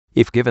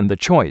If given the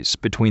choice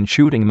between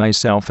shooting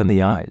myself in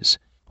the eyes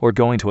or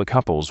going to a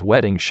couple's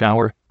wedding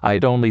shower,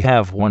 I'd only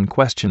have one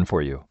question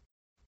for you.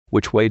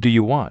 Which way do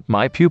you want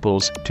my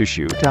pupils to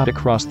shoot out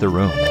across the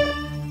room?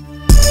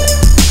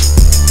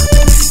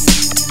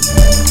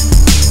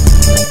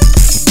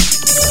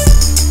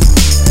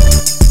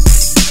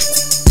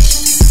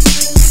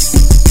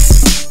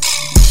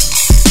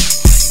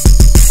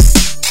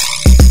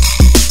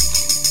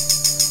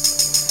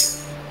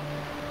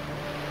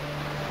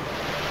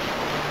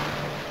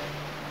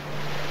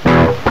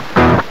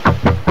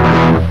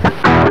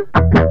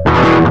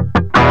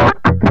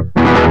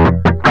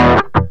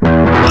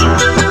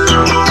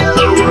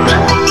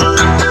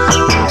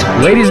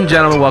 Ladies and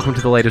gentlemen, welcome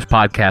to the latest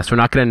podcast. We're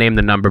not going to name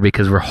the number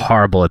because we're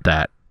horrible at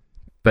that.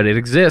 But it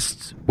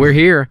exists. We're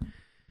here.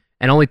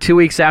 And only 2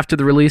 weeks after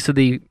the release of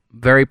the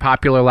very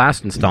popular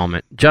last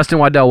installment. Justin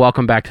Waddell,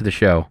 welcome back to the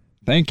show.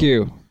 Thank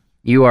you.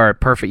 You are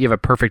perfect. You have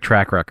a perfect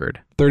track record.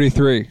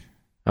 33.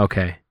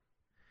 Okay.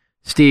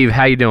 Steve,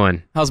 how you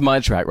doing? How's my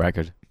track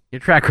record? Your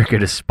track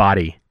record is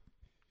spotty.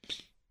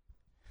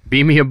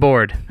 Beam me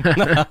aboard.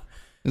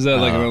 Is that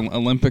like an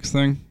Olympics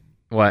thing?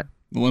 What?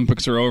 The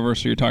Olympics are over,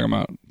 so you're talking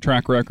about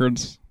track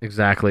records?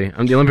 Exactly.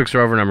 The Olympics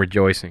are over and I'm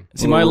rejoicing.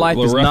 See, my life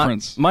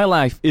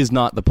is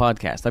not the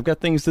podcast. I've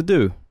got things to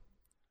do.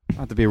 I don't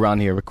have to be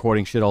around here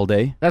recording shit all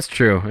day. That's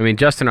true. I mean,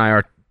 Justin and I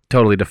are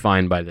totally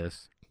defined by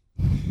this.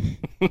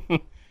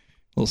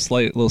 Little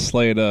slight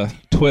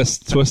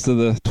twist to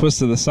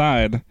the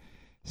side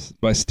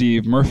by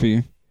Steve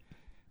Murphy,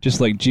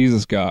 just like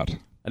Jesus got.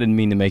 I didn't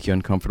mean to make you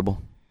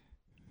uncomfortable.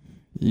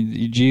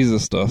 You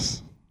Jesused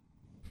us.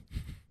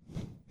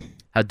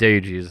 How dare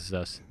you, Jesus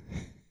us?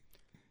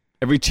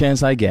 Every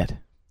chance I get.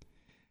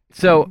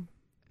 So,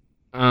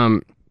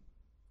 I've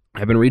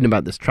been reading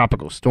about this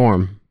tropical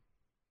storm.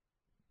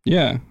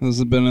 Yeah, this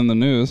has been in the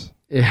news.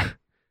 Yeah.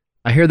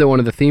 I hear that one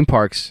of the theme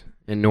parks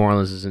in New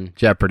Orleans is in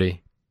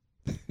jeopardy.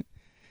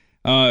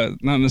 Not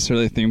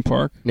necessarily a theme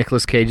park.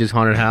 Nicolas Cage's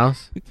haunted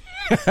house?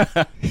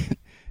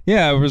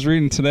 Yeah, I was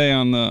reading today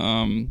on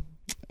the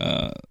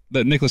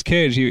that Nicolas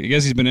Cage, I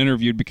guess he's been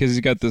interviewed because he's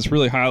got this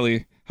really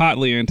hotly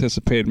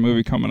anticipated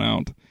movie coming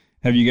out.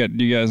 Do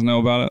you guys know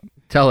about it?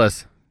 Tell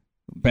us.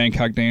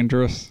 Bangkok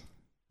Dangerous.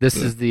 This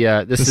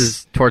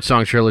is Torch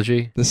Song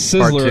Trilogy. The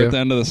sizzler at the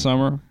end of the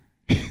summer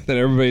that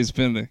everybody's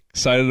been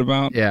excited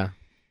about. Yeah.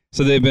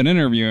 So they've been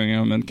interviewing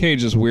him, and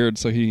Cage is weird,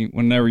 so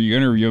whenever you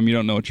interview him, you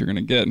don't know what you're going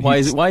to get. Why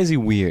is he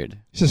weird?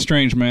 He's a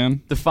strange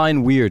man.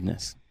 Define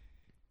weirdness.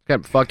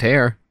 Got fucked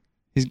hair.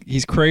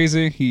 He's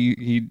crazy.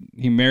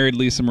 He married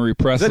Lisa Marie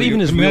Presley. Is that even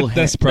his real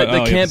hair?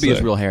 That can't be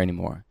his real hair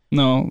anymore.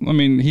 No, I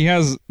mean, he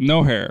has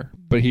no hair,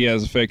 but he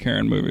has fake hair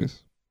in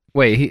movies.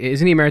 Wait,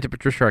 isn't he married to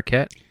Patricia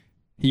Arquette?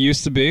 He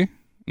used to be,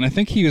 and I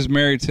think he was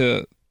married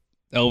to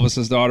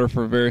Elvis's daughter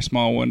for a very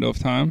small window of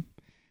time.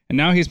 And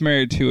now he's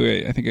married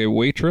to a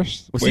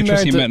waitress. He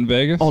met in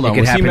Vegas. Hold on,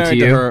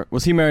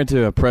 was he married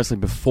to Presley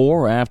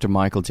before or after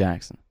Michael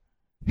Jackson?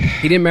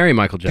 He didn't marry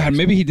Michael Jackson. God,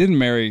 maybe he didn't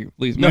marry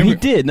Lisa. No, he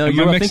did. No,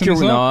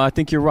 I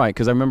think you're right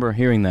because I remember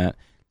hearing that.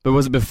 But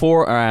was it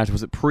before or after?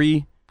 Was it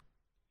pre?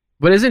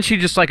 But isn't she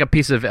just like a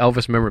piece of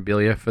Elvis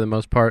memorabilia for the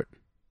most part?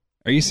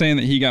 Are you saying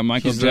that he got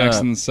Michael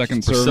Jackson's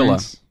second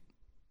servings?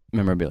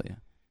 Memorabilia.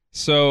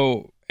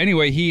 So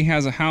anyway, he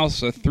has a house,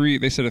 they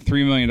said a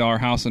 $3 million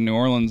house in New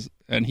Orleans,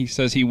 and he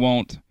says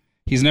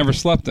he's never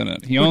slept in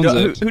it. He owns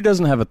it. Who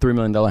doesn't have a $3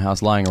 million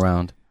house lying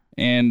around?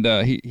 And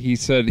he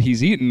said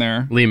he's eaten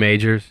there. Lee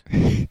Majors.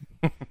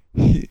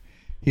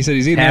 he said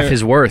he's eaten half there.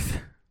 His worth.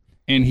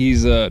 And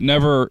he's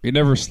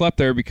never slept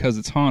there because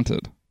it's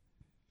haunted.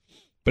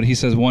 But he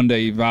says one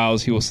day he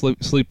vows he will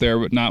sleep there,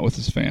 but not with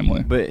his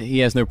family. But he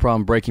has no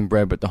problem breaking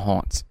bread with the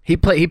haunts. He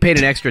paid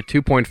an extra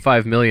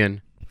 $2.5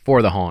 million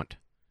for the haunt.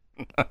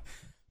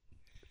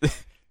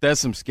 That's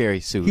some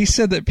scary suit. He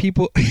said that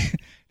people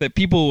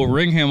will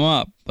ring him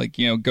up, like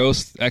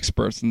ghost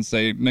experts, and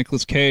say,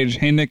 Nicolas Cage,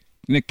 hey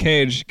Nick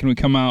Cage, can we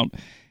come out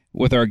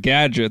with our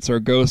gadgets, our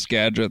ghost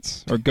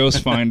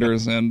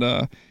finders,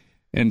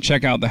 and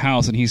check out the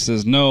house? And he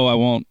says, no, I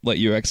won't let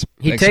you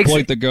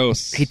exploit the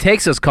ghosts. He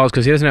takes those calls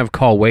because he doesn't have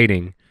call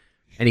waiting,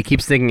 and he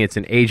keeps thinking it's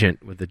an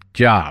agent with a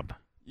job.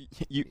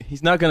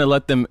 He's not going to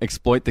let them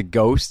exploit the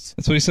ghosts?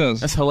 That's what he says.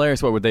 That's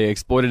hilarious. What, would they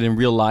exploit it in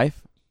real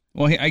life?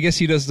 Well, I guess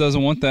he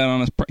doesn't want that on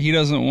his... He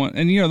doesn't want...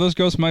 And, those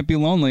ghosts might be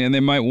lonely, and they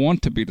might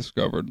want to be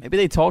discovered. Maybe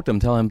they talk to him,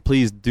 tell him,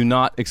 please do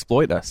not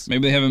exploit us.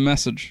 Maybe they have a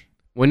message.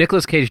 When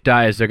Nicolas Cage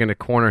dies, they're going to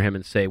corner him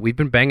and say, we've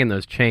been banging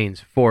those chains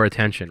for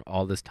attention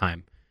all this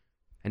time.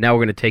 And now we're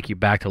going to take you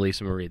back to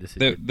Lisa Marie. This is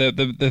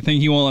the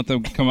thing he won't let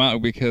them come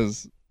out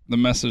because the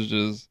message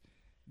is,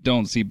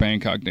 don't see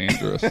Bangkok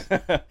Dangerous.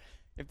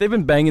 If they've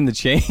been banging the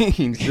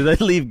chains, do they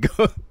leave...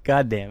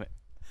 God damn it.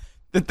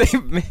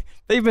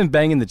 They've been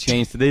banging the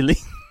chains. Do they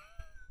leave...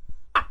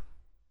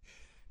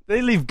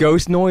 They leave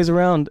ghost noise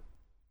around?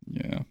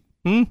 Yeah.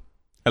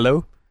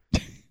 Hello?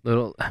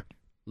 Little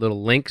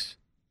links?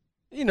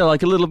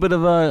 Like a little bit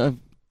of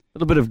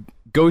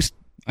ghost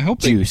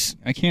juice.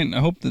 I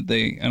hope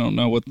that I don't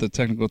know what the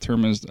technical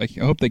term is. I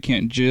hope they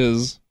can't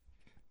jizz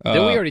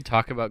Didn't we already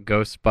talk about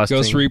ghosts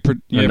busting?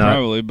 Yeah,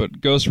 probably,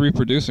 but ghost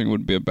reproducing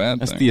would be a bad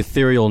That's thing. the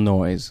ethereal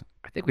noise.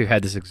 I think we've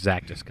had this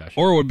exact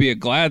discussion. Or it would be a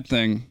glad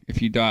thing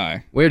if you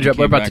die. We're and came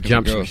about back to as a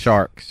jump some ghost.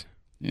 sharks.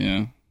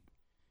 Yeah.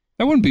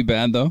 That wouldn't be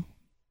bad, though.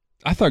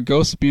 I thought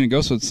being a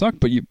ghost would suck,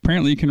 but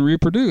apparently you can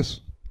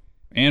reproduce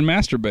and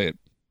masturbate.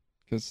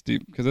 Because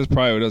this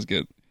probably does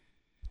get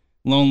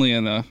lonely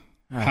in a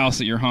house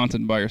that you're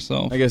haunted by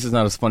yourself. I guess it's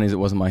not as funny as it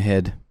was in my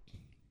head.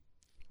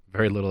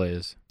 Very little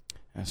is.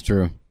 That's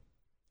true.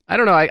 I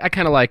don't know. I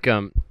kind of like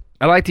I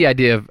like the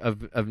idea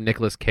of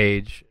Nicolas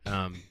Cage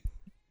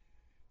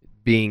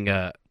being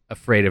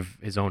afraid of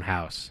his own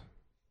house.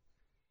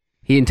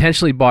 He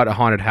intentionally bought a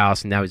haunted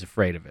house and now he's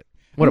afraid of it.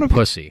 What a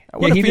pussy!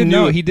 Yeah, he did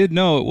know. He did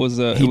know it was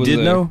a. He did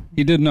know.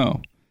 He did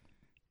know.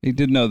 He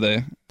did know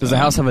that. Does the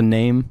house have a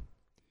name?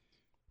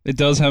 It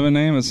does have a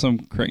name. It's some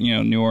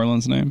New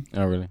Orleans name.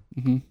 Oh, really?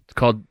 Mm-hmm. It's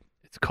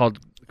called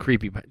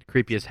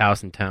creepiest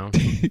house in town.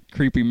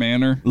 Creepy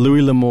Manor.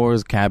 Louis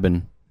L'Amour's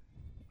cabin.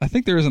 I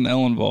think there is an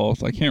L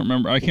involved. I can't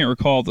remember. I can't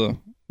recall the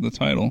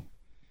title.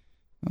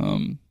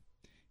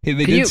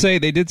 They did say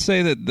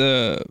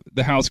that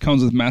the house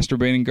comes with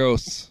masturbating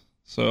ghosts.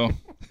 So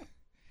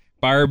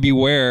buyer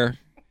beware.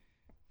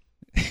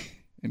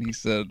 And he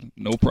said,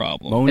 no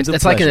problem.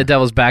 It's like in The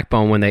Devil's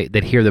Backbone when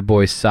they'd hear the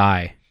boys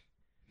sigh.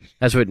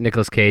 That's what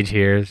Nicolas Cage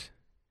hears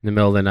in the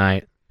middle of the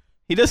night.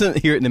 He doesn't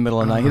hear it in the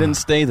middle of the night. He didn't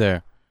stay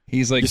there.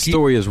 He's like, the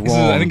story is wrong.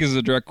 I think this is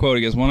a direct quote.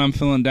 He goes, when I'm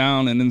feeling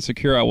down and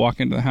insecure, I walk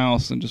into the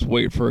house and just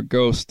wait for a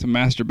ghost to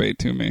masturbate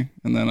to me.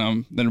 And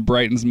then it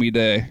brightens me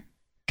day.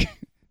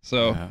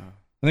 So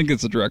I think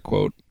it's a direct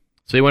quote.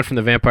 So he went from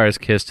the vampire's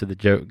kiss to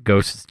the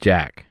ghost's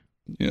jack.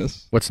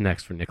 Yes. What's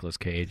next for Nicolas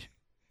Cage?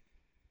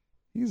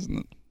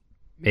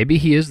 Maybe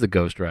he is the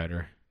Ghost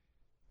Rider.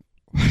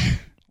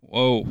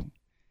 Whoa.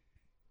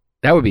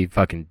 That would be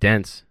fucking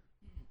dense.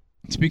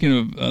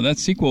 Speaking of, that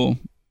sequel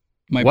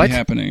might be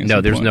happening. No,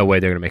 there's no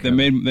way they're going to make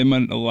it. They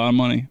made a lot of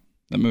money,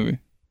 that movie.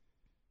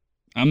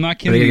 I'm not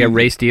kidding. Are they going to get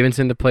Ray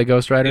Stevenson to play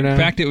Ghost Rider now? In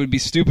fact, it would be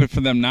stupid for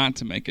them not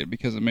to make it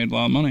because it made a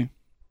lot of money.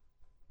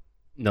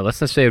 No,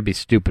 let's not say it would be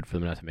stupid for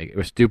them not to make it. It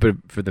was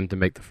stupid for them to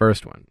make the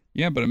first one.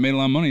 Yeah, but it made a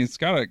lot of money. It's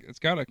gotta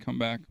come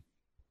back.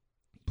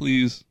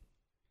 Please.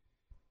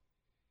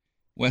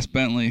 Wes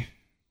Bentley.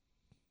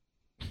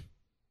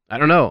 I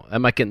don't know. That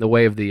might get in the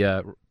way of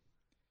the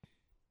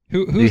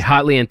the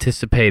hotly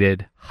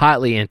anticipated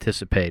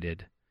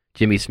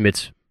Jimmy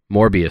Smits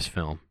Morbius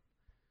film.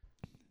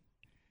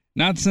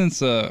 Not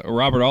since a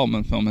Robert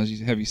Altman film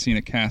have you seen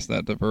a cast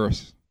that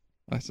diverse.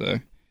 I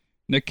say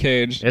Nick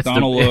Cage,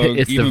 Donald Logue,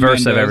 it's Eva the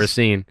verse Mendes, I've ever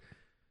seen.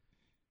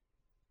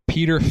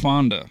 Peter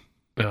Fonda.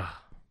 Ugh.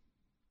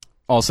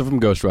 Also from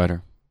Ghost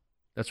Rider.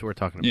 That's what we're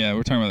talking about. Yeah,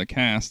 we're talking about the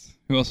cast.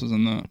 Who else was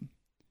in that?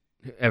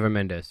 Eva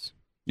Mendes.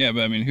 Yeah,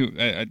 but I mean, who?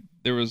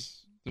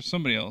 There's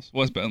somebody else.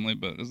 Wes Bentley,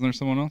 but isn't there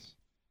someone else?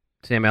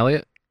 Sam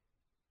Elliott?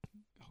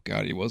 Oh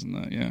God, he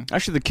wasn't that. Yeah.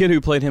 Actually, the kid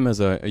who played him as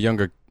a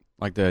younger,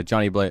 like the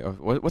Johnny Blaze.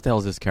 What the hell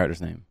is this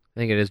character's name?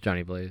 I think it is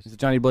Johnny Blaze. Is it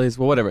Johnny Blaze?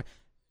 Well, whatever.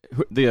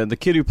 The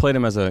kid who played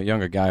him as a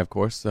younger guy, of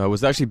course,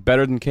 was actually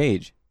better than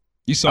Cage.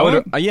 You saw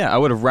it? Yeah, I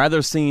would have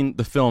rather seen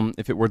the film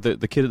if it were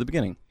the kid at the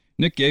beginning.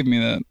 Nick gave me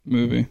that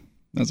movie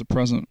as a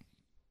present.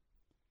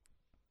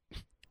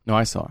 No,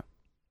 I saw it.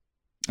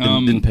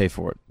 Didn't pay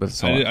for it, but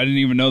saw it. I didn't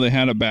even know they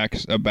had a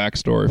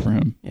backstory for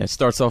him. Yeah, it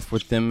starts off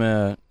with them.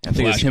 I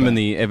think it's him and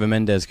the Eva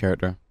Mendes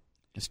character,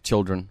 as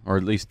children or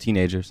at least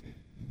teenagers.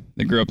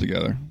 They grew up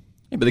together.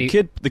 Yeah, but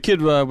the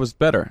kid was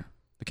better.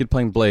 The kid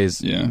playing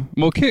Blaze. Yeah.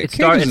 Well, it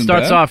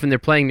starts off and they're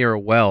playing near a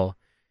well,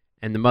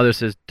 and the mother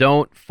says,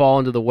 "Don't fall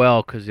into the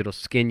well because it'll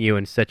skin you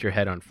and set your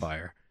head on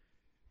fire."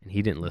 And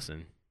he didn't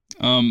listen.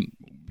 And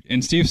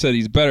Steve said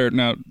he's better.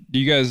 Now, do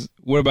you guys?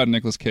 What about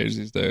Nicolas Cage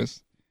these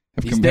days?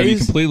 Have you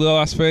completely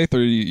lost faith,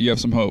 or you have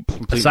some hope?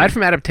 Completely. Aside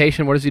from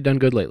adaptation, what has he done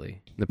good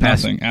lately? In the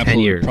past 10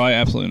 years? Probably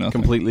absolutely nothing.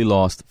 Completely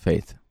lost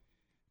faith.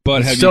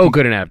 But he's so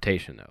good in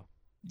adaptation, though.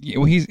 Yeah,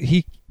 well,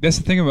 that's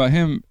the thing about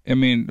him. I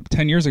mean,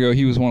 10 years ago,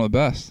 he was one of the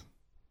best.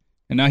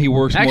 And now he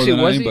works more than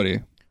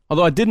anybody.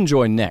 Although I did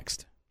enjoy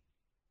Next.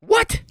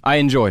 What? I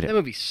enjoyed it. That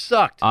movie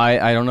sucked.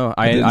 I don't know.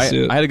 I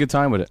had a good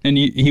time with it. And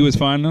he was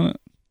fine on it?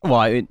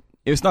 Well,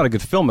 it's not a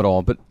good film at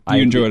all, but I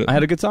enjoyed it. I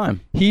had a good time.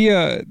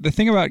 The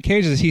thing about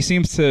Cage is he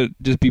seems to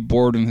just be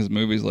bored in his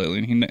movies lately.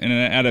 And in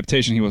an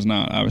adaptation, he was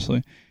not,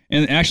 obviously.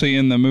 And actually,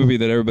 in the movie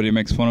that everybody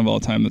makes fun of all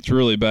the time that's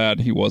really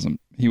bad, he wasn't.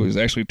 He was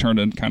actually turned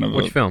in kind of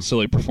a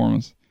silly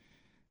performance.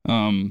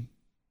 The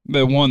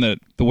one The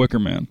Wicker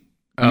Man.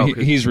 I mean,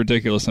 he's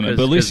ridiculous in it,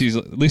 but at least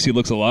he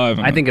looks alive.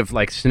 I think of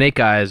like Snake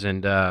Eyes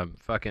and all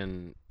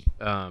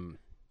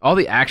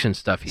the action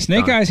stuff.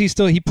 Snake Eyes,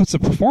 he puts a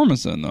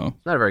performance in though.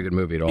 It's not a very good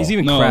movie at all. He's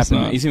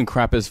even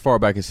crap as far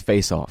back as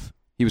Face Off.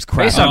 He was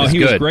crap. Face Off is he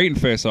good. was great in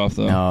Face Off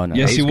though. No,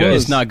 yes, he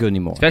was. It's not good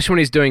anymore. Especially when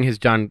he's doing his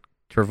John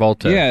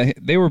Travolta. Yeah,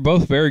 they were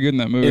both very good in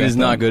that movie. It is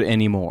not good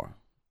anymore.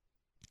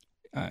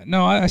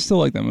 No, I still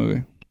like that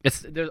movie.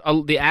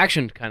 The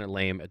action kind of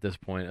lame at this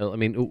point. I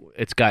mean,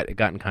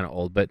 gotten kind of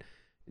old, but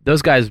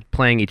those guys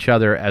playing each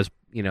other as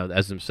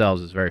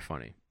themselves is very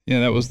funny. Yeah,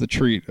 that was the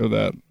treat of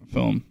that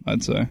film,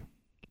 I'd say.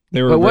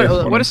 They were. But very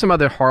funny. what are some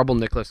other horrible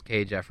Nicolas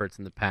Cage efforts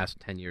in the past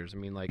 10 years? I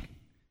mean, like,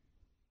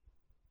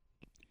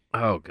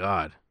 oh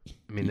God,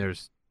 I mean,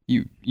 there's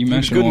You He was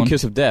mentioned good in one.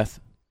 Kiss of Death.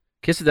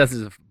 Kiss of Death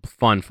is a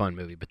fun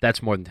movie, but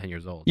that's more than 10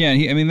 years old. Yeah,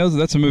 I mean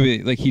that's a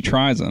movie like he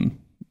tries in.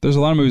 There's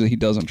a lot of movies that he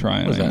doesn't try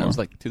in What was that? anymore. It was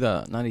like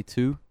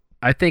 2092.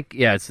 I think,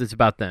 yeah, it's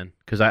about then.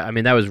 Because, I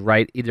mean, that was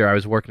right. Either I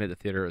was working at the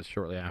theater or it was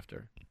shortly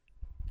after.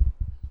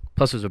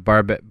 Plus, it was a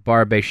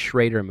Barbet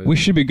Schrader movie. We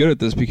should be good at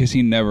this because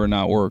he never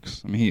not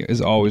works. I mean, he is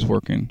always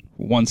working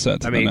one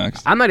set to the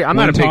next. I'm not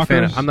a big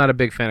fan. Windtalkers? I'm not a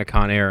big fan of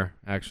Con Air,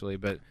 actually.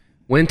 But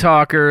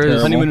Windtalkers,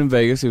 Terrible. Honeymoon in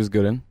Vegas, he was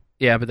good in.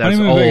 yeah, but that's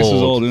Honeymoon old. in Vegas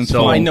is old and so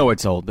old. I know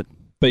it's old, but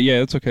But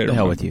yeah, it's okay. the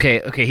hell with you.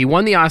 Okay. He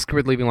won the Oscar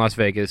with Leaving Las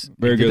Vegas.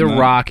 Very he did good The in that.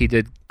 Rock. He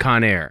did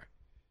Con Air.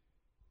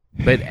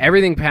 But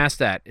everything past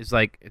that is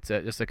like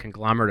just a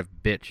conglomerate of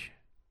bitch.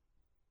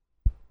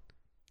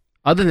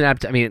 Other than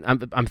that, I mean,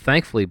 I'm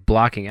thankfully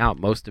blocking out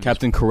most of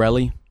Captain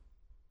Corelli.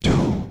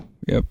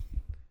 Yep.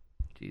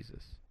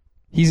 Jesus.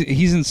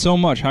 He's in so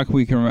much. How can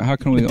we But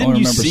only didn't you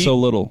remember see- so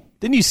little?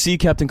 Didn't you see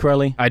Captain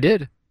Corelli? I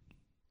did.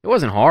 It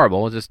wasn't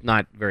horrible. It was just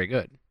not very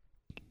good.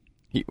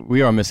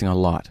 We are missing a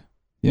lot.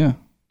 Yeah.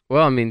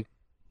 Well, I mean,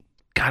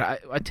 God,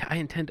 I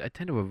tend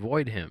to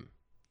avoid him.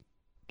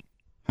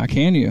 How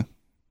can you?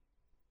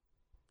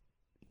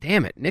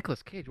 Damn it,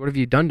 Nicolas Cage, what have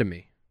you done to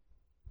me?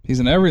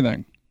 He's in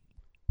everything.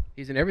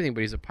 He's in everything,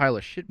 but he's a pile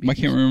of shit. I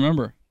can't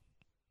remember.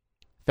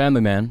 Family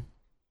Man.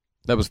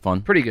 That was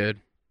fun. Pretty good.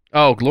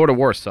 Oh, Lord of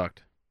War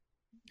sucked.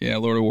 Yeah,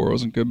 Lord of War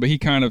wasn't good, but he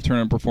kind of turned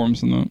in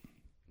performance in that.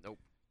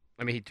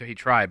 I mean, he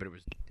tried, but it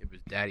was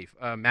daddy.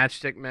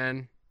 Matchstick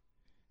Men,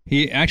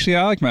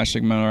 I like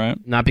Matchstick Men, all right.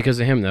 not because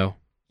of him though.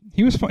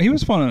 He was fun. He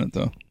was fun in it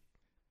though.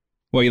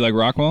 What, you like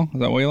Rockwell? Is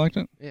that why you liked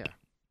it? Yeah.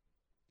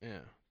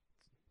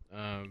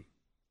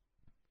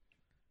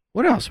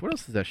 What else? What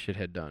else has that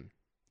shithead done?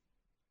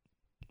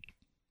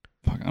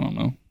 Fuck, I don't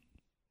know.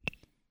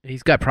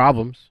 He's got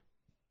problems.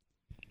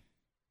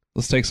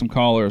 Let's take some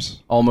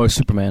callers. Almost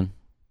Superman.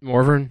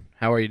 Morvern,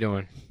 how are you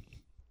doing?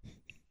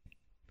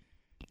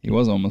 He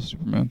was almost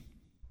Superman.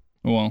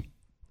 Oh, well.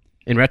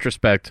 In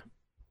retrospect,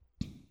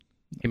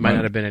 he might Right.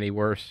 not have been any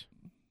worse.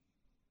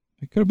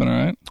 He could have been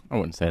all right. I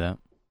wouldn't say that.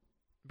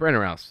 Brenner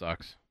Rouse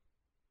sucks.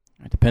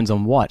 It depends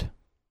on what.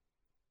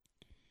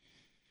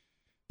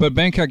 But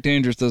Bangkok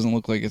Dangerous doesn't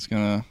look like it's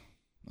going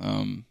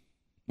to,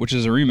 which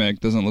is a remake,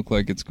 doesn't look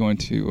like it's going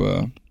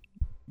to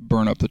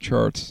burn up the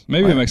charts.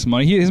 Maybe it makes some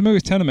money. His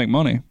movies tend to make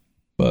money,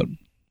 but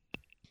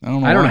I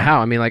don't know. I don't know why. how.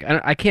 I mean, like,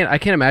 I can't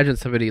imagine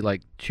somebody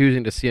like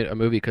choosing to see a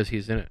movie because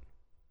he's in it.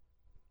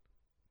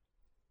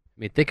 I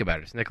mean, think about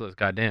it. It's Nicholas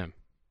Goddamn.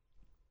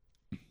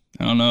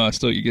 I don't know.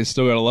 You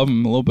still got to love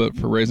him a little bit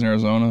for Raising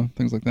Arizona,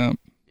 things like that.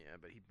 Yeah,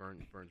 but he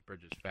burns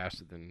bridges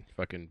faster than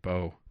fucking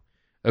Bo.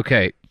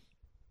 Okay,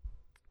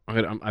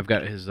 I've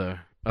got his.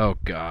 Oh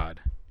God.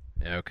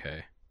 Yeah,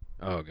 okay.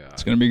 Oh God.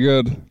 It's going to be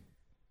good.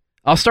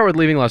 I'll start with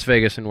Leaving Las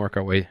Vegas and work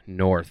our way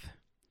north.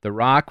 The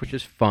Rock, which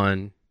is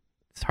fun.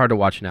 It's hard to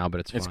watch now, but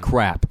it's fun. It's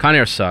crap. Con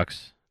Air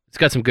sucks. It's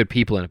got some good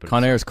people in it, but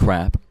Con Air's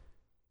crap.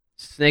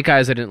 Snake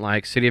Eyes I didn't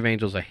like. City of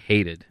Angels I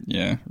hated.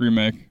 Yeah,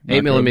 remake.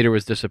 8mm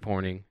was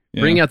disappointing.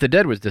 Yeah. Bringing Out the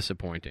Dead was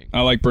disappointing.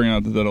 I like Bringing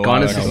Out the Dead a lot.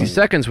 Gone in actually. 60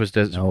 Seconds was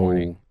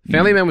disappointing. No.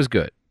 Family Man was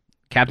good.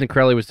 Captain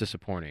Corelli was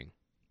disappointing.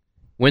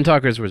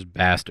 Windtalkers was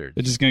bastard.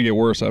 It's just going to get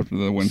worse after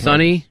the Wind.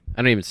 Sunny,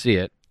 I don't even see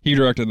it. He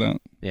directed that.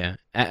 Yeah.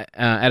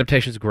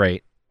 Adaptation's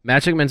great.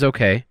 Magic Man's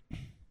okay.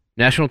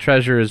 National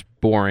Treasure is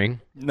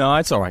boring. No,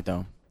 it's all right,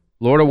 though.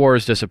 Lord of War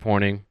is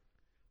disappointing.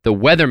 The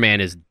Weatherman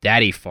is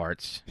daddy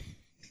farts.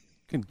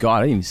 Good God,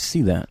 I didn't even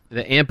see that.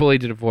 The Aunt Bully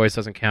did a voice,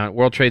 doesn't count.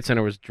 World Trade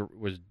Center was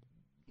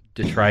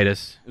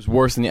detritus. It was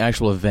worse than the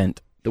actual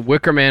event. The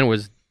Wicker Man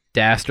was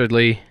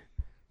dastardly.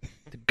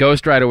 The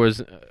Ghost Rider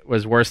was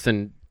worse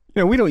than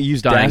You know, we don't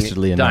use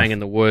dastardly enough. dying in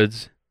the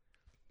woods.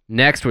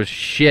 Next was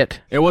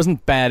shit. It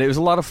wasn't bad. It was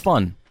a lot of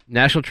fun.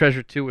 National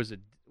Treasure 2 was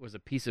a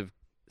piece of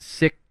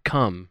sick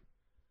cum.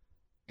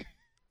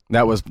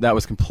 That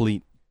was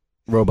complete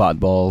robot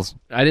balls.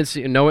 I didn't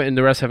see Noah and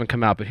the rest haven't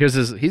come out, but he's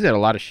got a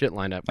lot of shit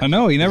lined up. I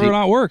know. He never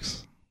not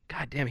works.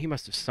 God damn, he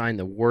must have signed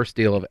the worst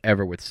deal of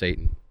ever with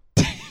Satan.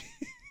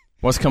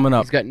 What's coming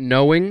up? He's got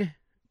Knowing.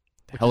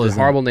 Hell Which is is a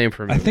horrible name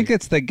for a I movie. think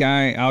it's the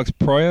guy, Alex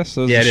Proyas.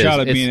 So there's yeah, a it is. shot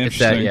at It's- being it's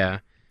interesting.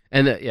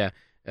 that, yeah.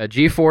 And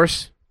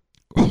G-Force.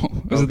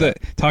 Was it the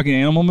Talking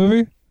Animal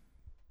movie?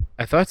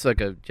 I thought it's like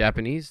a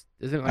Japanese.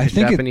 Isn't it like I a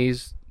think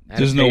Japanese?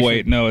 There's no way.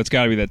 adaptation? No, it's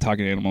got to be that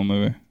Talking Animal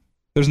movie.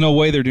 There's no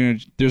way they're doing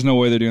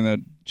that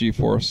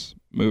G-Force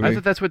I movie.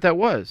 thought that's what that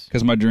was.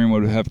 Because my dream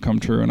would have come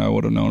true, and I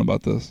would have known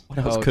about this. What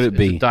else Oh, could it it's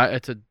be?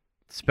 It's a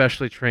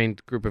specially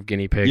trained group of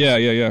guinea pigs.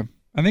 Yeah.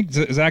 I think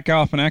Zach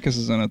Galifianakis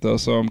is in it though,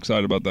 so I'm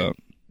excited about that.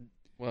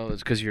 Well,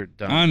 it's because you're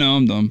dumb. I know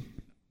I'm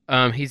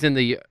dumb. He's in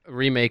the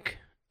remake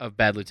of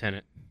Bad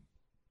Lieutenant.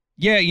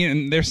 Yeah,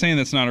 and they're saying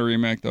that's not a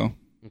remake though.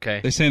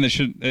 Okay. They're saying that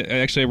should.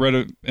 Actually, I read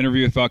an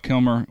interview with Val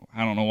Kilmer.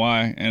 I don't know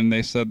why, and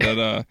they said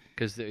that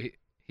Because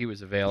he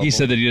was available. he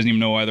said that he doesn't even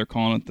know why they're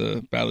calling it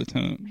the Bad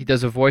Lieutenant. He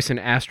does a voice in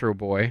Astro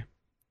Boy.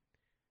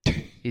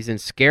 He's in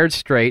Scared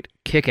Straight,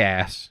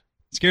 Kick-Ass.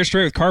 Scared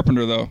Straight with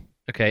Carpenter, though.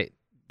 Okay,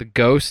 The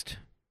Ghost,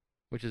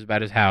 which is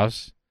about his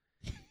house.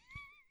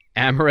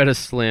 Amaretta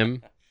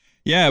Slim.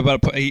 Yeah,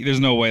 but there's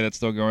no way that's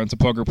still going. It's a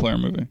poker player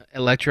movie.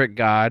 Electric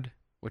God,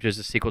 which is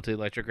a sequel to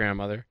Electric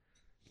Grandmother.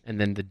 And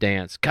then The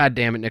Dance. God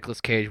damn it,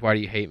 Nicolas Cage, why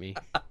do you hate me?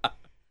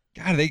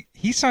 God,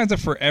 he signs up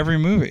for every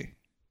movie.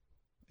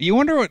 You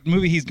wonder what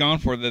movie he's gone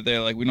for that they're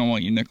like, we don't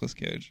want you, Nicolas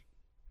Cage.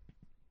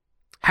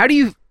 How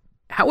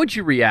would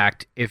you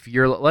react if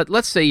you're,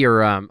 let's say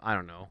you're, I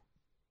don't know.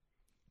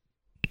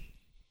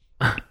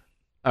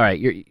 All right,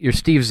 you're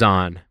Steve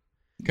Zahn.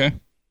 Okay.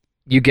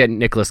 You get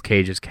Nicolas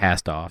Cage's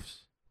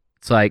cast-offs.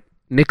 It's like,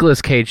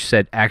 Nicolas Cage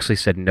actually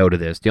said no to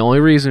this. The only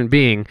reason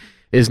being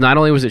is not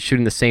only was it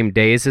shooting the same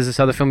days as this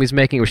other film he's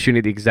making, it was shooting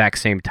at the exact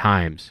same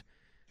times.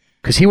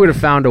 Because he would have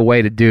found a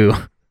way to do...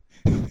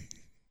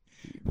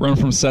 Run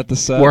from set to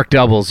set. Work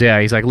doubles, yeah.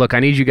 He's like, look,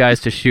 I need you guys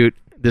to shoot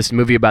this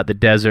movie about the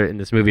desert and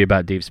this movie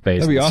about deep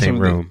space in the same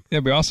room.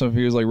 It'd be awesome if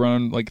he was like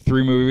running like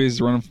 3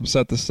 movies, running from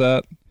set to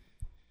set.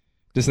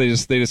 They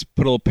just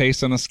put a little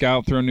paste on the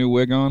scalp, throw a new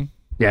wig on.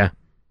 Yeah.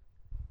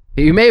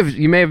 You may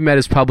have met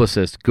his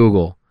publicist,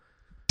 Google.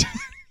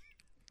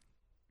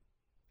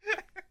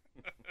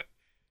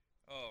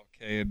 Oh,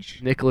 Cage.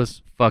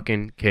 Nicolas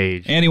fucking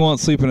Cage. And he won't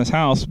sleep in his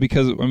house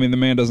because the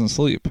man doesn't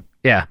sleep.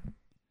 Yeah.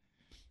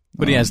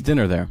 But he has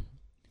dinner there,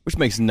 which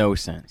makes no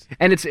sense.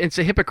 And it's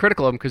a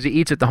hypocritical of him because he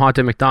eats at the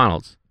haunted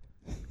McDonald's.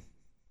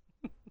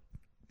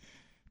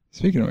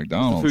 Speaking of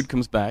McDonald's, The food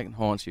comes back and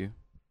haunts you.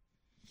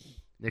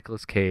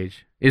 Nicolas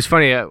Cage. It's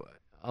funny.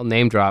 I'll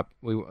name drop.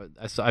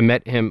 I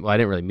met him. Well, I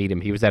didn't really meet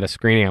him. He was at a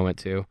screening I went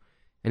to,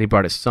 and he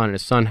brought his son. And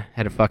his son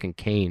had a fucking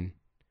cane.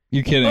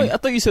 You kidding? Oh, I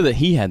thought you said that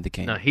he had the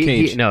cane. No,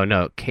 Cage.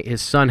 no.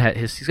 His son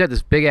he's got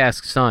this big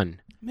ass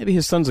son. Maybe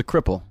his son's a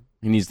cripple.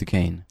 He needs the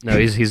cane. No,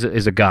 he's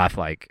a goth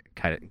like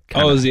kind of.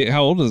 Oh, is he?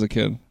 How old is the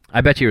kid?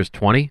 I bet you he was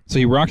 20. So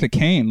he rocked a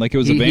cane, like it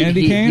was a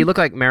vanity cane. He looked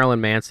like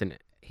Marilyn Manson.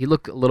 He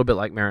looked a little bit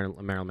like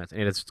Marilyn Manson.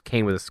 He had a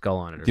cane with a skull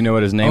on it. Do you know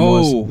what his name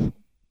was? Oh,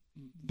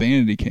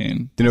 vanity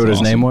cane. Do you know what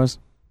his name was?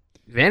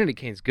 Vanity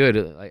cane's good.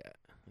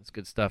 It's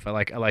good stuff. I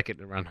like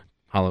it around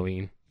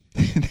Halloween.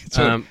 That's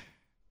what,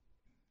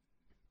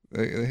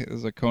 it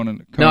was a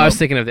Conan. No, I was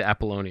thinking of the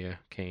Apollonia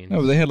cane.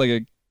 No, but they had like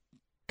a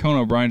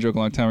Conan O'Brien joke a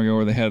long time ago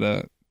where they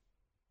had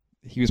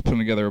he was putting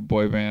together a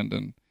boy band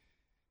and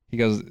he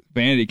goes,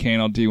 vanity cane,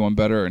 I'll do one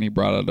better, and he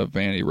brought out a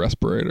vanity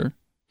respirator.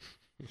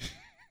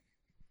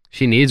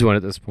 She needs one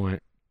at this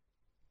point.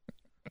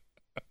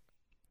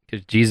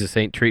 Because Jesus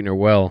ain't treating her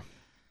well.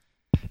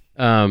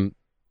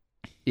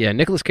 Yeah,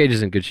 Nicolas Cage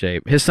is in good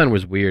shape. His son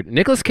was weird.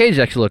 Nicolas Cage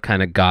actually looked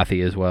kind of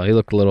gothy as well. He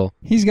looked a little...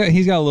 He's got a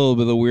little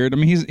bit of the weird. I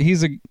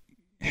mean,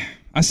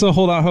 I still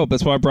hold out hope.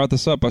 That's why I brought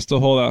this up. I still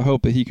hold out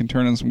hope that he can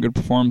turn in some good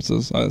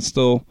performances.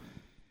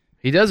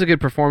 He does a good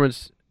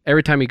performance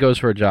every time he goes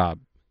for a job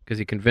because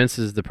he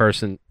convinces the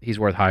person he's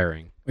worth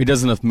hiring. He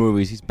does enough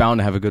movies. He's bound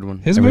to have a good one.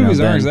 His movies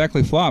aren't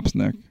exactly flops,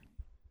 Nick.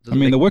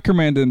 The Wicker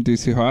Man didn't do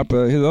too hot,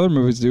 but his other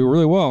movies do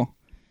really well.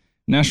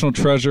 National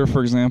Treasure,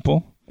 for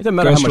example. It doesn't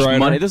matter how much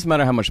money. It doesn't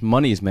matter how much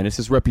money he's made. It's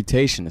his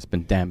reputation that's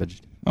been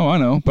damaged. Oh, I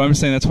know, but I'm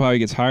just saying that's why he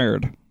gets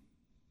hired.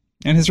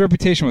 And his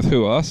reputation with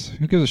who? Us?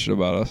 Who gives a shit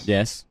about us?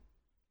 Yes,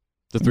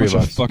 the three of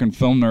us. Fucking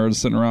film nerds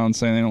sitting around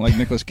saying they don't like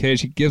Nicolas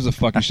Cage. He gives a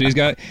fucking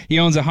shit. He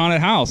owns a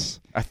haunted house.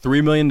 A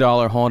 $3 million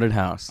haunted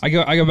house. I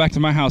go back to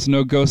my house,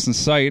 no ghosts in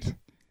sight.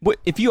 What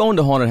if you owned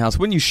a haunted house?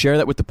 Wouldn't you share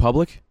that with the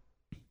public?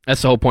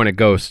 That's the whole point of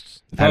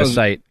ghosts. Out of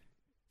sight.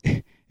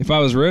 If I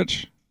was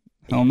rich,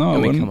 hell no. I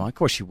mean, come on. Of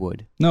course you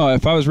would. No,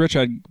 if I was rich,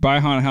 I'd buy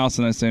a haunted house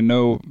and I'd say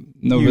no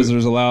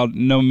visitors allowed,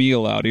 no me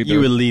allowed either.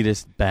 You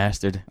elitist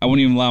bastard. I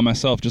wouldn't even allow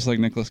myself, just like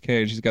Nicolas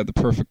Cage. He's got the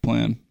perfect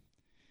plan.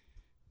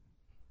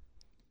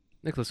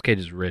 Nicolas Cage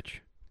is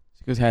rich.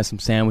 He goes has some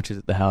sandwiches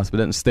at the house, but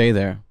doesn't stay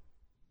there.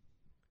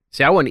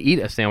 See, I wouldn't eat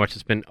a sandwich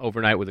that's been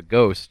overnight with a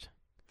ghost.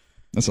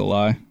 That's a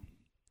lie.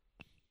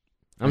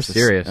 I'm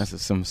serious.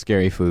 That's some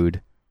scary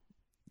food.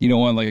 You don't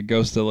want like a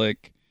ghost to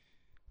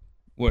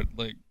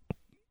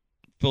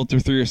filter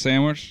through your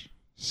sandwich,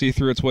 see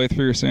through its way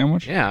through your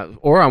sandwich. Yeah,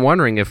 or I'm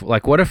wondering if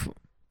what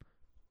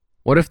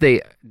if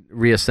they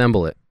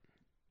reassemble it?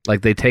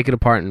 Like they take it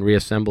apart and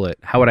reassemble it.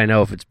 How would I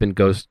know if it's been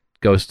ghost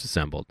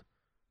assembled?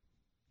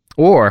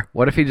 Or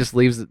what if he just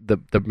leaves the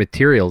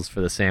materials for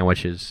the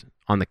sandwiches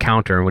on the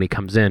counter, and when he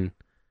comes in,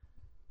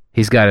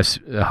 he's got a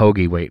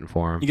hoagie waiting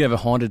for him? You could have a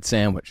haunted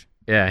sandwich.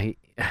 Yeah,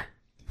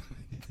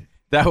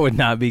 that would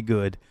not be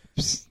good.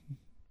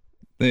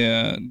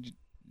 Yeah.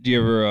 Do you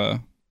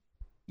ever?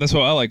 That's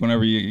what I like.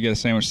 Whenever you get a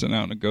sandwich sitting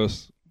out and a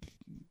ghost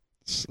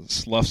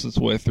sloughs its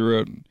way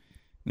through it, and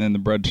then the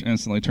bread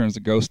instantly turns to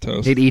ghost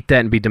toast. He'd eat that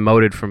and be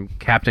demoted from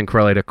Captain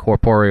Corelli to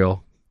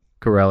Corporeal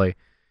Corelli.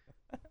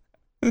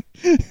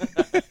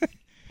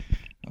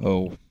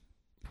 Oh,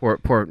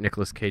 poor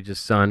Nicolas Cage's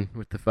son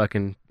with the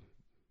fucking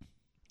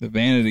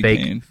vanity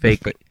cane,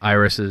 fake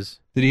irises.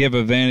 Did he have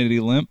a vanity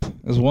limp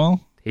as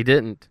well? He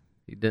didn't.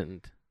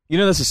 You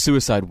know, that's a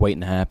suicide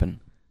waiting to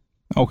happen.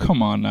 Oh,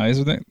 come on, now.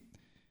 What are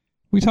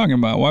we talking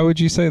about? Why would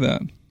you say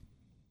that?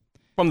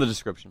 From the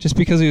description. Just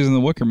because he was in The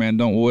Wicker Man,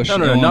 don't wish. No,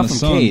 ill on not the from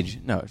son. Cage.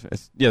 No,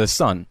 the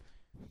son.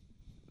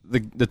 The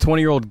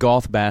 20-year-old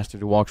goth bastard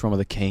who walks around with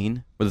a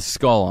cane with a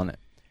skull on it.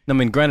 I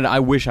mean, granted, I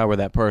wish I were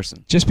that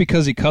person. Just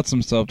because he cuts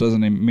himself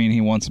doesn't mean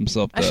he wants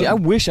himself dead. Actually, I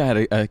wish I had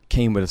a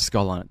cane with a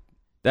skull on it.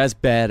 That's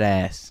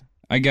badass.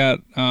 I got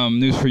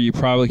news for you. You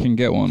probably can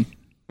get one.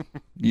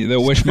 The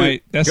wish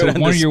might. That's Go one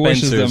down of to your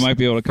wishes that Spencer's. might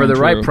be able to For come the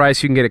right true.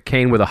 price, you can get a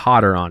cane with a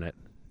hotter on it.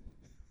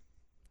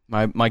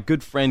 My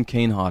good friend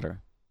Kane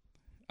Hodder.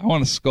 I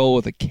want a skull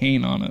with a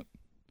cane on it.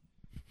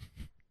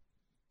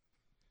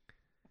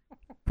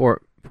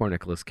 Poor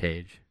Nicolas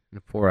Cage.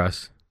 And poor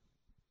us.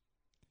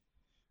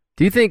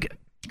 Do you think...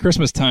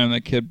 Christmas time,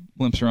 that kid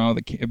limps around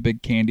with a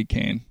big candy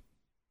cane.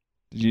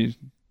 Did you?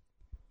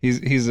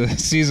 He's a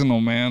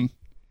seasonal man.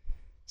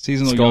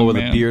 Seasonal Skull young with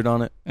man. a beard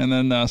on it. And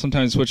then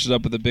sometimes he switches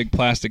up with a big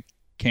plastic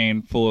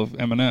cane full of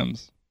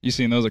M&Ms. You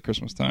seen those at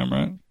Christmas time,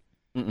 right?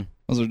 Mm-mm.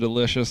 Those are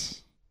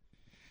delicious.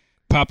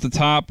 Pop the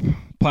top,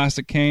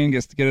 plastic cane,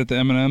 gets to get at the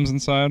M&Ms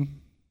inside.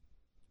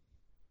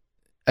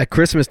 At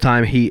Christmas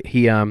time, he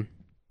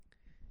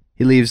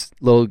leaves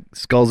little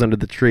skulls under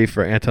the tree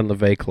for Anton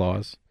LaVey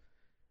Claus.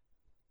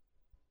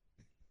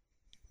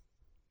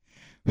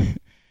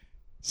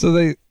 So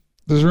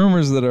there's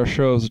rumors that our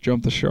shows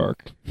jump the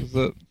shark. Is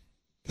that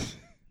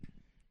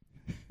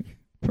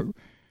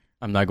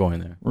I'm not going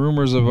there.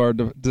 rumors of our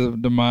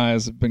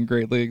demise have been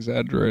greatly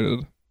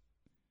exaggerated?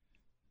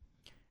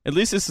 At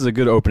least this is a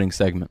good opening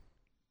segment.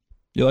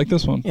 You like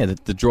this one? Yeah,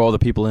 to draw the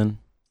people in.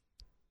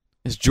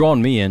 It's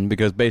drawn me in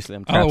because basically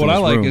I'm trapped What in I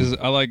this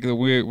like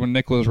room. is when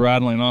Nick was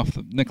rattling off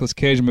the Nicolas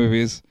Cage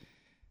movies,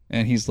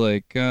 and he's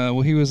like,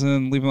 well, he was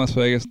in Leaving Las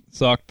Vegas,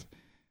 sucked.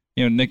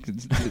 You know, Nick,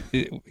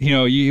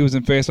 he was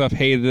in Face Off,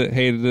 hated it.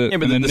 Yeah,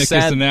 but and then the Nick is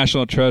sad- the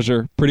National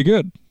Treasure, pretty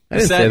good. I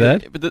didn't say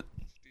that. But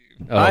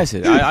Oh. I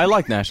said I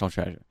like National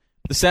Treasure.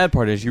 The sad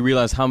part is you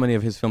realize how many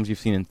of his films you've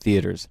seen in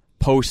theaters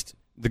post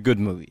the good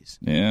movies.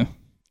 Yeah,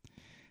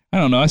 I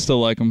don't know. I still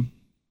like him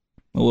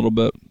a little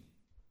bit.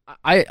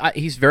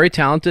 He's very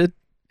talented,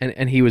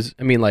 and he was,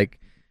 like,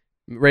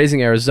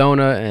 Raising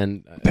Arizona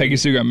and... Peggy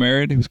Sue Got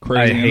Married. He was I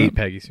crazy. in hate it.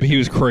 Peggy Sue. But he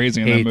was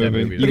crazy in Hate that that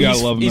movie. movie. You But gotta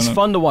love him. He's in it.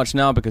 fun to watch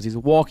now because he's a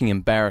walking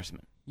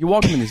embarrassment. You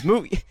watch him in these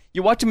movies.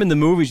 You watch him in the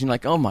movies, and you're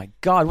like, oh my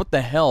god, what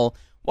the hell?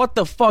 What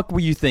the fuck were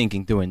you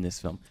thinking doing this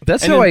film?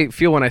 That's And how then- I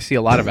feel when I see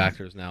a lot of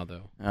actors now,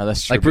 though. Oh,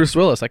 that's true. Like Bruce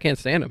Willis, I can't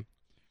stand him.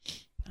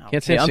 Can't Okay,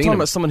 stand I'm seeing talking him.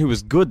 about someone who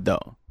was good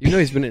though. You know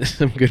he's been in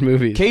some good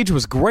movies. Cage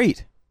was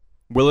great.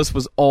 Willis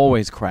was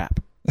always crap.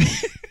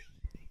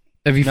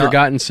 Have you No.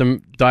 forgotten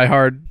some Die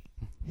Hard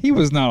He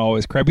was not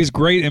always crap. He's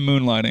great in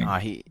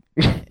Moonlighting.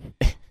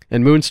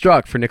 and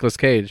Moonstruck for Nicolas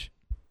Cage?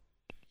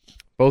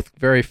 Both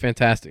very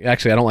fantastic.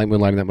 Actually, I don't like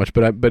Moonlighting that much,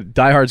 but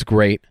Die Hard's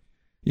great.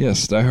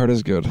 Yes, Die Hard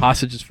is good.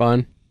 Hostage is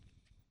fun.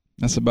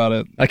 That's about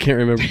it. I can't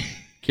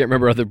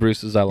remember other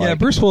Bruces I like. Yeah,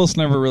 Bruce Willis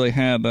never really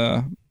had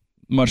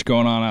much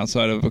going on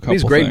outside of a couple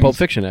He's great in things. Pulp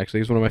Fiction,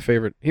 actually. He's one of my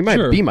favorite. He might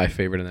Sure. be my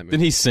favorite in that movie.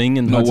 Didn't he sing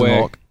in No Hudson way.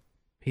 Hawk?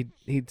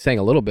 He sang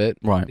a little bit.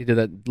 Right. He did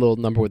that little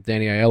number with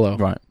Danny Aiello,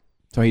 Right.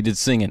 So he did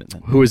sing in it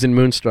then. who was in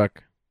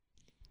Moonstruck.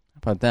 How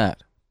about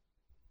that?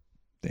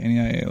 Danny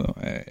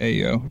Aiello.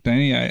 Ayo.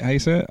 Danny, how you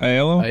say it?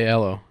 Aiello?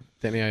 Aiello.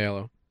 Danny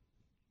Aiello.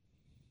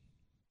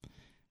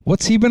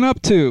 What's he been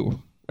up to?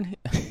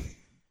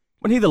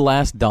 Wasn't he the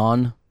last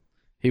Don?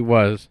 He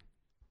was.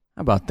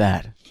 How about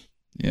that?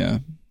 Yeah.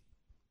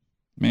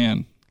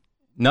 Man.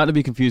 Not to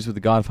be confused with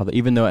The Godfather,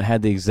 even though it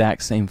had the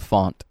exact same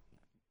font.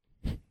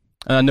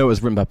 And I know it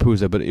was written by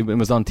Puzo, but it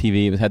was on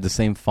TV. It had the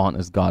same font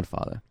as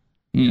Godfather.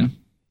 Yeah.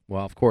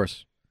 Well, of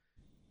course.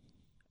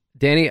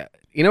 Danny,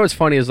 you know what's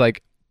funny is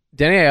like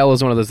Danny Aiello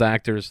is one of those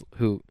actors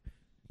who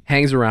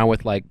hangs around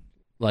with like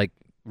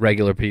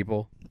regular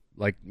people,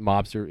 like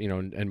mobster,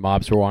 and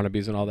mobster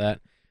wannabes and all that.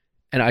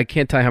 And I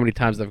can't tell you how many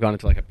times I've gone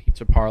into like a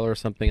pizza parlor or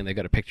something, and they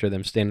got a picture of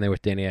them standing there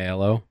with Danny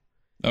Aiello.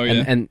 Oh,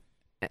 yeah.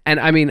 And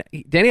I mean,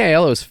 Danny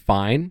Aiello is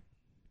fine.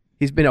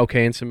 He's been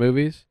okay in some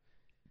movies,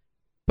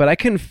 but I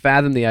couldn't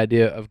fathom the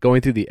idea of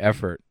going through the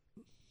effort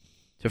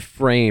to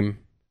frame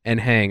and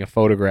hang a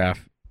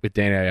photograph with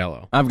Danny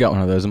Aiello. I've got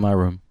one of those in my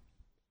room.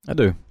 I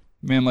do.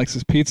 Man likes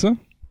his pizza.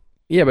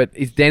 Yeah, but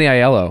he's Danny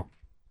Aiello.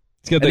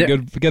 He's got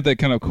that get that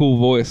kind of cool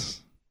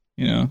voice,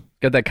 you know.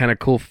 Got that kind of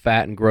cool,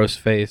 fat, and gross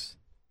face.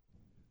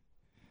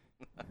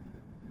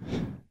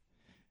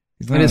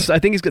 He's And not, I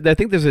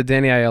think there's a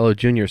Danny Aiello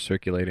Jr.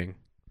 circulating.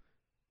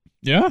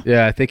 yeah.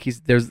 Yeah, I think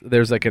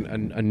there's like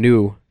a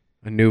new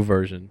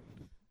version.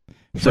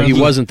 So Friends he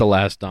with- wasn't the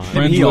last Don.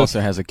 Friends And he with- also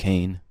has a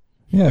cane.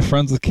 Yeah,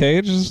 friends with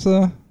Cage is.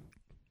 I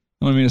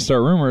don't mean to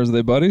start rumors. Are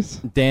they buddies?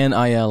 Dan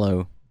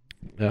Aiello.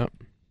 Yeah.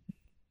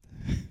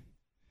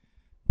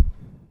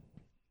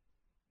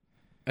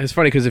 And it's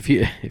funny because if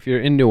you're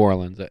in New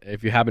Orleans,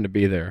 if you happen to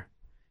be there,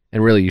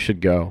 and really you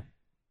should go,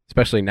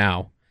 especially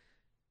now,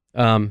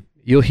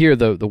 you'll hear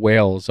the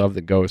wails of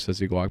the ghosts as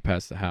you walk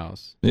past the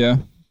house. Yeah.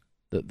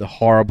 The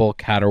horrible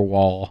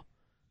caterwaul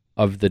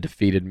of the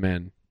defeated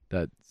men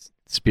that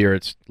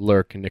spirits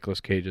lurk in Nicolas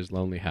Cage's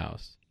lonely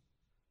house.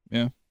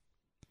 Yeah.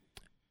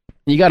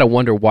 You got to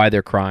wonder why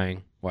they're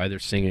crying why they're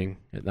singing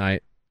at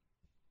night?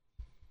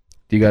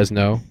 Do you guys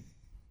know?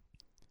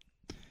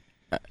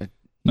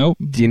 Nope.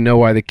 Do you know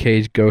why the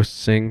Cage ghost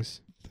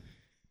sings?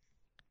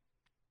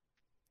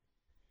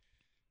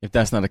 If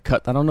that's not a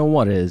cut, I don't know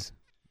what is.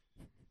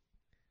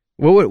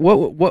 What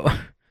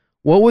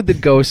would the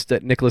ghost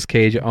that Nicolas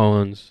Cage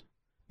owns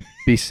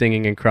be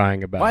singing and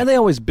crying about? Why are they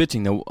always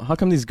bitching though? How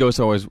come these ghosts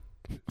are always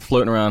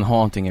floating around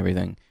haunting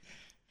everything?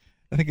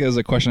 I think it was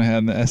a question I had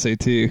in the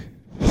SAT,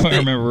 if I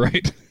remember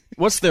right.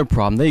 What's their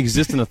problem? They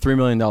exist in a $3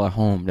 million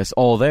home. That's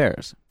all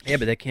theirs. Yeah,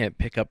 but they can't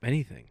pick up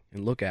anything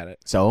and look at it.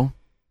 So?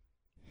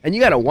 And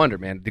you got to wonder,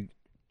 man.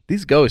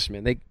 These ghosts,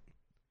 man.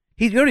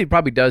 You know what he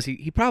probably does?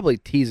 He probably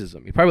teases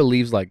them. He probably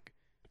leaves he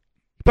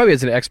probably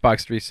has an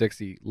Xbox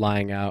 360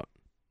 lying out,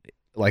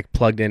 like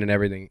plugged in and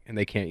everything, and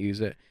they can't use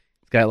it.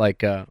 He's got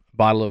like a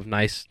bottle of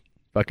nice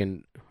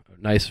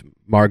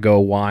Margot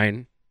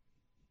wine.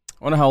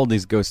 I wonder how old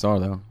these ghosts are,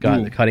 though.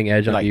 Got the cutting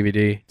edge on like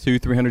DVD.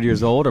 200-300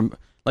 years old, or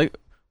like,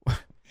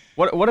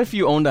 what if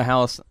you owned a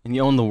house and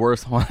you own the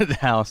worst haunted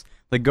house?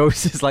 The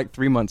ghost is like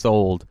 3 months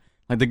old.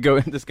 Like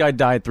this guy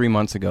died 3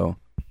 months ago.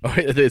 Oh,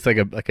 it's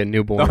like a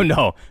newborn.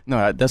 Oh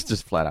no, that's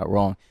just flat out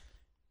wrong.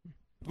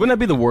 Wouldn't that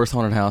be the worst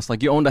haunted house?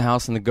 Like you owned a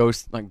house and the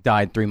ghost like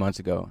died 3 months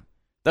ago.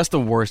 That's the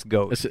worst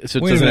ghost. So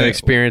it doesn't have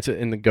experience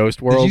in the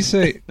ghost world. Did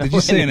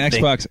you say an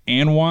Xbox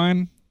and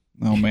wine?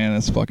 Oh man,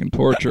 that's fucking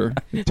torture.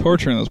 You're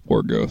torturing those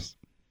poor ghosts.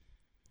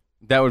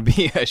 That would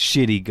be a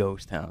shitty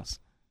ghost house.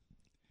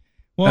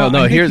 Well,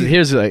 no. Here's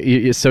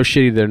it's so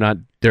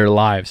shitty they're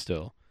alive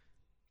still.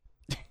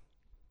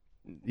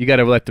 You got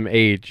to let them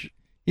age.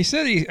 He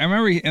said I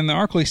remember in the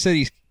article he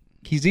said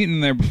he's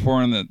eaten there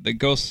before, and the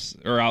ghosts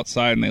are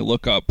outside and they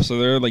look up, so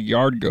they're like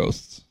yard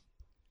ghosts.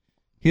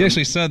 He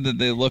actually said that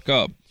they look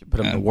up. Put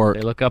him to work.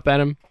 They look up at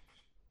him.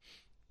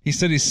 He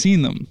said he's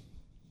seen them.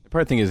 I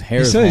probably think his hair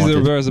he is said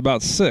haunted. there was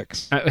about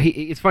 6.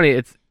 It's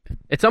funny.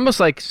 It's almost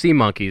like sea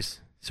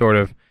monkeys, sort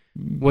of.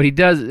 What he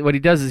does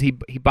is he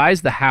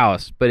buys the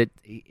house, but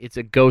it's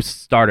a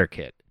ghost starter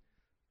kit.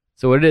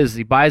 So what it is,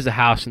 he buys the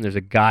house and there's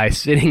a guy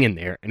sitting in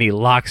there and he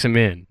locks him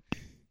in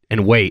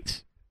and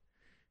waits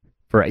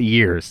for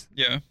years.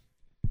 Yeah.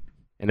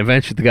 And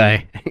eventually the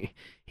guy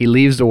he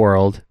leaves the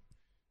world.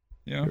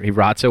 Yeah. He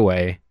rots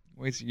away.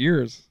 Waits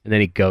years. And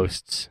then he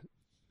ghosts.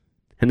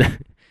 And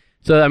then,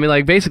 so I mean,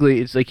 like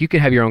basically, it's like you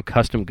could have your own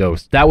custom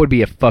ghost. That would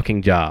be a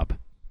fucking job.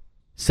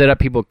 Set up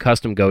people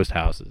custom ghost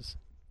houses.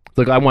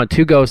 Look, I want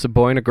 2 ghosts, a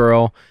boy and a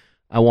girl.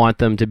 I want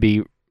them to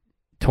be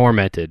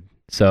tormented.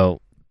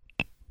 So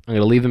I'm going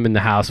to leave them in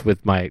the house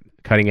with my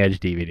cutting edge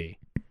DVD.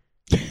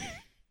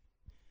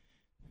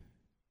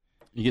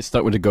 You get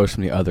stuck with the ghost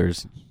from the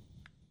others.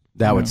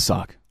 That would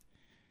suck.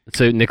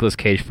 So Nicolas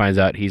Cage finds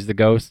out he's the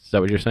ghost? Is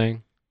that what you're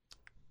saying?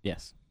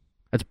 Yes.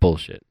 That's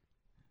bullshit.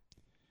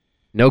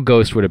 No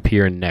ghost would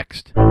appear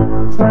next.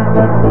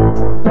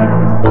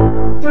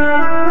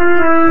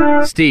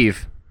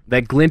 Steve,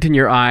 that glint in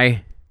your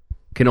eye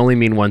can only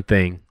mean one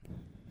thing.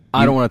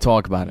 I don't want to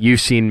talk about it. You've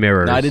seen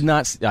Mirrors. No, I did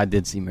not. I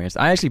did see Mirrors.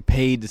 I actually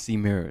paid to see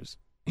Mirrors.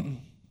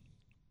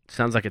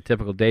 Sounds like a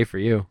typical day for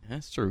you.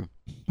 That's true.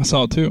 I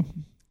saw it too.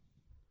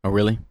 Oh,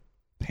 really?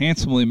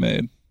 Handsomely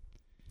made.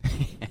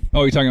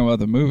 Oh, you're talking about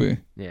the movie?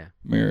 Yeah.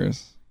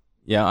 Mirrors.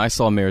 Yeah, I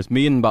saw Mirrors.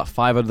 Me and about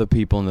 5 other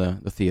people in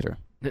the theater.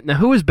 Now,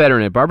 who was better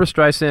in it, Barbara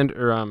Streisand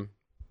or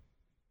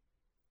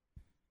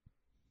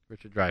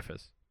Richard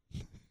Dreyfuss?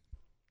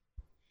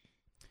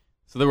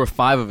 So there were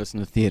 5 of us in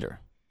the theater.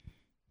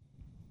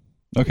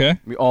 Okay.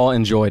 We all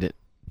enjoyed it.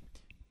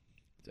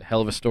 It's a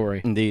hell of a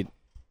story. Indeed.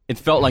 It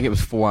felt like it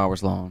was 4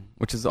 hours long,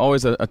 which is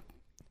always a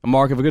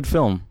mark of a good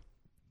film.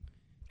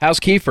 How's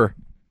Kiefer?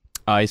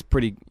 He's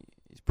pretty,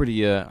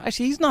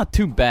 actually, he's not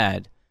too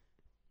bad.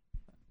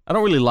 I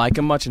don't really like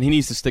him much, and he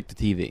needs to stick to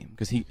TV,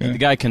 because the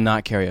guy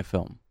cannot carry a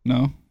film.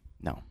 No?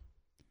 No.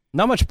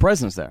 Not much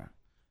presence there,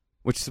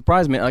 which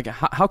surprised me. Like,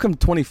 how come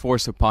 24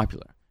 is so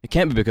popular? It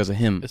can't be because of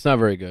him. It's not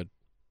very good.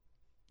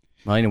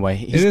 Well,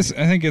 anyway. It is.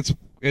 I think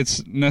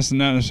it's not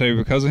necessarily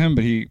because of him,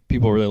 but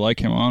people really like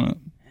him on it.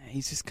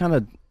 He's just kind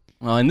of,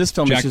 well, in this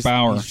film, Jack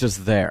Bauer. He's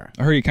just there.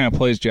 I heard he kind of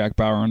plays Jack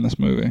Bauer in this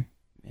movie.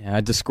 Yeah,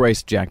 I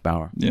disgraced Jack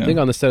Bauer. Yeah. I think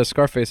on the set of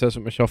Scarface, that's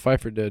what Michelle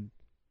Pfeiffer did.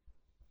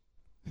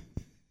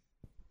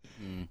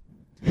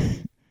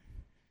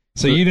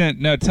 So you didn't.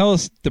 Now tell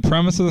us the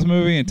premise of this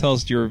movie and tell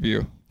us your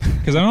review,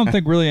 because I don't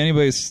think really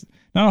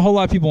not a whole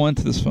lot of people went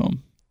to this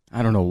film.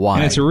 I don't know why.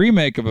 And it's a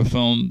remake of a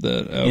film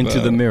that Into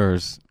the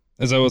Mirrors.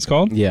 Is that what it's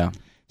called? Yeah.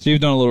 So you've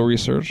done a little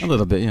research. A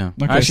little bit, yeah.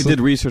 Okay, I actually did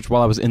research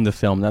while I was in the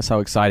film. That's how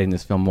exciting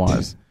this film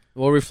was.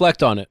 We'll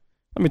reflect on it.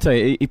 Let me tell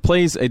you, he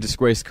plays a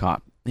disgraced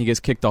cop. He gets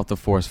kicked off the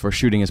force for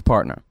shooting his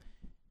partner.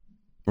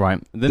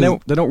 Right. They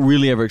don't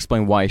really ever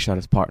explain why he shot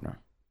his partner.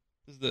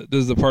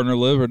 Does the partner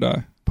live or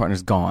die?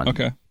 Partner's gone.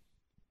 Okay.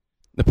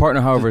 The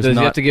partner, however, is not... Does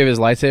he have to give his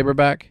lightsaber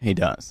back? He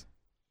does.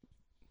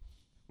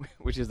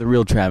 Which is the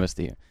real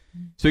travesty.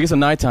 So he gets a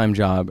nighttime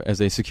job as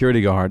a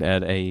security guard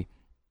at a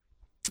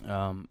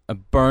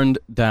burned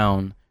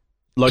down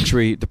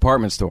luxury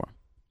department store.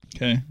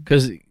 Okay.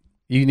 Because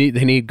They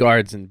need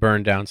guards and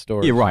burn down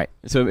stores. Yeah, right.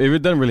 So it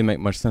doesn't really make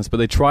much sense, but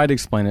they try to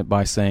explain it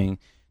by saying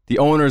the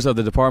owners of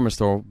the department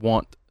store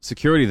want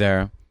security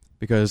there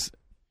because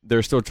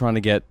they're still trying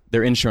to get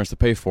their insurance to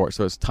pay for it,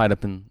 so it's tied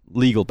up in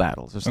legal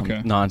battles or some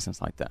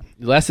nonsense like that.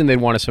 The last thing they'd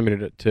want is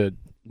somebody to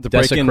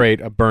desecrate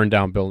a burned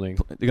down building.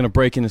 They're going to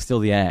break in and steal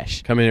the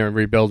ash. Come in here and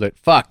rebuild it.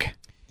 Fuck.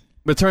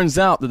 But it turns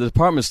out that the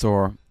department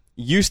store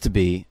used to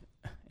be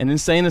an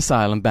insane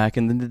asylum back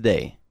in the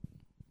day.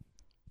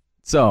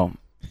 So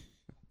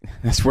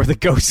that's where the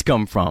ghosts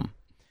come from.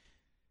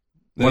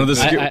 One of the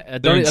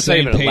that's not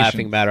even a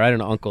laughing matter. I had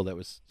an uncle that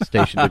was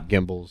stationed at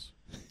Gimbel's.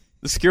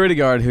 The security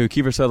guard who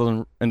Kiefer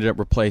Sutherland ended up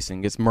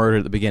replacing gets murdered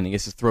at the beginning.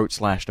 Gets his throat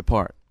slashed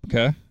apart.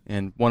 Okay.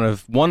 And one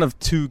of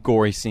two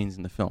gory scenes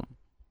in the film.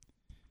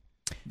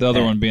 The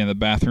other one being the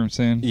bathroom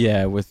scene.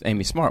 Yeah, with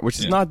Amy Smart, which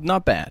is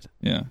not bad.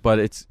 Yeah. But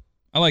it's.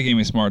 I like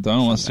Amy Smart though. I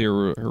don't want to see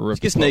her rip.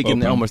 She gets naked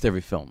in almost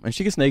every film, and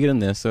she gets naked in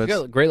this. So She's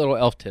got great little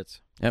elf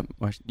tits. Yep,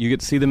 you get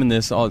to see them in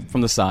this all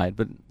from the side,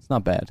 but it's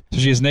not bad. So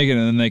she's naked,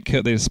 and then they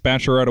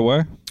dispatch her right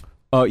away.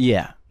 Oh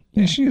yeah.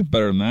 Yeah, she's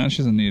better than that. She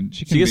doesn't need.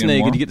 She gets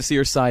naked. More. You get to see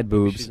her side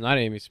boobs. She's not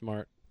Amy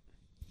Smart.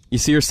 You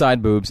see her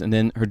side boobs, and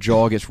then her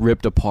jaw gets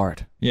ripped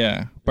apart.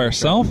 Yeah, by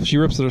herself. She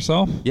rips it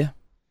herself. Yeah,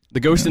 the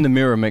ghost in the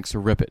mirror makes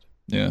her rip it.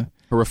 Yeah,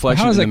 her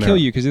reflection. How does that kill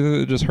you? Because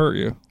it just hurt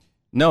you.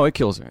 No, it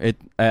kills her. It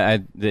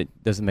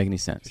doesn't make any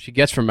sense. She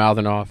gets from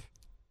mouthing off.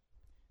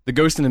 The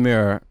ghost in the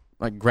mirror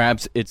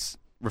grabs its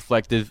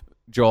reflective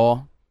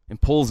jaw and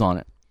pulls on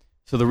it.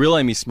 So the real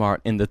Amy Smart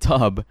in the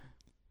tub,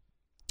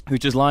 who's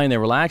just lying there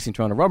relaxing,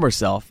 trying to rub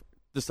herself,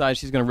 decides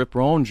she's going to rip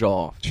her own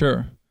jaw off.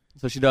 Sure.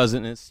 So she does it,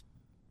 and it's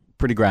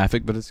pretty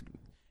graphic, but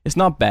it's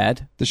not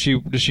bad. Does she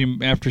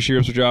after she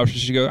rips her jaw, does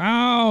she go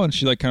ow and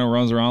she kind of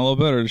runs around a little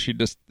bit, or does she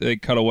just they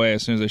cut away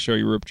as soon as they show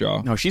you rip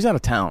jaw? No, she's out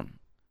of town.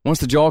 Once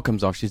the jaw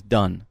comes off, she's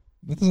done.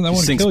 That doesn't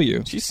want to kill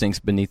you. She sinks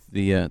beneath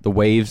the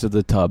waves of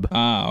the tub.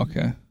 Ah,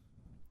 okay.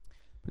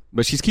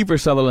 But she's Kiefer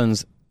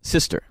Sutherland's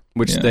sister,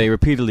 which they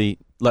repeatedly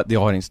let the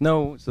audience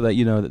know so that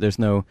you know that there's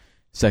no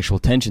sexual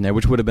tension there,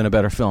 which would have been a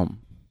better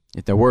film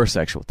if there were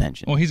sexual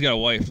tension. Well, he's got a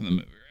wife in the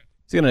movie, right?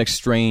 He's got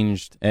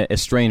an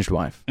estranged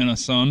wife. And a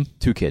son.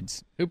 2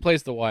 kids. Who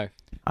plays the wife?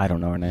 I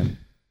don't know her name.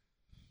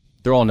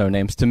 They're all no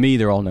names. To me,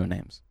 they're all no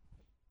names.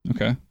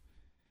 Okay.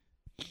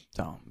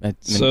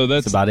 So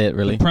that's about it,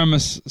 really.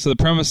 The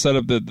premise set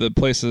up that the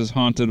place is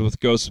haunted with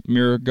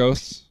mirror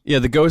ghosts? Yeah,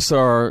 the ghosts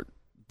are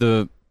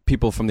the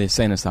people from the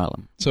insane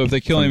asylum. So if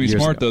they kill Amy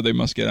Smart, though, they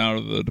must get out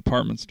of the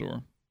department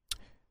store.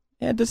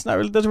 Yeah, it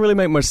doesn't really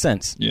make much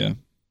sense. Yeah.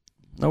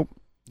 Nope.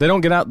 They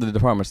don't get out of the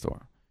department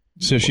store.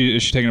 So is she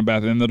taking a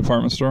bath in the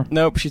department store?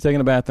 Nope, she's taking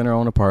a bath in her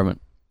own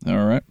apartment. All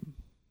right.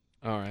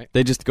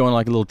 They just go on a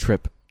little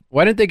trip.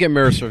 Why didn't they get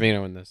Mira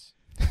Sorvino in this?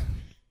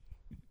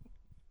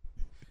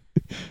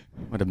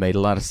 Would have made a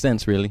lot of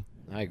sense, really.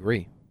 I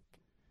agree.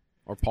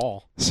 Or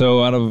Paul.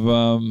 So out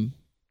of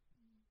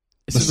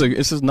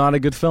this is not a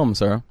good film,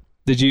 sir.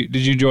 Did you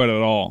enjoy it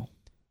at all?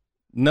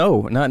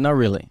 No, not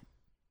really.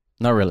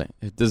 Not really.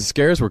 The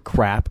scares were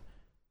crap.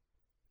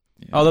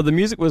 Yeah. Although the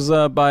music was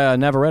by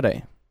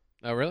Navarrete.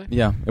 Oh, really?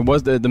 Yeah, it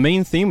was. The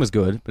main theme was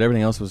good, but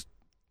everything else was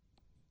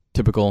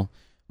typical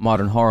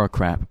modern horror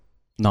crap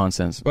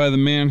nonsense. By the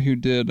man who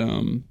did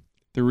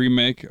the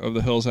remake of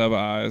The Hills Have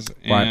Eyes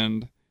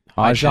and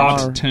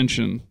Hot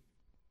Tension.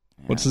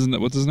 Yeah. What's his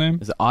name?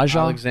 Is it Aja?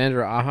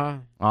 Alexander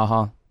Aja?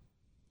 Aha.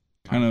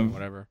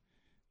 Whatever.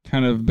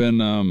 Kind of been.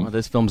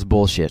 This film's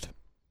bullshit.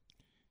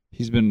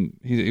 He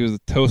was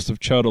the toast of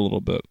chud a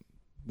little bit.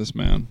 This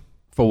man.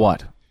 For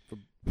what?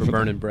 For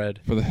burning bread.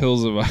 For The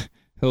Hills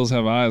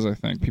Have Eyes, I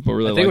think. People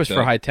really liked that. I think it was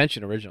for High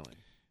Tension originally.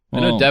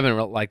 Well, I know Devin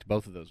liked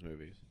both of those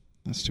movies.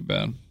 That's too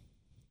bad.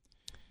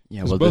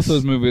 Yeah, well, both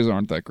those movies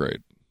aren't that great.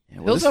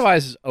 Yeah, Hills Have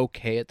Eyes is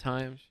okay at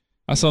times.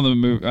 I saw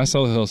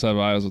The Hills Have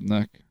Eyes with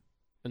Nick.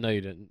 No,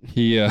 you didn't.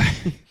 He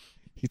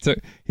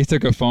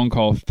took a phone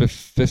call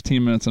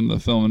 15 minutes into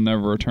the film and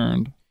never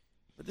returned.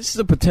 But this is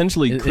a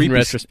potentially creepy. In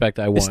retrospect,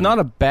 I won. It's not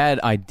a bad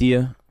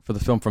idea for the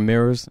film from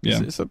Mirrors.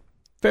 It's a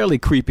fairly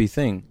creepy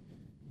thing,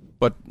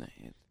 but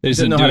they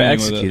just didn't know how to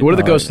execute it. What do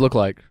the ghosts look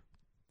like?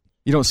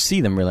 You don't see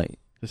them really.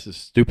 This is a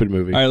stupid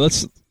movie. All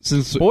right,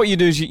 what you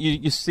do is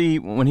you see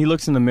when he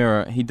looks in the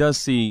mirror, he does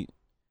see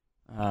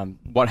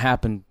what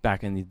happened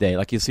back in the day.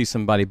 Like you see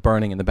somebody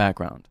burning in the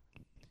background,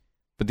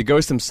 but the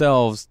ghosts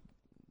themselves,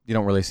 you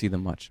don't really see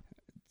them much.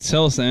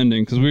 Tell us the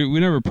ending, because we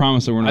never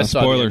promised that we're not a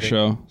spoiler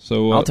show.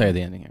 So I'll tell you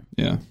the ending here.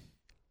 Yeah.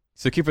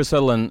 So Kiefer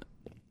Sutherland,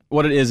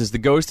 what it is the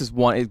ghost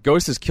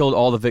has killed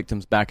all the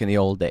victims back in the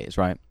old days,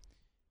 right?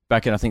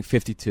 Back in I think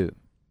 1952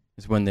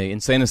 is when the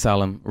insane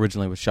asylum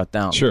originally was shut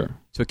down. Sure.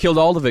 So it killed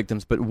all the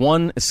victims, but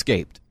one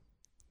escaped,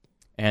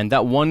 and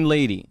that one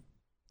lady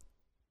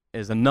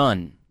is a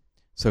nun.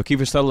 So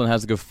Kiefer Sutherland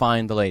has to go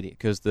find the lady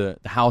because the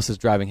house is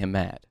driving him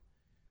mad.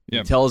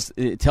 Yep.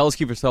 It tells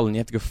Kiefer Sutherland you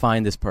have to go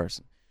find this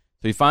person.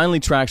 So he finally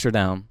tracks her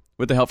down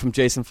with the help from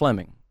Jason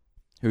Fleming,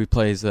 who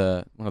plays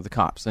one of the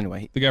cops.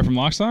 Anyway, the guy from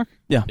Lock, Stock?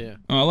 Yeah.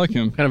 Oh, I like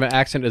him. What kind of an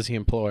accent does he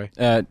employ?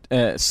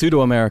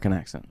 Pseudo-American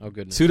accent. Oh,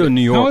 goodness.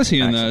 Pseudo-New York How is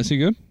he in accent. that? Is he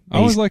good? I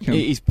always like him.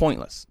 He's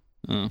pointless.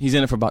 He's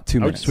in it for about 2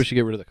 I minutes. just wish you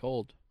get rid of the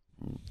cold.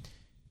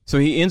 So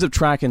he ends up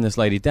tracking this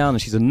lady down,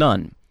 and she's a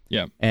nun.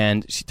 Yeah.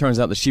 And she turns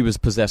out that she was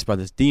possessed by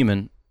this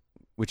demon,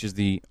 which is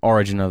the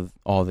origin of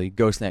all the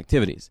ghostly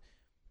activities.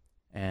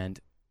 And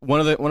one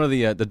of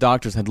the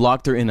doctors had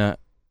locked her in a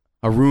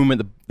room in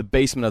the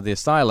basement of the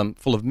asylum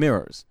full of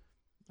mirrors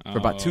for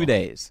about 2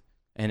 days,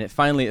 and it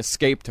finally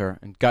escaped her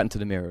and got into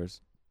the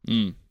mirrors.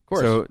 Of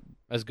course, so,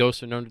 as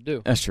ghosts are known to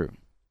do. That's true,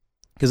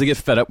 because they get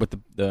fed up with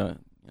the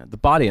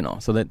body and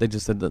all, so they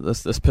just said,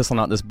 let's piss on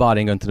out this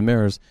body and go into the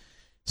mirrors.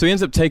 So he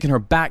ends up taking her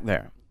back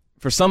there.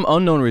 For some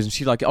unknown reason,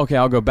 she's like, okay,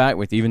 I'll go back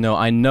with you, even though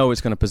I know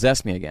it's going to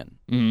possess me again.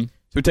 Mm-hmm.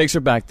 So he takes her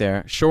back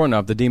there. Sure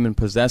enough, the demon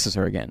possesses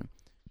her again.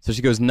 So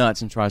she goes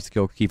nuts and tries to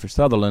kill Kiefer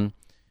Sutherland.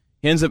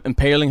 He ends up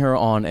impaling her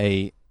on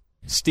a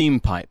steam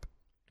pipe.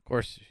 Of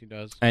course she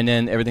does. And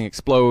then everything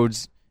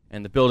explodes,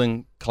 and the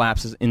building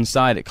collapses.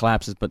 Inside it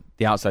collapses, but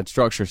the outside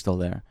structure is still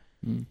there.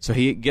 Mm. So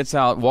he gets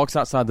out, walks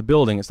outside the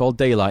building. It's all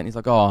daylight, and he's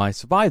like, oh, I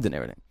survived and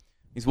everything.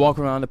 He's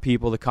walking around the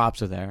people. The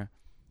cops are there.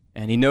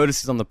 And he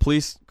notices on the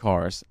police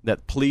cars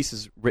that police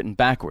is written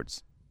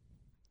backwards.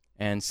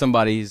 And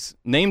somebody's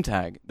name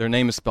tag, their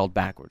name is spelled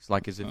backwards,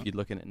 like as if you'd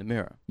look at it in the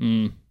mirror.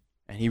 Mm.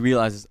 And he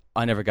realizes,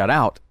 I never got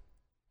out.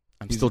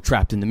 I'm still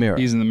trapped in the mirror.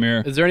 He's in the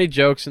mirror. Is there any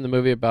jokes in the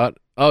movie about,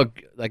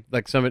 like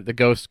the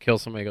ghost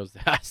kills somebody and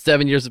goes,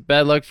 7 years of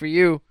bad luck for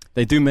you?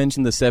 They do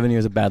mention the 7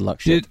 years of bad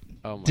luck shit.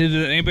 Did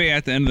anybody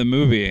at the end of the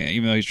movie,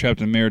 even though he's trapped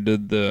in the mirror,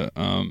 did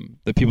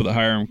the people that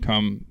hire him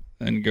come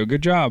and go,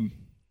 good job?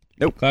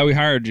 Nope. Glad we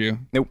hired you.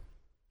 Nope.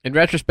 In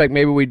retrospect,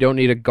 maybe we don't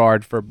need a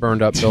guard for a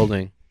burned up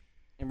building.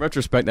 In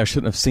retrospect, I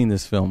shouldn't have seen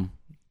this film.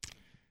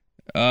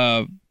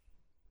 That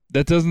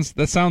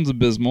sounds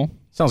abysmal.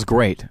 Sounds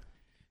great.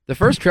 The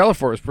first trailer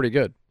for it was pretty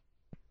good.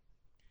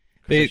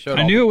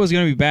 I knew it was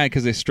going to be bad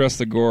because they stressed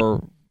the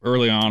gore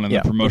early on in the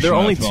promotion. There are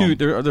only of the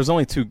film. there's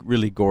only two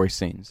really gory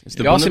scenes. It's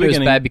They also knew it was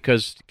bad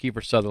because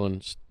Kiefer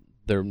Sutherland's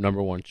their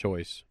number one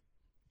choice.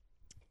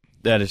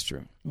 That is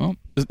true. Well,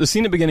 the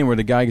scene at the beginning where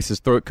the guy gets his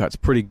throat cut's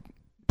pretty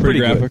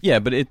graphic. Good. Yeah,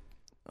 but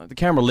the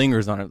camera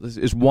lingers on it.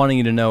 It's wanting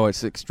you to know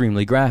it's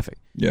extremely graphic.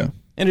 Yeah.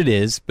 And it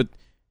is, but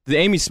the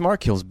Amy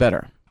Smart kill's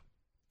better.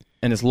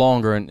 And it's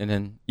longer, and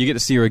then you get to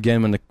see her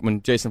again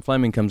when Jason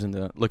Fleming comes in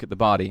to look at the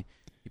body.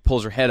 He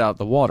pulls her head out of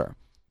the water,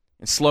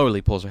 and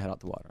slowly pulls her head out of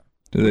the water.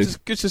 It's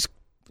just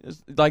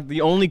like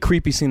the only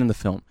creepy scene in the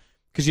film,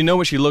 because you know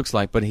what she looks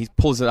like, but he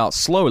pulls it out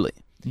slowly.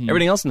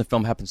 Everything else in the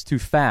film happens too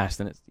fast,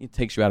 and it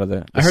takes you out of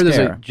the I heard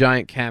scare. There's a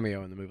giant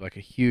cameo in the movie, like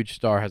a huge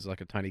star has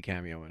like a tiny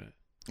cameo in it.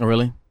 Oh,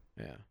 really?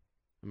 Yeah.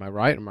 Am I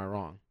right or am I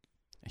wrong?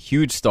 A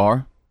huge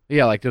star?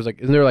 Yeah, like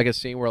isn't there like a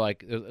scene where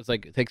like it's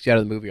like it takes you out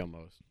of the movie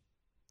almost?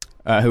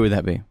 Who would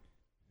that be?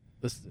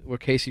 Where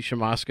Casey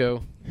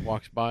Shamasco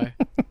walks by.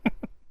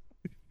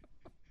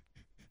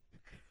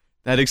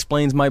 That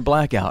explains my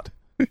blackout.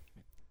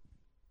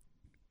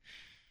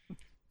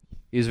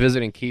 He was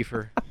visiting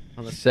Kiefer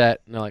on the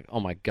set, and they're like, "Oh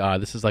my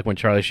God, this is like when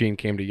Charlie Sheen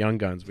came to Young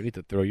Guns. We need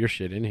to throw your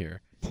shit in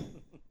here." I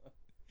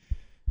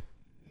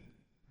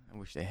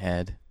wish they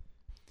had.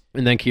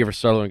 And then Kiefer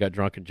Sutherland got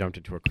drunk and jumped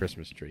into a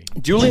Christmas tree.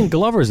 Julian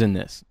Glover's in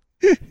this.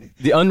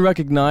 The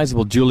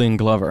unrecognizable Julian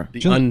Glover. The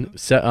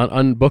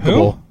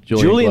unbookable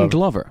Julian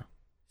Glover.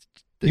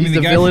 He's the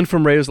villain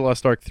from Raiders of the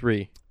Lost Ark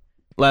 3.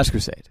 Last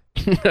Crusade.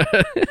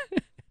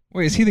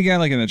 Wait, is he the guy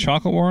like in the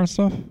Chocolate War and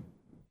stuff?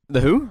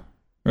 The who?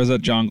 Or is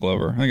that John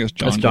Glover? I think it's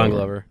John That's John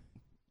Glover.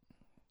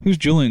 Who's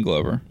Julian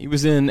Glover? He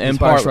was in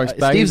Empire Strikes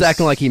Back. Steve's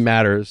acting like he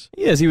matters.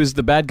 Yes, he was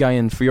the bad guy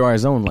in For Your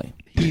Eyes Only.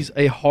 He's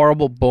a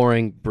horrible,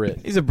 boring Brit.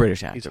 He's a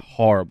British actor. He's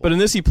horrible. But in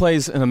this, he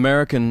plays an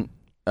American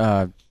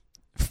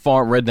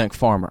redneck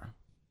farmer.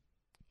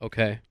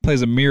 Okay.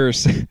 Plays a mirror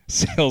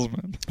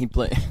salesman. He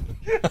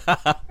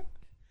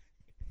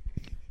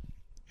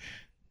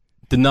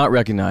did not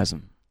recognize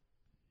him.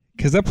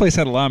 Because that place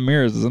had a lot of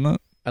mirrors, isn't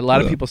it? A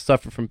lot of people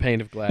suffer from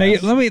pain of glass. Hey,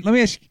 let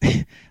me ask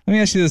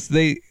you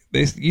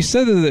this. You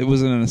said that it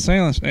was an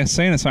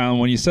insane asylum.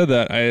 When you said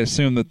that, I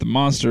assumed that the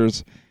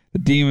monsters, the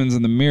demons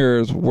in the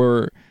mirrors,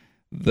 were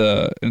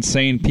the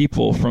insane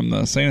people from the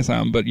insane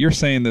asylum. But you're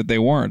saying that they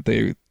weren't.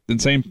 The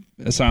insane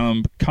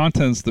asylum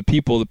contents, the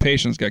people, the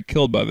patients got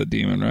killed by the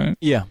demon, right?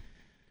 Yeah.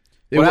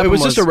 It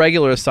was just a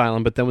regular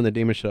asylum, but then when the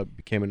demon showed up, it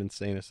became an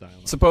insane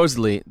asylum.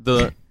 Supposedly,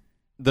 the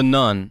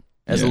nun,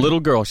 as a little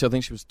girl, I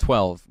think she was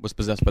 12, was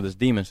possessed by this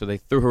demon, so they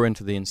threw her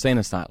into the insane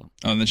asylum.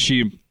 Oh, and then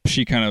she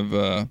kind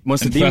of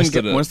once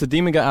the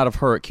demon got out of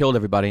her, it killed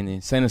everybody in the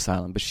insane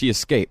asylum, but she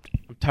escaped.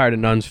 I'm tired of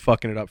nuns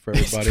fucking it up for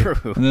everybody. It's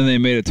true. And then they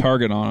made a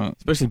target on it.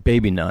 Especially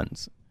baby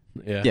nuns.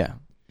 Yeah.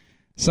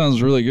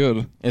 Sounds really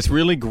good. It's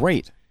really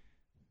great.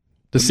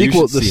 The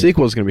sequel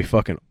is going to be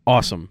fucking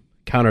awesome.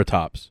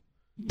 Countertops.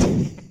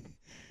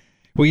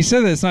 Well, you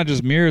said that it's not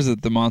just mirrors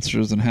that the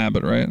monsters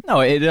inhabit, right?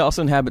 No, it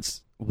also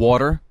inhabits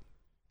water,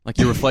 like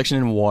your reflection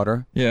in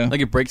water. Yeah.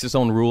 Like it breaks its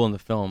own rule in the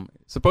film.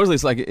 Supposedly,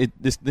 it's like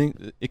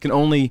it can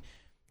only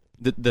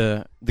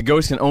the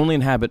ghost can only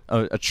inhabit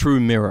a true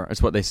mirror.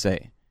 Is what they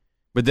say.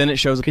 But then it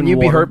shows up. Can in you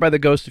water. be hurt by the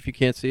ghost if you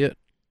can't see it?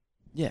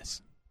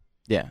 Yes.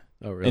 Yeah.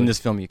 Oh, really? In this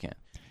film, you can.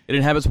 It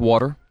inhabits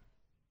water.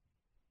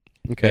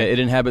 Okay. It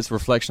inhabits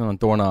reflection on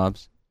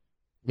doorknobs.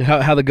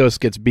 How the ghost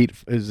gets beat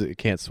is it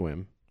can't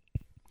swim.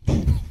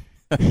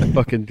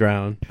 Fucking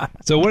drown.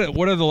 So what are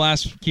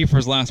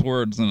Kiefer's last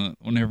words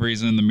whenever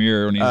he's in the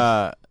mirror when he's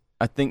I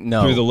think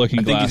no. through the looking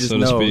I think he glass, just so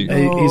to speak?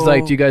 He's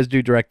like, "Do you guys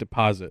do direct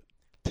deposit?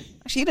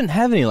 Actually, he didn't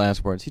have any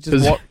last words. He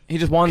just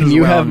wanders Can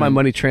you around have my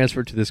money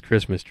transferred to this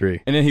Christmas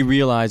tree?" And then he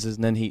realizes,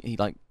 and then he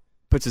like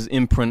puts his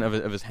imprint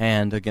of his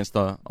hand against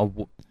a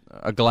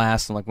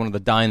glass in like one of the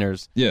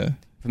diners. Yeah.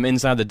 From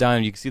inside the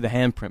diner, you can see the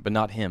handprint, but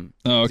not him.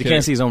 Oh, okay. So you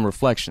can't see his own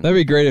reflection. That'd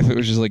be great if it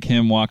was just like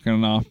him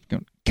walking off,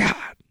 going, God.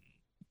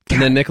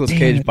 And then Nicolas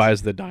Cage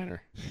buys the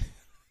diner.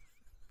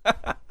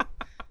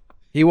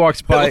 He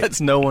walks by.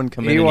 Lets no one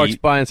come in. He and walks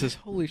eat. by and says,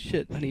 "Holy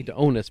shit! I need to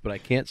own this, but I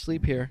can't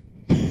sleep here."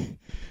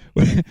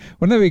 Wouldn't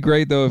that be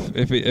great though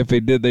if they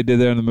did that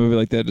in the movie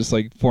like that, just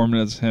like 4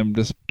 minutes him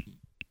just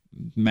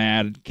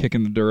mad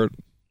kicking the dirt.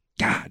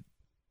 God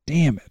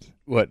damn it!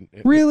 What?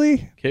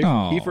 Really?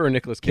 Kiefer or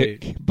Nicolas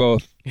Cage?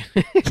 Both.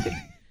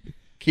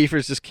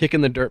 Kiefer's just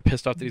kicking the dirt,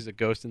 pissed off that he's a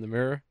ghost in the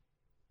mirror.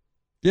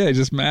 Yeah, he's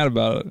just mad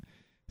about it.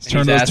 It's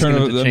And he's asking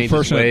him to change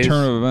his ways.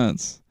 turn of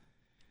events.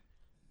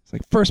 It's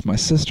like first my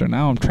sister,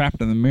 now I'm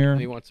trapped in the mirror. And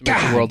he wants to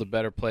make the world a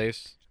better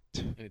place.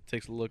 And he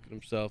takes a look at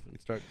himself and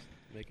starts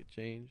to make a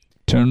change.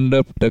 Turned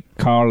up the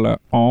collar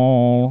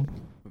on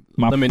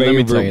my Let me tell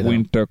favorite you, though.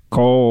 winter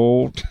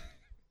coat.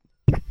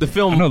 The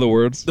film. I know the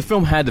words. The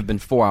film had to have been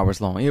 4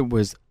 hours long. It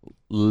was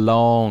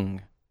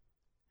long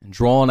and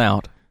drawn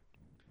out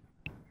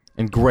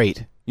and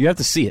great. You have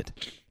to see it.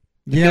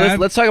 Yeah,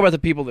 let's talk about the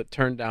people that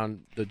turned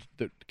down the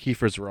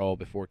Kiefer's role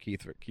before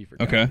Kiefer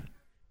got Okay. it.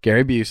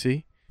 Gary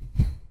Busey.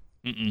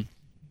 Mm-mm.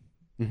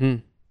 Mm-hmm.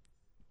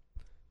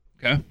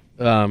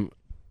 Okay.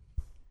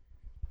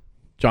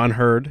 John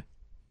Hurd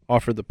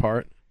offered the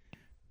part.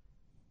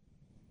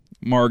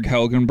 Marg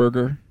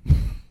Helgenberger.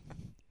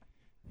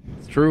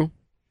 It's true.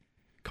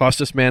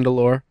 Costas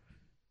Mandylor.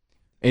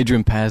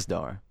 Adrian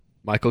Pasdar.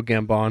 Michael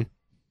Gambon.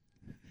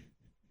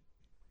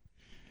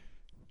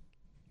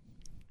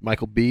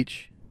 Michael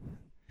Beach.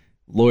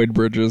 Lloyd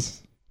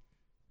Bridges.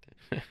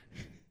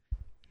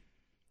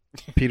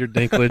 Peter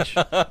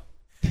Dinklage.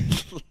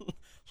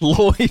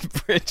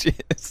 Lloyd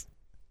Bridges.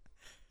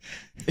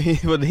 He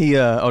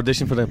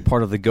auditioned for the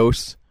part of the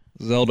ghosts.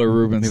 Zelda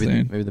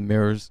Rubinstein. Maybe the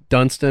mirrors.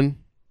 Dunstan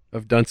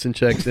of Dunstan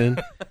Checks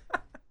In.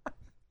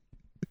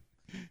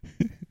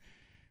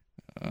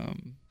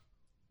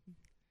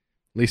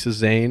 Lisa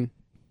Zane.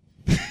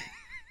 They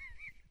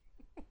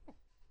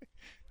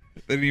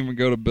didn't even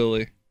go to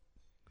Billy.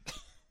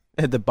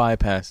 Had to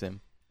bypass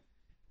him.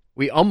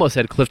 We almost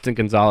had Clifton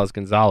Gonzalez.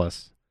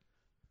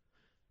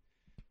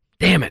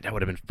 Damn it, that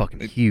would have been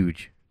fucking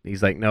huge.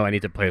 He's like, no, I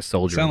need to play a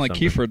soldier. Sound or like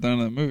something. Kiefer at the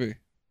end of that movie.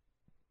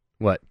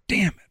 What?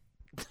 Damn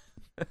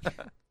it.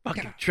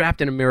 Fucking trapped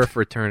in a mirror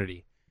for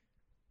eternity.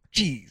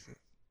 Jesus.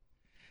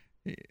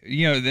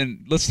 You know,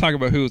 then let's talk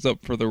about who was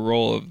up for the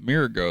role of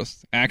Mirror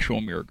Ghost,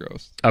 actual Mirror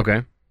Ghost.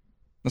 Okay.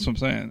 That's what I'm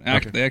saying.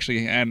 Okay. They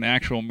actually had an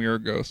actual Mirror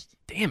Ghost.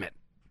 Damn it.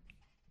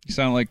 You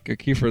sound like a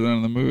Kiefer at the end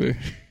of the movie.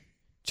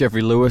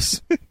 Jeffrey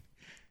Lewis.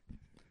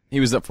 He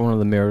was up for one of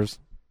the mirrors.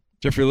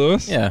 Jeffrey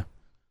Lewis? Yeah.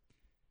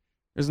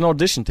 There's an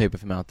audition tape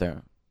of him out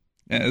there.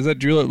 Yeah, is that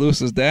Juliette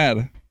Lewis's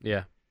dad?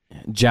 Yeah.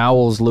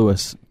 Jowls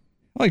Lewis.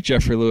 I like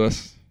Jeffrey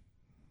Lewis.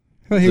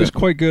 I thought he was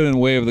quite good in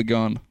Way of the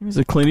Gun. He was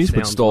a Clint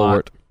Eastwood Sounds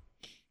stalwart.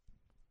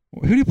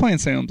 Who do you play in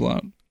Salem's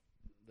Lot?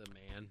 The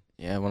man.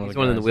 Yeah, one of He's the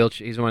one in the guys.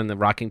 wheelchair. He's one in the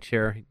rocking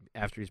chair.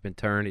 After he's been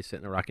turned, he's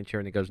sitting in the rocking chair,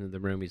 and he goes into the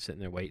room. He's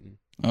sitting there waiting.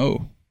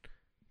 Oh.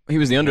 He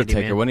was the Undertaker,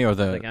 Handyman. wasn't he? Or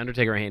the Like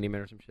Undertaker or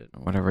Handyman or some shit.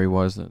 whatever he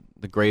was,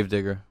 the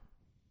Gravedigger.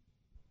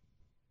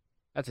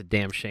 That's a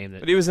damn shame.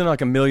 But That he was in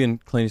like a million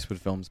Clint Eastwood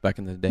films back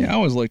in the day. Yeah, I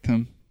always liked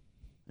him.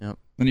 Yep.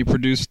 Then he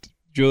produced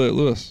Juliette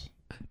Lewis.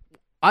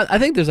 I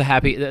think there's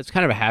that's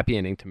kind of a happy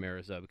ending to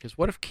mirrors, though, because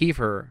what if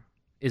Kiefer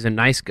is a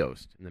nice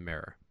ghost in the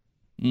mirror?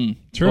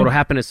 True. What'll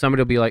happen is somebody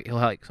will be like,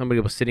 somebody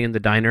will be sitting in the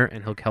diner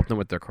and he'll help them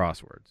with their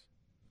crosswords,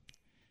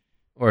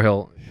 or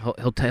he'll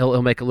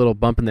make a little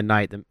bump in the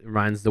night that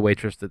reminds the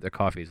waitress that their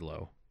coffee's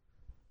low.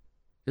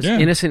 Just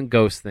innocent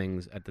ghost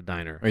things at the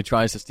diner. Or he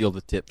tries to steal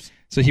the tips.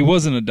 So he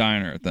was in a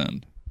diner at the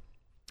end.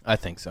 I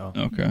think so.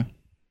 Okay.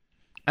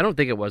 I don't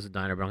think it was a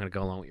diner, but I'm going to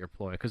go along with your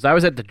ploy because I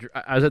was at the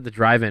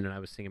drive-in and I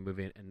was seeing a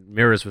movie and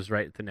Mirrors was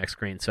right at the next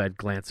screen, so I'd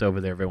glance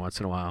over there every once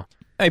in a while.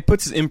 He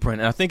puts his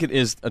imprint, and I think it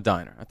is a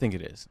diner. I think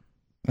it is.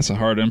 That's a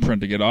hard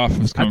imprint to get off.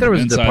 It's I coming thought it from was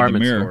a inside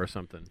department the mirror. store or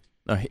something.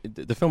 No,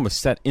 the film was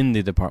set in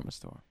the department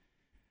store.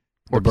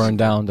 The burned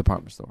down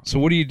department store. So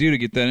what do you do to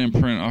get that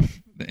imprint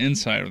off the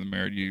inside of the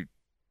mirror? Do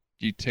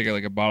you take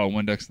like a bottle of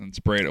Windex and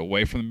spray it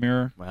away from the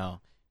mirror?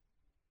 Wow.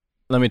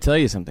 Let me tell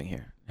you something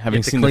here. You Having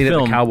have to seen clean the it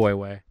film, the cowboy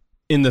way.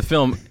 in the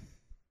film,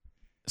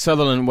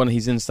 Sutherland, when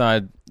he's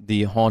inside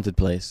the haunted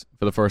place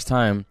for the first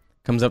time,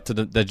 comes up to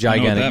the I know what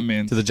gigantic that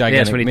means. to the Yeah, gigantic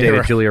that's when he mirror.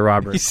 dated Julia He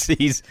Roberts.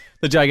 sees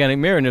the gigantic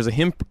mirror, and there's a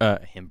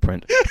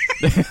handprint.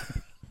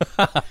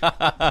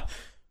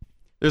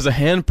 There's a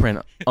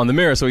handprint on the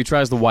mirror, so he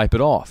tries to wipe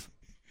it off,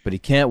 but he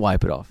can't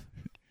wipe it off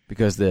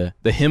because the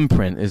hymn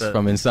print is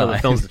from inside. So the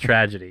film's the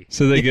tragedy.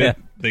 So he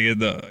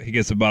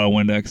gets a bottle of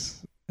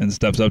Windex and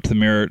steps up to the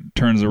mirror,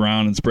 turns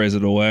around and sprays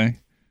it away.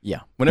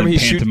 Yeah. Whenever he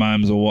shoots,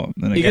 pantomimes a wall.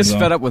 He gets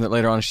fed up with it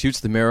later on. Shoots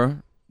the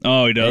mirror.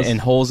 Oh, he does.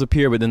 And holes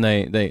appear, but then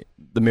the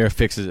mirror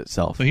fixes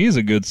itself. So he is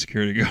a good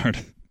security guard.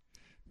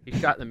 He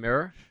shot in the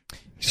mirror.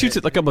 He shoots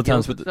it a couple of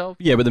times, but but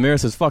the mirror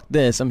says, "Fuck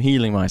this! I'm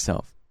healing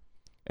myself."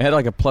 It had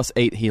like a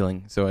 +8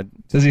 healing. So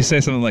does he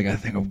say something like, "I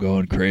think I'm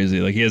going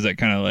crazy"? Like he has that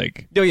kind of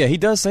like. Oh yeah, he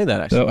does say that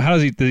actually. So how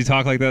does he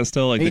talk like that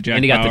still? Like the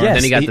Jack Bauer?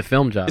 Then he got the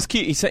film job.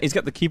 He's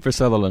got the Kiefer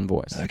Sutherland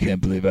voice. I can't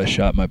believe I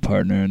shot my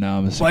partner and now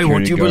I'm a security Why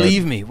won't you guard.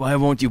 believe me? Why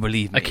won't you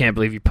believe me? I can't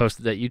believe you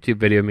posted that YouTube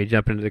video of me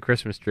jumping into the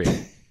Christmas tree.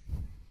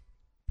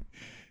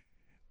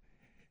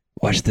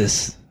 Watch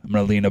this. I'm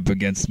gonna lean up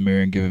against the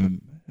mirror and give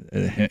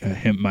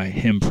him my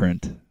hymn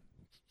print.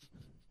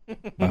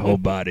 My whole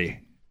body,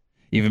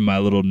 even my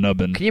little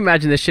nubbin. Can you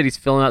imagine this shit? He's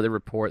filling out the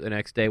report the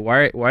next day.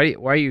 Why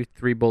are you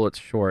 3 bullets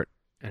short?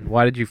 And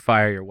why did you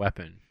fire your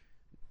weapon?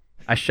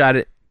 I shot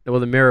it. Well,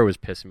 the mirror was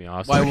pissing me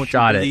off. So why I won't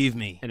shot you believe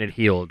me? And it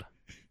healed.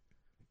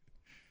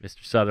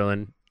 Mr.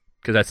 Sutherland,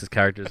 because that's his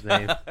character's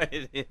name.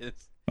 It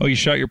is. Oh, you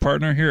shot your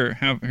partner?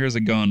 Here's a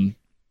gun.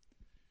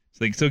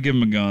 So they still give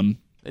him a gun.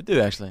 They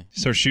do actually.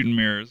 Start shooting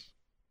mirrors.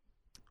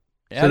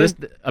 Yeah,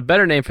 so a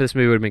better name for this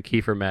movie would have been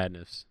Kiefer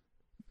Madness.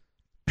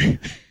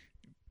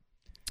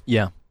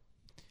 Yeah.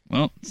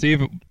 Well, see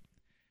if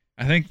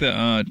I think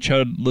the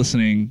Chud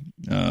listening.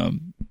 Do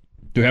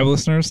we have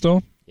listeners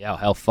still? Yeah,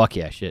 hell, fuck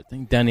yeah, shit. I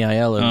think Danny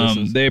Aiello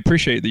listens. They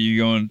appreciate that you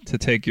going to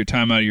take your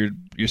time out of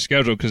your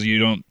schedule because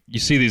you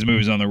see these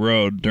movies on the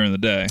road during the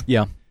day.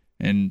 Yeah.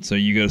 And so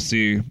you go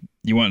see.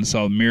 You went and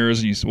saw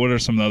Mirrors, and what are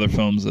some of the other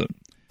films that?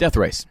 Death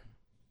Race.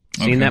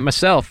 Seen that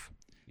myself.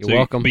 You're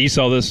welcome. But you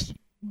saw this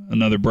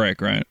another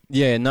break, right?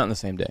 Yeah, not in the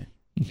same day.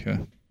 Okay.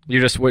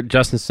 You're just what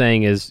Justin's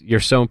saying is you're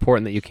so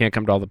important that you can't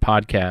come to all the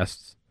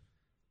podcasts.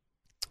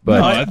 But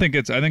no, I think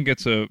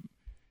it's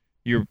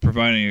you're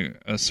providing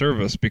a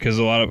service because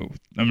a lot of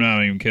I'm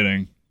not even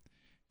kidding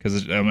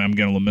because I'm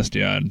getting a little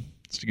misty eyed.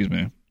 Excuse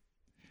me.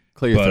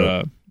 Clear your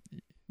throat.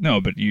 No,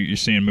 but you're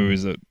seeing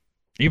movies that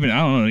even I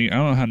don't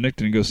know how Nick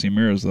didn't go see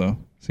Mirrors though.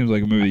 Seems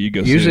like a movie that you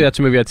go see. Usually that's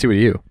a movie I'd see with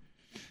you.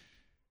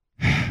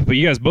 But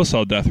you guys both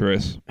saw Death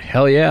Race.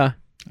 Hell yeah.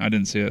 I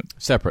didn't see it.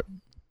 Separate.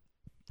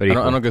 But I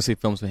don't go see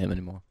films with him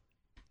anymore.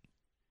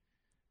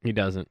 He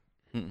doesn't.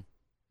 We're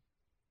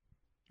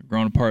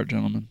growing apart,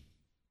 gentlemen.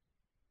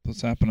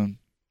 What's happening?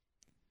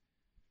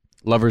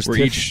 Lovers.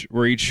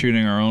 We're each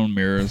shooting our own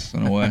mirrors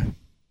in a way.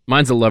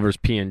 Mine's a Lover's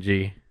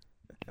PNG.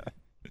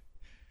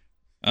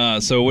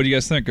 So what do you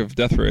guys think of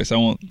Death Race? I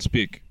won't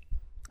speak.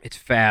 It's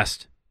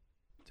fast.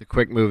 It's a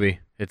quick movie.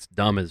 It's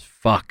dumb as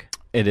fuck.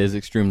 It is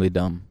extremely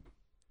dumb.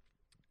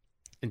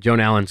 And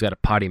Joan Allen's got a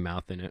potty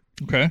mouth in it.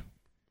 Okay.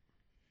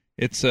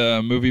 It's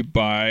a movie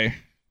by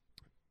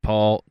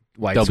Paul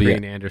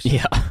Widescreen Anderson.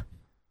 Yeah.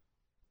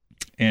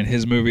 And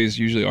his movies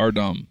usually are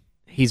dumb.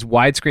 He's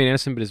widescreen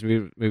Anderson, but his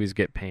movies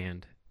get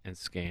panned and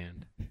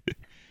scanned.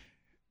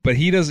 But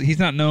he's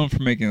not known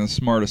for making the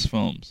smartest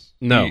films.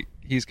 No.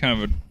 He's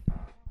kind of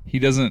he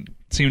doesn't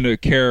seem to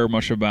care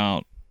much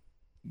about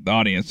the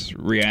audience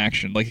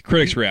reaction, like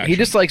critics' reaction. He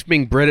just likes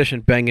being British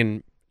and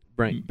banging.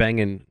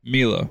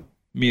 Mila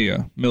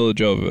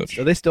Jovovich.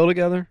 Are they still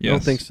together? Yes. I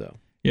don't think so.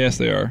 Yes,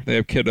 they are. They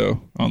have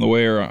kiddo on the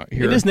way or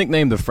here. It is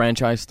nicknamed the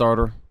franchise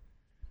starter.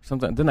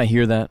 Sometimes didn't I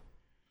hear that?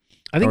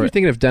 I think you're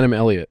thinking of Denham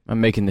Elliott. I'm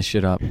making this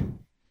shit up.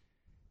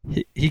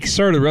 He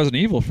started the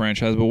Resident Evil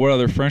franchise, but what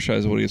other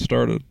franchise would he have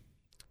started?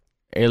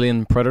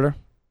 Alien Predator.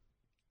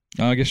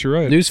 I guess you're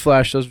right.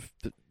 Newsflash,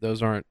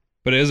 those aren't.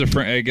 But it is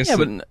I guess. Yeah,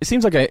 but it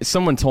seems like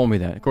someone told me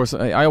that. Of course,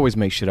 I always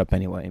make shit up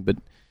anyway, but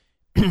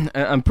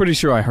I'm pretty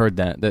sure I heard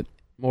that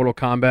Mortal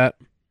Kombat.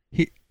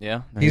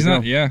 He's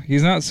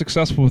not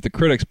successful with the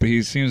critics, but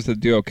he seems to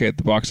do okay at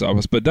the box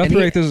office. But Death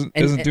Race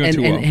isn't doing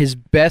too well. And his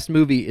best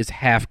movie is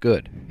half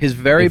good. His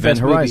very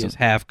best movie is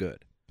half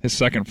good. His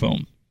second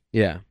film.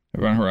 Yeah.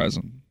 Event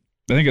Horizon.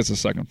 I think it's his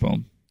second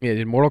film. Yeah,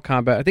 did Mortal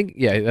Kombat. I think,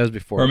 that was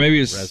before. Or maybe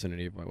it's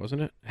Resident Evil,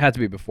 wasn't it? It had to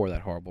be before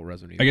that horrible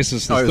Resident Evil. I guess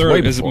it's the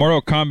third. Is it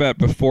Mortal Kombat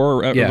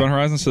before Event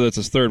Horizon? So that's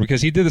his third.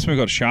 Because he did this movie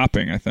called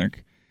Shopping, I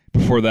think,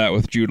 before that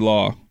with Jude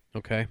Law.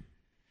 Okay.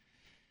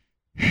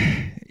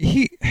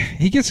 He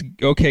gets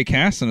okay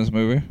cast in this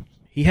movie.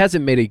 He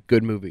hasn't made a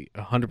good movie,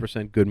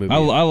 100% good movie.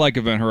 I like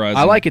Event Horizon.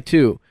 I like it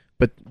too,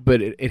 but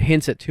it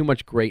hints at too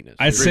much greatness.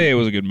 I'd say it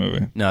was a good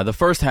movie. No, the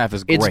first half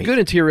is great. It's good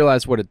until you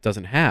realize what it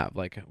doesn't have,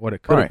 like what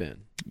it could have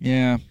been.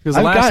 Yeah, because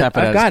I've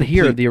got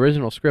here the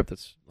original script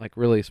that's like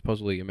really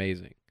supposedly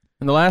amazing,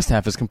 and the last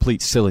half is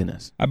complete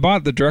silliness. I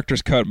bought the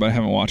director's cut, but I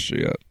haven't watched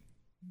it yet.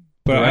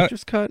 But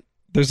director's cut?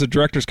 There's a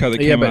director's cut that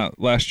came out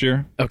last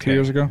year, 2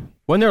 years ago.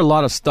 Wasn't there a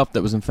lot of stuff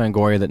that was in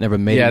Fangoria that never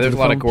made it? Yeah, there's a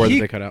lot of gore that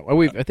they cut out.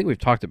 Well, I think we've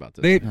talked about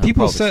this.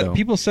 People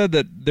said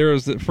that there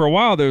was for a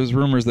while there was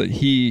rumors that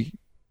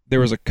there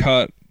was a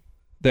cut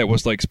that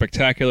was like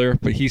spectacular,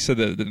 but he said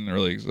that it didn't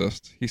really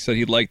exist. He said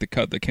he liked the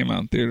cut that came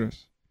out in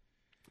theaters.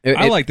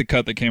 I like the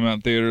cut that came out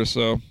in theaters,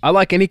 so I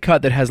like any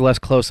cut that has less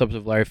close-ups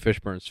of Larry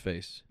Fishburne's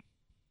face.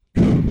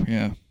 Yeah,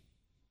 Yeah.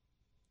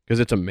 Because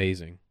it's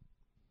amazing.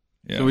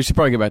 Yeah. So we should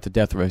probably get back to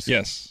Death Race.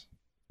 Yes.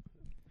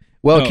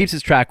 Well, No. it keeps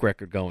his track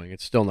record going.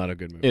 It's still not a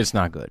good movie. It's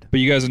not good. But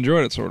you guys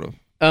enjoyed it, sort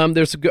of.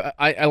 There's a good.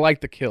 I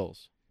like the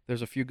kills.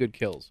 There's a few good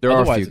kills. There are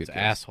a Otherwise, few it's good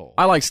kills. asshole.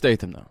 I like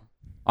Statham, though.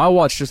 I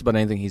watch just about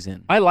anything he's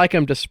in. I like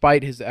him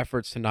despite his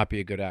efforts to not be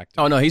a good actor.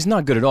 Oh, no, he's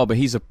not good at all, but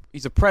he's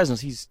a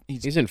presence. He's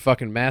He's in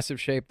fucking massive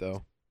shape,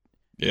 though.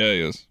 Yeah,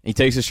 he is. He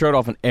takes his shirt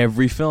off in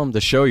every film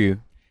to show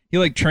you. He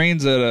like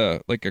trains at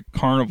a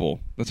carnival.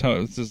 That's how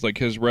it's just like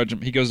his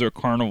regiment. He goes to a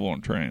carnival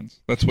and trains.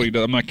 That's what he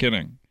does. I'm not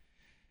kidding.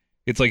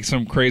 It's like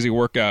some crazy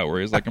workout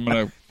where he's like, I'm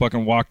gonna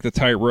fucking walk the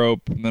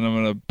tightrope and then I'm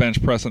gonna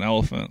bench press an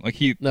elephant. Like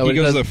he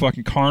goes to a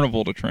fucking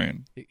carnival to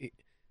train.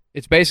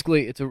 It's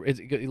basically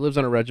he lives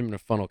on a regimen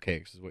of funnel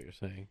cakes, is what you're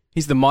saying.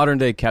 He's the modern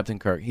day Captain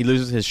Kirk. He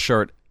loses his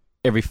shirt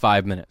every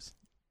 5 minutes.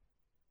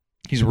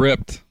 He's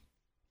ripped.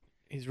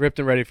 He's ripped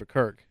and ready for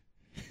Kirk.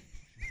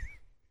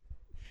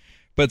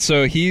 But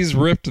so he's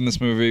ripped in this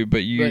movie,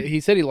 but he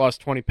said he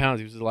lost 20 pounds.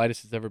 He was the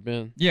lightest he's ever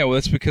been. Yeah, well,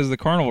 that's because of the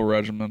carnival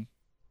regimen.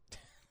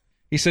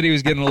 He said he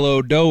was getting a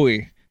little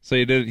doughy, so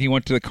he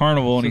went to the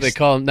carnival and they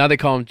call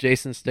him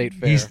Jason State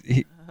Fair.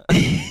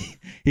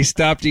 He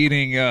stopped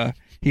eating.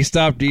 He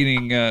stopped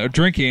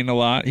drinking a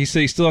lot. He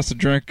said he still has to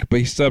drink, but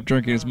he stopped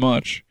drinking as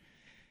much.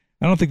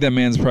 I don't think that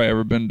man's probably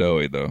ever been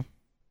doughy though.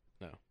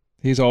 No,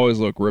 he's always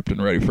looked ripped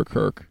and ready for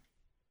Kirk.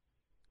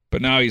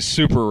 But now he's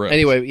super ripped.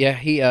 Anyway, yeah,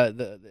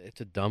 it's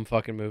a dumb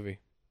fucking movie.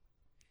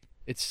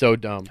 It's so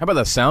dumb. How about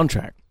that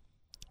soundtrack?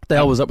 What the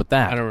hell was up with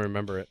that? I don't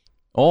remember it.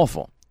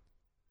 Awful.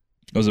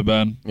 Was it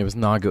bad? It was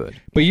not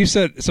good. But you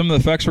said some of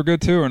the effects were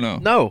good too, or no?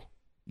 No.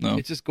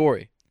 It's just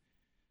gory.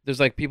 There's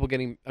like people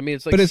getting. I mean,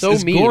 it's like but it's, so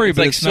it's mean. gory, it's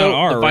but like it's so, not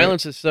R. The right?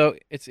 violence is so.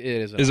 It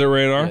is. Is it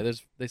rated R? Yeah,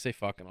 they say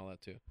fuck and all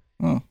that too.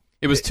 Oh,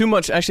 it was too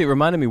much. Actually, it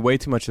reminded me way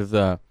too much of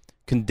the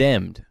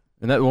Condemned,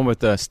 and that one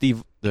with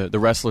Steve, the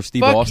wrestler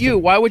Steve Fuck Austin. you!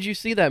 Why would you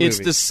see that movie? It's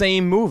the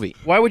same movie.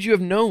 Why would you have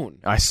known?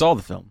 I saw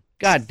the film.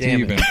 God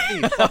damn it!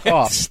 Steve, fuck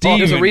off. Steven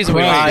There's a reason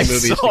we Christ. watch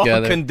movies saw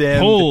together.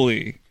 Condemned.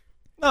 Holy!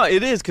 No,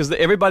 it is because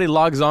everybody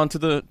logs on to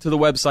the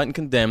website and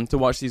Condemned to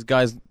watch these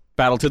guys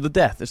battle to the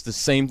death. It's the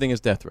same thing as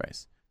Death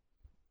Race.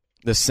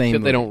 The same.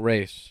 Except they movie. don't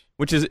race.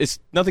 Which is it's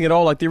nothing at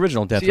all like the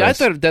original Death See,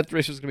 Race. I thought Death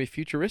Race was going to be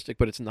futuristic,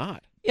 but it's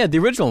not. Yeah, the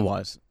original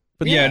was.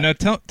 But Yeah, no.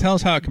 Tell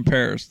us how it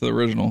compares to the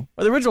original.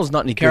 well, the original's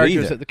not any good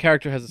either. The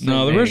character has the same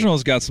No, the name.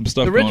 original's got some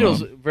stuff. The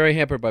original's going on. very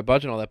hampered by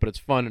budget and all that, but it's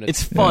fun and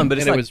It's fun, but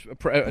it's and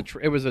like,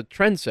 it was a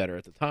trendsetter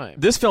at the time.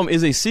 this film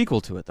is a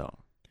sequel to it, though.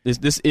 This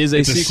is a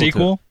It's sequel. a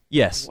sequel. To it.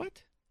 Yes,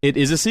 What? it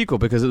is a sequel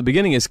because at the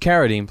beginning is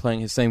Carradine playing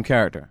his same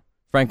character,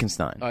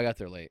 Frankenstein. Oh, I got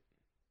there late.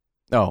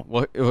 Oh,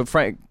 well,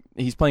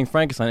 he's playing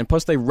Frankenstein, and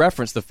plus they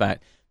reference the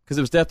fact because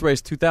it was Death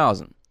Race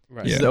 2000.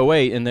 Right. This Yeah. is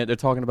 08, and they're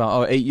talking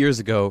about 8 years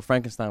ago,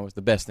 Frankenstein was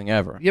the best thing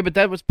ever. Yeah, but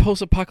that was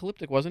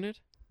post-apocalyptic, wasn't it?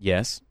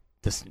 Yes,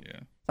 this Yeah.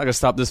 not gonna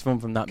stop this film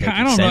from not making I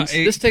don't know. sense.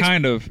 This takes-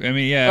 kind of. I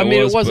mean, yeah. I mean,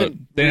 it was, it wasn't.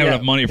 but they didn't have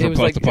enough money for it was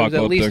like, post-apocalyptic.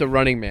 It was at least a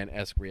Running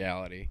Man-esque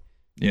reality.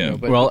 Yeah. You know,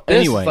 but Well, this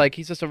anyway. is like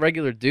he's just a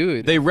regular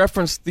dude. They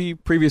referenced the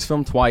previous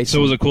film twice.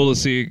 So was it cool to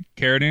see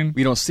Carradine?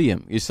 We don't see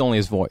him. It's only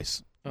his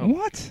voice. Oh.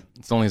 What?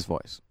 It's only his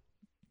voice.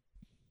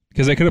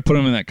 Because they could have put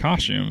him in that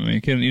costume. I mean,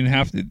 you didn't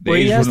have to. The Well,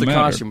 he age has the wouldn't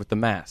matter. costume with the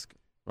mask,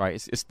 right?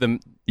 It's the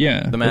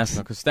Yeah. mask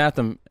because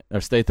Statham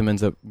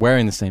ends up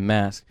wearing the same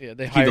mask. Yeah,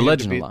 they Keep hired the him to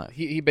legend be- alive.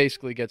 He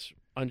basically gets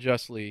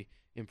unjustly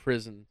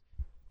imprisoned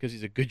because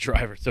he's a good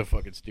driver. So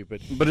fucking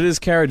stupid. But it is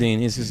Carradine.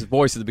 He's his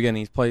voice at the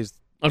beginning. He plays.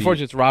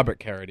 Unfortunately, it's Robert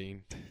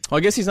Carradine. Well,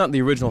 I guess he's not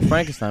the original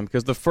Frankenstein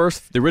because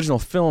the original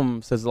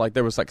film says like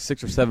there was like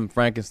 6 or 7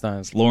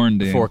 Frankensteins Loren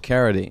Dean. before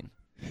Carradine.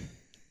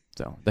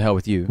 So the hell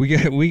with you.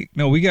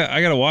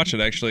 I gotta watch it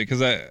actually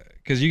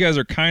because you guys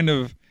are kind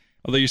of,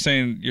 although you're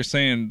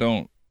saying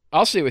don't.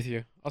 I'll see it with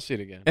you. I'll see it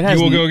again. It has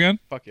You will go again.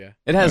 Fuck yeah.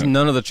 It has Yeah.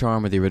 none of the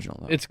charm of the original.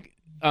 Though. It's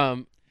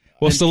Well,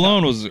 And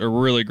Stallone was a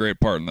really great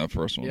part in that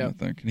first one, Yeah. I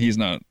think, and he's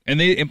not.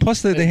 And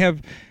plus they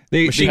have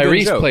Machine Gun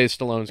Tyrese Joe. plays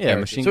Stallone's Yeah, character.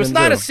 Machine So it's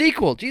Gun not a Joe.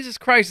 sequel. Jesus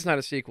Christ, it's not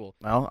a sequel.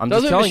 Well, I'm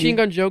Doesn't just telling Machine you.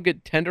 Gun Joe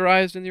get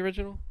tenderized in the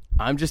original?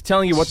 I'm just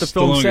telling you what the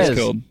film Stallone gets says.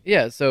 killed.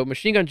 Yeah, so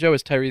Machine Gun Joe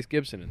is Tyrese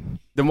Gibson. In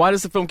Then why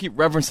does the film keep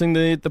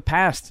referencing the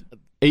past?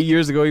 8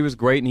 years ago, he was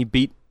great, and he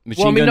beat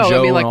Machine well, I mean, Gun no, Joe.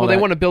 I mean, like, and all well, they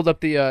that. want to build up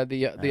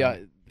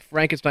the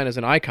Frankenstein as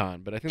an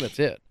icon, but I think that's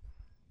it.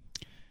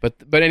 But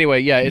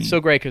anyway, yeah, it's so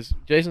great because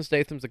Jason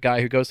Statham's the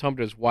guy who goes home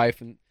to his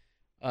wife, and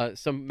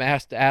some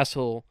masked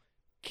asshole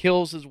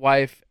kills his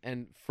wife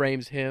and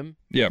frames him.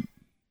 Yeah.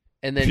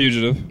 And then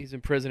Fugitive. he's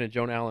in prison, and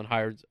Joan Allen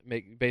hires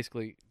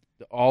basically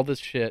all this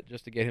shit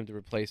just to get him to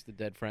replace the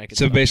dead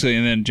Frankenstein. So basically,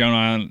 and then Joan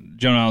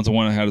Allen's the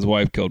one that had his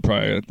wife killed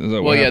prior. Is that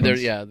well, what yeah,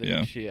 happens?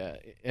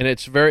 and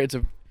it's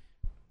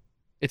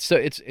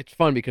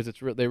fun because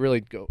they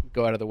really go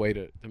out of the way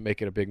to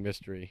make it a big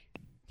mystery.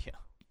 Yeah.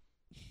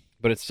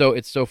 But it's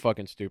so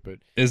fucking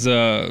stupid.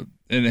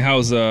 And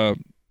how's Al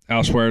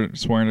swearing?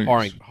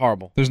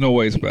 Horrible. There's no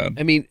way it's bad.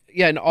 I mean,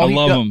 yeah, and all I he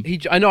love does,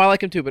 him. I know I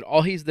like him too, but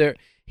all he's there,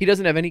 he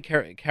doesn't have any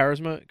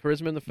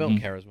charisma in the film.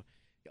 Mhm. Charisma.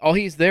 All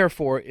he's there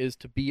for is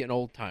to be an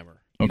old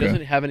timer. He Okay.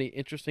 doesn't have any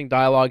interesting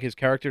dialogue. His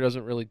character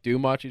doesn't really do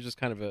much. He's just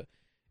kind of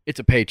it's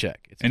a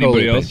paycheck. It's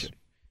Anybody totally a else?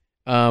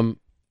 paycheck.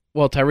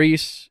 Well,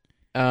 Tyrese.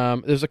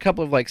 There's a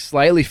couple of like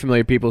slightly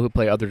familiar people who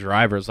play other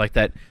drivers, like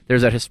that.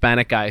 There's that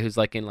Hispanic guy who's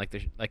like in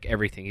like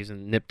everything. He's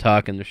in Nip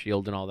Tuck and The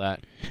Shield and all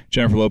that.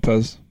 Jennifer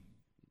Lopez.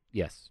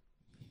 Yes.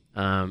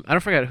 I don't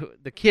forget who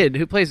the kid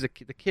who plays the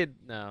kid.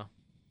 No,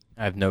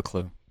 I have no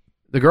clue.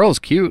 the girl is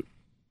cute.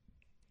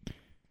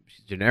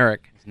 She's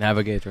generic.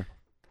 Navigator.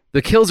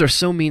 The kills are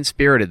so mean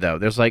spirited though.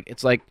 There's like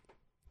it's like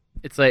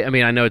I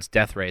mean I know it's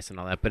Death Race and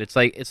all that, but it's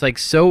like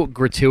so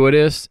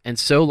gratuitous and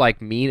so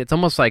like mean. It's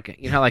almost like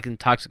you know how like in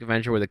Toxic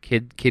Avenger where the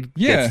kid gets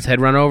his head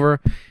run over.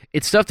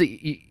 It's stuff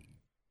that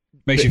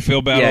Makes you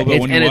feel bad a little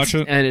bit when you watch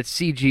it. And it's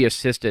CG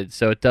assisted,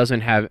 so it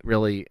doesn't have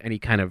really any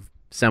kind of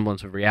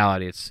semblance of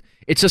reality.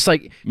 It's just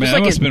like Man,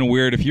 that must have been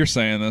weird if you're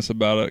saying this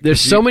about it.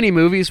 There's so many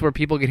movies where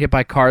people get hit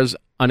by cars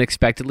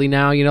unexpectedly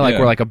now. You know, like Yeah.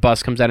 where like a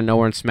bus comes out of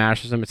nowhere and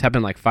smashes them. It's happened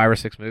in like 5 or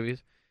 6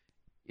 movies.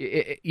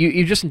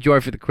 You just enjoy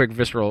it for the quick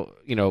visceral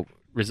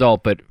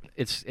result, but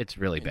it's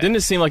really bad. Didn't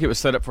it seem like it was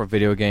set up for a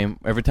video game?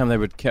 Every time they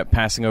would kept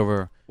passing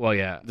over Well,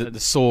 yeah. the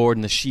sword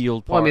and the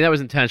shield part. Well, I mean that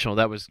was intentional.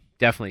 That was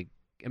definitely.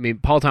 I mean,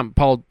 Paul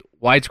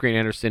Widescreen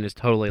Anderson is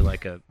totally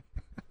like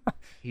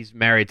he's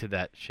married to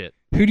that shit.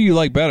 Who do you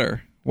like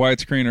better,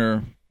 widescreen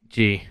or?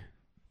 Gee,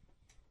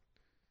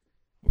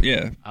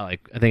 Yeah, I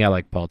think I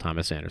like Paul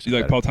Thomas Anderson. you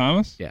like better. Paul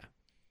Thomas? Yeah.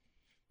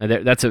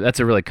 And that's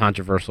a really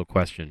controversial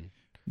question.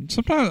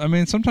 Sometimes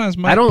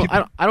I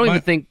don't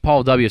even think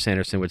Paul W.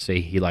 Anderson would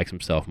say he likes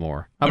himself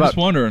more. I'm just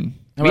wondering.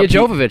 How Mia about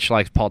Jovovich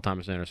likes Paul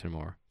Thomas Anderson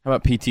more. How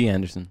about P.T.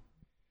 Anderson?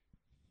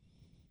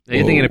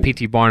 You're thinking of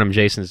P.T. Barnum,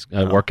 Jason's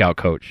workout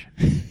coach.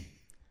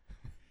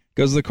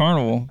 Goes to the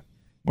carnival,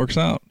 works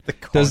out. The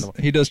carnival.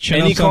 He does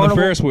Any chin-ups on the carnival?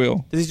 Ferris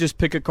wheel. Does he just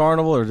pick a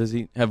carnival, or does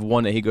he have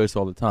one that he goes to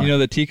all the time? You know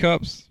the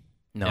teacups?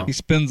 No. He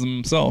spins them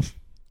himself.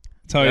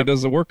 That's how he Yep.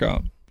 does the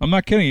workout. I'm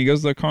not kidding. He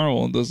goes to the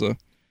carnival and does the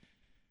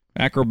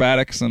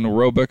acrobatics and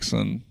aerobics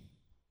and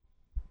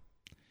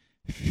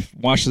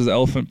watches the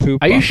elephant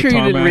poop. Are you off sure the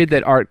you didn't tarmac. read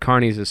that Art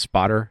Carney's a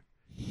spotter?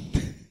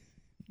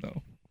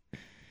 No.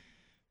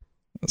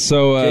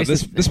 So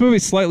Jason- this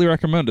movie's slightly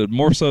recommended,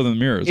 more so than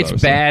Mirrors. It's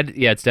obviously. bad.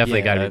 Yeah, it's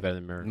definitely got to Yeah, be better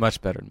than Mirror.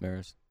 Much better than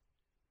Mirrors.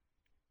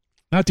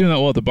 Not doing that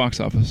well at the box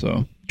office.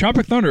 So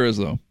Tropic Thunder is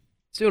though.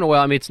 It's doing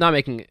well. I mean, it's not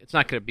going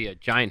to be a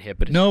giant hit,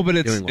 but it's No, but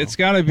it's doing well. it's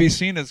got to be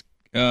seen as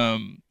a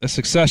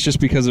success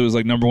just because it was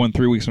like number 1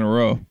 3 weeks in a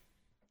row.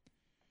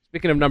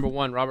 Speaking of number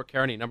one, Robert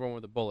Carradine, number one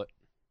with a bullet.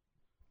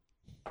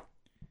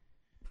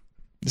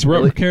 Is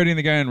Robert Carradine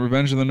the guy in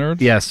Revenge of the Nerds?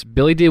 Yes,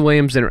 Billy D.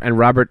 Williams and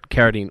Robert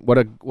Carradine. What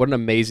an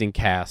amazing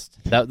cast.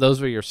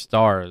 Those were your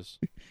stars.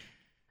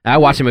 I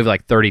watched the movie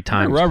like 30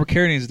 times. Robert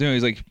Carradine's doing.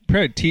 He's like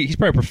he's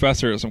probably a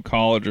professor at some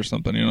college or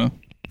something. You know,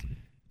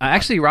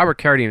 Actually, Robert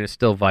Carradine is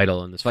still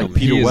vital in this Like film.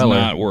 Peter he is Weller.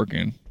 not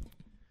working.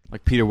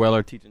 Like Peter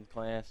Weller teaching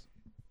class.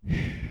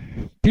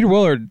 Peter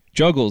Weller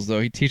juggles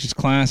though. He teaches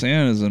class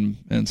and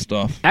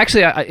stuff.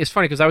 Actually, it's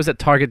funny because I was at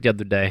Target the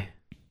other day,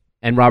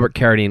 and Robert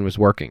Carradine was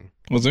working.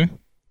 Was he?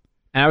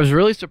 And I was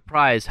really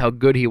surprised how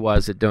good he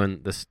was at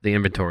doing the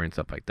inventory and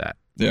stuff like that.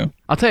 Yeah.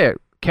 I'll tell you,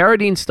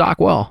 Carradine stock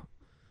well.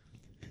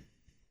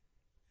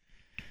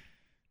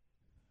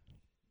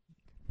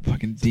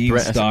 Fucking Dean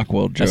threat- that's a-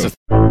 Stockwell that's joke.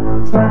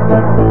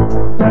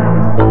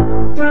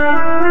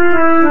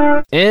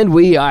 And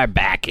we are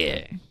back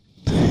here.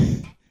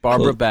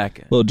 Barbara Little-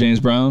 Bacca. Little James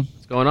Brown,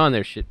 What's going on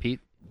there, shit, Pete?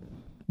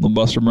 little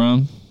Buster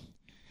Brown.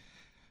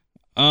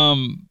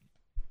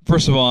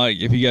 First of all,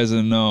 if you guys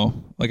didn't know,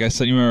 like I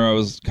said, you remember I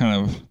was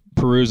kind of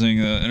perusing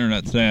the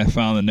internet today. I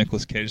found the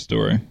Nicolas Cage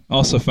story.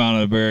 Also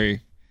found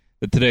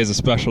that today is a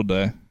special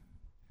day.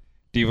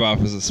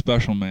 Devop is a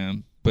special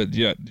man, but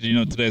yeah, did you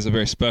know today's a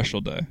very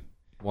special day?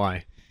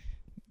 Why?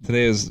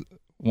 Today is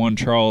one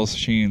Charles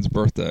Sheen's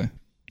birthday.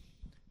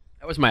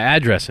 That was my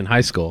address in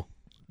high school.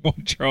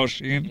 One Charles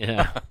Sheen.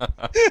 Yeah.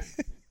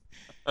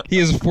 He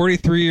is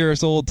 43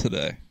 years old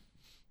today.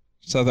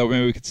 So I thought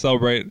maybe we could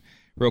celebrate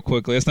real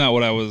quickly. It's not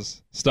what I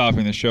was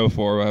stopping the show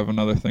for. I have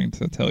another thing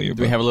to tell you.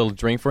 Do we have a little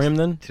drink for him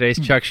then? Today's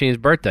Chuck Sheen's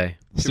birthday.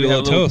 Let's Should do we a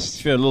have little toast.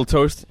 Should we have a little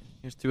toast?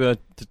 Here's to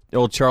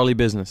old Charlie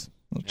business.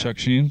 Little Chuck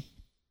Sheen.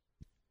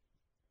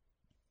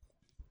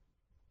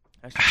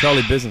 Actually,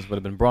 Charlie business would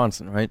have been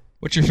Bronson, right?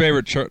 What's your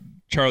favorite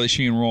Charlie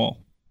Sheen role?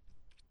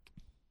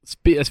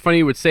 It's funny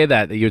you would say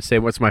that you would say,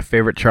 what's my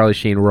favorite Charlie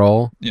Sheen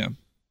role? Yeah.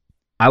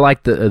 I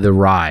like the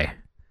rye.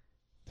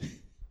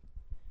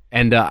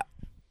 And I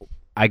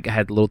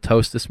had a little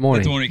toast this morning.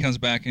 That's the one he comes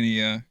back and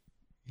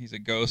he's a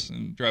ghost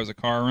and drives a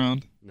car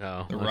around.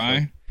 No. The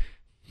rye.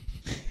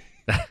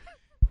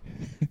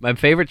 My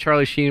favorite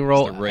Charlie Sheen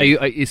role.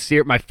 It's the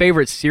rape. My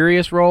favorite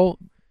serious role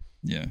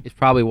Yeah. is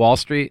probably Wall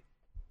Street.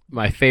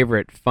 My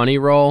favorite funny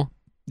role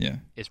Yeah.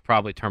 is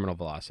probably Terminal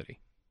Velocity,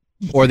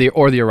 or the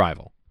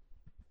Arrival.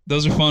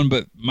 Those are fun,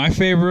 but my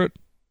favorite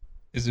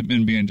is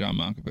in being John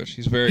Malkovich.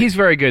 He's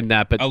Very good in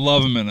that, but I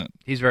love him in it.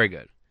 he's very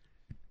good.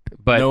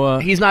 But No,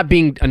 he's not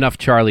being enough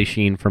Charlie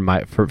Sheen for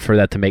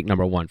that to make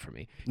number one for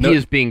me. No- He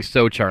is being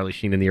so Charlie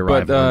Sheen in the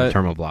Arrival and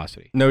Terminal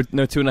Velocity. No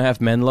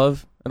 2.5 Men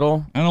love at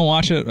all? I don't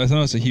watch it. I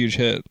know it's a huge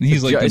hit.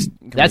 He's like,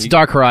 That's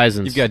Dark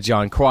Horizons. You've got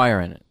John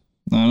Cryer in it.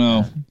 I don't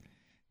know,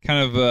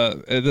 kind of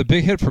the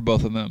big hit for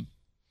both of them.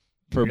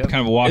 For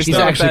kind of a watch. He's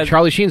actually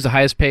Charlie Sheen's the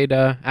highest paid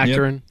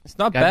actor in. It's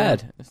not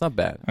bad. It's not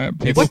bad.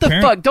 What the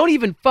fuck? Don't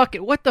even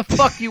fucking. What the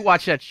fuck you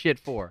watch that shit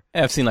for?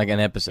 I've seen like an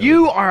episode.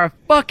 You are a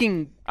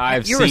fucking.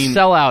 You're a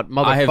sellout,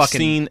 motherfucking. I have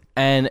seen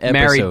an episode.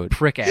 Married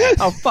prick ass.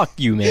 Oh fuck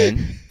you, man.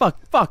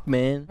 fuck,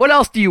 man. What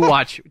else do you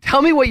watch?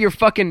 Tell me what your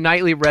fucking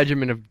nightly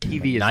regimen of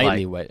TV is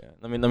nightly like.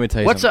 Let me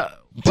tell you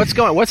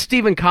something. What's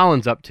Stephen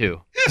Collins up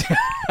to?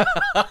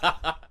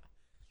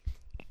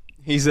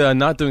 He's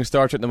not doing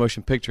Star Trek: The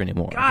Motion Picture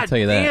anymore. I'll tell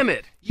you that. Damn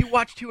it! You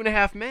watch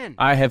 2.5 Men.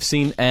 I have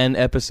seen an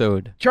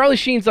episode. Charlie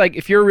Sheen's like,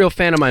 if you're a real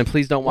fan of mine,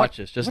 please don't watch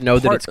this. Just know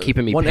that it's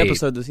keeping me One paid.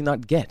 episode does he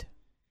not get?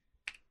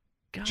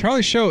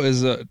 Charlie Sheen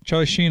is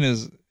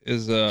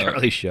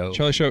Charlie Show.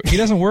 Charlie Show. He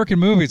doesn't work in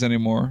movies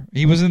anymore.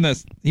 He was in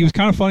this. He was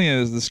kind of funny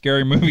as the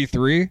Scary Movie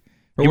 3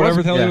 or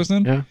whatever the hell he was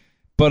in. Yeah.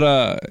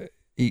 But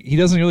he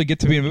doesn't really get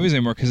to be in movies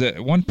anymore because at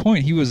one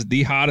point he was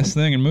the hottest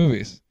thing in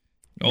movies.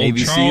 Old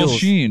Navy Charles SEALs.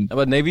 Sheen. How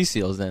about Navy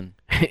SEAls then?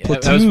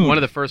 That was one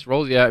of the first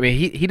roles. Yeah, I mean,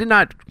 he did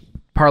not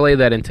parlay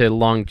that into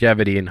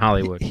longevity in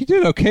Hollywood. He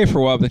did okay for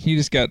a while, but he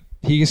just got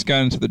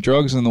into the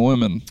drugs and the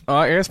women.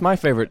 I guess my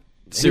favorite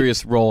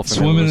serious role for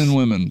Swimming him was and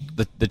women.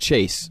 The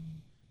Chase.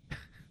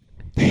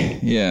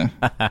 Yeah,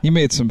 he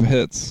made some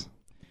hits.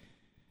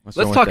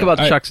 Let's talk about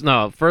Chuck's.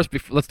 No, first,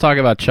 let's talk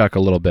about Chuck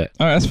a little bit.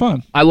 All right, that's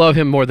fun. I love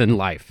him more than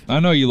life. I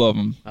know you love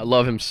him. I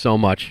love him so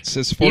much. It's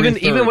his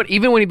 43rd.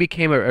 Even when he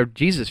became a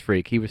Jesus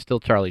freak, he was still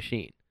Charlie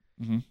Sheen.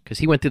 Because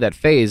he went through that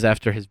phase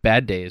after his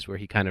bad days where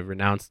he kind of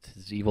renounced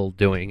his evil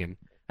doing, and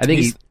I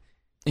think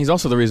he's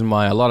also the reason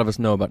why a lot of us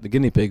know about the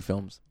guinea pig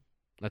films.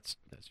 That's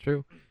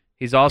true.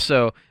 He's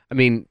also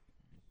done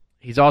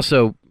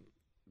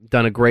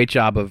a great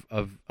job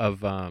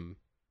of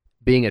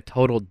being a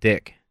total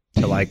dick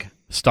to like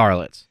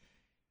starlets,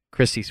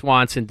 Christy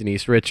Swanson,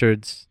 Denise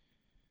Richards,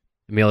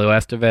 Emilio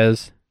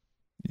Estevez,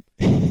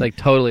 like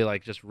totally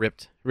like just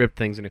ripped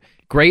things.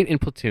 Great in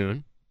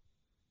Platoon.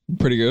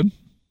 Pretty good.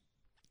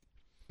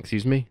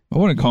 Excuse me? I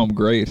wouldn't call him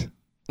great.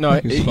 No,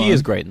 he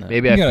is great in that.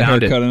 Maybe He I got a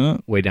found haircut it in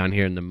it. way down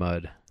here in the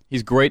mud.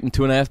 He's great in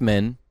 2.5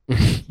 Men.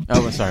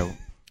 Oh, sorry.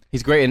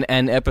 He's great in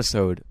an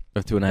episode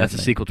of 2.5 Men. That's a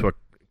sequel to A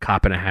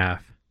Cop and a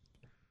Half.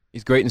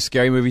 He's great in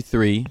Scary Movie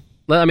 3.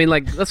 I mean,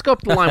 like, let's go up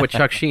the line with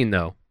Chuck Sheen,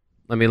 though.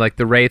 I mean, like,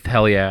 The Wraith,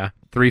 hell yeah.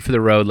 3 for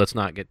the Road, let's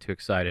not get too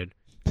excited.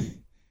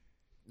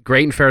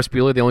 Great in Ferris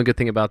Bueller, the only good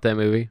thing about that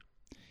movie.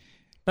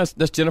 That's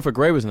Jennifer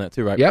Grey was in that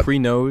too, right? Yep.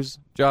 Pre-nose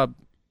job.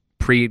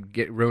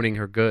 Ruining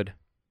her good.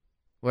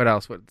 What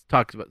else?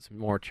 Talks about some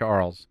more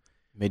Charles.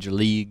 Major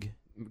League.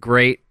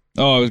 Great.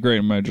 Oh, it was great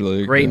in Major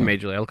League. Great in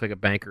Major League. I look like a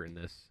banker in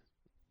this.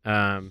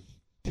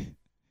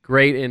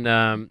 Great in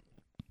The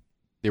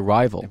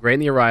Arrival. Great in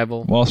The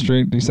Arrival. Wall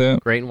Street, do you say it?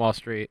 Great in Wall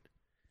Street.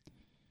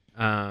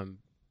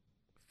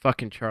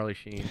 Fucking Charlie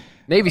Sheen.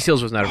 Navy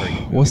SEALs was not a very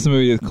good movie. What's the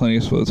movie with Clint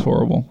Eastwood that's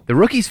horrible? The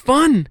Rookie's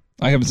fun.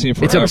 I haven't seen it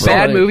forever. It's a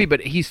bad movie,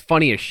 but he's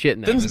funny as shit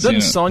in that.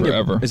 Doesn't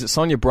Sonia? Is it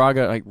Sonia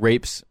Braga like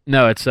rapes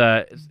No, it's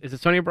is it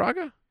Sonia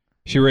Braga?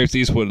 She rapes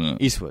Eastwood in it.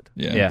 Eastwood?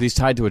 Yeah. He's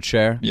tied to a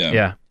chair.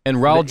 Yeah. And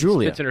Raul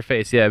Julia. Spits in her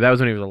face. Yeah, that was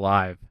when he was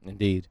alive.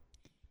 Indeed.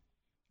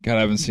 God,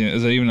 I haven't seen it.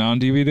 Is it even on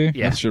DVD?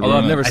 Yeah. Although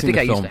I've never I seen think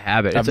the I film. used to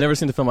have it. I've never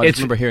seen the film. I just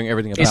remember hearing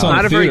everything about It's it.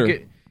 not a very theater.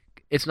 good.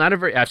 It's not a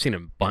very. I've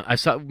seen I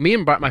saw me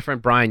and my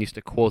friend Brian used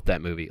to quote that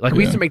movie. Like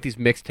we used to make these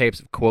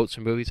mixtapes of quotes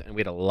from movies, and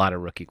we had a lot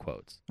of Rookie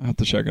quotes. I'll have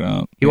to check it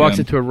out. He walks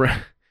into a room.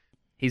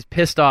 He's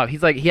pissed off.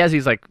 He's like he has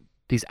these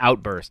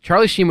outbursts.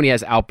 Charlie Sheen when he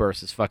has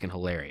outbursts is fucking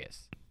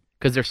hilarious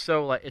because they're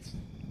so like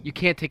you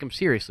can't take him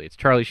seriously. It's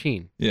Charlie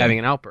Sheen having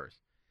an outburst,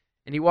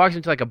 and he walks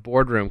into like a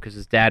boardroom because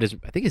his dad is.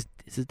 I think is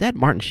his dad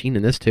Martin Sheen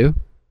in this too.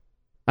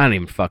 I don't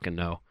even fucking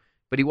know.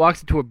 But he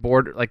walks into a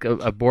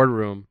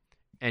boardroom,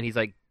 and he's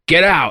like,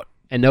 "Get out!"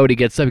 And nobody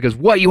gets up. He goes,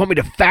 "What? You want me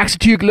to fax it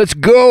to you? Let's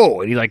go!"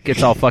 And he like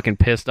gets all fucking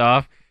pissed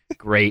off.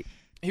 Great.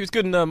 He was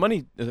good in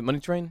Money. Is it Money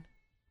Train?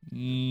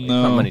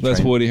 No, Money that's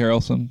Train. Woody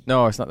Harrelson.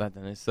 No, it's not that.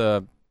 Then it's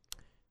oh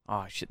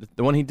shit,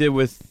 the one he did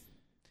with.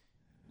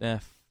 I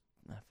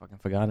fucking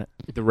forgot it.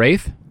 The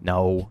Wraith?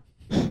 No,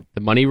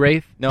 The Money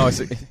Wraith? no, it's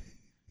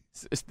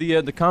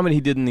the comedy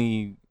he did in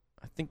the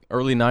I think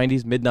early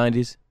 '90s, mid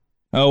 '90s.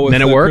 Oh, with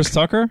Men at Work? Chris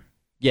Tucker?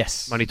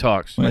 Yes, Money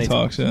Talks. Money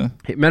Talks, yeah.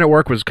 Hey, Men at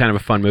Work was kind of a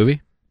fun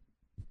movie.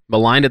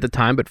 Maligned at the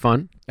time, but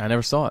fun. I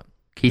never saw it.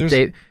 Keith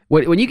David.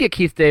 When you get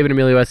Keith David,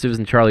 Emilio Estevez,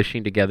 and Charlie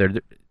Sheen together,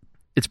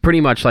 it's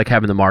pretty much like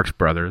having the Marx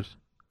Brothers.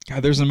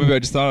 God, there's a movie I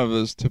just thought of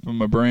that's tip of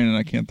my brain, and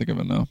I can't think of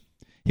it now.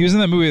 He was in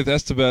that movie with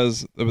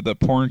Estevez, with the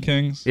Porn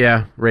Kings.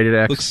 Yeah, rated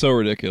X. Looks so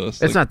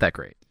ridiculous. It's not that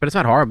great, but it's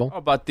not horrible. How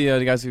about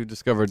the guys who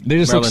discovered They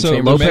just Marilyn look so.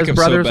 Chambers? Their Lopez makeup's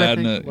brothers, so I bad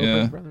in think? it. Lopez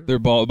Yeah, brothers? they're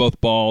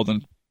both bald,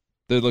 and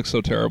they look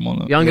so terrible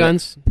in it. Young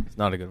Guns, It's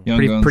not a good one.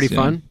 Young Guns, pretty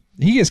yeah. fun.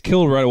 He gets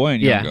killed right away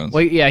in Young Guns.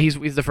 Well, yeah, he's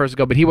the first to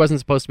go, but he wasn't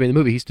supposed to be in the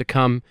movie. He used to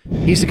come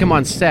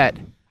on set.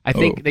 I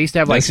think they used to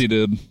have like yes, he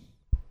did.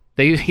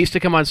 He used to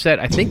come on set.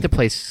 I think to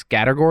play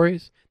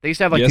Scattergories. They used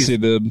to have like Yes, these, he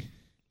did.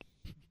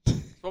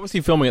 What was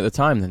he filming at the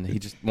time then? He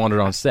just wandered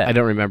on set. I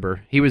don't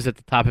remember. He was at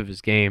the top of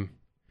his game.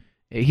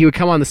 He would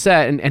come on the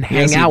set and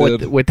hang Yes, he out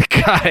did. with the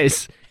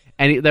guys.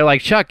 And they're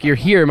like, Chuck, you're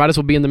here. Might as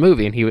well be in the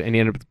movie. And he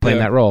ended up playing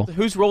that role.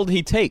 Whose role did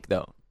he take,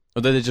 though?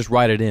 Or did they just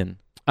write it in?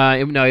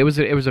 No, it was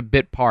a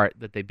bit part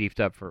that they beefed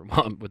up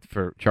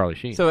for Charlie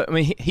Sheen. So, I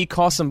mean, he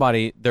cost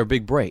somebody their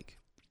big break.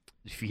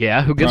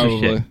 Yeah, who gives a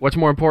Probably. shit? What's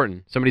more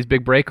important, somebody's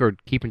big break or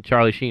keeping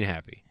Charlie Sheen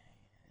happy?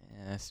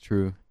 Yeah, that's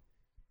true.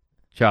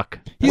 Chuck.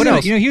 What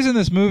else? He was in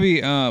this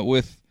movie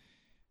with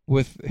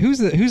who's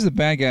the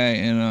bad guy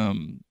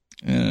in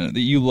that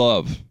you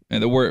love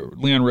and the word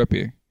Leon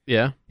Rippey.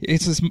 Yeah.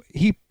 It's this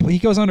he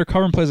goes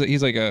undercover and plays it.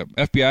 He's like a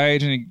FBI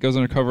agent. He goes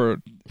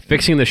undercover.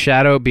 Fixing the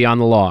Shadow, Beyond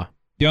the Law.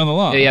 Beyond the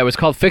Law. Yeah, it was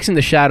called Fixing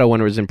the Shadow when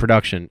it was in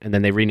production, and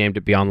then they renamed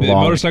it Beyond the The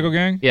Law. Motorcycle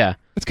Gang. Yeah.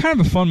 It's kind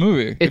of a fun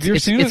movie. Have you ever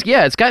seen it?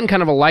 Yeah, it's gotten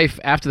kind of a life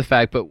after the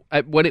fact, but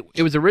what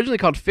it was originally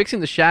called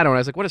Fixing the Shadow, and I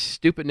was like, what a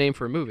stupid name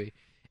for a movie.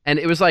 And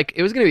it was going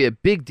to be a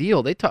big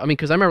deal.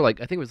 Because I remember, I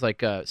think it was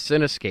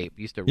Cinescape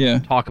used to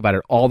talk about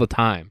it all the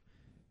time.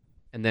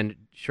 And then,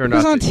 sure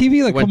enough, it was on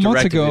TV like a went couple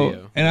months direct to ago,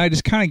 video. and I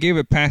just kind of gave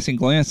it a passing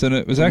glance, and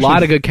it was A actually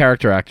lot of good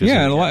character actors.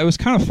 Yeah, in and it. it was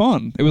kind of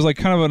fun. It was like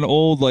kind of an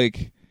old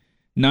like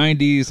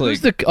 90s like. He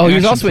was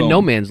action also in film.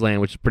 No Man's Land,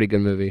 which is a pretty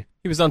good movie.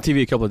 He was on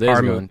TV a couple of days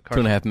ago in Two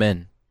and a Half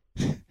Men.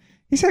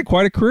 He's had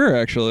quite a career,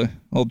 actually.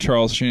 Old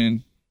Charles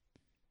Sheen.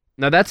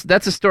 Now that's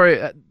a story.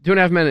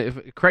 2.5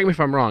 Men. Correct me if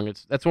I'm wrong.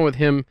 That's one with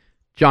him,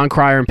 John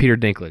Cryer, and Peter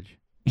Dinklage.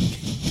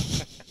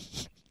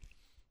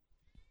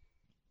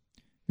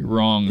 You're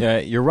wrong. Yeah,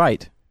 you're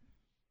right.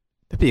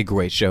 That'd be a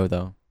great show,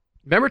 though.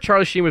 Remember,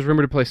 Charlie Sheen was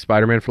rumored to play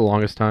Spider-Man for the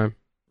longest time.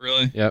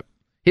 Really? Yep.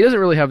 He doesn't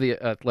really have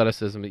the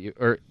athleticism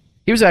that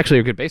he was actually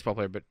a good baseball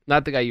player, but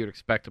not the guy you would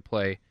expect to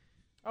play.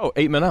 Oh,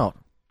 8 Men Out.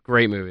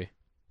 Great movie.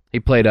 He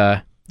played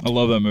I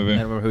love that movie. I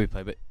don't remember who he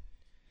played, but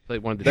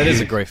one of the that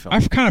is a great film.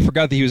 I kind of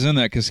forgot that he was in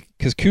that because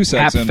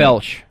Cusack's Hap in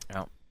Felch.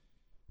 Yeah.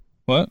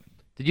 What?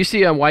 Did you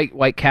see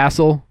White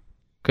Castle?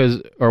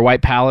 Or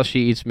White Palace? She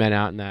eats men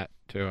out in that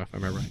too, if I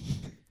remember right.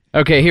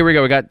 Okay, here we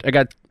go. I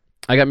got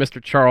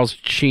Mr. Charles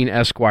Sheen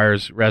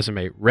Esquire's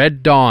resume.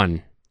 Red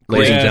Dawn,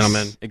 ladies and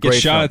gentlemen. Gets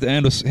shot at the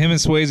end. Him and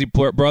Swayze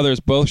brothers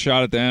both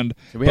shot at the end.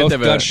 We had both to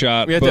have got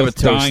shot. We had to have a both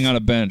toast. dying on a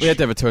bench. We had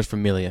to have a toast for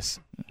Milius.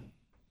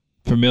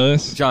 For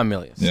Milius? John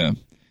Milius. Yeah.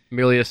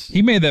 Milius.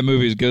 He made that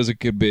movie as good as it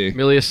could be.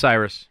 Milius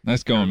Cyrus.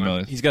 Nice going,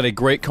 Milius. He's got a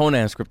great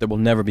Conan script that will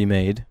never be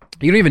made.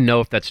 You don't even know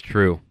if that's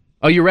true.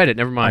 Oh, you read it.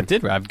 Never mind. I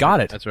did. I've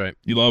got it. That's right.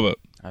 You love it.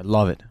 I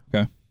love it.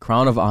 Okay.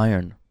 Crown of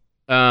Iron.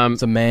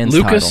 It's a man's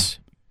Lucas.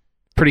 title.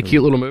 Pretty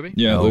cute little movie.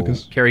 Yeah, No.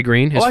 Lucas. Cary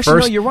Green. His actually,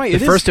 first, no, you're right. The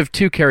It is. first of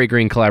two Cary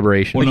Green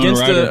collaborations. Winona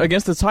Ryder.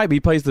 Against the type, he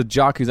plays the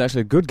jock who's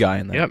actually a good guy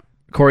in that. Yep.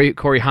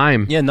 Corey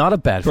Haim. Yeah, not a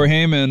bad For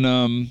film. him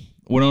and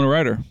Winona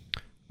Ryder.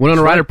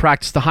 Winona Ryder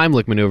practiced the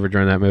Heimlich maneuver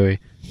during that movie.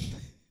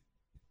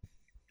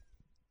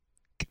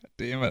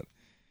 Damn it.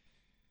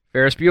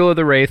 Ferris Bueller,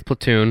 The Wraith,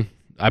 Platoon.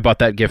 I bought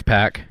that gift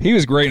pack. He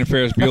was great in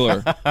Ferris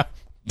Bueller.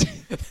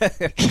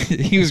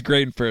 He was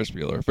great in Ferris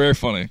Bueller. Very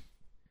funny.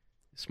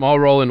 Small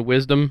role in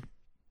Wisdom.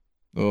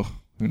 Oh,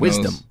 who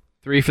Wisdom. knows?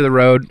 3 for the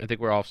Road. I think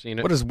we're all seen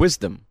it. What is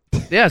wisdom?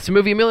 Yeah, it's a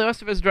movie Emilio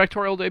Estevez's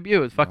directorial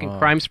debut. It's fucking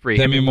Crime Spree.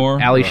 Demi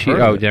Moore? Ali Never Sheedy.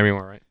 heard of Oh, it. Demi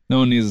Moore, right. No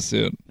one needs to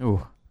see it.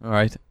 Ooh, all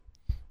right.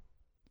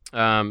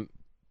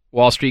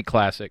 Wall Street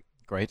Classic.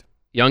 Great.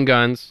 Young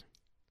Guns.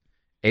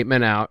 8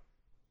 Men Out.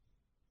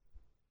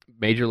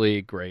 Major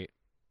League, great.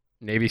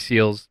 Navy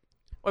SEALs.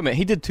 Wait a minute,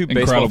 he did 2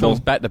 baseball Incredible. films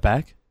back to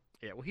back?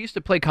 Yeah, well, he used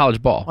to play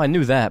college ball. Oh, I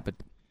knew that, but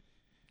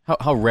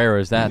how rare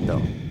is that,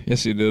 though?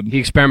 Yes, he did. He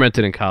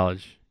experimented in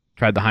college.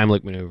 Tried the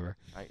Heimlich maneuver.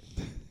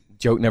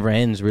 Joke never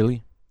ends,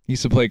 really. He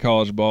used to play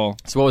college ball.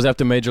 So what was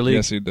after Major League?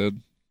 Yes, he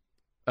did.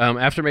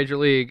 After Major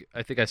League,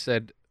 I think I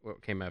said,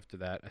 what came after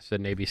that? I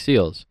said Navy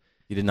SEALs.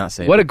 You did not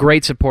say What it. a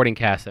great supporting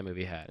cast that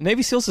movie had.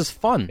 Navy SEALs is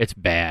fun. It's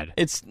bad.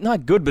 It's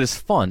not good, but it's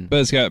fun. But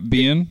it's got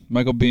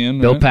Michael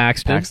Biehn. Bill right?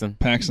 Paxton, Paxton.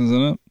 Paxton's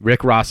in it. Rick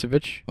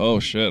Rossovich, Oh,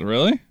 shit.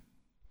 Really?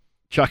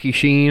 Chucky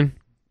Sheen,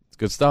 It's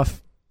good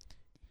stuff.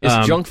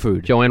 It's junk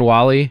food. Joanne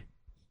Wally.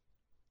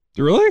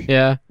 Really?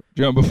 Yeah,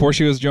 Before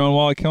she was Joan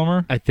Wally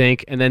Kilmer? I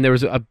think. And then there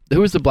was who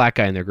was the black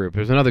guy in their group? There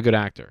was another good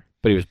actor,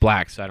 but he was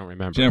black, so I don't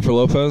remember. Jennifer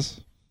Lopez?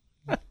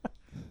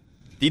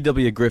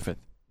 D.W. Griffith.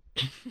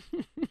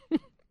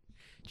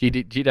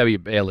 G.W.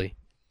 Bailey.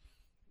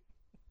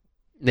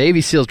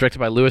 Navy SEALs directed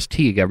by Louis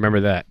Teague. I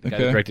remember that. The guy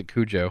that Okay. directed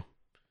Cujo.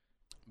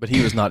 But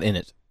he was not in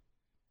it.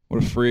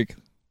 What a freak.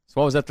 So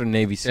what was after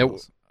Navy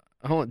SEALs?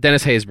 Hold on,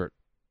 Dennis Haysbert.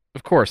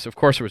 Of course it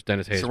was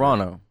Dennis Haysbert.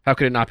 Serrano. How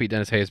could it not be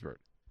Dennis Haysbert?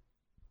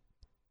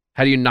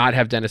 How do you not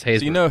have Dennis Haysbert?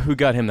 So you know who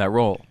got him that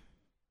role?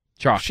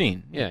 Chalk.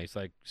 Sheen. Yeah, he's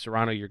like,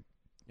 Serrano, you're...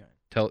 Yeah.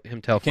 Tell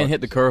Can't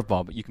hit the fuckers.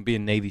 curveball, but you can be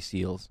in Navy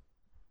SEAls.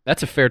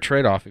 That's a fair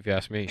trade-off, if you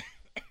ask me.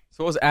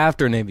 So what was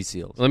after Navy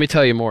SEAls? Let me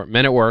tell you more.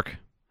 Men at Work.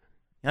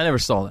 I never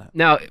saw that.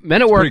 Now,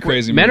 Men at It's Work. pretty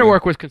crazy Men at movie.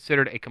 Work was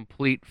considered a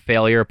complete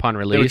failure upon They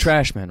were release.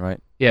 trash men, right?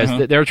 Yes,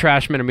 Uh-huh. they were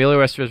trash men. Emilio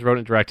Estevez wrote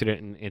and directed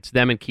it, and it's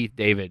them and Keith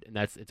David, and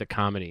it's a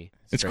comedy.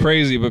 It's great.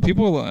 crazy, but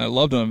people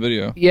loved it on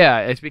video. Yeah,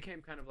 it's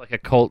became kind of like a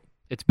cult.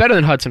 It's better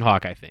than Hudson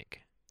Hawk, I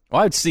think.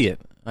 Well, I'd see it.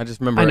 I just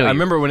remember. I know I you-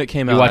 remember when it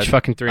came You out. watch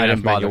fucking I 3.5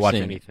 didn't Men. bother You watch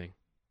seeing it. anything.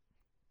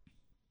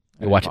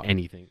 I You watch didn't bother.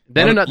 anything.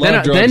 Lot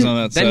of drugs on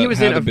that Then he set, was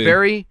had in to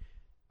be.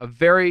 a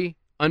very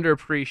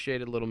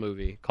underappreciated little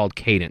movie called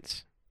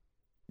Cadence.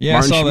 Yeah,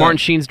 I saw that. Martin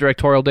Sheen's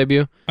directorial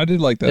debut. I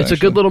did like that. It's a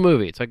actually. good little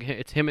movie.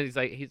 It's him and he's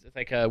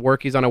like a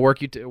he's on a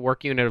work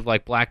unit of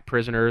like black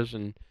prisoners,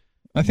 and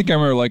I think I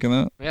remember liking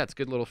that. yeah, it's a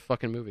good little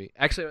fucking movie.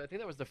 Actually, I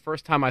think that was the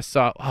first time I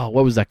saw. Oh,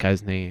 what was that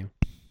guy's name?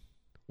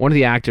 One of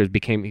the actors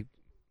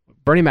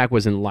Bernie Mac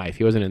was in Life.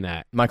 He wasn't in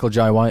that. Michael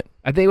Jai White.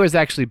 I think it was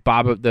actually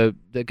Bob, the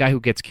guy who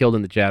gets killed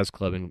in the jazz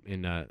club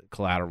in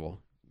Collateral.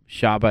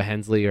 Shaba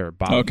Hensley or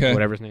Bob, Okay.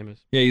 whatever his name is.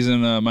 Yeah, he's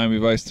in Miami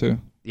Vice too.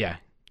 Yeah,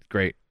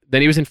 great. Then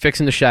he was in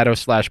Fixing the Shadow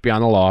 /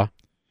 Beyond the Law.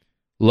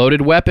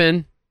 Loaded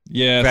Weapon.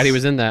 Yes. Forgot he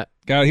was in that.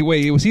 God,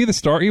 was he the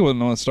star? He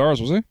wasn't one of the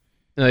stars, was he?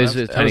 No, he's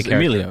That a tiny was character.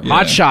 Emilio. Yeah.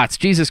 Hot Shots.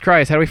 Jesus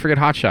Christ, how do we forget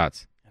Hot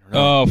Shots?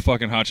 Oh,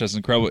 fucking Hot Shots,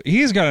 incredible.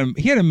 He had an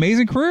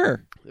amazing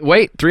career.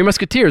 Wait, Three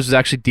Musketeers was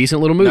actually a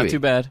decent little movie. Not too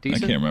bad.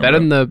 Decent. I can't remember Better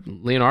that. than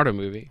the Leonardo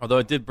movie. Although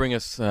it did bring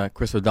us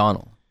Chris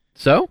O'Donnell.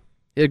 So,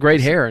 he had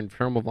great hair in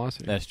Terminal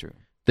Velocity. That's true.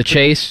 The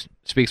Chase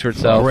speaks for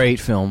itself. Great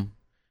film.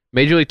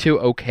 Major League 2,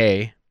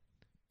 okay.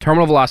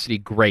 Terminal Velocity,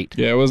 great.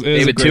 Yeah, it is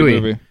David a great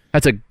Toohey. movie.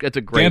 That's a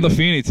great Dan movie.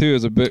 Lafini too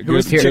is a bit. Who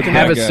was the good. Here, chicken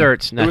have bad a guy.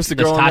 search. Who was the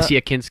girl in that?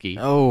 Nastasia Kinski.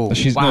 Oh,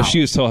 She's wow. no,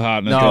 she was so hot.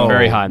 In that No. film.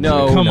 Very hot in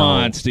No, that. Come no.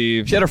 on,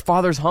 Steve. She had her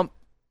father's hump.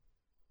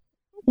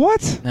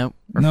 What? No.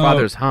 Her No.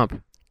 father's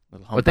hump.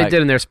 Little What they humpback-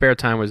 did in their spare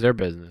time was their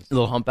business.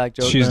 Little humpback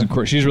joke. She's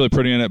there. she's really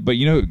pretty in it. But Dan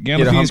He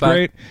had a Lafini's humpback.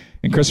 great,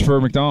 and Christopher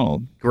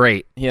McDonald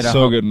Great. He had a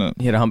so hump- good in it.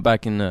 He had a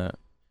humpback in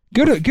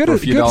Good for a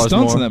few good dollars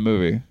stunts more. in that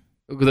movie.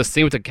 The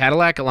scene with the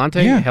Cadillac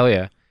Alante? Yeah. Hell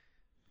yeah.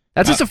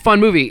 That's just a fun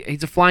movie.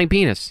 He's a flying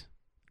penis.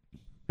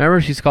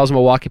 Remember, she calls him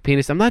a walking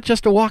penis. I'm not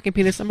just a walking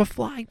penis. I'm a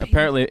flying penis.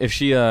 Apparently, if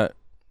she had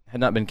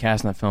not been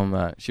cast in that film,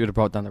 she would have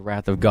brought down the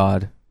wrath of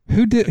God.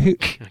 Who did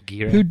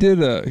Gira. who did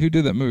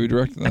that movie?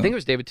 Directed that? I think it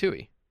was David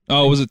Toohey.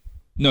 Oh, was it?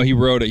 No, he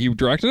wrote it. He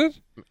directed it.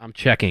 I'm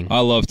checking. I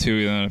love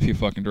Toohey. Then if he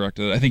fucking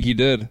directed it, I think he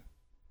did.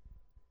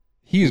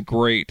 He's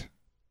great.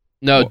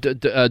 No,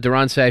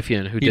 Duran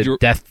Safian, who He did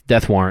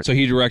Death Warrant. So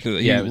he directed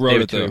it. He yeah, it was wrote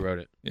David it though. Toohey wrote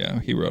it. Yeah,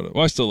 he wrote it.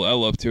 Well, I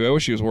love Toohey. I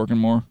wish he was working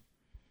more.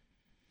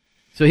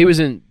 So he was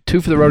in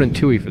Two for the Road and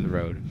Toohey for the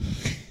Road.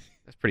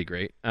 That's pretty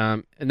great.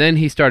 And then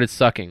he started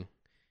sucking.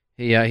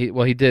 He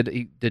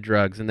did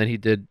drugs, and then he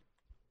did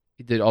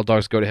All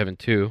Dogs Go to Heaven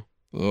too.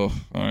 Oh,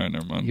 all right,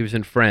 never mind. He was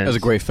in Friends. That was a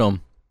great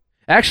film.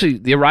 Actually,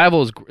 The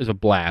Arrival is a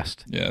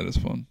blast. Yeah, it is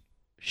fun.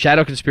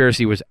 Shadow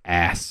Conspiracy was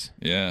ass.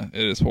 Yeah,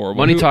 it is horrible.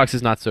 Money Talks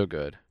is not so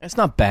good. It's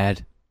not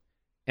bad.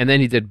 And then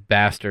he did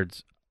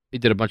Bastards. He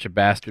did a bunch of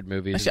bastard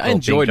movies. Actually, I involving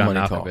enjoyed John Money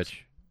Malkovich. Talks.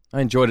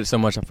 I enjoyed it so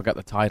much I forgot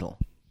the title.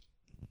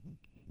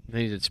 And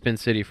then he did Spin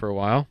City for a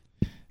while.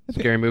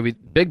 Scary movie.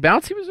 Big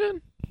Bounce he was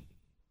in? I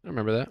don't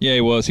remember that. Yeah,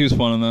 he was. He was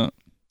fun in that.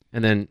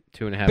 And then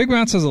 2.5. Big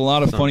Bounce has a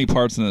lot of Son. funny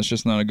parts in it. It's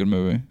just not a good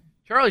movie.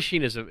 Charlie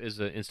Sheen is an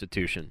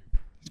institution.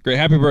 It's great.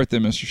 Happy birthday,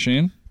 Mr.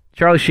 Sheen.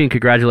 Charlie Sheen,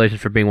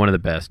 congratulations for being one of the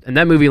best. And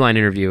that movie line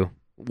interview,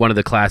 one of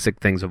the classic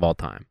things of all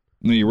time.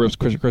 And then he rips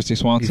Christy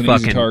Swanson,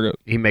 He's easy target.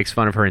 He makes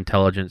fun of her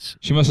intelligence.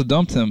 She must have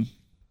dumped him.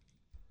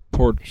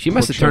 She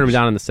must have turned him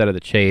down on the set of The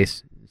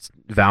Chase,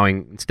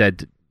 vowing instead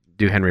to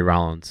do Henry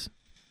Rollins.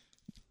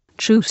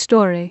 True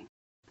story.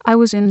 I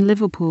was in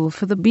Liverpool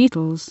for the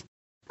Beatles.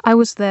 I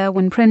was there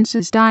when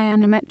Princess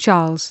Diana met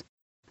Charles.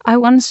 I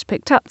once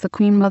picked up the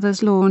Queen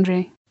Mother's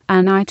laundry,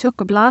 and I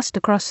took a blast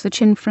across the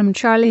chin from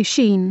Charlie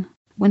Sheen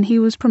when he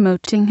was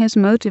promoting his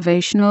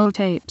motivational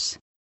tapes.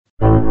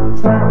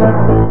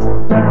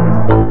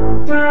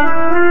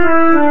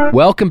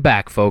 Welcome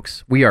back,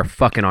 folks. We are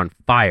fucking on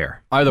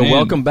fire. Either Man.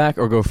 welcome back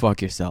or go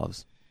fuck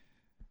yourselves.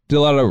 Did a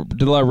lot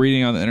of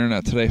reading on the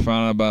internet today.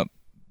 Found out about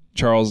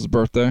Charles'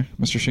 birthday,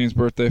 Mr. Sheen's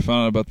birthday.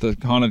 Found out about the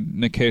haunted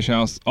Nick Cage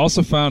house.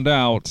 Also found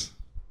out.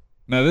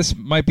 Now this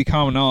might be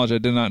common knowledge. I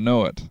did not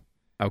know it.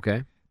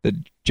 Okay. That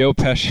Joe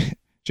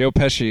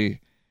Pesci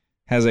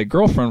has a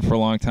girlfriend for a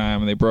long time,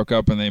 and they broke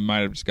up, and they might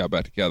have just got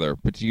back together.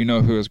 But do you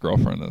know who his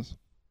girlfriend is?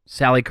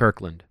 Sally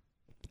Kirkland.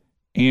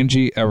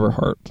 Angie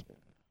Everhart.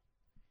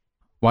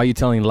 Why are you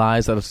telling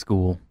lies out of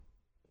school?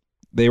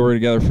 They were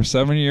together for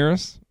 7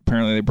 years.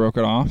 Apparently, they broke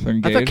it off. They're I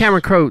engaged. thought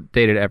Cameron Crowe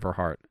dated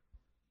Everhart.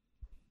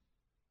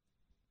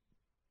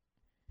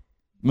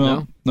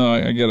 No,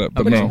 I get it,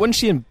 but Wasn't no. wasn't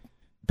she in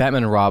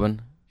Batman and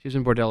Robin? She was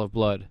in Bordello of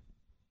Blood.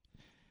 I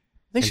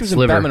think she And was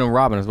Sliver. in Batman and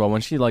Robin as well.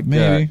 When she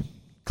Maybe.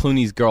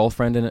 Clooney's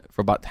girlfriend in it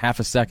for about half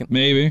a second.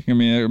 Maybe. I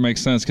mean, it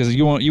makes sense because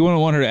you wouldn't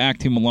want her to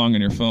act too long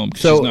in your film.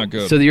 'Cause she's not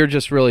good. So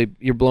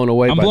you're blown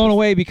away. I'm by blown this.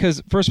 away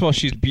because first of all,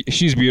 she's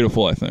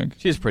beautiful. I think.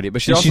 She's pretty, but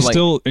And she's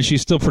also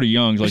she's still pretty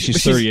young. Like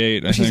she's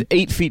 38. I She's think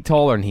 8 feet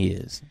taller than he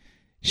is.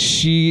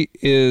 she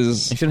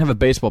is He shouldn't have a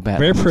baseball bat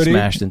very pretty.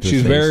 smashed into She's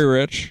his face. very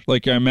rich.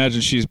 Like I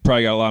imagine she's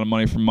probably got a lot of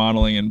money from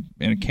modeling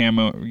and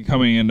camo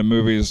coming into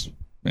movies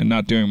and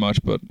not doing much,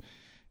 but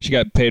she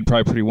got paid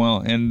probably pretty well,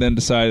 and then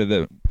decided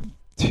that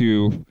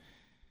to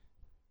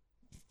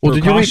throw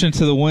did you caution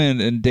to the wind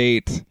and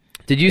date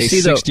Did you a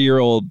see the?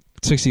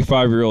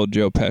 65-year-old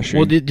Joe Pesci.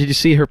 Well, did you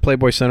see her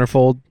Playboy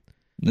centerfold?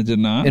 It did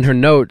not. In her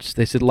notes,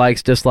 they said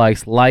likes,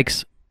 dislikes,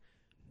 likes,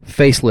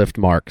 facelift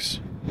marks.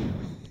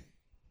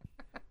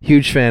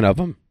 Huge fan of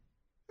them.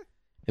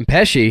 And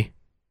Pesci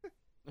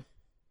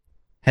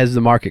has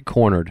the market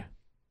cornered.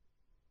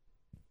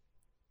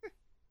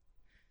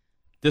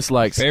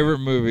 Dislikes. Favorite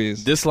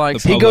movies.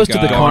 Dislikes. He goes to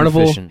the Eye.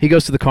 carnival. Fishing. He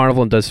goes to the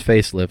carnival and does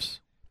facelifts.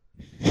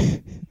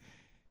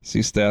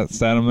 See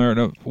Statham there.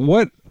 No,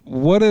 what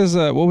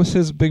was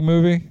his big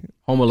movie?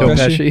 Home Joe Alone.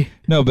 Pesci.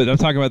 No, but I'm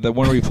talking about the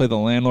one where he played the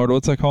landlord.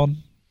 What's that called?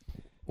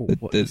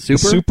 The Super?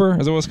 Super?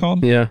 Is that what it's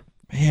called? Yeah.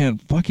 Man,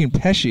 fucking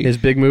Pesci. His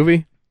big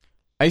movie.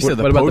 I used to have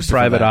the What about the poster for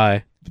Private that.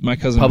 Eye? My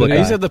cousin. Public I Billy.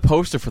 used to have the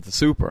poster for the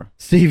Super.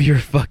 Steve, you're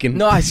fucking.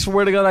 No, I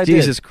swear to God, I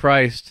Jesus did.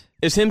 Christ.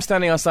 It's him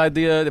standing outside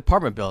the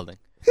apartment building.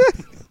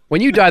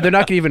 When you die, they're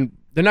not gonna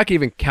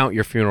even count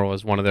your funeral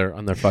as one of their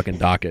on their fucking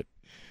docket.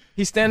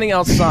 He's standing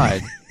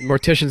outside. The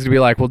mortician's gonna be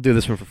like, "We'll do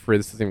this one for free.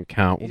 This doesn't even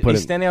count. We'll put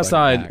He's it standing like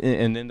outside, back."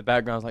 and in the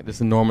background is like this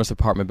enormous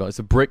apartment building. It's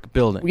a brick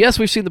building. Yes,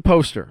 we've seen the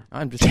poster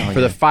I'm just telling for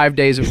you. the 5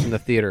 days it was in the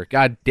theater.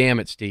 God damn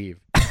it, Steve.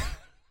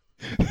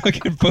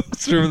 Fucking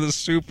poster of the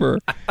Super.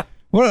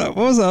 What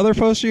was the other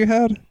poster you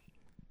had?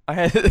 I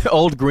had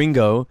Old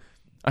Gringo.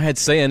 I had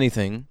Say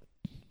Anything.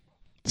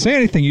 Say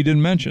anything you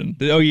didn't mention.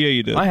 Oh yeah,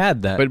 you did. I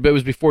had that. But it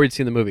was before you'd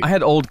seen the movie. I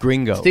had Old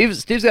Gringo.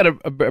 Steve's got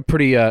a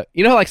pretty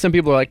you know how like some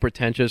people are like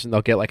pretentious and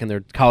they'll get like in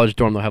their college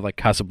dorm they'll have like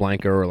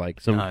Casablanca or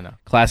like some No, no.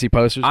 classy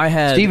posters. I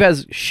had- Steve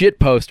has shit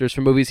posters for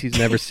movies he's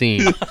never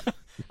seen.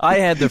 I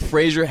had the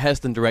Fraser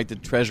Heston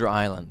directed Treasure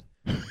Island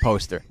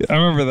poster. I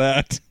remember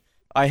that.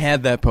 I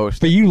had that poster.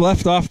 But you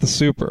left off the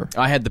Super.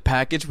 I had The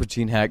Package with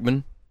Gene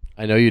Hackman.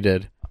 I know you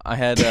did. I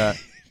had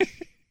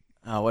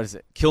what is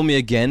it? Kill Me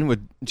Again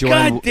with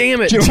Joanne. God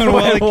damn it. Joanne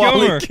Wally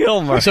Kilmer.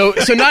 Kilmer. So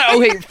not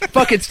okay,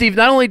 fucking Steve,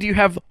 not only do you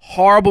have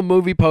horrible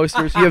movie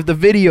posters, you have the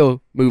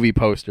video movie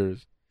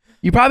posters.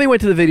 You probably went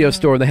to the video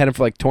store and they had them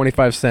for like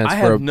 25 cents I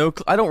for have no.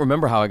 I don't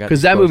remember how I got. because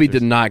these that movie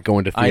posters. did not go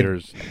into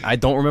theaters. I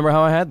don't remember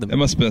how I had them. It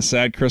must have been a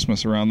sad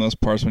Christmas around those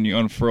parts when you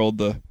unfurled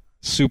the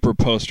Super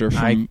poster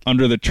from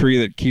under the tree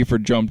that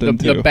Kiefer jumped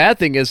into. The bad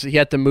thing is he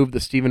had to move the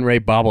Stephen Ray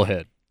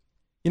bobblehead.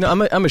 You know,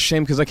 I'm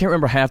ashamed because I can't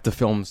remember half the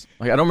films.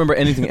 Like I don't remember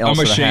anything else.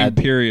 I'm that I ashamed. had.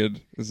 Period.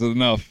 Is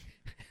enough.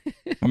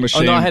 I'm Oh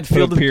ashamed. no, I had Put a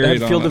Field of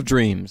period on it.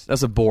 Dreams.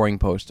 That's a boring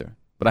poster,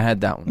 but I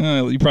had that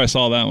one. You probably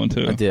saw that one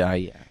too. I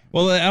did. Yeah.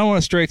 Well, I don't want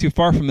to stray too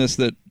far from this.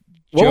 That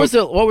What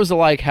Joe- was it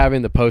like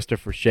having the poster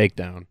for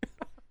Shakedown?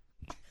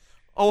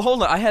 Oh,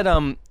 hold on. I had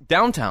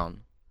Downtown.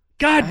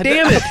 God I had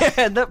damn that, it.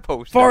 I had that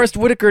poster. Forrest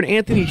Whitaker and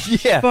Anthony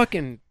Yeah.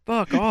 fucking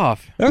fuck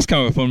off. That was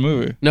kind of a fun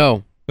movie.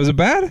 No. Was it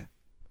bad?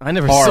 I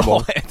never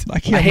Horrible. saw it. I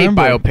can't I hate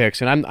remember.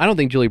 biopics, and I don't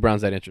think Julie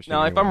Brown's that interesting.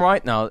 Now, if anyway. I'm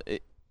right now,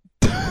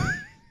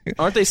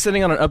 aren't they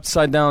sitting on an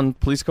upside down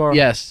police car?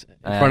 Yes,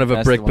 in front of a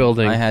That's brick the one.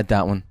 building. I had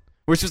that one,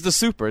 which is the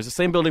Super. It's the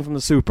same building from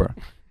the Super.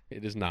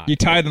 It is not. You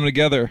tied them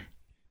together.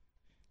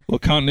 little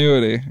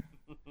continuity.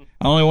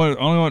 I only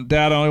want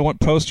dad. I only want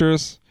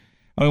posters.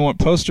 I only want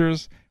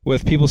posters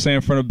with people standing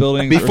in front of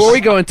buildings. Before we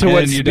go into and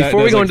what's your dad-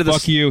 before we dad's go like, into the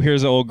fuck you.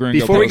 Here's an old gringo.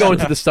 before we go poster.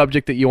 into the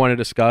subject that you want to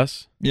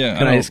discuss, yeah,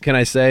 can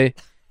I say,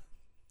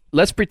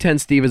 let's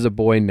pretend Steve is a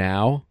boy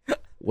now.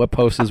 What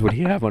posters would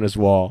he have on his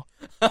wall?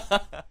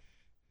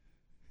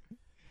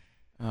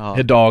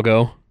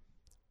 Hidalgo,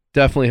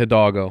 definitely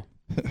Hidalgo.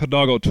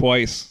 Hidalgo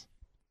twice.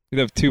 He'd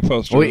have two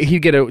posters. Well, he'd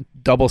get a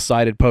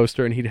double-sided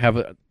poster, and he'd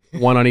have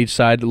one on each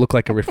side that looked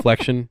like a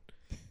reflection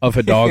of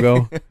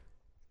Hidalgo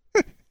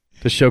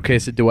to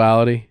showcase the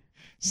duality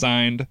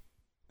Signed.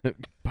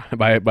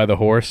 by the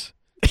horse.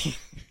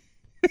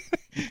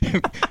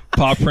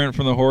 Paw print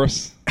from the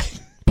horse.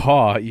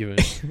 Paw, even.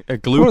 A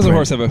glue What does a print.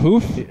 horse have? A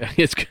hoof?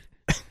 It's,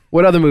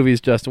 what other movies,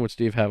 Justin, would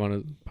Steve have on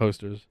his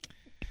posters?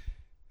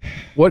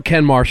 What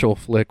Ken Marshall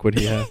flick would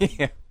he have?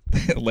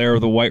 Lair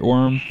of the White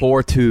Worm.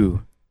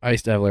 4-2. I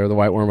used to have Lair of the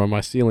White Worm on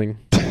my ceiling.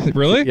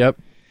 Really? Yep.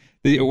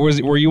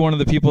 Were you one of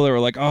the people that were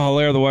like, "Oh,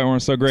 Lair of the White Worm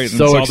is so great," and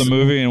So saw ex- the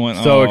movie and went,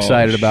 so "Oh,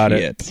 excited about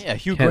shit." it. Yeah,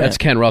 Hugh That's Grant.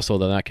 Ken Russell,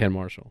 though, not Ken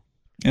Marshall.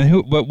 And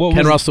who? But what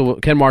Ken was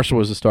Ken Marshall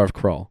was the star of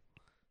Crawl.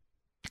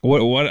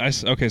 what?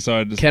 Okay, so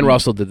I just Ken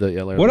Russell did the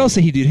Lair of What the else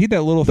did he do? He did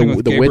that little thing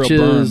with the Gabriel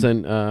witches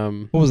Byrne.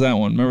 and What was that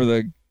one? Remember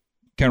the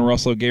Ken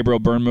Russell Gabriel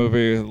Byrne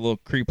movie? A little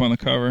creep on the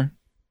cover.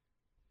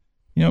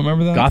 You don't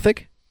remember that?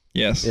 Gothic?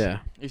 Yes. Yeah.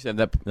 You said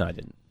that. No, I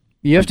didn't.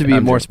 You have to be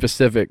I'm more joking.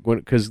 specific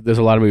because there's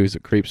a lot of movies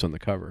that creeps on the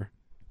cover.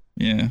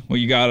 Yeah. Well,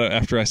 you got it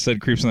after I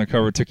said creeps on the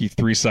cover. It took you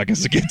 3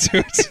 seconds to get to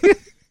it.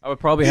 I would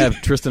probably have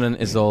Tristan and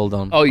Isolde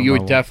on. Oh, on you my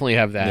would wall. definitely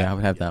have that. Yeah, I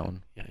would have that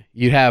one. Yeah.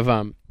 You'd have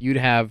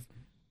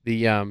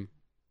the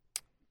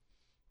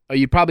oh,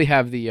 you'd probably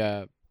have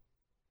the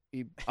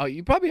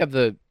you'd probably have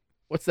the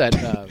what's that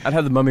I'd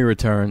have The Mummy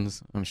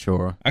Returns. I'm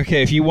sure.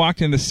 Okay, if you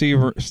walked into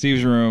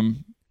Steve's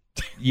room,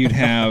 you'd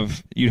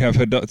have two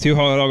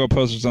Hidalgo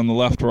posters on the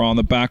left wall. On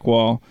the back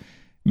wall,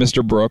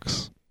 Mr.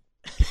 Brooks.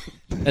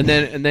 and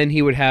then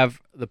he would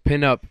have the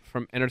pinup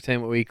from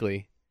Entertainment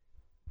Weekly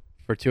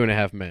for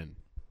 2.5 Men.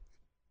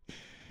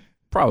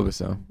 Probably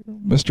so.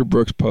 Mr.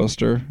 Brooks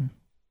poster.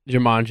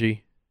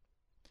 Jumanji,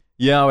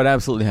 Yeah, I would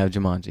absolutely have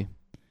Jumanji.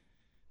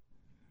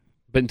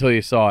 but until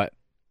you saw it.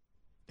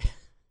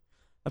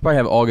 I'd probably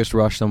have August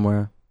Rush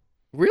somewhere.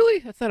 Really?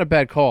 That's not a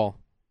bad call.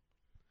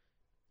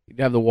 You'd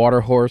have the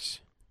water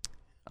horse.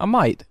 I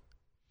might.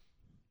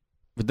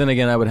 But then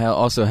again, I would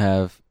also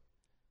have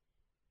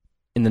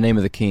In the Name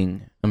of the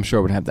King. I'm sure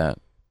I would have that.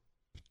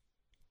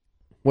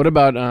 What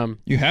about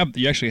You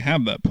actually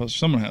have that poster.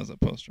 Someone has that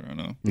poster. I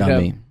know.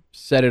 Not me.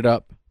 Set It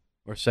Up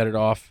or Set It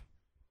Off?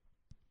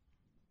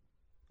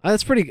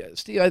 That's pretty good,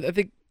 Steve.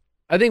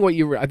 I think when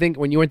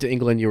you went to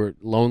England, you were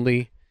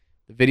lonely.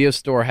 The video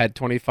store had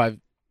 25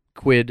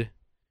 quid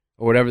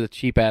or whatever the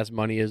cheap ass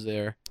money is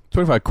there.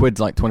 25 quid's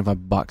like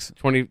 25 bucks.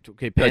 20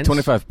 Like pence.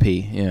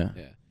 25p, yeah.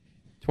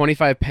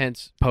 25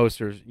 pence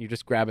posters. You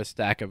just grab a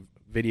stack of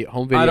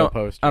home video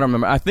posters. I don't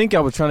remember. I think I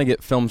was trying to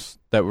get films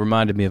that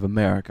reminded me of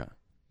America.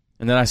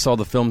 And then I saw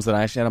the films that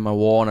I actually had on my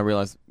wall, and I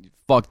realized,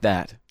 fuck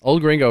that.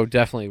 Old Gringo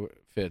definitely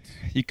fits.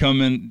 You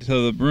come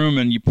into the room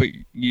and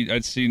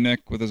I'd see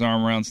Nick with his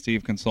arm around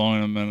Steve,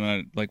 consoling him, and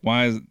I'd like,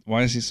 why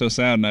is he so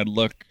sad? And I'd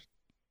look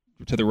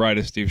to the right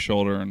of Steve's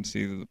shoulder and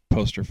see the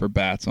poster for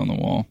bats on the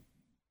wall.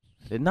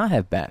 Did not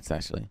have bats,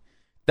 actually.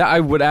 That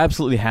I would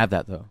absolutely have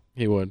that, though.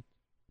 He would.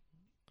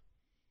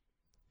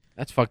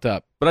 That's fucked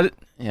up. But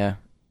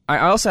I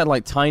also had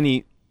like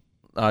tiny,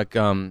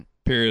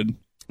 Period.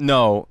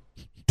 No.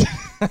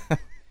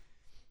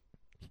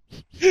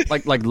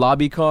 like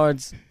lobby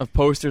cards of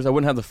posters. I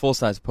wouldn't have the full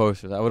size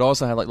posters. I would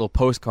also have like little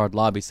postcard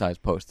lobby size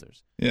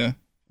posters. Yeah.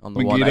 On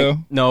the Megiddo?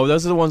 one. No,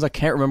 those are the ones I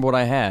can't remember what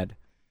I had.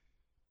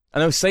 I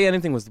know Say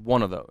Anything was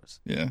one of those.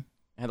 Yeah.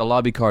 I had a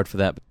lobby card for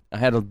that, but I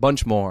had a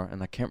bunch more,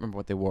 and I can't remember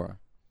what they were.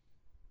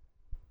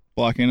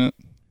 Blocking it.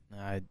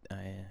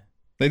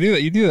 They do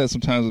that. You do that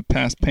sometimes with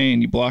past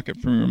pain. You block it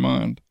from your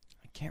mind.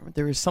 I can't remember.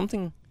 There is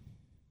something.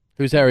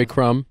 Who's Harry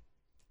Crumb?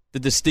 The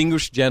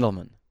Distinguished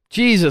Gentleman.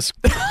 Jesus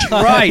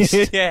Christ!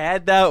 Yeah, I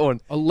had that one.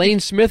 A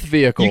Lane Smith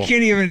vehicle. You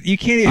can't even.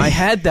 I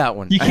had that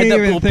one. You I can't had that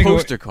even little think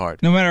poster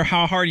card. No matter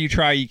how hard you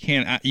try, you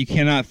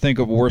cannot think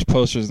of worse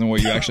posters than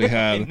what you actually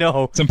had.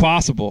 No, it's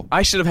impossible.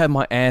 I should have had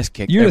my ass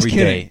kicked You're every just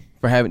kidding. day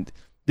for having.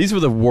 These were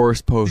the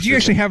worst posters. Did you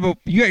actually have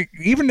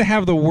even to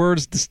have the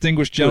words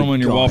 "distinguished gentleman"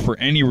 on your wall for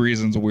any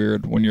reason's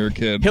weird when you're a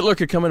kid. Hitler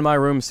could come in my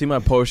room, see my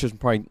posters, and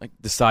probably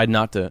decide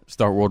not to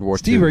start World War II.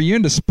 Steve, are you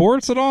into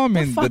sports at all? I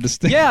mean,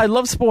 yeah, I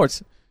love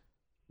sports.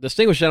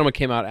 Distinguished Gentleman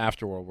came out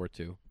after World War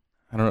II.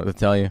 I don't know what to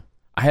tell you.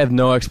 I have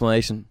no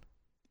explanation.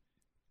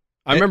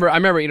 I remember.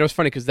 You know, it's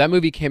funny because that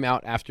movie came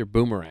out after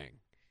Boomerang,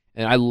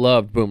 and I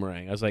loved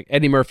Boomerang. I was like,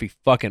 Eddie Murphy,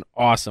 fucking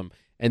awesome.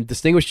 And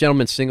Distinguished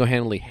Gentleman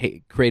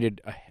single-handedly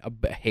created a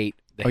hate.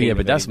 Oh yeah,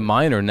 but that's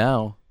minor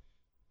now.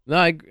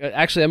 No,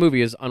 actually, that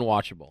movie is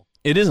unwatchable.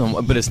 It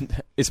isn't, but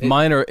it's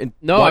minor.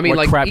 No, I mean,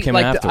 like crap came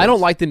afterwards. I don't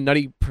like the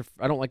nutty.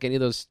 I don't like any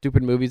of those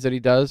stupid movies that he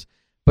does.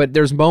 But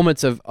there's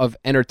moments of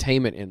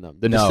entertainment in them.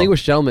 The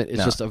Distinguished Gentleman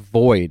is just a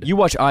void. You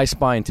watch I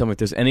Spy and tell me if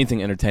there's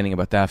anything entertaining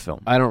about that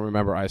film. I don't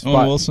remember I Spy.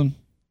 Owen Wilson.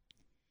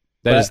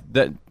 But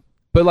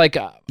like,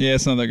 yeah,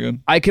 it's not that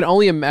good. I can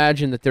only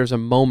imagine that there's a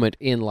moment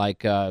in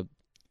like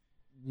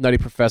Nutty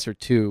Professor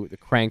 2, the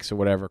Cranks or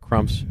whatever,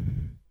 Crumps,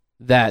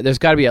 that there's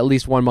got to be at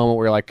least one moment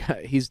where you're like,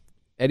 he's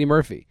Eddie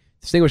Murphy.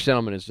 Distinguished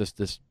Gentleman is just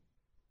this.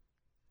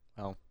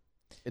 Well,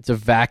 it's a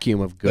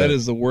vacuum of good. That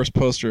is the worst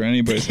poster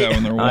anybody's had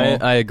on their wall.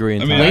 I agree.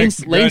 I mean,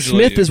 Lane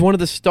Smith is one of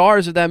the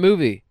stars of that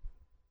movie.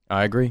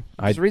 I agree.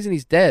 There's a reason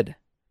he's dead.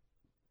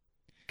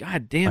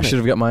 God damn it! I should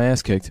have got my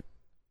ass kicked.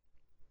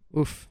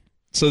 Oof.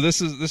 So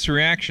this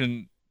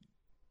reaction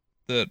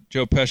that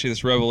Joe Pesci,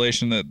 this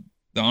revelation that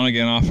the on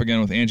again off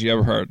again with Angie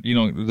Everhart,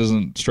 it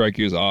doesn't strike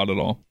you as odd at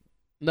all.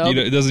 No,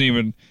 it doesn't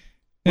even.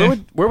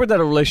 Where would that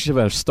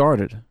relationship have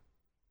started?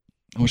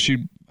 Well,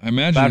 I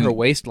imagine about her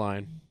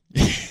waistline.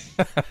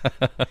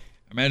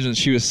 Imagine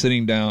she was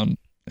sitting down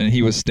and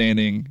he was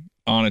standing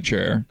on a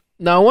chair.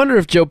 Now, I wonder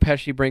if Joe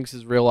Pesci brings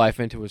his real life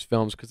into his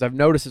films, because I've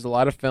noticed there's a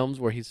lot of films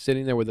where he's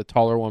sitting there with a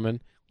taller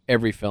woman,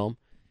 every film,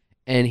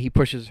 and he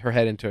pushes her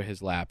head into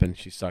his lap and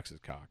she sucks his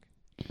cock.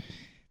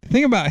 The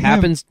thing about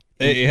him,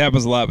 it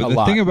happens a lot, but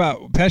the thing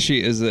about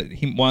Pesci is that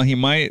while he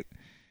might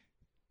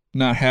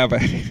not have a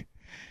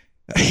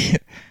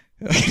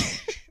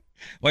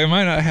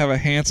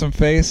handsome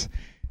face,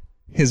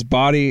 his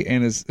body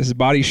and his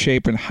body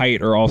shape and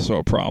height are also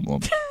a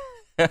problem.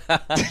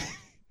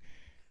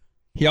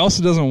 He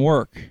also doesn't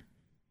work.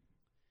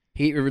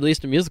 He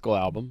released a musical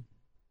album.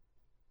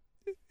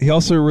 He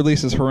also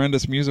releases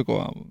horrendous musical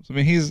albums. I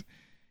mean,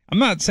 I'm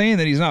not saying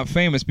that he's not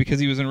famous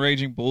because he was in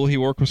Raging Bull. He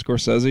worked with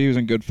Scorsese. He was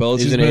in Goodfellas.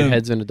 He's in Eight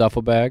Heads in a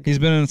Duffel Bag. He's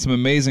been in some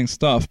amazing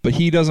stuff, but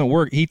he doesn't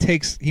work. He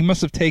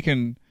must have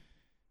taken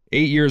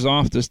 8 years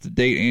off just to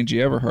date Angie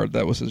Everhart.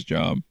 That was his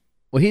job.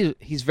 Well,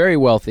 he's very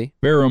wealthy.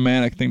 Very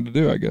romantic thing to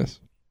do, I guess.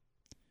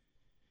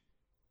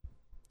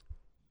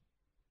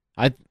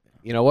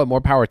 You know what? More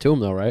power to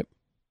him, though, right?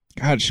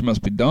 God, she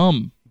must be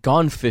dumb.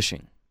 Gone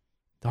Fishing.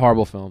 The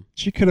horrible film.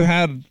 She could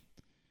have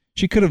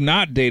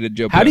not dated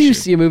Joe Pesci. How do you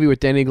see a movie with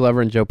Danny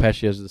Glover and Joe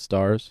Pesci as the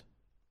stars?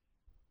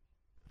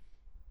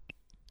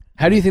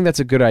 How do you think that's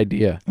a good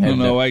idea? I don't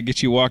know. I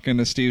get you walk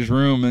into Steve's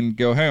room and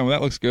go, hey, well,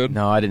 that looks good.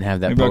 No, I didn't have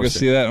that Maybe I'll go poster.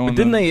 see that one.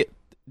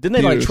 But Didn't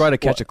they like try to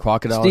catch a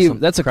crocodile? or Steve,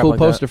 something? that's a Crap cool like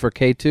poster for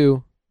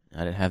K2.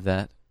 That? I didn't have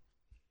that.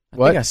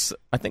 What?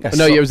 I think I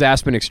No, saw, it was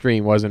Aspen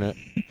Extreme, wasn't it?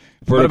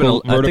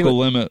 Vertical I think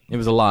limit. it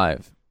was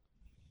Alive.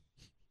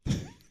 I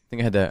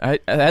think I had I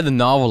had the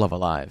novel of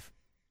Alive.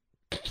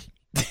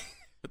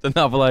 The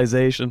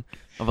novelization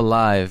of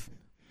Alive.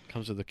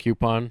 Comes with a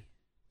coupon.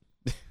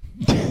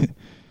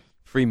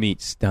 Free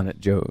meats down at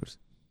Joe's.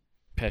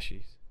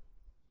 Pesci's.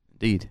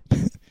 Indeed.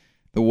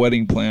 The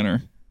wedding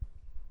planner.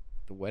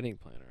 The wedding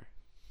planner.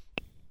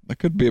 That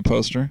could be a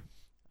poster.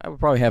 I would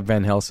probably have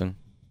Van Helsing.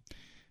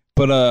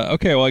 But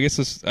okay, well I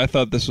guess I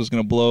thought this was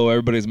going to blow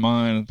everybody's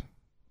mind,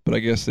 but I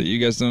guess that you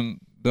guys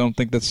don't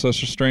think that's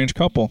such a strange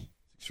couple.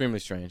 Extremely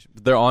strange.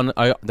 They're on.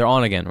 They're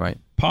on again, right?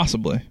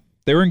 Possibly.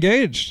 They were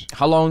engaged.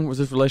 How long was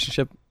this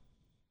relationship?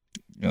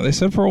 They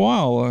said for a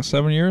while,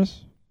 7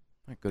 years.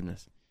 My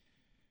goodness.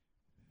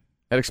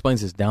 That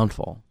explains his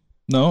downfall.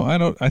 No, I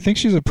don't. I think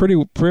she's a pretty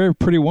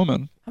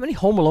woman. How many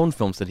Home Alone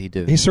films did he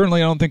do? He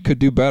certainly, I don't think, could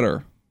do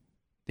better.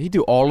 Did he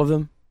do all of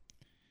them?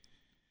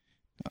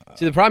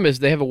 See, the problem is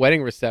they have a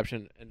wedding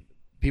reception and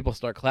people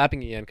start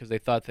clapping again because they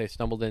thought they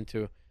stumbled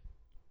into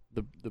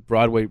the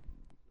Broadway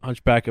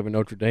Hunchback of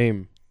Notre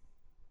Dame.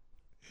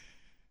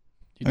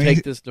 You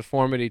take this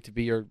deformity to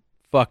be your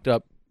fucked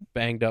up,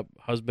 banged up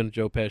husband,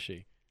 Joe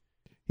Pesci.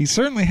 He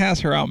certainly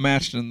has her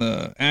outmatched in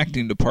the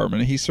acting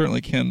department. He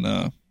certainly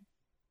can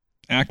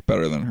act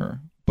better than her.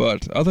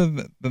 But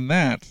other than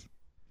that,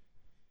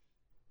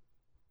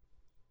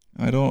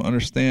 I don't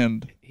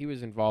understand. He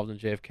was involved in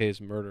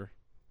JFK's murder.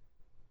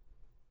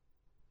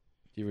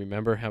 Do you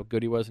remember how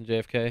good he was in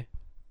JFK?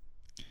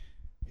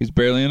 He's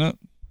barely in it?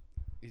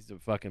 He's a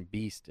fucking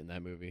beast in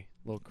that movie.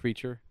 Little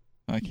creature.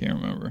 I can't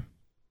remember.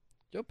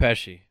 Joe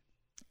Pesci.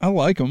 I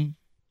like him.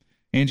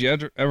 Angie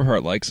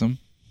Everhart likes him.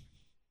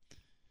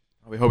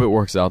 We hope it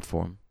works out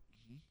for him.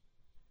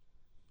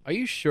 Are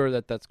you sure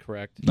that that's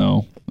correct?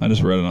 No, I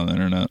just read it on the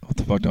internet. What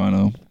the fuck do I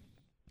know?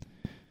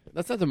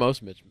 That's not the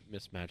most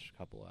mismatched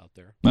couple out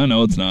there. I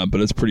know it's not,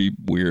 but it's pretty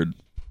weird.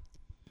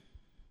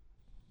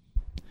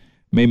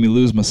 Made me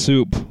lose my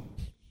soup.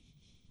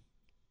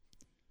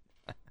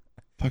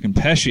 Fucking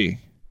Pesci.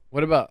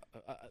 What about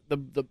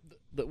the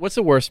what's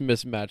the worst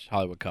mismatched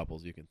Hollywood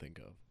couples you can think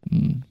of?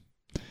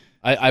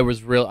 I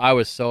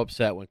was so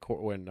upset when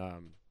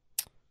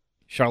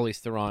Charlize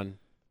Theron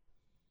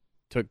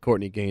took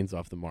Courtney Gaines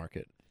off the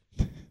market.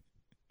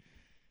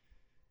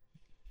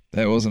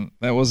 That was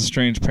a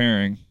strange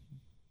pairing.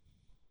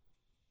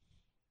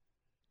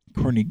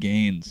 Courtney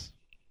Gaines.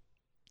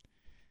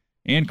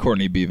 And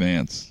Courtney B.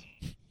 Vance.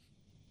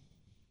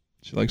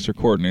 She likes her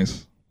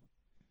Courtneys.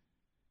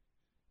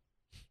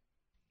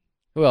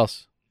 Who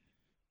else?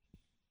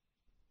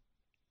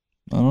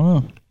 I don't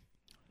know.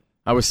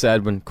 I was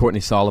sad when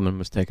Courtney Solomon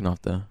was taken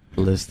off the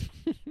list.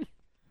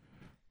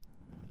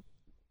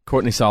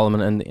 Courtney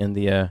Solomon and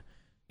the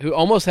who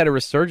almost had a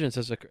resurgence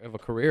of a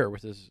career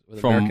with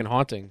American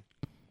Haunting.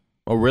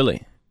 Oh,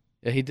 really?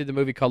 Yeah, he did the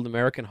movie called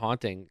American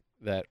Haunting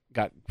that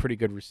got pretty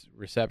good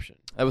reception.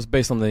 That was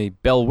based on the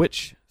Bell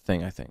Witch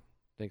thing, I think.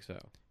 I think so.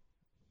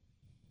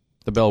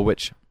 The Bell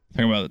Witch.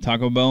 Talking about the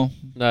Taco Bell?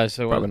 No,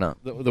 so Probably not.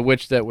 The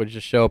witch that would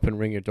just show up and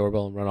ring your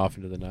doorbell and run off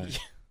into the night.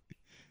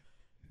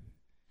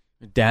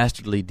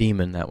 Dastardly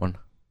demon, that one.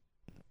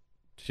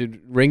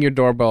 She'd ring your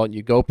doorbell and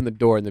you go open the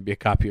door and there'd be a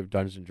copy of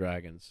Dungeons and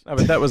Dragons. No,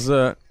 but that was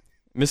a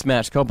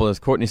mismatched couple. Is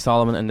Courtney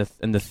Solomon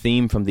and the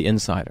theme from The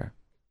Insider.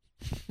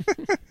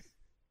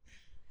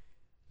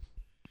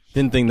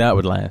 Didn't think that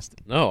would last.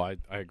 No, I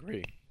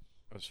agree.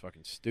 That was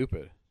fucking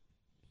stupid.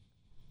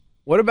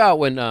 What about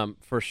when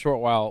for a short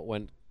while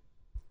when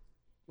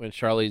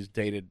Charlize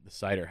dated the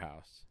cider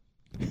house?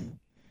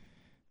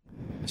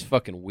 It's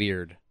fucking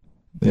weird.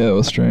 Yeah, it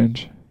was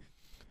strange.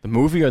 The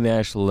movie or the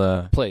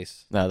actual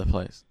Place. No, the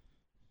place.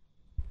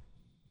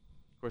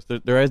 Of course,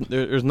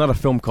 there's not a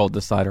film called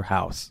The Cider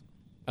House.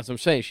 That's what I'm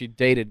saying. She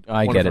dated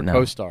I one get of it her now.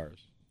 co-stars.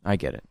 I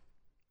get it.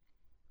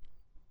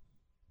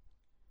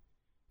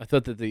 I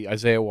thought that the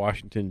Isaiah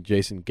Washington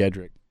Jason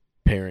Gedrick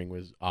pairing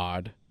was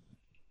odd.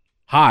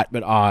 Hot,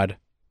 but odd.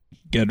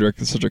 Gedrick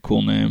is such a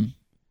cool name.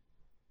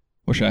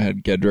 Wish I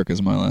had Gedrick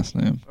as my last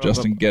name.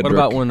 Justin Gedrick. What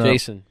about when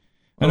Jason.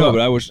 I know,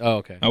 but I wish. Oh,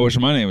 okay. I wish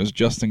my name was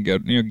Justin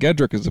Gedrick. You know,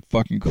 Gedrick is a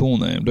fucking cool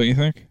name, don't you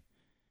think?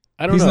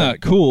 I don't He's know.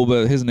 not cool,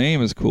 but his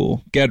name is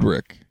cool.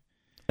 Gedrick.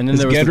 And then Is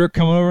there was Gedrick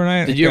coming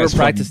overnight? Did you ever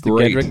practice the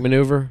Gedrick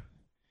maneuver?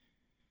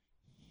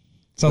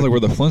 Sounds like where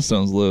the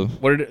Flintstones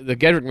live. The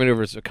Gedrick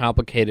maneuver is a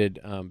complicated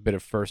bit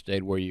of first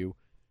aid where you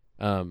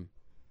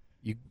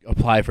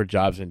apply for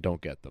jobs and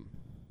don't get them.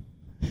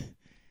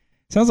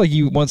 Sounds like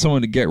you want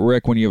someone to get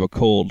Rick when you have a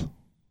cold.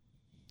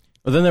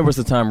 Well, then there was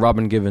the time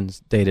Robin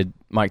Givens dated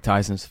Mike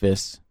Tyson's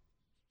fists.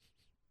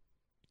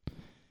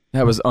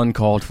 That was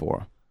uncalled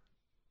for.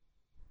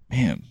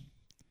 Man.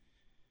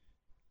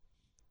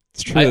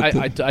 It's true.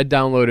 I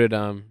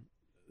downloaded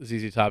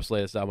ZZ Top's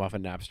latest album off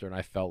of Napster, and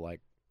I felt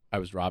like I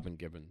was Robin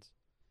Gibbons.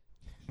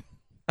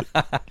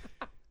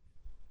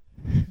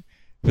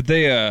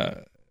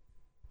 But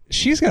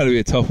she's got to be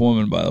a tough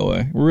woman, by the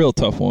way. Real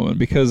tough woman,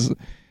 because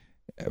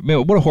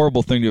Man, what a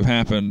horrible thing to have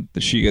happened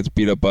that she gets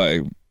beat up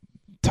by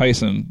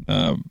Tyson.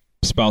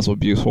 Spousal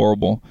abuse,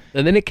 horrible.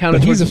 And then it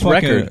counted towards his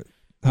record.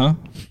 Huh?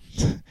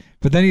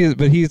 But then he's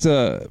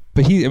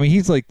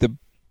like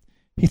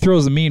he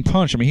throws a mean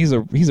punch. I mean, he's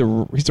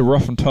a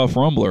rough and tough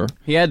rumbler.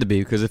 He had to be,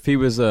 because if he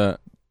was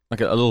like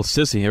a little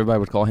sissy, everybody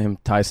would call him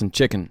Tyson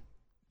Chicken.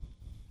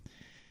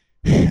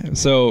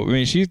 So I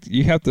mean,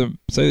 you have to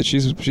say that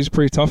she's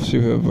pretty tough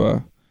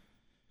to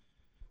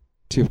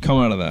have come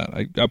out of that.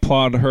 I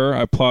applaud her.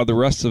 I applaud the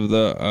rest of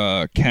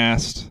the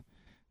cast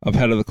of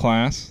Head of the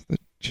Class that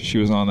she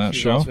was on that show.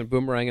 She was also in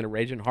Boomerang and a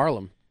Rage in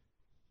Harlem.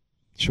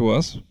 She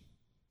was.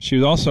 She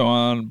was also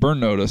on Burn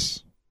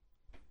Notice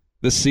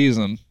this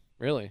season.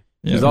 Really?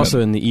 Yeah, She was also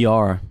in the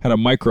ER. had a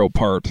micro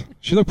part.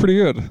 She looked pretty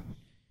good.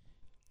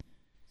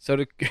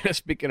 So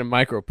speaking of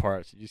micro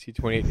parts, did you see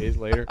 28 Days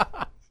Later?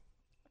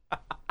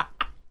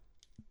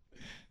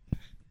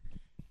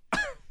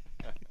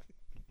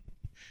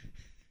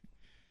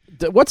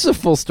 What's the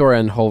full story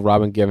on the whole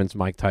Robin Givens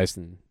Mike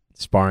Tyson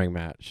sparring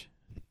match?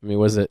 I mean,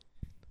 was it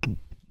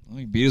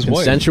He beat his wife.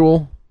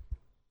 consensual?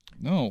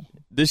 No,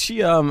 Did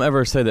she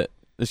ever say that?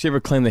 Did she ever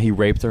claim that he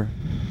raped her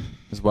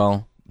as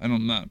well? I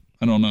don't know.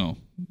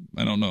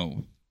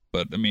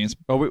 But I mean,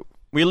 Well,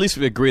 we at least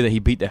would agree that he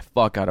beat the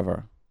fuck out of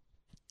her.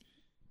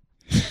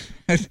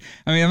 I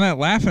mean, I'm not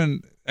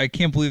laughing. I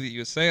can't believe that you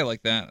would say it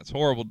like that. It's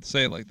horrible to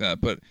say it like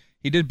that, but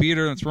he did beat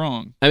her, and it's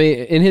wrong. I mean,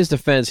 in his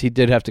defense, he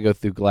did have to go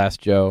through Glass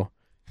Joe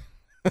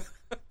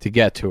to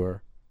get to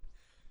her.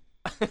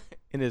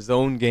 In his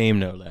own game,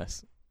 no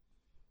less.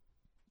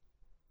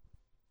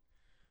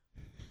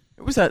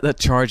 It was that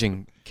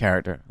charging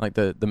character, like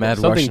the Mad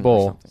something Russian.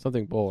 Bull,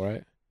 something Bull,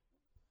 right?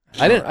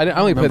 I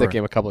only played that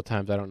game a couple of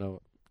times. I don't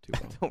know too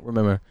well. I don't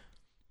remember.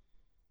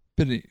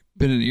 Bit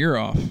an ear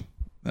off.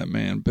 That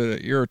man bit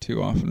an ear or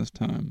two off in his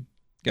time.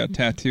 Got a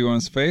tattoo on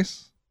his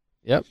face.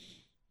 Yep,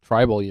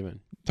 tribal even.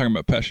 Talking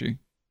about Pesci.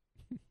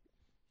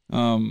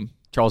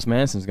 Charles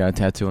Manson's got a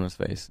tattoo on his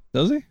face.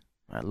 Does he?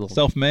 That little,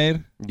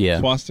 Self-made? yeah,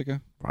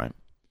 Swastika? right.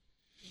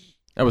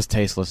 That was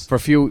tasteless. For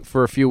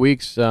a few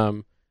weeks,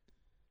 I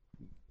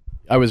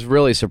was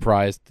really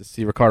surprised to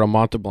see Ricardo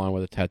Montalban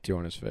with a tattoo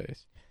on his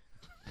face.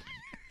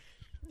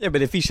 Yeah,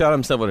 but if he shot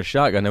himself with a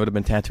shotgun, there would have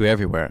been tattoo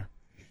everywhere.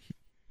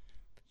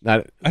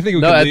 Not, I think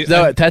we no, could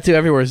no, tattoo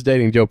everywhere is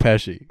dating Joe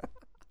Pesci.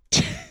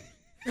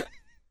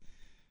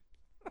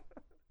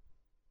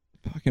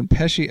 Fucking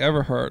Pesci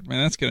Everhart.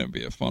 Man, that's going to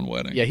be a fun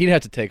wedding. Yeah, he'd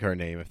have to take her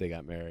name if they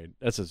got married.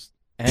 That's his.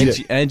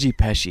 Angie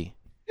Pesci.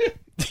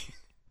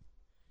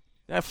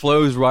 That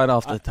flows right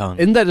off the tongue.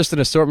 Isn't that just an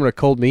assortment of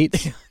cold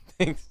meats? I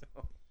think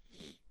so.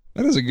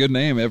 That is a good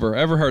name,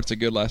 Everhart's a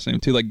good last name,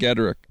 too, like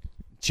Gedrick.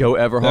 Joe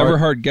The Everhart.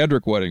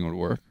 Everhart-Gedrick wedding would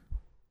work.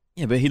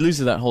 Yeah, but he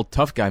loses that whole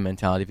tough guy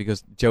mentality if he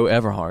goes Joe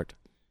Everhart.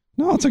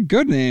 No, it's a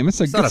good name. It's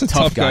not a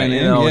tough guy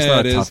name. No, yeah, it's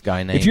not it a is. tough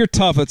guy name. If you're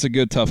tough, it's a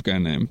good tough guy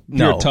name. If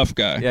No. You're a tough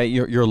guy. Yeah,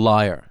 you're a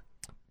liar.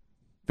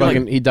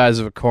 Fucking, he dies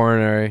of a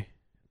coronary.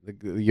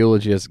 The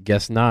eulogy is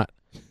guess not.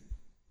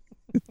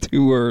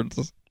 2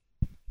 words.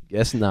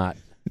 Guess not.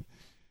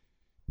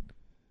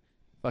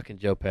 Fucking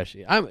Joe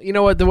Pesci. You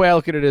know what? The way I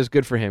look at it is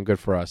good for him, good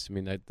for us. I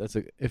mean,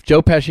 if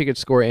Joe Pesci could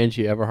score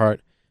Angie Everhart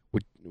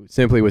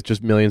simply with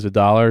just millions of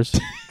dollars,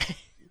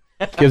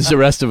 gives the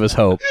rest of us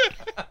hope.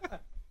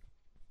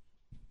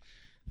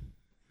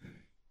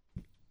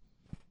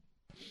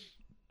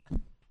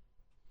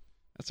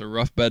 That's a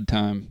rough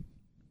bedtime.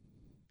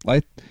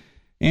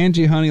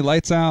 Angie, honey,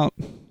 lights out.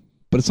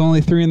 But it's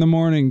only 3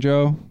 a.m,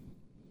 Joe.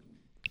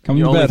 Come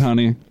to bed,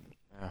 honey.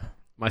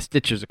 My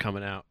stitches are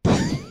coming out.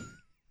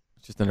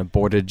 It's just an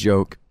aborted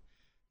joke.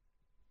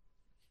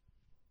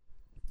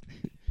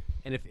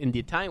 And if in the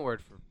Italian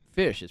word for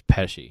fish is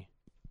pesci.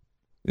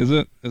 Is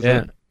it? Is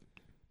Yeah. it?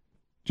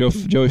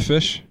 Joey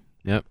Fish?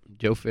 Yep.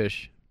 Joe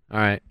Fish. All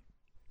right.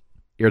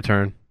 Your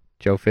turn.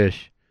 Joe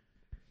Fish.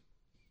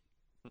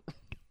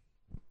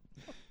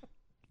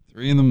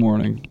 3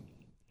 a.m.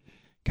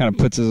 Kind of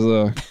puts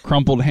his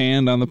crumpled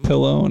hand on the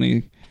pillow and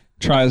he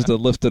tries to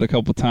lift it a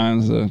couple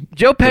times.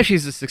 Joe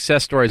Pesci's a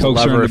success story as a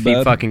Coax her lover into if he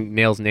bed. fucking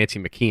nails Nancy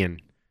McKeon.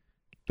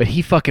 But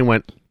he fucking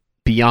went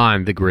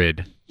beyond the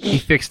grid. He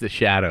fixed the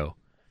shadow.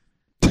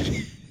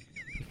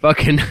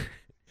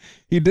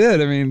 He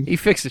did. I mean, He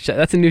fixed the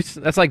shadow.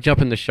 That's like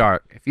jumping the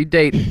shark. If you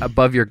date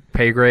above your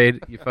pay grade,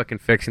 you're fucking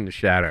fixing the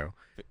shadow.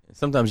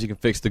 Sometimes you can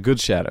fix the good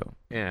shadow.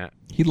 Yeah.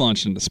 he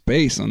launched into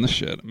space on this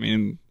shit. I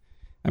mean,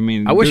 I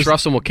wish there's-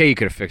 Russell Mulcahy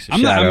could have fixed the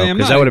I'm not- I shadow mean, I'm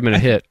because not- that would have been a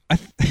hit.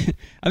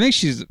 I think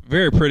she's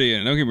very pretty,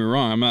 and don't get me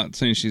wrong. I'm not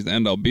saying she's the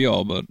end all be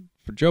all, but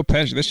for Joe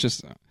Pesci, this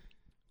just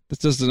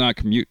does not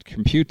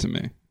compute to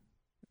me.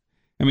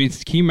 I mean,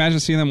 can you imagine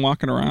seeing them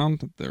walking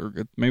around?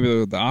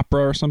 Maybe the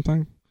opera or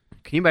something.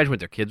 Can you imagine what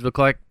their kids look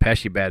like?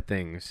 Pesci bad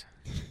things.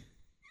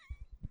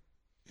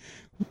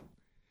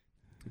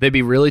 They'd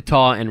be really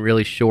tall and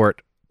really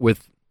short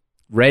with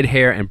red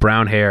hair and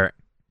brown hair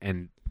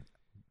and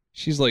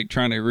She's like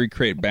trying to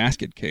recreate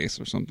Basket Case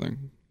or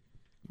something.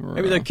 Or,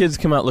 Maybe their kids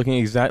come out looking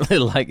exactly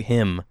like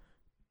him.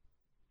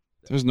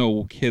 there's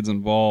no kids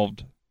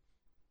involved.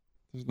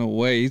 There's no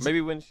way.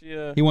 Maybe when she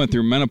He went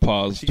through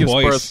menopause she gives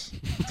twice.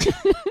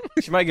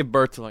 she might give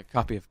birth to like a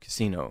copy of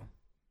Casino.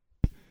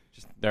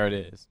 Just there it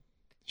is.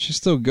 She's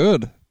still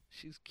good.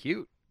 She's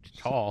cute. She's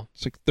tall.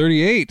 She's like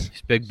 38.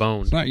 She's big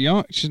boned. She's not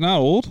young. She's not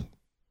old.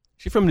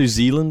 She from New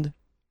Zealand?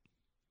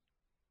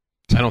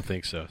 I don't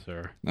think so,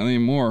 sir. Not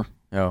anymore.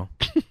 Oh.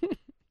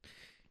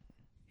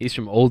 He's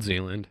from Old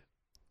Zealand.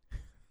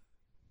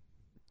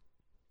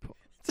 What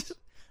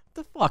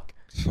the fuck?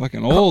 It's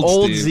fucking old.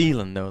 Old Steve.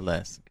 Zealand, no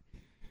less.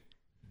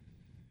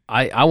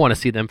 I want to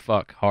see them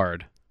fuck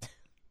hard.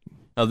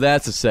 Now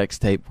that's a sex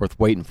tape worth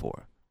waiting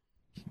for.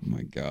 Oh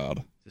my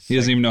god. He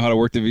doesn't even know how to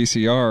work the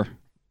VCR.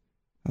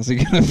 How's he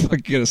gonna fucking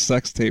get a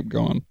sex tape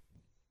going?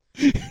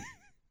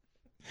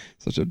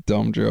 Such a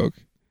dumb joke.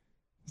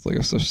 It's like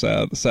I'm so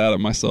sad at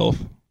myself.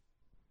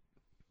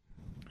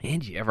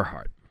 Angie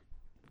Everhart.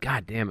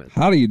 God damn it.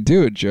 How do you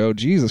do it, Joe?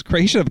 Jesus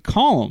Christ. He should have a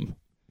column.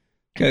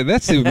 Okay,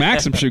 that's who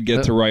Maxim should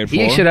get to write for.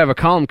 He should have a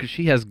column because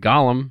she has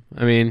Gollum.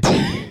 I mean...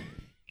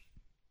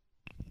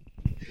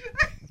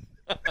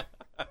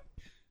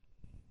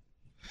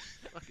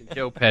 Fucking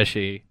Joe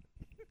Pesci.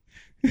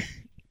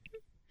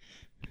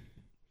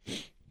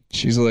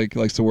 She's like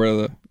likes to wear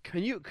the...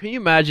 Can you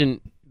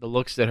imagine the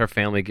looks that her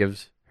family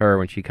gives her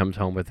when she comes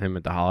home with him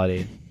at the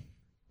holiday?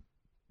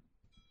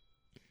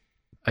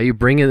 Are you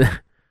bringing the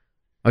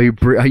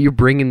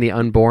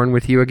unborn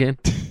with you again?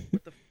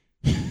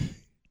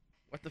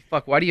 What the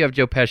fuck? Why do you have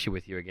Joe Pesci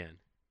with you again?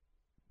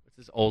 What's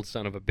this old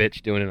son of a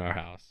bitch doing in our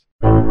house?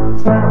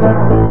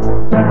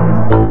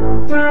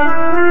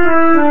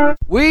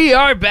 We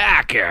are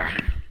back.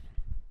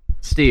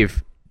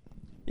 Steve.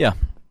 Yeah.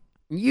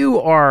 You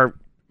are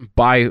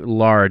by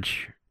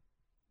large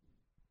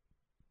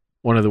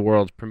one of the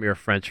world's premier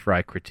French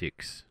fry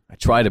critiques. I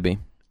try to be.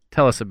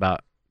 Tell us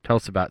about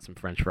some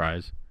French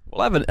fries.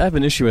 Well, I have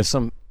an issue with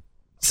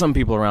some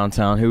people around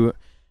town who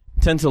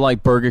tend to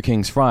like Burger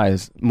King's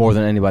fries more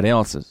than anybody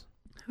else's.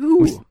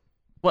 Who?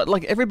 Well,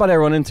 like everybody I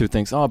run into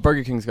thinks, oh,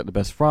 Burger King's got the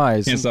best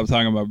fries. Can't stop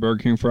talking about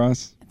Burger King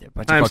fries.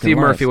 I'm Steve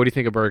Murphy. What do you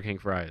think of Burger King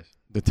fries?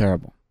 They're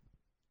terrible.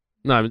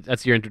 No,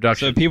 that's your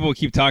introduction. So people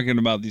keep talking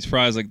about these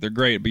fries like they're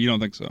great, but you don't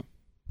think so.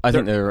 I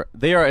think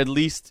they are at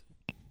least.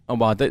 Oh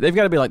wow, they've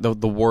got to be like the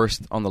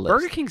worst on the list.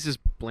 Burger King's is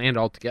bland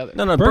altogether.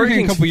 No, Burger Burger King a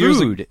King's couple years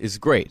food is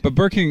great. But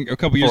Burger King a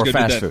couple years For ago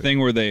fast did that food. thing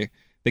where they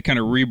kind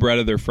of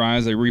rebreaded their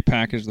fries. They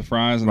repackaged the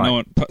fries, and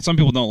Right. some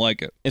people don't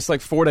like it. It's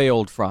like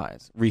 4-day-old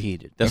fries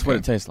reheated. That's what Okay.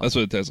 it tastes like. That's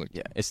what it tastes like.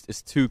 Yeah,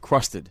 it's too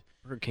crusted.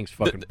 Burger King's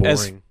fucking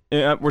As- boring.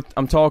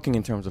 I'm talking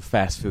in terms of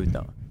fast food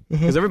though,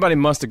 because everybody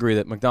must agree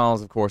that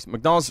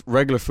McDonald's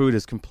regular food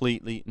is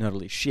completely and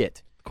utterly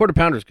shit. Quarter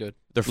Pounder's good.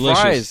 The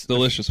Delicious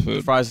the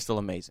food. fries are still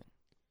amazing.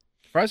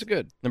 Fries are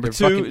good. Number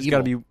They're 2 fucking has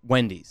got to evil. be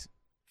Wendy's.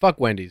 Fuck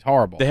Wendy's.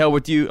 Horrible. The hell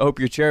with you. I hope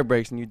your chair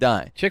breaks and you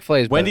die. Chick-fil-A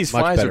is Wendy's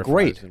much fries better are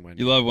great. fries than Wendy's.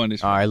 You love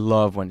Wendy's. I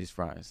love Wendy's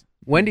fries.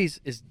 Wendy's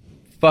is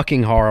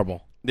fucking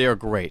horrible. They are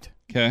great.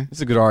 Okay.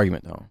 It's a good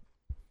argument though.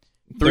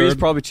 3 is Third.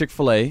 probably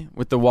Chick-fil-A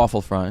with the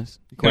waffle fries.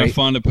 Kind Great. of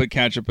fun to put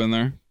ketchup in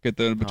there. Get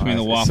the between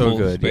the it's waffle so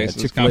good. Yeah,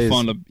 spaces. It's kind of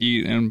Chick-fil-A fun to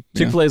eat. And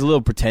Chick-fil-A is a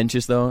little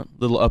pretentious though, a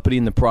little uppity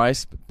in the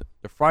price, but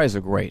the fries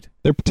are great.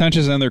 they're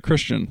pretentious and they're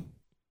Christian.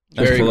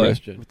 Very Chick-fil-A.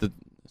 Christian.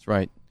 That's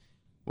right.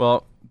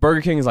 Well,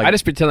 Burger King is like I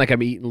just pretend like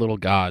I'm eating little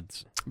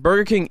gods.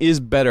 Burger King is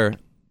better.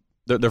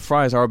 Their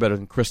fries are better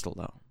than Crystal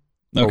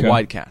though, Okay. or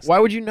White Castle. Why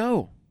would you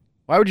know?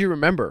 Why would you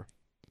remember?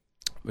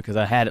 Because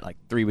I had it like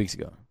 3 weeks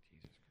ago.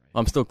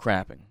 I'm still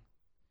crapping.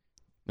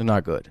 They're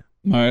not good.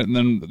 All right, and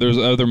then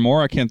are there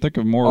more? I can't think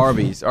of more.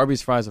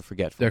 Arby's fries are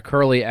forgetful. They're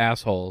curly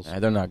assholes.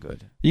 They're not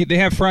good. They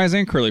have fries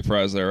and curly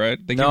fries there,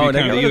 right? They No, give they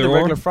you got kind rid of of the either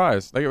regular or.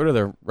 fries. They got rid of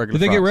their regular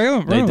Did they fries. get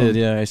regular? They Oh. did,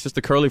 yeah. It's just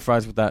the curly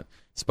fries with that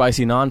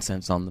spicy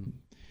nonsense on them.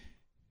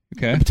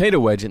 Okay. The potato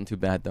wedge isn't too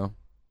bad though.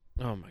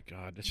 Oh my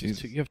god,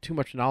 Jesus. you have too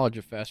much knowledge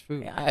of fast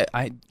food.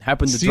 I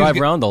happen to Steve's drive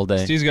got- around all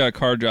day. Steve's got a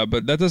car job,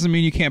 but that doesn't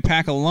mean you can't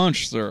pack a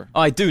lunch, sir.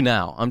 Oh, I do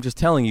now. I'm just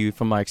telling you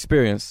from my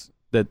experience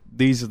that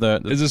these are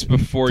the Is this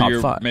before top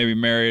you're 5. maybe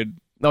married?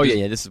 Oh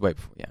yeah, this is way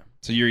before. Yeah,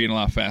 So you're eating a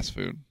lot of fast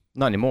food.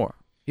 not anymore.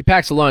 He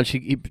packs a lunch.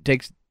 He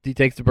takes the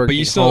Burger But King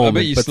you still, home I bet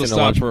and you puts still in a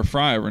stop lunch. for a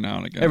fry every now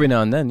and again. Every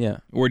now and then, yeah.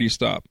 Where do you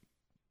stop?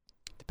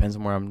 Depends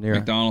on where I'm near.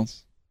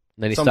 McDonald's.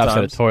 Then he stops at a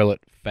Sometimes. toilet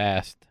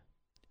fast.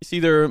 It's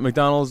either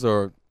McDonald's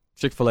or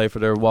Chick-fil-A for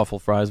their waffle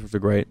fries, which are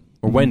great,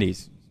 or Mhm.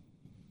 Wendy's.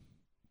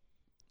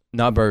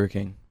 Not Burger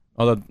King.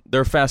 Although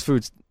their fast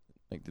foods,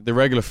 like the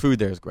regular food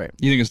there is great.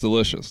 You think it's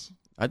delicious?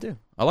 I do.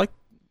 I like.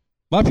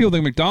 A lot of people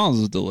think McDonald's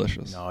is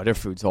delicious. No, their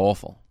food's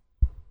awful.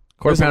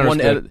 Quarter There's Pounder's one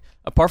good.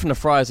 apart from the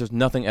fries, there's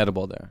nothing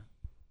edible there.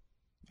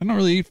 I don't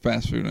really eat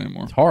fast food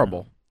anymore. It's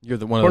horrible. You're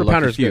the one Quarter of the lucky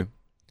Pounder's few. good.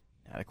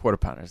 Yeah, the Quarter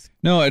Pounders.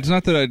 No, it's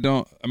not that I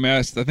don't. I mean,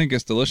 I think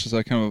it's delicious.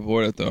 I kind of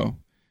avoid it though,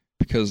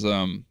 because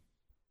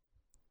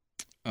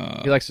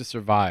He likes to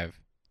survive.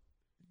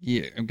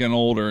 yeah, I'm getting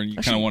older, and you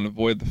kind Actually, of want to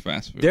avoid the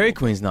fast food. Dairy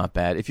Queen's not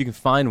bad if you can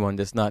find one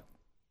that's not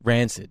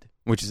rancid,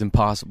 which is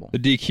impossible. The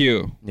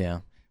DQ.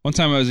 Yeah. One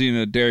time I was eating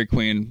a Dairy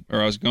Queen,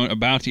 or I was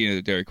about to eat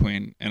a Dairy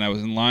Queen, and I was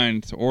in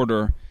line to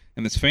order,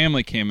 and this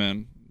family came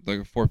in,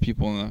 like 4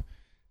 people,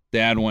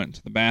 dad went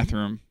to the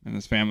bathroom and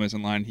his family's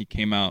in line. He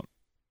came out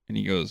and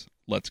he goes,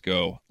 "Let's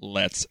go,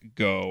 let's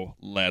go,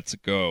 let's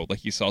go." Like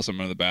he saw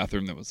something in the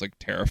bathroom that was like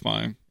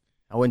terrifying.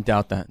 I wouldn't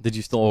doubt that. Did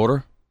you still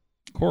order?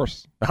 Of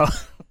course.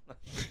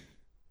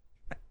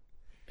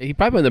 He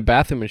probably went in the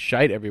bathroom and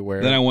shite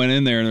everywhere. Then I went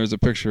in there and there was a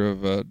picture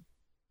of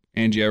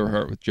Angie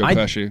Everhart with Joe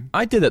Pesci.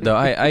 I did it though.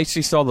 I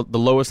actually saw the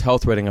lowest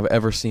health rating I've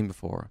ever seen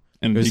before.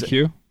 And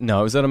DQ?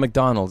 No, it was at a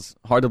McDonald's.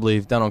 Hard to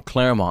believe, down on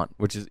Claremont,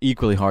 which is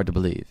equally hard to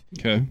believe.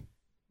 Okay.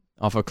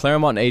 Off of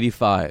Claremont and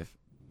 85.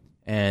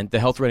 And the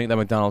health rating at that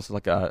McDonald's is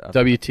like a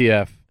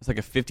WTF. It's like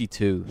a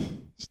 52.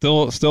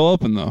 Still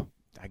open though.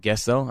 I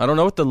guess so. I don't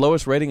know what the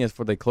lowest rating is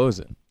before they close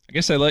it. I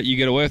guess I let you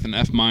get away with an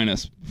F-.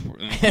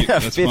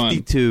 That's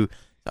 52. fine.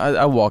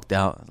 I walked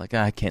out. I was like,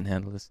 I can't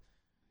handle this.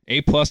 A+,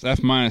 F-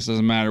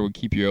 doesn't matter. Would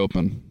keep you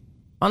open.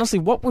 Honestly,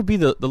 what would be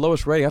the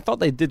lowest rating? I thought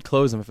they did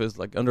close them if it was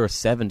like under a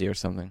 70 or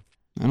something.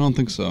 I don't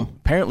think so.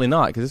 Apparently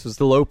not, because this was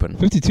still open.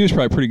 52 is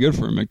probably pretty good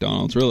for a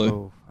McDonald's, really.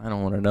 Oh, I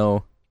don't want to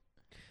know.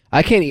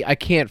 I can't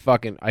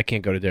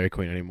go to Dairy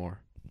Queen anymore.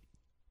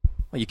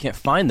 Well, you can't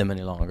find them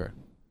any longer.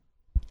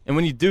 And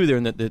when you do, they're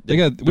in the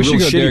we should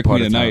go to Dairy Queen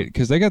part of town. tonight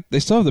because they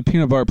still have the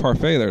peanut butter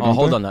parfait there. Oh,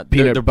 hold on, that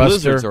their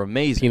blizzards are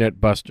amazing. Peanut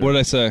Buster. What did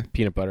I say?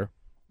 Peanut butter.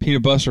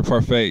 Peanut butter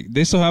parfait.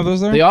 They still have those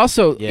there. They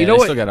also, Yeah, you know they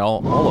what? still got all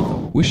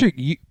of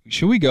them.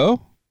 Should we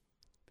go?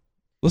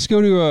 Let's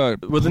go to.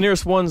 Well, the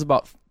nearest one's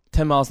about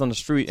 10 miles down the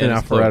street. In And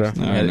it's Alpharetta. closed.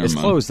 All right, Yeah, never it's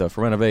mind. closed though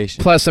for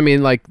renovation. Plus, I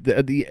mean, like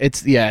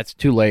it's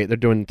too late. They're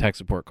doing the tech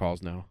support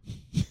calls now.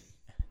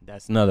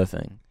 That's another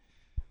thing.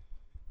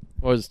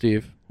 What was it,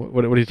 Steve?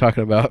 What are you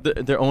talking about?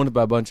 They're owned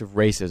by a bunch of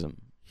racism.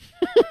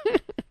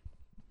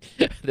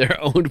 They're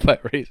owned by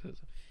racism.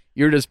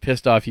 You're just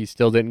pissed off you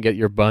still didn't get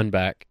your bun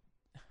back.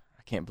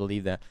 I can't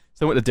believe that.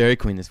 So I went to Dairy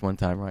Queen this one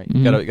time, right?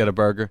 Mhm. Got a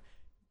burger,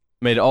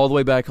 made it all the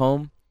way back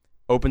home,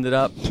 opened it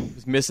up, it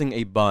was missing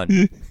a bun.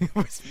 It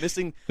was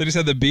missing. They just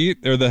had the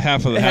beat or the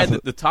half of the It half.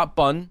 had the top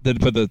bun, They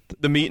put the.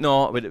 the meat and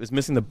all, but it was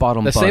missing the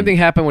bottom The bun. same thing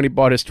happened when he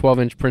bought his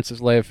 12-inch Princess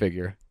Leia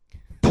figure.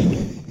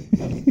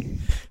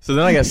 So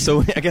then I got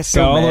so Got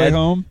all the way mad.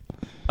 home.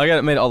 Made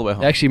it all the way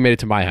home. They actually made it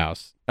to my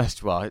house. That's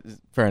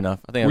fair enough.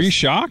 I think Were you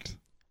shocked?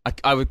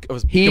 I was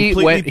He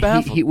completely went.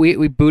 baffled.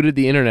 We booted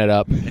the internet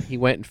up, and he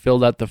went and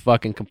filled out the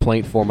fucking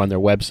complaint form on their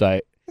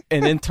website.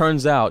 And then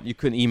turns out you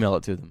couldn't email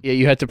it to them. Yeah,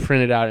 you had to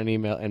print it out and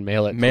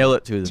mail it. Mail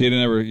it to them. So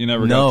you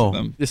never No. got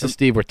to them. This is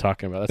Steve we're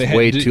talking about. They That's had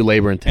way to- too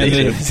labor And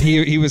intensive.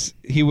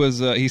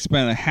 then he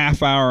spent a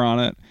half hour on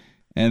it,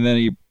 and then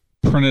he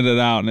printed it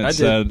out, and it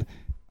said,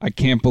 "I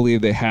can't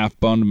believe they half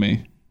bunned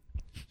me."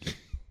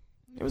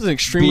 It was an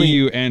extremely.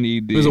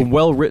 BUNED. It was a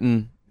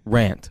well-written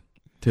rant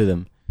to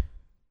them,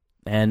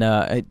 and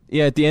at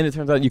the end it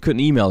turns out you couldn't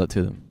email it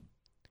to them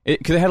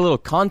because they had a little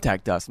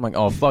contact us. I'm like,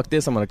 oh fuck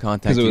this, I'm gonna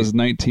contact because you. it was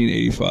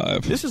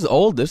 1985. This is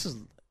old. This is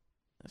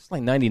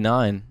like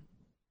 99.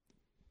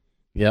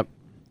 Yep.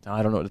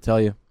 I don't know what to tell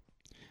you.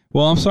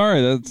 Well, I'm sorry.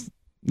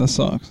 That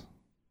sucks.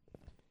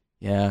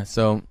 Yeah,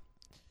 so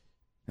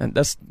and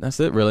that's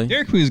it really.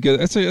 Dairy Queen's good.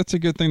 That's a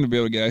good thing to be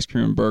able to get ice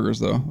cream and burgers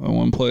though at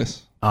one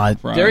place. Fries.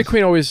 Dairy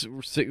Queen always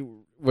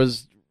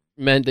was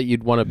meant that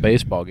you'd won a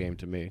baseball game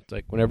to me. It's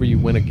like whenever you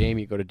win a game,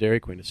 you go to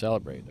Dairy Queen to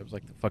celebrate. That was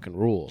like the fucking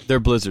rule.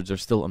 Their blizzards are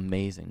still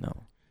amazing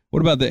though.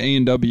 What about the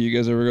A&W? You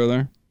guys ever go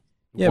there?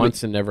 Yeah,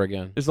 Once and never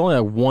again. There's only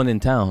like one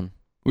in town.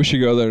 We should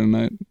go there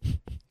tonight.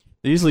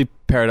 They usually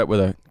pair it up with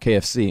a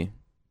KFC.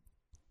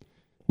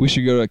 We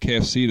should go to a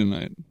KFC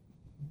tonight.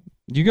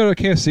 You go to a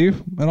KFC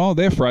at all?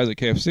 They have fries at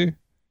KFC.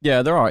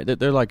 Yeah, they're all right.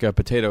 They're like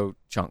potato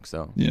chunks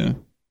though. Yeah.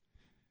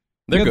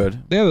 They're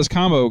good. They have those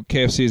combo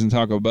KFCs and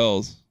Taco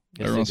Bells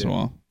Yes, every they once in a do.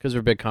 while. Because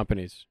they're big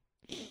companies.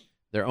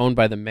 They're owned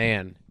by the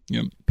man.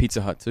 Yep.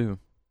 Pizza Hut too.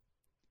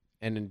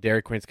 And in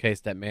Dairy Queen's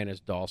case, that man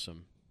is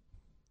Dalsum.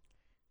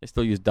 They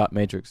still use dot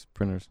matrix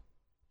printers.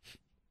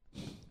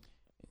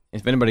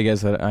 If anybody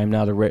gets that, I'm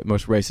now the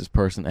most racist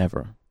person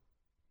ever.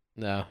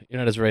 No, you're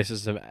not as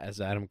racist as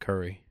Adam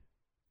Curry.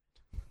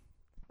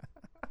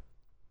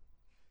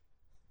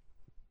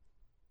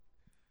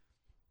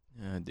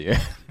 Oh dear.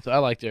 So I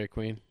like Dairy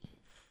Queen.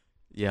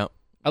 Yeah.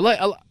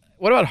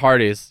 What about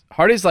Hardee's?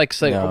 Hardee's like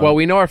saying, No. well,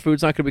 we know our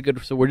food's not going to be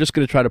good, so we're just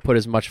going to try to put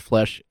as much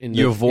flesh in,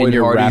 You avoid in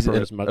your Hardee's.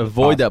 wrapper as much as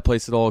Avoid possible. that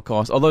place at all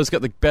costs. Although it's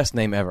got the best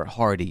name ever,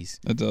 Hardee's.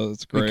 It does.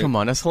 It's I mean, great. come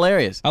on, that's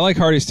hilarious. I like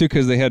Hardee's too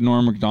because they had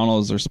Norm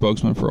Macdonald as their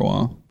spokesman for a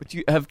while. But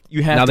you have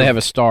Now they have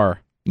a star.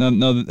 No,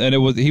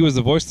 and he was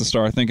the voice of the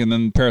star, I think, and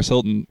then Paris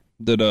Hilton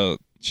did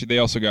they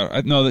also got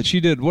that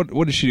she did what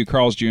did she do?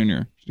 Carl's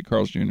Jr. She did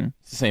Carl's Jr.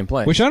 It's the same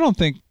place. Which I don't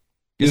think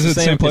it's is it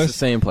the same place. It's the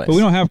same place. But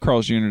we don't have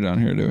Carl's Jr. down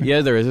here, do we?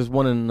 Yeah, there is. There's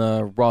one in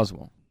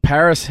Roswell.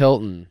 Paris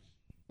Hilton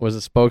was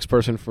a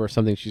spokesperson for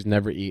something she's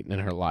never eaten in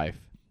her life.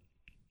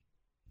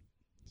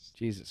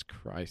 Jesus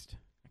Christ.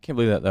 I can't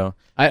believe that though.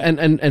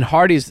 And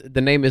Hardee's,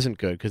 the name isn't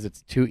good because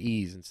it's two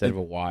E's instead of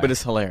a Y. But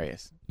it's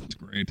hilarious. It's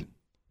great.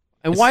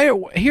 And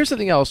here's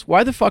something else.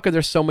 Why the fuck are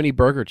there so many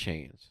burger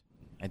chains?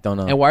 I don't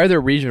know. And why are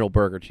there regional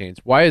burger chains?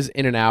 Why is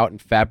In-N-Out and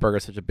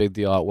Fatburger such a big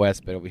deal out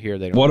west, but over here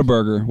they don't?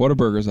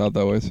 Whataburger's out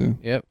that way too.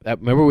 Yep.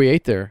 Remember we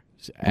ate there.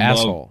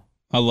 Asshole.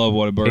 I love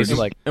Whataburger. Tasted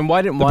like And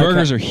why didn't the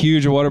burgers are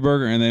huge at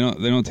Whataburger, and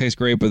they don't taste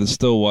great, but it's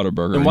still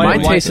Whataburger. And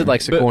mine why- tasted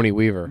like Sigourney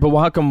Weaver. But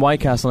how come White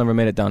Castle never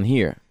made it down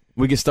here?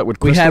 We get stuck with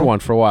We Crystal. had one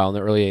for a while in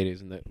the early '80s,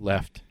 and it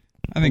left.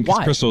 I think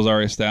Why? Crystal's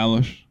already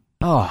established.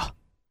 Oh.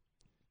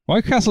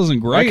 White Castle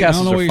isn't great. White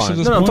Castles I don't know are what fine.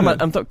 you're No, I'm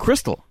disappointed. talking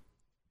Crystal.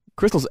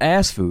 Crystal's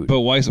ass food.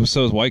 But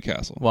so is White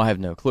Castle. Well, I have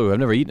no clue. I've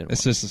never eaten it.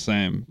 It's just the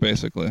same,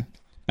 basically.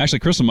 Actually,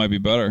 Crystal might be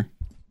better.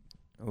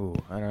 Oh,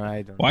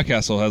 I don't. White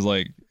Castle has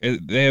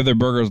they have their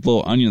burgers with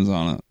little onions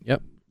on it.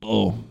 Yep.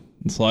 Oh,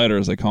 and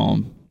sliders they call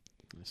them.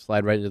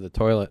 Slide right into the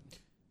toilet.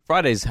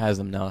 Fridays has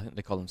them now. I think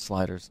they call them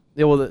sliders.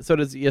 Yeah, well, so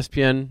does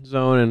ESPN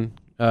Zone and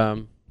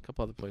a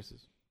couple other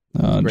places.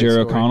 Great Jerry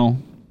story. O'Connell.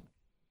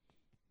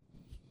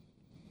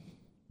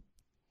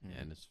 Yeah,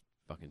 and his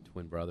fucking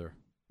twin brother.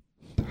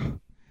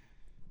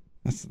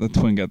 That's the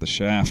twin got the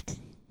shaft.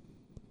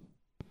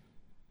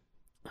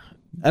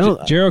 I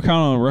don't. Jerry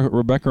O'Connell and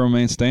Rebecca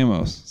Romaine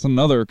Stamos. It's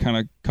another kind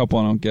of couple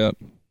I don't get.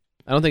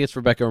 I don't think it's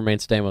Rebecca Romaine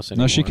Stamos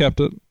anymore. No, she kept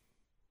it.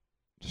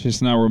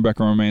 She's now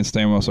Rebecca Romaine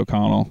Stamos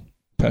O'Connell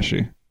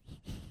Pesci.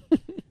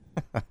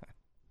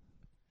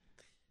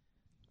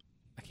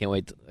 I can't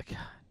wait. God damn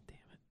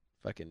it!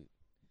 Fucking.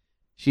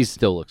 She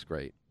still looks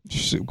great.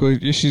 She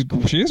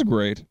is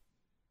great.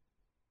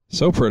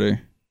 So pretty.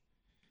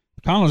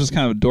 O'Connell's just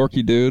kind of a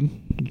dorky dude,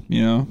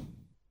 you know.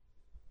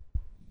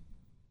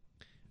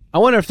 I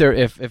wonder if they're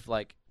if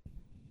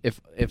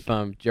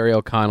Jerry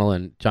O'Connell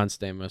and John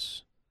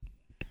Stamos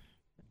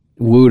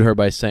wooed her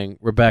by saying,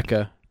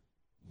 "Rebecca,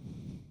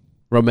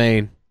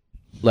 Romaine,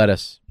 let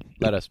us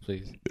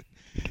please."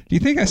 Do you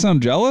think I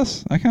sound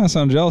jealous? I kind of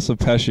sound jealous of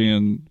Pesci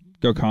and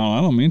O'Connell.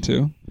 I don't mean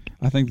to.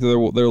 I think their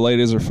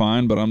ladies are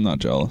fine, but I'm not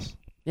jealous.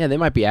 Yeah, they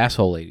might be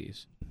asshole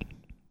ladies.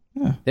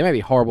 Yeah. They might be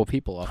horrible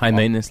people. High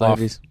maintenance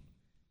ladies.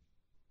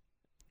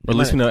 Or at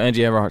least we know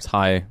Angie Everhart's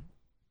high.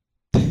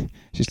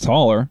 She's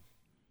taller.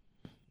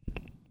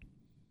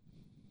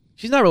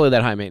 She's not really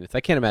that high maintenance. I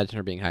can't imagine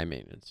her being high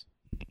maintenance.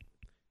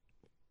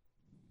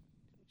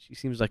 She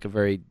seems like a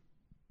very,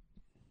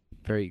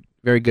 very,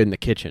 very good in the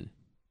kitchen.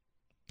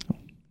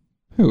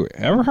 Who,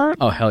 Everhart?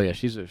 Oh, hell yeah.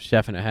 She's a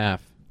chef and a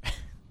half.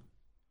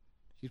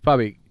 She's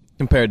probably...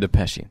 Compared to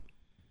Pesci.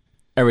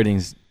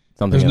 Everything's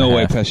something. There's and no a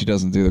way half. Pesci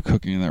doesn't do the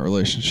cooking in that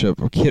relationship.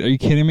 Are you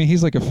kidding me?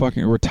 He's like a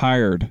fucking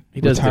retired.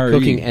 He does the retiree.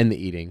 cooking and the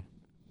eating.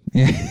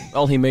 Yeah.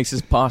 All he makes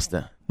is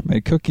pasta. I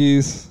made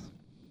cookies.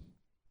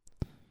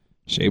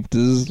 Shaped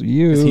as 'Cause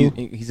you.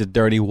 He's a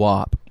dirty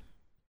wop.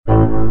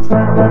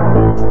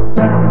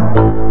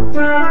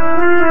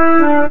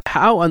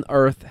 How on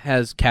earth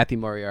has Kathy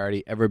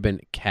Moriarty ever been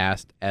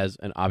cast as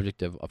an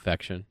object of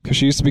affection? Because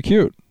she used to be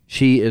cute.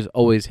 She is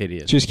always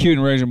hideous. She was cute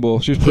in Raging Bull.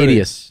 She was pretty.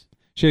 hideous.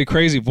 She had a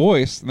crazy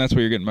voice, and that's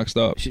where you're getting mixed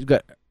up. She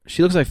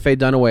looks like Faye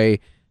Dunaway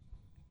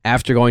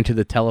after going to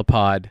the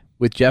telepod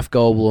with Jeff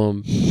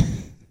Goldblum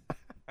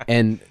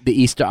and the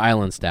Easter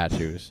Island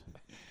statues.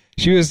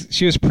 She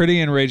was pretty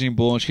in Raging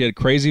Bull, and she had a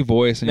crazy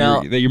voice, and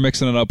Now- you're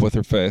mixing it up with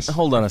her face.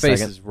 Hold on a Face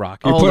second. is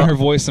rocking. You're hold putting on. her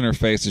voice in her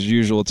face as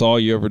usual. It's all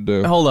you ever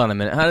do. Hold on a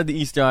minute. How did the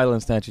Easter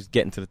Island statues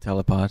get into the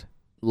telepod?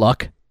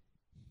 Luck.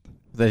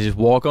 Did they just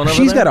walk on over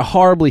She's there? got a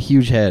horribly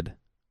huge head.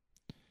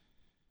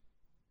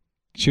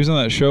 She was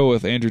on that show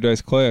with Andrew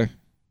Dice Clay.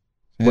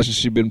 Hasn't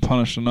she been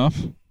punished enough?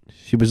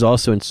 She was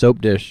also in Soap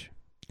Dish.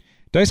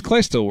 Dice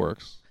Clay still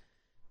works.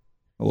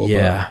 A little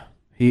Yeah.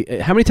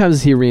 How many times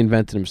has he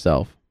reinvented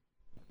himself?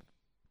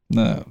 bit.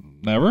 No,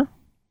 never?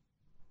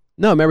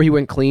 No, remember he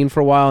went clean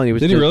for a while and he was.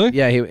 Did he really?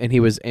 Yeah, and he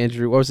was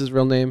Andrew. What was his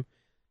real name?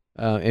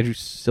 Andrew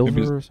Silver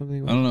Maybe or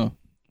something. I don't know.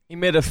 He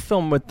made a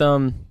film with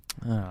crap.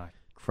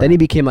 Then he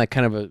became like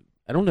kind of a.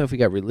 I don't know if he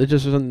got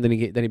religious or something. Then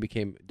he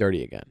became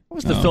dirty again. What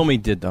was the Oh. film he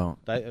did though?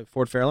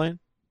 Ford Fairlane.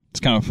 It's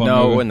kind of fun. No,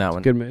 it movie. wasn't that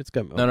one. Good. It's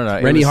good. No.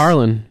 It Rennie was-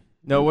 Harlan.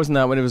 No, it wasn't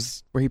that one. It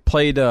was where he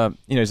played.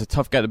 He's a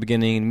tough guy at the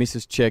beginning and meets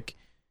his chick.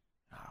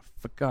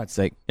 For God's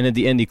sake! And at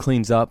the end, he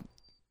cleans up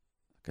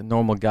like a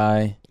normal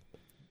guy.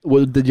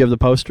 Well, did you have the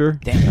poster?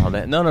 Damn all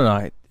that. No.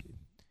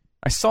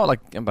 I saw it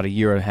like about a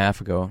year and a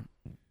half ago.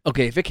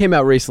 Okay, if it came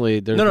out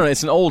recently, there's No.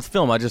 It's an old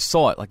film. I just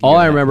saw it. Like a all year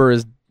I and a half. remember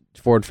is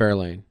Ford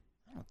Fairlane.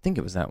 I don't think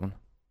it was that one.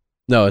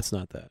 No, it's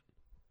not that.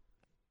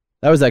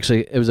 That was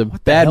actually it was a What the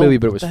bad hell- movie,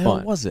 but it what was the hell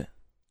fun. was it?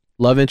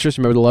 Love Interest.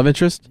 Remember the Love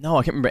Interest? No,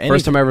 I can't remember.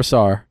 First time I ever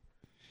saw her.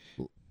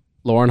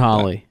 Lauren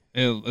Holly.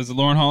 Is it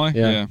Lauren Holly?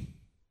 Yeah.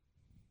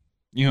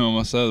 You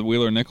almost said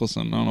Wheeler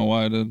Nicholson. I don't know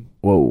why I did.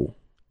 Whoa.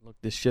 Look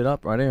this shit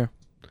up right here.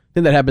 I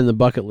think that happened in the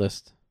bucket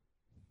list.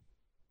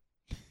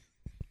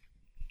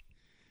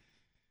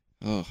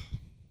 Ugh.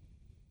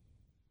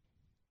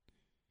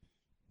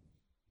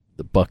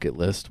 The bucket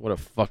list. What a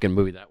fucking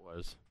movie that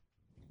was.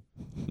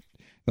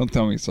 Don't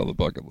tell me you saw the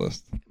bucket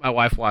list. My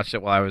wife watched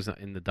it while I was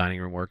in the dining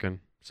room working,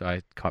 so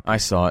I caught. I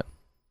saw it.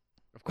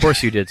 Of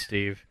course you did,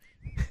 Steve.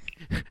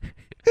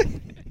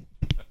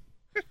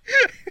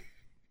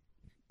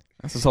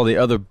 I also saw the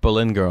other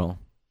Berlin girl.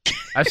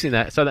 I've seen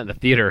that. I saw that in the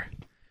theater.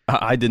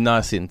 I did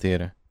not see it in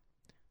theater.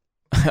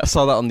 I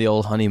saw that on the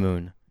old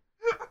honeymoon.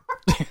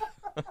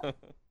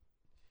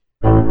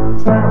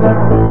 Booze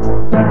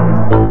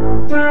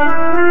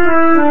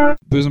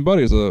and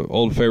Buddy is an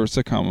old favorite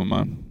sitcom of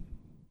mine.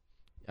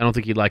 I don't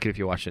think you'd like it if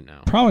you watched it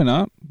now. Probably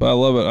not, but I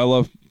love it. I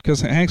love because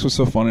Hanks was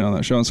so funny on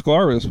that show, and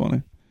Scolari was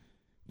funny.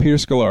 Peter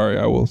Scolari,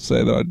 I will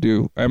say that I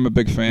do. I'm a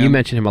big fan. You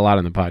mentioned him a lot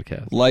on the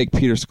podcast. Like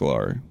Peter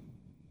Scolari.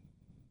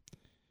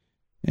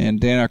 And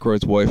Dan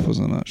Aykroyd's wife was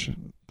in that show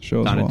as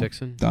well. Donna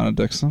Dixon. Donna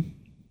Dixon.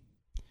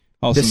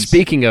 Also,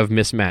 Speaking of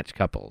mismatched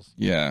couples.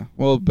 Yeah.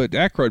 Well, but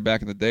Aykroyd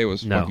back in the day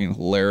was fucking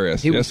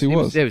hilarious. Yes, he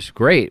was. It was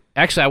great.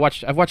 Actually,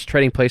 I've watched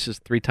Trading Places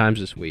 3 times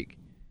this week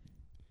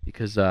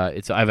because I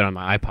have it on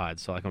my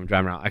iPod. So like when I'm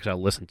driving around, actually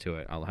I'll listen to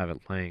it. I'll have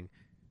it playing.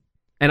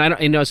 And I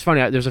don't. It's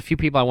funny. There's a few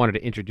people I wanted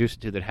to introduce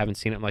it to that haven't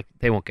seen it. I'm like,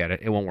 they won't get it.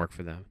 It won't work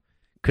for them.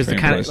 Because the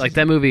kind of like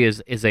that movie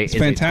is a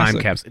time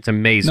capsule. It's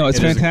amazing. No, it's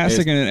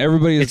fantastic, and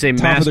everybody is it's a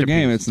top of their masterpiece.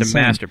 game. It's a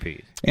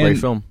masterpiece. Great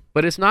film.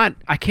 But it's not.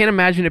 I can't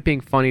imagine it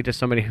being funny to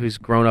somebody who's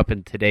grown up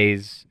in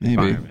today's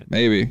environment.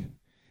 Maybe.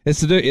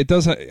 It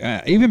does.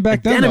 Even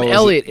back then, Denham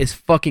Elliott is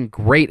fucking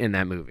great in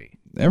that movie.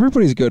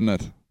 Everybody's good in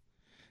it.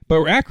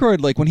 But Aykroyd,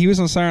 like when he was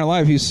on Saturday Night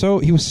Live, he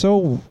was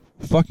so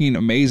fucking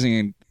amazing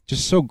and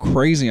just so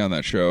crazy on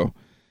that show.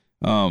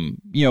 When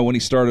he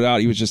started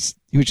out, he was just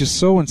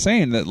so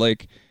insane that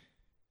like,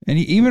 and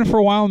even for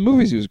a while in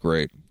movies, he was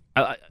great.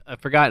 I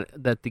forgot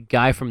that the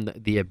guy from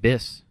the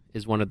Abyss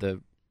is one of the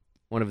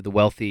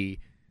wealthy.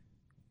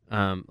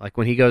 Like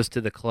when he goes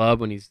to the club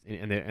when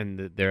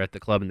they're at the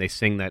club and they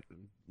sing that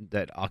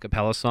a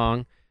cappella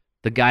song,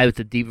 the guy with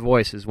the deep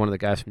voice is one of the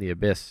guys from the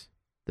Abyss,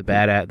 the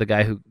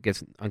guy who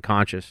gets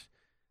unconscious,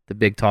 the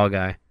big tall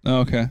guy.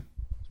 Oh, okay.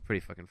 It's pretty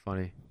fucking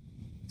funny.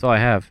 That's all I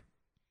have.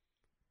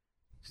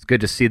 It's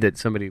good to see that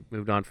somebody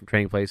moved on from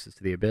Trading Places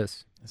to the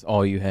Abyss. That's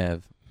all you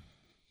have.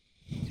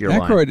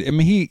 Aykroyd,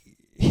 line.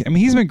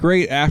 He's been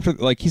great after,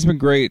 like he's been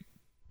great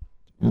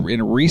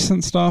in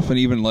recent stuff, and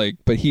even like,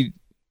 but he,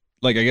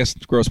 like I guess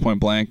Grosse Point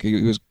Blank,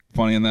 he was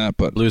funny in that,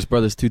 but Blues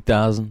Brothers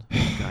 2000.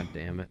 God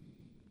damn it,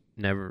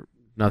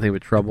 nothing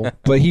but trouble.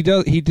 But he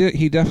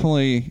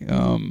definitely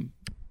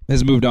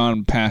has moved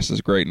on past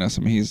his greatness.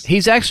 I mean,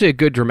 he's actually a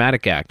good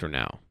dramatic actor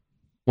now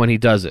when he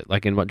does it,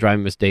 like in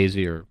Driving Miss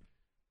Daisy or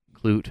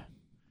Clute.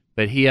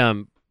 But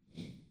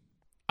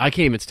I can't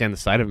even stand the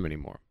sight of him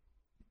anymore.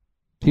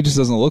 He just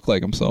doesn't look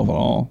like himself at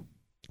all.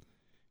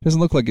 He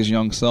doesn't look like his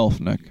young self,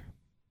 Nick.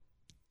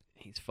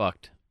 He's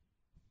fucked.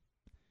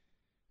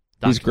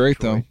 He's great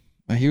though.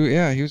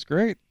 He was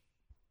great.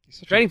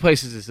 Trading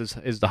Places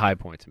is the high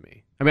point to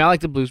me. I mean, I like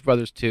the Blues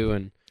Brothers too,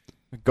 and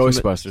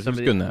Ghostbusters.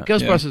 Good in that.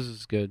 Ghostbusters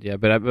is good, yeah.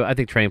 But I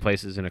think Trading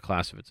Places is in a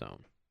class of its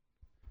own.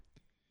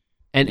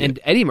 And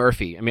Eddie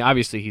Murphy, I mean,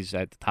 obviously he's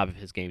at the top of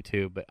his game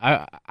too. But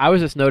I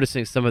was just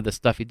noticing some of the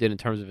stuff he did in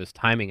terms of his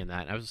timing and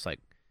that. And I was just like,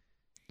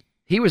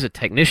 he was a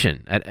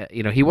technician.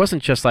 He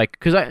wasn't just like,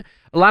 because a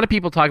lot of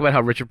people talk about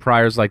how Richard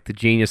Pryor's like the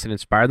genius and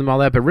inspired them all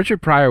that, but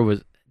Richard Pryor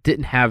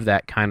didn't have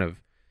that kind of.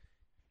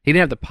 He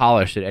didn't have the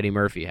polish that Eddie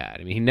Murphy had.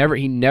 I mean, he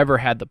never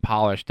had the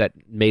polish that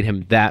made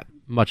him that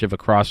much of a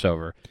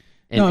crossover.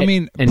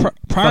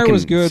 Pryor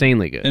was good,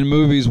 insanely good in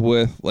movies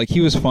with like he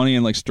was funny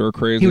and like Stir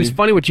Crazy. He was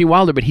funny with Gene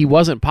Wilder, but he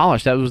wasn't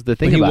polished. That was the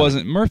thing. He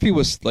wasn't. Murphy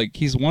was like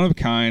he's one of a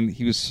kind.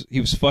 He was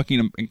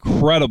fucking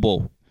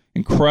incredible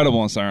on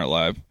Saturday Night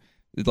Live.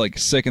 Like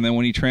sick, and then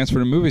when he transferred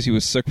to movies, he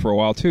was sick for a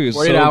while too. He was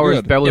 48 so Hours,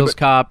 good. Beverly Hills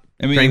Cop,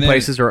 Trading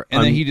Places, or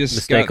and then he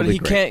just got. But he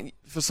can't.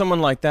 For someone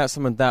like that,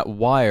 someone that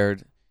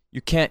wired, you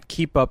can't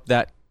keep up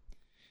that.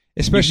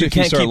 Especially if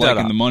you start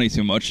liking the money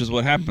too much, is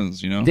what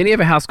happens. You know. Didn't he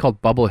have a house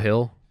called Bubble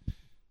Hill?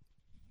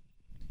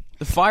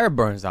 The fire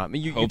burns out. I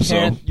mean, you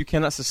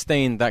cannot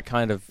sustain that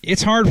kind of.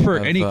 It's hard for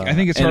any. I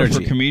think it's energy.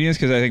 hard for comedians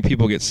because I think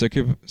people get sick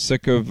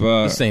of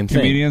the same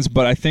comedians. thing.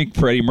 But I think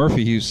for Eddie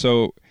Murphy, he's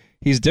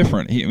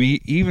different.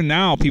 Even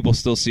now, people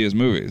still see his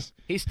movies.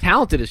 He's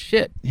talented as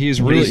shit. He's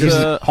really he's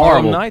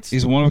horrible. Nights.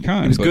 He's one of a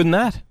kind. He was good in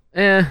that.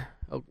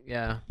 Oh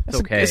yeah,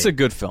 it's okay. It's a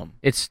good film.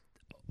 It's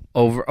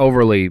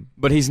overly,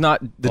 but he's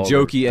not the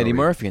jokey Eddie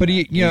Murphy. But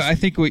I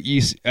think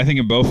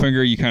in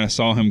Bowfinger, you kind of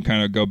saw him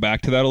kind of go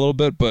back to that a little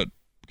bit, but.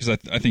 Because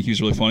I think he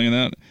was really funny in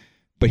that,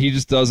 but he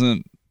just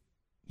doesn't.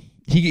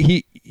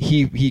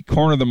 He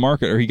cornered the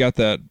market, or he got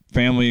the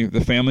family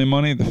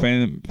money, the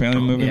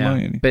family movie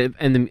money. And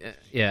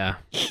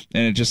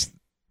it just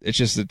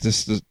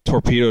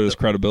torpedoed his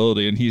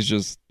credibility, and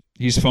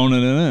he's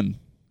phoning it in.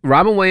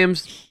 Robin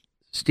Williams,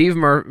 Steve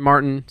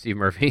Martin,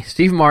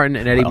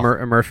 and Eddie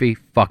Murphy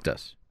fucked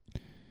us.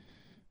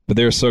 But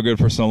they were so good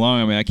for so long.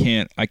 I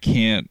mean, I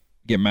can't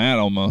get mad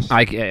almost.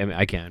 I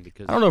can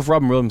because I don't know if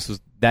Robin Williams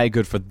was that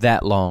good for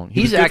that long.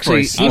 He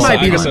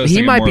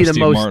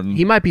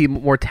might be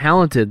more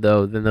talented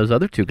though than those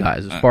other two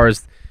guys as far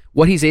as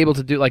what he's able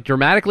to do. Like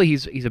dramatically,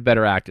 he's a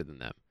better actor than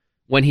them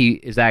when he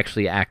is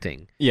actually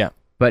acting. Yeah,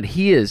 but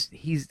he's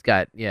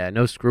got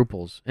no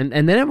scruples. And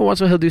then every once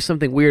in a while he'll do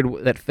something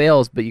weird that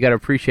fails, but you got to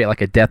appreciate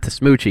like a Death to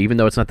Smoochie, even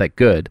though it's not that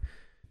good.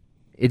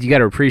 You got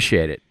to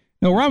appreciate it.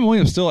 No, Robin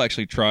Williams still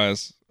actually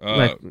tries.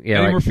 Eddie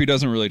Murphy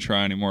doesn't really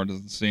try anymore. It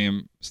doesn't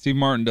seem. Steve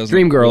Martin doesn't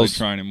really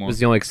try anymore. Was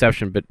the only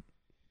exception, but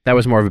That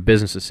was more of a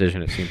business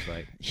decision, it seems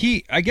like.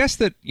 I guess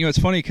that, it's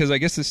funny because I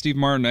guess that Steve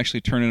Martin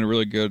actually turned in a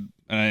really good,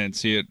 and I didn't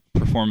see it,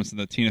 performance in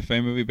the Tina Fey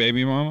movie,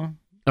 Baby Mama.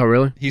 Oh,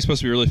 really? He's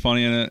supposed to be really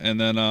funny in it. And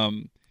then,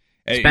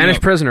 Spanish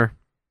Prisoner.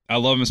 I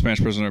love him in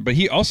Spanish Prisoner, but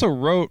he also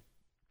wrote,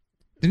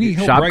 didn't he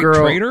help Shop write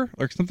Girl. Traitor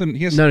or something?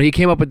 No, he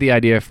came up with the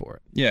idea for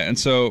it. Yeah, and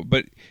so,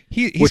 but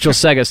he's which will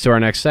seg us to our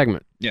next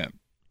segment. Yeah.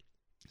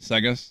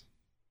 Segas?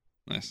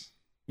 Nice.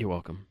 You're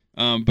welcome.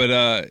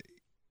 But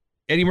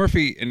Eddie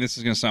Murphy, and this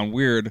is going to sound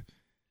weird,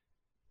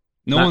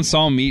 no one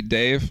saw Meet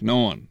Dave. No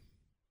one.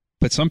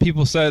 But some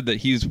people said that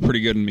he's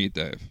pretty good in Meet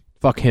Dave.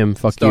 Fuck him.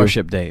 Fuck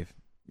Starship Dave.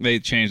 They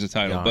changed the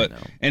title. Yeah, but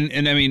I know.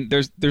 and I mean,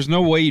 there's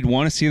no way you'd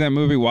want to see that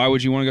movie. Why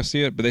would you want to go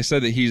see it? But they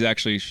said that he's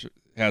actually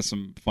has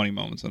some funny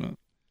moments in it.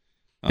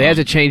 They had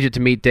to change it to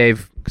Meet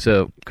Dave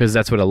because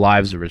that's what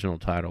Alive's original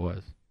title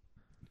was.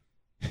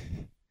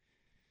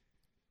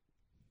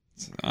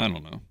 I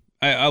don't know.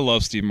 I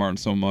love Steve Martin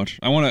so much.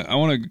 I want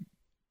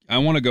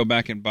to go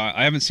back and buy.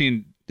 I haven't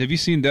seen. Have you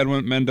seen Dead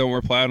Men Don't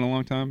Wear Plaid in a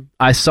long time?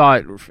 I saw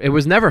it. It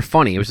was never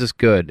funny. It was just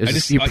good.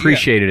 You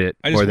appreciated it.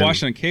 I just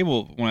watched it on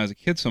cable when I was a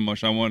kid so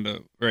much. I wanted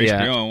to. Or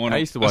HBO. I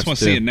used to I just watch want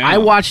to it see too. it now. I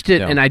watched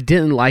it and I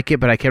didn't like it,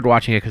 but I kept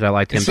watching it because I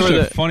liked him. It's such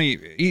a funny.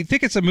 You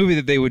think it's a movie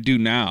that they would do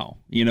now,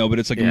 but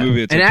it's like a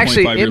movie that's and like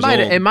actually, 25 years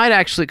old. It might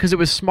actually, because it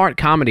was smart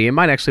comedy, it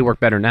might actually work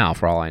better now,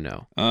 for all I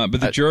know. But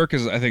The Jerk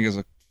is, I think, is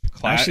a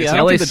class. Actually, it's I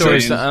don't like think the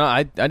Stories-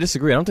 Jerk's. I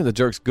disagree. I don't think the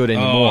Jerk's good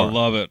anymore. Oh, I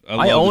love it.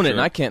 I own it, and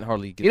I can't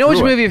hardly get You know which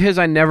through it. movie of his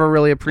I never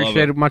really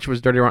appreciated much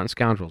was Dirty Rotten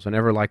Scoundrels. I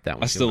never liked that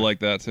one. I still like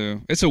that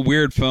too. It's a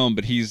weird film,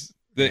 but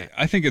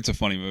I think it's a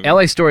funny movie.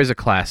 L.A. Story is a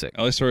classic.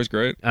 L.A. Story is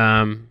great.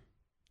 There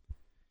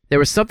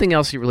was something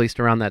else he released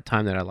around that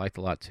time that I liked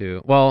a lot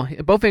too. Well,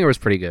 Bowfinger was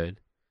pretty good,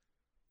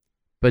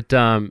 but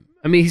I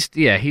mean, he's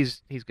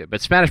good. But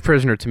Spanish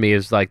Prisoner to me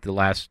is like the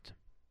last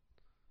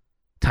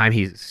time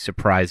he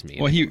surprised me.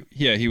 Well,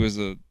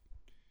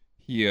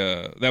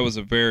 that was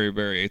a very,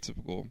 very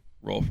atypical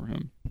role for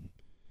him.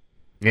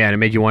 Yeah, and it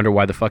made you wonder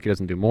why the fuck he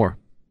doesn't do more.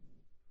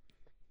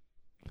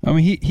 I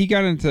mean, he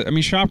got into. I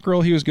mean, Shop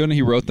Girl, he was good and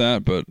he wrote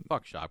that, but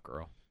Fuck Shop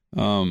Girl.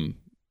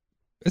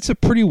 it's a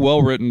pretty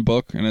well written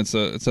book and it's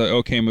an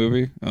okay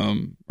movie,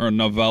 or a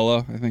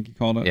novella, I think he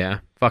called it. Yeah,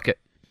 fuck it.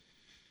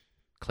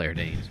 Claire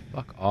Danes,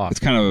 fuck off. It's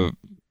kind of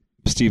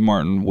a Steve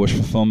Martin wish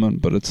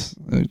fulfillment, but it's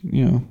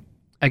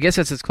I guess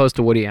that's as close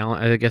to Woody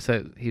Allen. I guess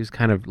that he was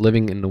kind of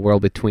living in the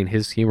world between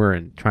his humor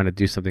and trying to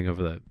do something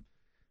over the.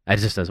 It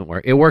just doesn't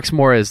work. It works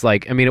more as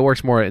like it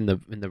works more in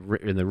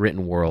the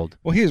written world.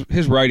 Well,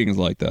 his writing is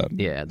like that.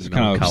 Yeah, it's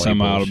kind of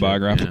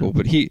semi-autobiographical. Yeah.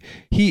 But he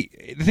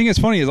the thing that's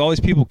funny is all these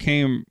people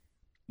came,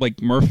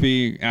 like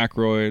Murphy,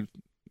 Aykroyd,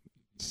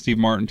 Steve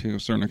Martin to a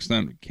certain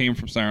extent, came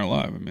from Saturday Night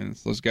Live. I mean,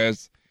 it's those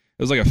guys.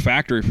 It was like a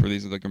factory for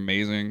these like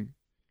amazing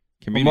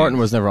comedians. Well, Martin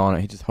was never on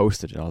it. He just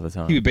hosted it all the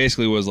time. He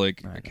basically was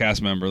like a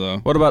cast member, though.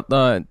 What about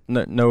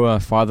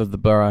Father of the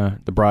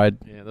Bride?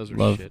 Yeah, those were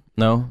Love? shit.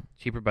 No?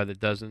 Cheaper by the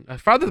dozen.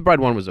 Father of the Bride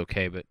one was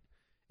okay, but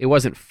it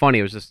wasn't funny.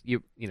 It was just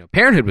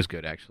Parenthood was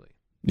good actually.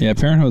 Yeah,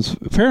 Parenthood's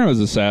a kind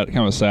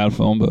of a sad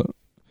film, but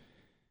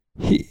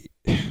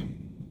I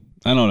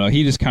don't know.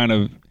 He just kind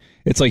of,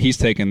 it's like he's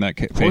taking that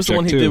paycheck too. What was the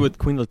one he did with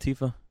Queen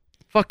Latifah?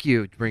 Fuck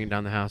you, bringing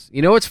down the house.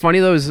 You know what's funny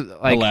though is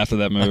like I laughed at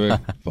that movie.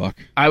 Fuck.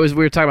 We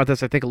were talking about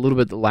this I think a little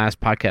bit the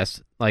last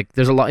podcast. Like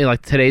there's a lot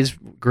like today's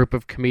group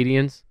of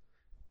comedians,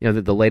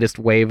 the latest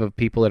wave of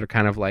people that are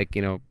kind of like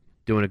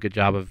doing a good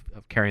job of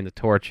carrying the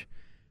torch.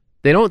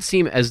 They don't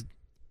seem as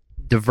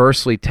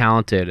diversely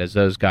talented as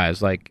those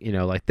guys. Like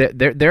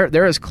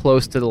they're as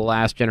close to the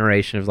last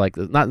generation of like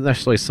not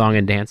necessarily song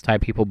and dance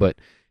type people, but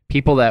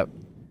people that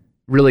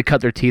really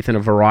cut their teeth in a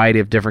variety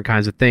of different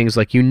kinds of things.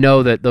 Like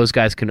that those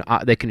guys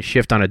can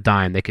shift on a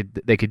dime. They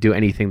could do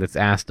anything that's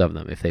asked of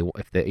them if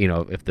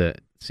the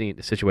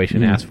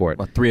situation asks for it.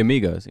 Well, Three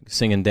Amigos,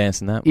 sing and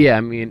dance in that one. Yeah,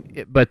 I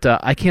mean, but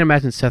I can't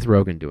imagine Seth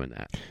Rogen doing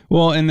that.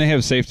 Well, and they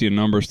have safety in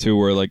numbers too,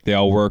 where like they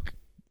all work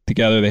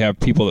together. They have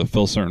people that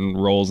fill certain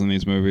roles in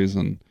these movies,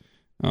 and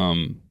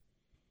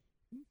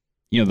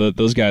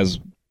those guys,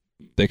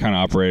 they kind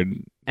of operate.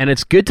 And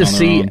it's good to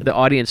see the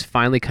audience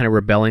finally kind of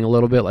rebelling a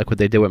little bit, like what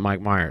they did with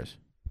Mike Myers.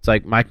 It's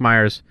like Mike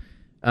Myers,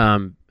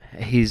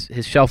 his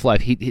shelf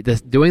life, he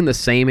doing the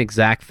same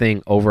exact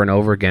thing over and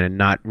over again, and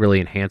not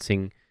really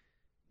enhancing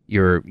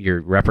your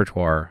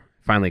repertoire.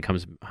 Finally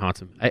comes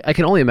haunts him. I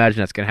can only imagine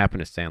that's going to happen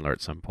to Sandler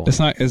at some point.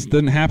 It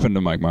didn't happen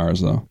to Mike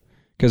Myers though,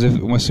 because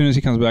as soon as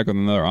he comes back with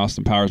another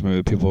Austin Powers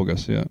movie, people will go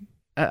see it.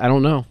 I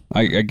don't know.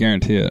 I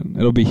guarantee it.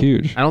 It'll be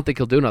huge. I don't think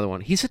he'll do another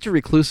one. He's such a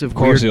reclusive. Of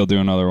course, he'll do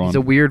another one. He's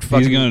a weird fucking.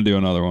 He's going to do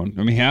another one.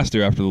 I mean, he has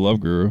to after The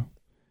Love Guru.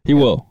 He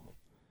will.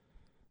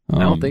 I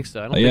don't think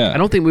so. I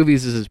don't think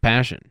movies is his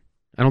passion.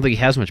 I don't think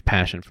he has much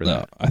passion for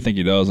that. I think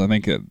he does. I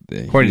think that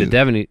according to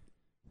Devin, he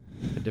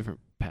a different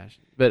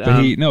passion. But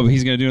he's going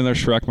to do another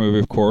Shrek movie,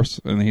 of course,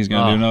 and then he's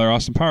going to do another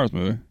Austin Powers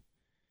movie.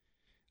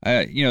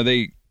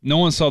 No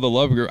one saw The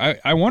Love Guru.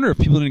 I wonder if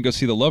people didn't go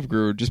see The Love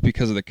Guru just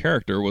because of the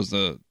character was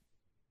it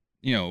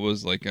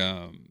was like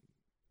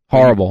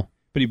horrible.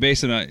 But he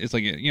based it on, it's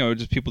like,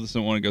 just people just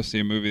don't want to go see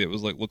a movie that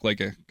was like, looked like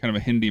a kind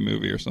of a Hindi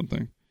movie or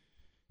something.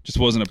 Just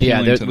wasn't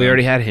appealing to them. We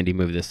already had a Hindi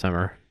movie this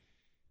summer.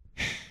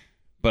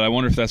 But I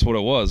wonder if that's what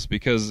it was,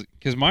 because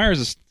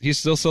Myers, he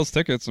still sells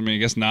tickets. I mean, I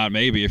guess not,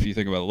 maybe, if you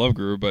think about the Love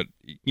Guru, but,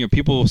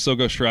 people will still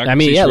go Shrek. I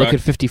mean, Shrek. Look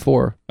at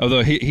 54.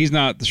 Although he's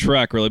not the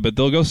Shrek, really, but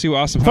they'll go see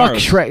Austin Fuck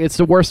Powers. Shrek, it's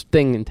the worst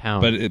thing in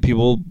town. But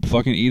people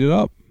fucking eat it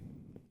up.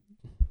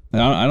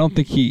 I don't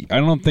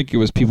think it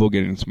was people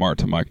getting smart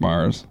to Mike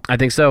Myers. I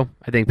think so.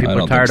 I think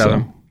people are tired of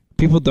him.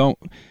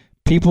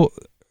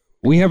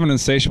 We have an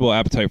insatiable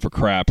appetite for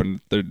crap,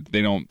 and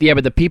they don't. Yeah,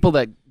 but the people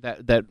that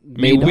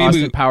made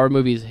Austin Power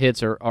movies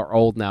hits are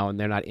old now, and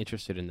they're not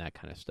interested in that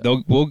kind of stuff.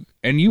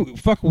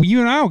 You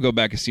and I will go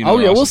back and see. Oh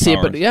yeah, we'll see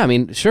it, but yeah, I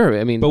mean, sure,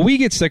 I mean, but we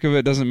get sick of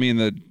it doesn't mean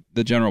that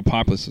the general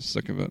populace is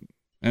sick of it,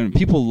 and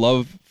people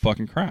love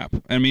fucking crap.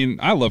 I mean,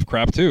 I love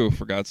crap too,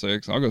 for God's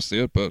sakes. I'll go see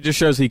it, but it just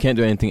shows he can't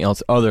do anything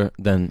else other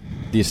than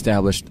the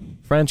established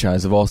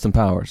franchise of Austin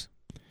Powers.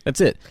 That's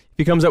it. If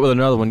he comes up with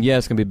another one,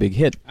 it's gonna be a big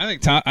hit. I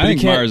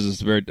think Myers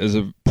is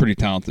a pretty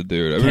talented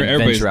dude. I mean,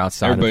 venture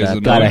outside of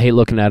that. God, I hate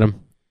looking at him.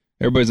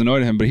 Everybody's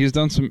annoyed at him, but he's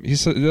done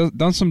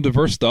some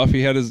diverse stuff.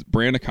 He had his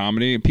brand of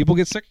comedy, and people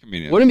get sick of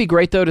comedians. Wouldn't it be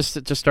great though to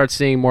start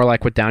seeing more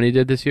like what Downey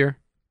did this year?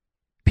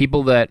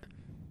 People that.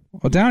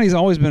 Well, Downey's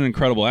always been an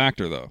incredible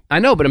actor, though. I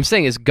know, but I'm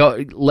saying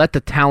let the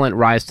talent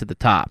rise to the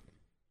top.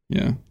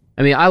 Yeah.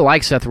 I mean, I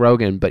like Seth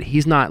Rogen, but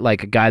he's not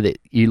like a guy that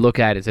you look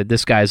at and say,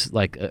 this guy's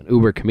like an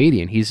uber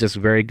comedian. He's just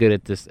very good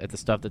at the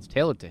stuff that's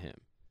tailored to him.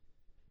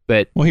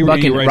 But he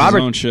writes his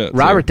own shit.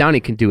 Robert Downey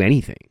can do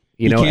anything.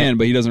 He can,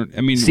 but he doesn't.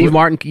 I mean, Steve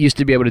Martin used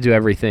to be able to do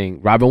everything.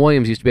 Robin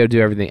Williams used to be able to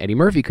do everything. Eddie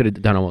Murphy could have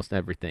done almost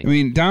everything. I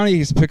mean, Downey,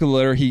 he's a pick of the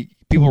litter.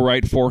 People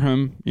write for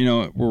him.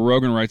 Where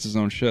Rogen writes his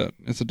own shit.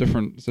 It's a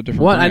different. Well,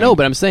 brand. I know,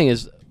 but I'm saying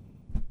is,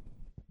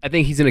 I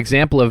think he's an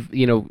example of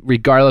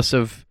regardless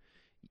of,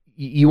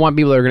 you want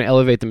people that are going to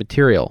elevate the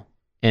material.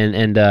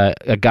 And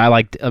a guy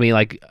like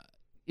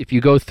if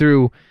you go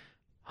through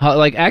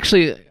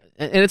actually,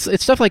 and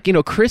it's stuff like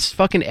Chris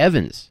fucking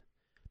Evans,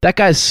 that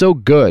guy's so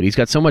good, he's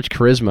got so much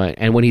charisma,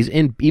 and when he's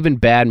in even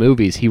bad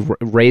movies he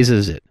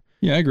raises it.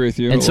 Yeah, I agree with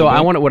you. And so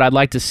what I'd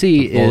like to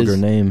see is vulgar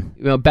name.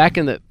 Back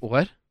in the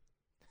what?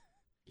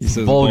 He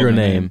says vulgar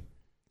name.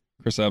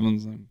 Chris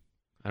Evans. I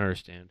don't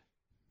understand.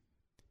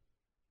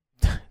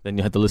 Then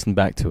you have to listen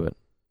back to it.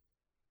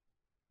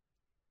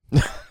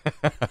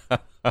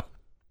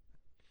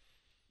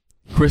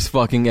 Chris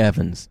fucking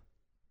Evans.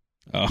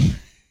 Oh,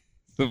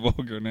 it's a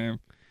vulgar name.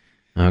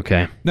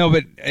 Okay. No,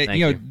 but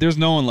you. there's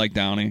no one like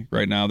Downey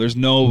right now. There's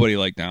nobody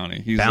like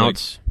Downey. He's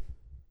Bounce.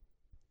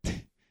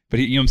 But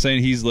you know what I'm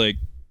saying? He's like,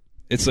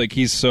 it's like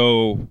he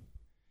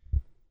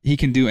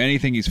can do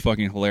anything. He's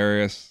fucking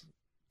hilarious.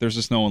 There's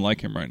just no one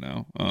like him right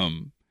now.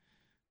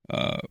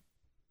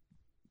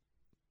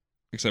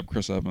 Except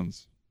Chris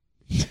Evans.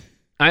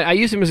 I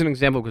use him as an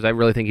example because I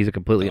really think he's a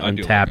completely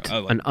hugely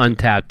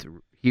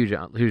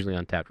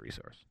untapped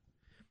resource.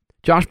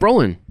 Josh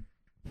Brolin.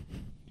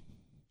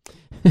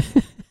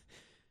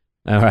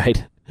 All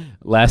right.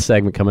 Last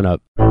segment coming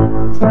up.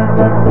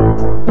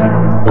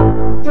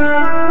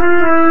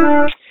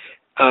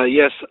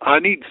 Yes, I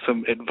need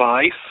some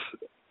advice.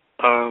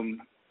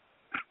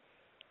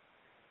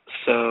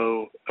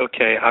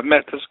 Okay, I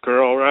met this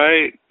girl,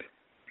 right?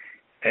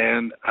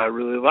 And I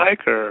really like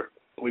her.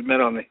 We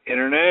met on the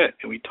internet,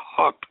 and we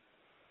talked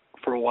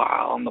for a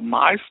while on the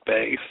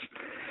MySpace.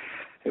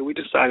 And we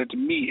decided to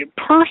meet in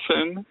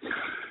person,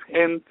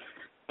 and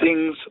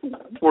things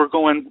were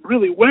going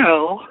really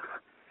well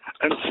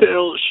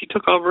until she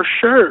took off her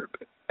shirt.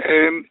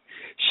 And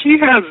she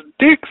has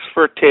dicks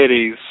for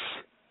titties.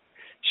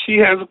 She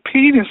has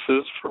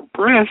penises for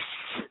breasts.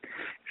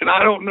 And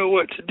I don't know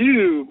what to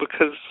do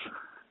because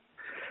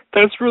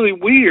that's really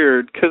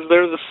weird because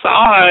they're the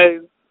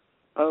size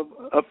of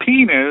a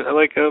penis,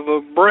 like of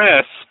a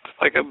breast,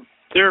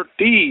 they're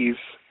D's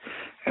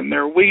and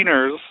they're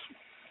wieners.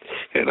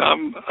 And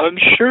I'm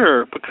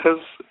unsure because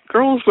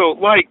girls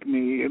don't like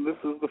me, and this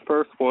is the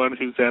first one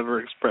who's ever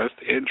expressed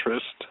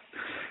interest.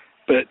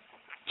 But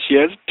she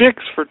has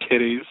dicks for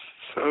titties,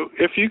 so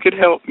if you could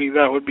help me,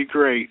 that would be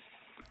great.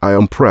 I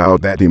am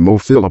proud that Emo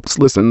Phillips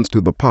listens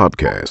to the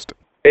podcast.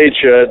 Hey,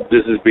 Chud,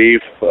 this is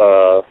Beef,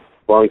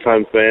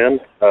 longtime fan.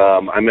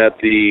 I'm at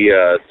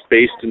the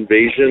Spaced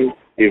Invasion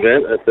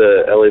event at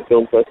the LA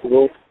Film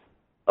Festival.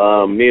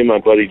 Me and my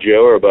buddy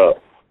Joe are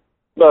about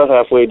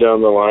halfway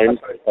down the line.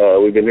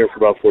 We've been here for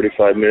about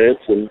 45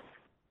 minutes, and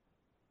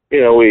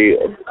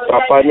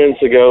about 5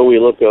 minutes ago we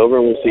look over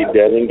and we see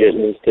Devin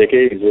getting his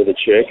ticket. He's with a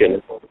chick,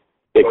 and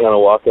they kind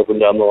of walk up and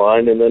down the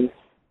line, and then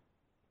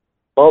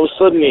all of a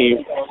sudden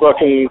he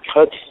fucking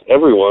cuts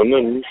everyone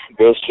and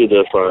goes to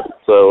the front.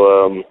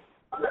 So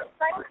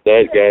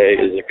that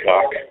guy is a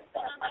cock.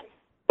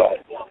 Bye.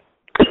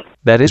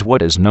 That is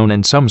what is known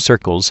in some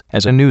circles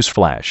as a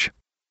newsflash.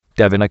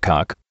 Devin a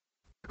cock?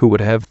 Who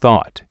would have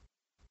thought?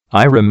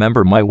 I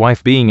remember my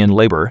wife being in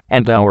labor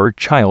and our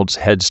child's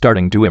head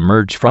starting to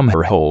emerge from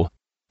her hole.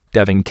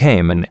 Devin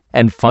came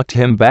and fucked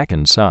him back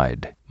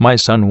inside. My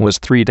son was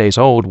 3 days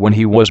old when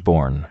he was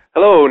born.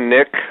 Hello,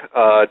 Nick,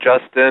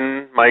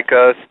 Justin,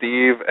 Micah,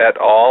 Steve, et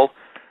al.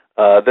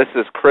 This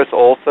is Chris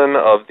Olson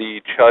of the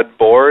Chud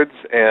Boards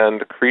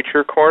and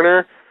Creature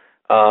Corner.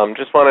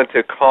 Just wanted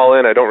to call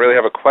in. I don't really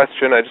have a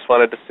question. I just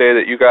wanted to say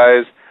that you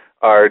guys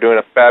are doing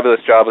a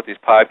fabulous job with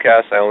these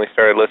podcasts. I only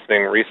started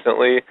listening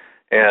recently,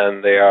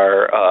 and they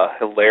are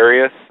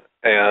hilarious.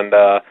 And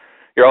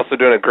you're also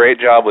doing a great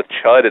job with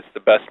Chud. It's the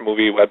best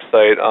movie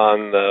website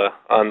on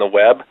the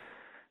web.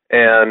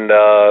 And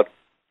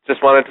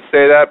just wanted to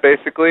say that,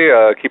 basically.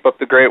 Keep up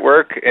the great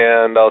work,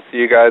 and I'll see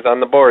you guys on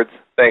the boards.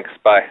 Thanks.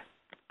 Bye.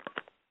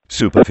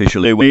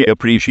 Superficially, we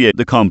appreciate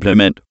the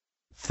compliment.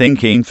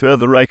 Thinking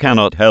further, I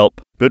cannot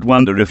help but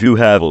wonder if you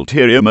have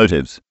ulterior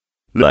motives.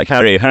 Like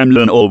Harry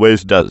Hamlin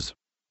always does.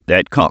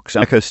 That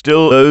cocksucker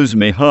still owes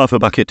me half a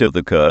bucket of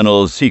the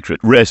Colonel's secret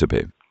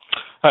recipe.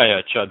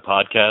 Hi, Chud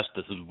Podcast.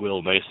 This is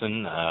Will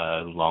Mason,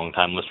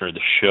 long-time listener of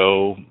the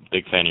show,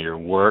 big fan of your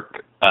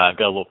work. I've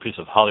got a little piece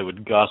of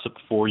Hollywood gossip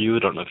for you. I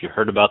don't know if you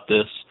heard about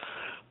this,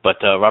 but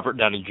Robert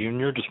Downey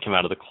Jr. just came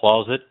out of the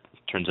closet.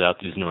 Turns out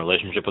he's in a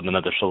relationship with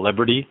another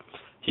celebrity.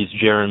 He's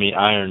Jeremy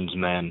Irons'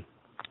 man.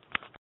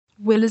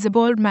 Will is a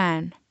bald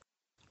man.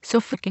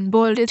 So fucking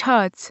bald it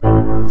hurts.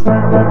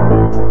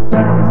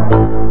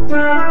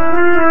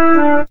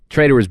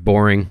 Traitor was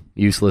boring,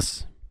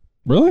 useless.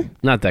 Really?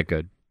 Not that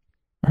good.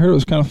 I heard it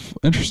was kind of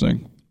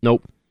interesting.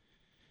 Nope.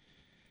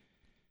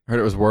 I heard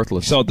it was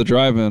worthless. Saw it at the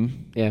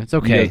drive-in. Yeah, it's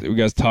okay. You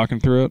guys talking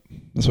through it?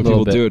 That's what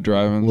people do at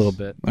drive-ins. A little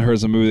bit. I heard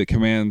it's a movie that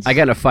commands. I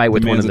got in a fight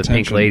with one of the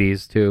attention. pink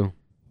ladies, too.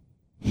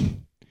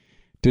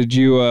 Did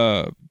you,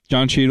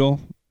 John Cheadle,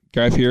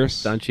 Guy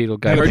Pearce? Don Cheadle, I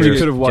Guy heard you Pearce,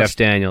 could have watched Jeff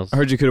Daniels. I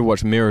heard you could have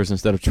watched Mirrors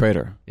instead of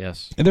Traitor.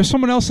 Yes. And there's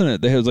someone else in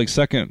it that has like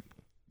second.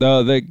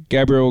 The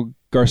Gabriel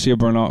Garcia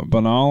Bernal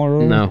or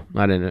whatever? No,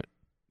 not in it.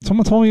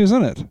 Someone told me he was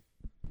in it.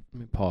 Let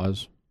me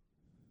pause.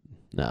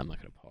 No, I'm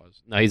not going to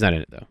pause. No, he's not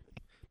in it, though.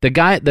 The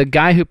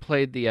guy who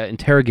played the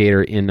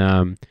interrogator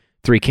in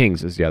Three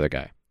Kings is the other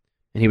guy.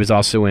 And he was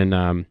also in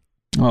someone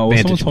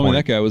Vantage told me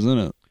Point. that guy was in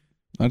it.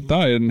 I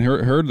thought I hadn't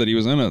heard that he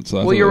was in it.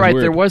 So Well, you're right.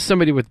 Weird. There was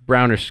somebody with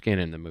browner skin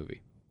in the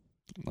movie.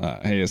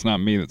 Hey, it's not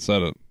me that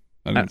said it.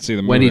 I didn't see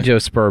the movie. Wendy Jo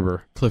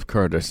Sperber. Cliff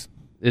Curtis.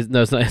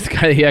 No, it's not.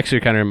 He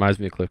actually kind of reminds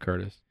me of Cliff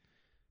Curtis.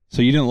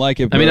 So you didn't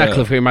like it? I mean, not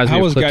Cliff. He reminds me how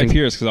of was Guy Clifton.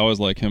 Pearce? Because I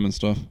always like him and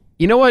stuff.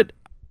 You know what?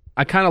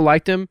 I kind of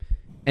liked him,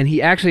 and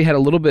he actually had a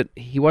little bit.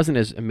 He wasn't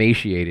as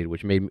emaciated,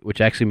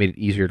 which actually made it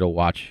easier to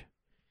watch.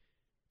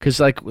 Because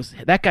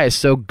that guy is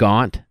so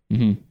gaunt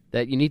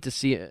that you need to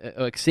see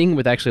seeing him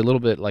with actually a little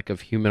bit like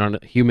of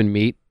human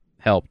meat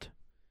helped.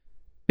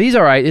 But he's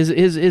all right.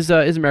 His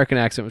American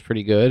accent was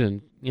pretty good,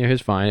 and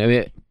he's fine. I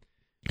mean,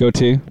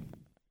 Goatee.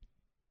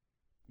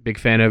 Big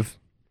fan of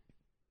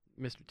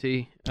Mr.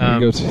 T.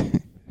 Goatee.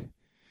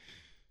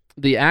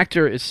 The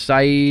actor is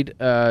Saeed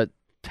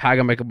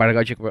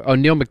Taghmaoui. Oh,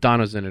 Neil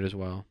McDonough's in it as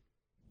well.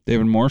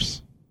 David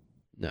Morse.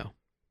 No.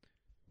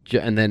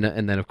 And then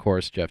of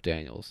course Jeff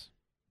Daniels.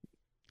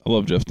 I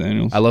love Jeff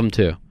Daniels. I love him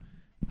too.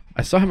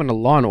 I saw him in a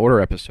Law and Order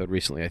episode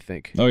recently, I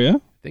think. Oh yeah?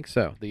 I think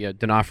so. The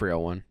D'Onofrio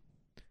one.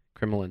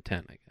 Criminal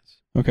Intent, I guess.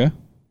 Okay.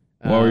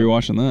 Why were you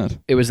watching that?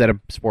 It was at a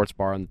sports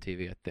bar on the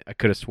TV. I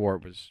could have swore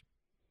it was.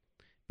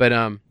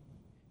 But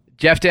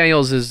Jeff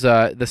Daniels is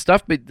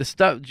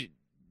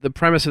the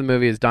premise of the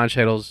movie is Don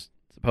Cheadle's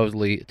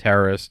supposedly a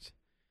terrorist,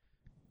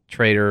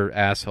 traitor,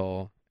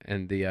 asshole,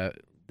 and the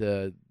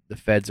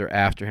feds are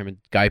after him, and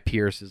Guy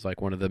Pearce is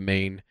like one of the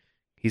main.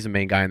 He's the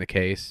main guy in the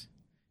case,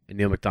 and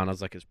Neil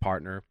McDonough's like his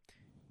partner.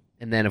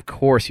 And then of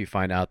course you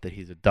find out that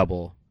he's a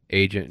double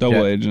agent.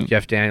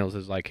 Jeff Daniels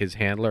is like his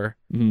handler,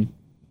 and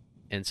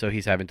so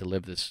he's having to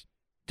live this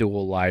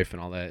dual life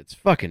and all that. It's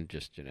fucking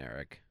just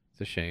generic.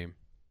 It's a shame.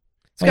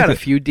 It's got a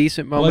few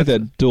decent moments. I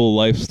like that dual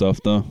life stuff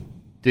though.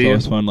 Do you?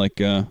 It's always fun,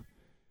 like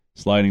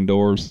sliding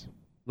doors.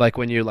 Like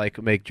when you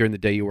make during the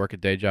day you work a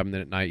day job and then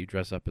at night you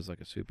dress up as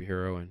like a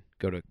superhero and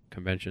go to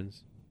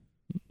conventions.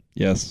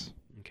 Yes.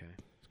 Okay,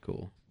 it's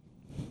cool.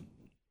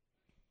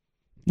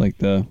 Like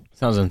the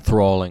sounds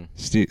enthralling.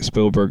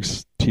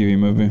 Spielberg's TV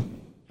movie.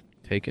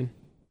 Taken.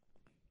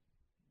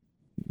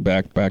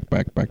 Back.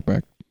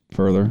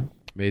 Further.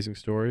 Amazing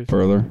Stories.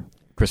 Further.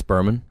 Chris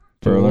Berman.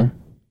 Further.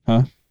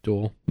 Huh?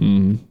 Duel.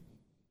 Mm-hmm.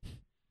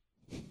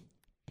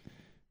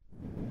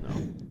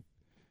 No.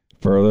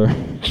 Further.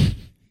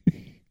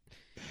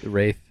 The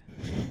Wraith.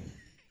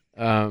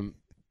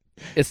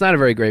 It's not a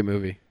very great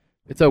movie.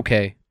 It's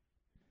okay.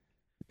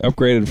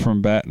 Upgraded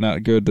from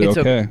not good to It's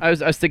okay. I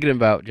was thinking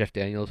about Jeff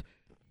Daniels.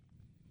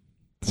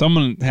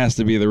 Someone has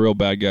to be the real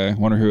bad guy.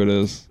 Wonder who it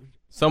is.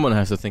 Someone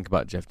has to think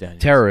about Jeff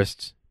Daniels.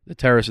 Terrorists. The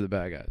terrorists are the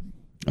bad guys.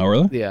 Oh,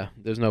 really? Yeah.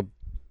 There's no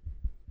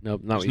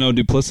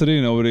duplicity.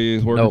 Nobody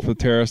is working for the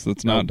terrorists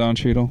that's not Don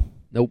Cheadle.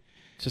 Nope.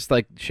 It's just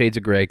like Shades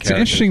of Grey. It's an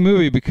interesting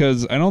movie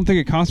because I don't think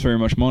it costs very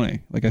much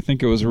money. Like, I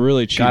think it was a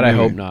really cheap God, movie. I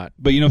hope not.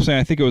 But you know what I'm saying?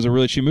 I think it was a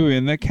really cheap movie,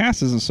 and that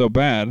cast isn't so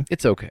bad.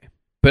 It's okay.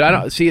 But I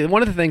don't see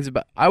one of the things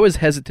about I was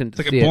hesitant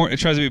to It's see like it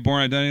tries to be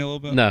Bourne Identity a little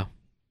bit. No.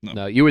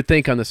 You would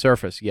think on the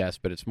surface, yes,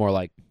 but it's more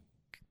like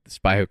the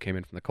spy who came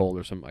in from the cold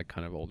or something like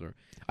kind of older.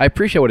 I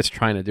appreciate what it's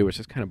trying to do. It's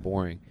just kind of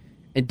boring.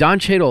 And Don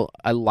Cheadle,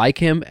 I like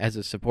him as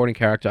a supporting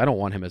character. I don't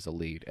want him as a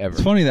lead ever.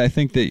 It's funny that I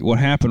think that what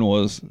happened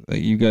was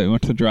that you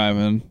went to the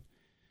drive-in,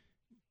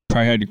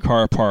 probably had your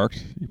car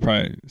parked. You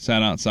probably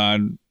sat outside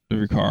of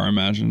your car, I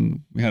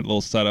imagine. We had a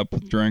little setup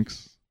with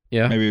drinks.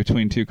 Yeah. Maybe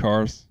between two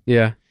cars.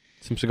 Yeah.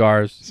 Some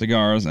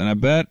cigars. And I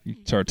bet you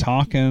started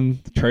talking.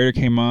 The Trader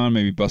came on,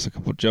 maybe bust a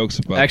couple jokes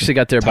about I actually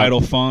got there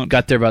font.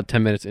 Got there about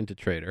 10 minutes into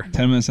Trader.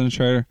 10 minutes into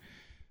Trader.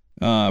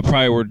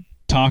 Probably were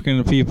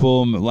talking to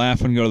people,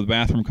 laughing, go to the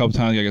bathroom a couple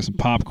times, get some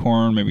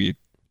popcorn, maybe you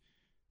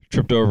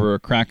tripped over a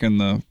crack in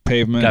the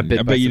pavement. Got bit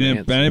I by bet you some didn't.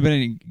 ants. But I bet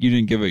you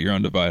didn't give it your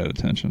undivided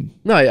attention.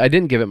 No, I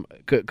didn't give it,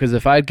 because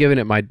if I had given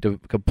it my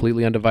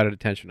completely undivided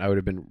attention, I would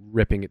have been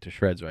ripping it to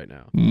shreds right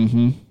now.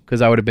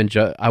 Because I would have been,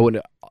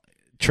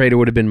 Trader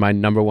would have been my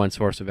number one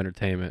source of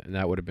entertainment, and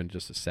that would have been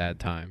just a sad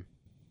time.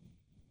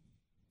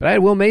 But I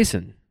had Will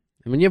Mason.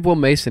 And when you have Will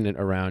Mason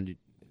around,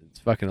 it's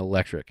fucking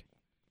electric.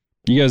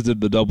 You guys did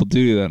the double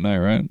duty that night,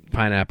 right?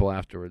 Pineapple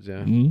afterwards,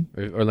 yeah.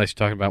 Mm-hmm. Or unless you're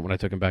talking about when I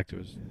took him back to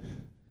his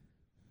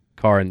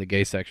car in the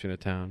gay section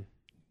of town.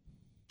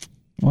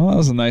 Well, that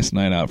was a nice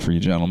night out for you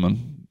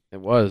gentlemen.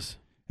 It was.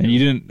 And you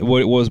didn't.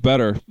 What was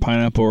better,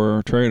 Pineapple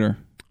or Trader?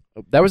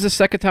 That was the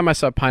second time I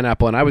saw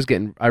Pineapple, and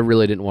I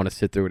really didn't want to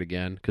sit through it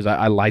again because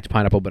I liked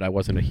Pineapple, but I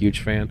wasn't a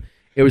huge fan.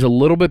 It was a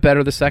little bit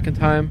better the second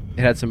time.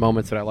 It had some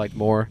moments that I liked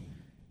more.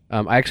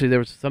 There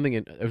was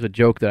a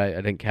joke that I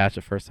didn't catch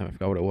the first time. I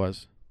forgot what it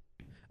was.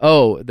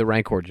 Oh, the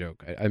Rancor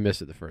joke. I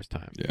missed it the first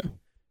time.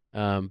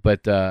 Yeah.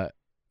 But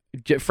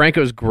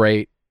Franco's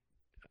great.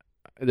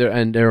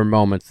 There are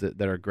moments that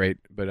are great,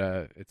 but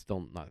it's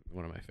still not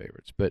one of my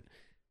favorites. But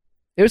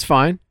it was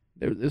fine.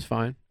 It was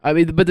fine. I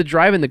mean, but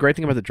the great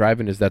thing about the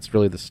drive-in is that's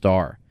really the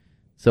star.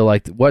 So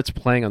like what's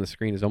playing on the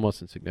screen is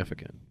almost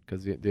insignificant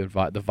because the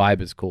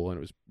vibe is cool and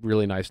it was a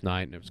really nice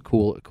night and it was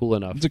cool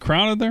enough. Was it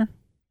crowded there?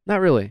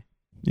 Not really.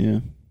 Yeah.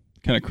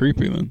 Kind of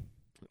creepy then.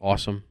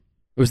 Awesome.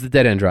 It was the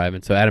dead end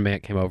drive-in, so Adam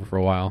Ant came over for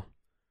a while.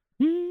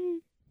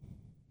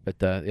 But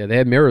yeah, they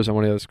had mirrors on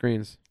one of the other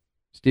screens.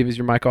 Steve, is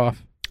your mic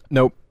off?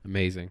 Nope.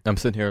 Amazing. I'm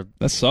sitting here.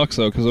 That sucks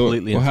though, because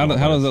how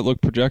does that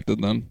look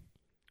projected then?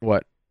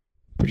 What?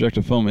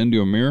 Projected film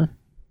into a mirror?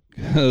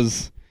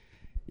 Because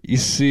you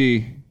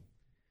see,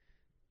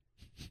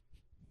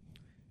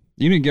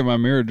 you didn't get my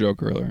mirror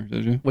joke earlier,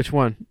 did you? Which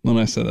one? When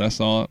I said that I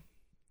saw it,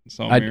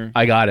 a mirror.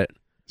 I got it.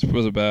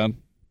 Was it bad?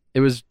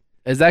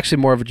 It's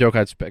actually more of a joke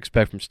I'd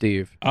expect from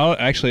Steve. I'll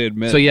actually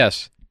admit. So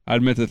yes, I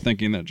admit to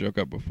thinking that joke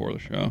up before the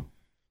show,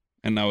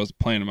 and I was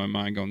playing in my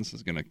mind, going, "This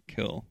is gonna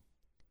kill."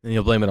 And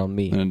you'll blame it on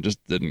me. And it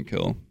just didn't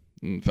kill.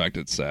 In fact,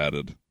 it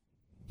sadded.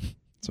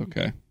 It's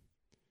okay.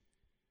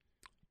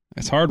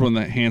 It's hard when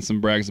the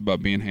handsome brags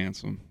about being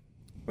handsome.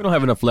 We don't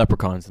have enough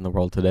leprechauns in the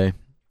world today.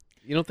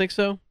 You don't think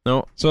so?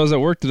 No. So I was at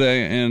work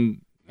today,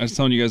 and I was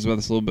telling you guys about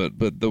this a little bit,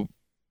 but the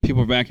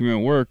people vacuuming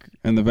at work,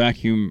 and the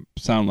vacuum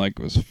sound like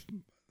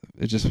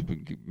it just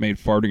made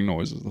farting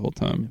noises the whole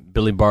time.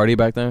 Billy Barty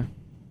back there?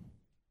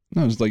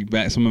 No, it was like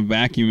someone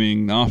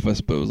vacuuming the office,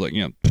 but it was like,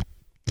 I'm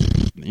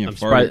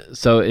surprised.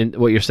 So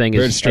what you're saying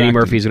is Eddie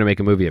Murphy's going to make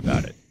a movie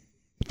about it.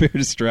 Very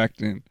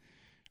distracting.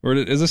 Or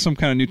is this some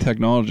kind of new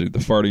technology, the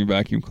farting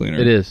vacuum cleaner?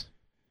 It is.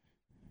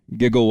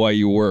 Giggle while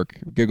you work.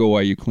 Giggle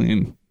while you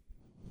clean.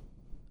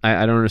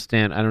 I don't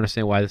understand. I don't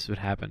understand why this would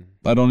happen.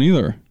 I don't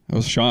either. I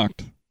was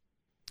shocked.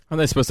 Aren't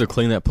they supposed to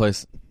clean that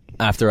place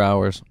after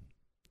hours?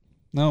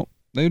 No,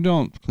 they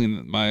don't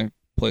clean my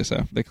place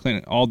after. They clean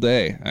it all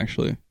day,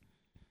 actually.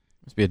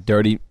 Must be a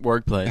dirty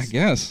workplace. I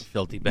guess.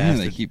 Filthy Man,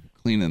 bastard. they keep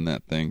cleaning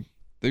that thing.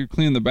 They were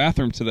cleaning the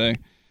bathroom today,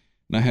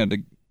 and I had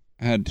to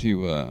I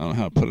don't know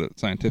how to put it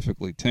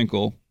scientifically,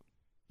 tinkle.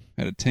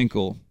 I had to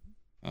tinkle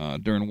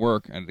during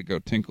work. I had to go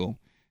tinkle,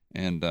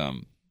 and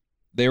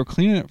they were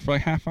cleaning it for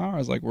like half hour. I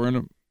was like, where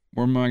am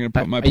I going to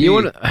put my pee?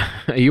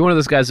 Are you one of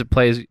those guys that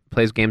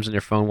plays games on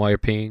your phone while you're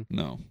peeing?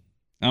 No.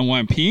 And while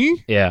I'm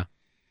peeing? Yeah.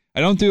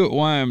 I don't do it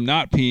while I'm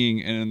not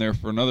peeing and in there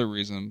for another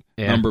reason,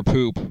 number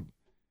poop.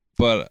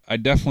 But I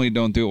definitely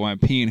don't do it while I'm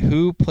peeing.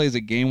 Who plays a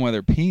game while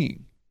they're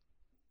peeing?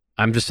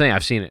 I'm just saying,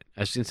 I've seen it.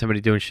 I've seen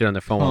somebody doing shit on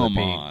their phone while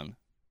they're peeing. Come on.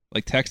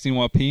 Like texting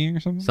while peeing or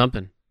something?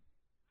 Something.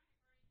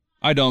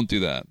 I don't do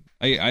that.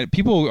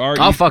 People are...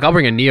 Oh, fuck, I'll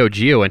bring a Neo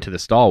Geo into the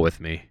stall with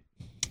me.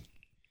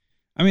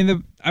 I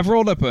mean, I've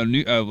rolled up a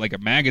new, like a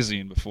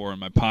magazine before in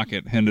my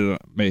pocket, try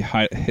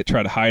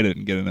to hide it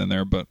and get it in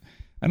there, but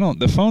I don't.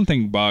 The phone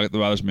thing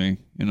bothers me.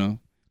 You know,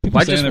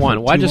 why just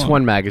one? Why just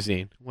one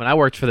magazine? When I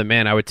worked for the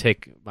Man, I would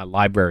take my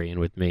library in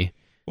with me.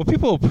 Well,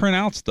 people will print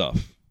out stuff.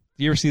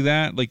 Do you ever see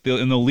that? Like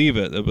they'll leave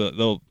it.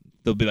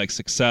 They'll be like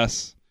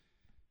success.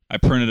 I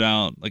printed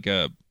out like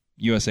a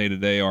USA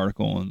Today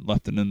article and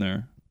left it in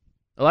there.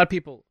 A lot of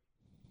people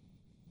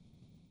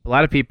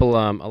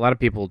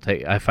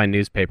take. I find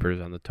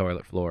newspapers on the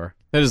toilet floor.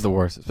 That is the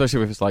worst,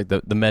 especially if it's like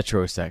the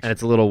Metro section. And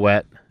it's a little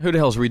wet. Who the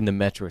hell's reading the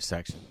Metro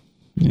section?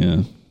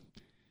 Yeah.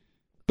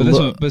 But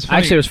it's funny.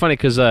 Actually, it was funny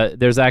because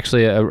there's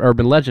actually an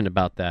urban legend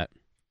about that.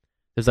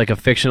 There's like a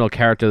fictional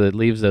character that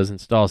leaves those in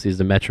stalls. He's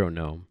the Metro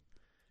Gnome.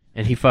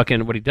 And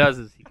what he does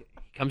is he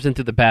comes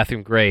into the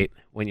bathroom grate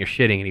when you're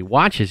shitting and he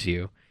watches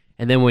you.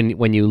 And then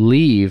when you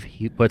leave,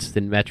 he puts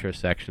the Metro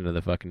section of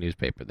the fucking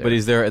newspaper there. But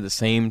he's there at the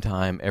same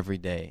time every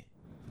day,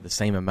 the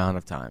same amount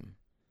of time.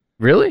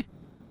 Really?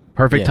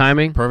 Perfect Yes,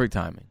 Timing? Perfect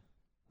timing.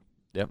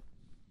 Yep.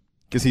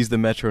 Because he's the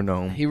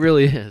metronome. He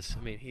really is.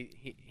 I mean,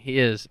 he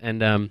is.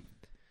 And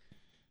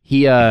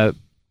he's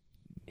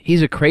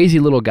a crazy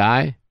little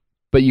guy,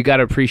 but you got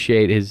to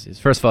appreciate his,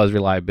 first of all, his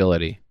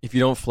reliability. If you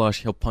don't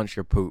flush, he'll punch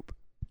your poop.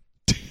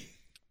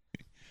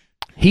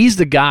 He's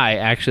the guy,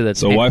 actually, that's...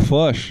 So why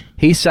flush?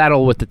 He's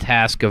saddled with the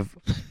task of...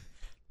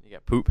 You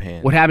got poop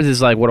hands. What happens is,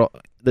 like,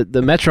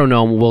 the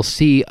metronome will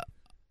see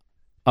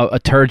a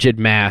turgid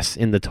mass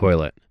in the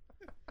toilet,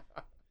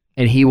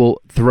 and he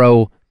will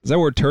throw... Is that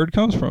where turd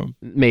comes from?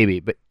 Maybe,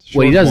 but Short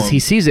what he does is form. he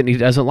sees it and he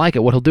doesn't like it.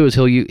 What he'll do is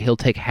he'll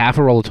take half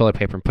a roll of toilet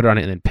paper and put it on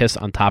it and then piss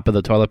on top of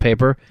the toilet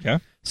paper, Yeah.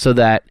 so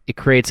that it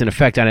creates an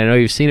effect. And I know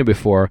you've seen it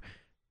before.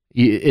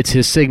 It's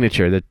his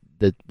signature.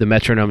 The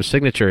metronome's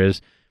signature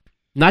is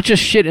not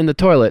just shit in the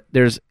toilet.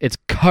 It's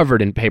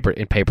covered in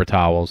paper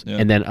towels, Yeah.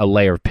 and then a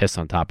layer of piss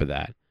on top of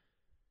that.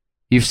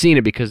 You've seen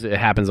it because it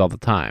happens all the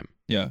time.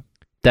 Yeah.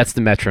 That's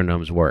the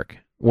metronome's work.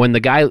 When the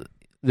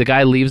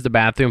guy leaves the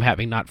bathroom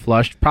having not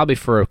flushed, probably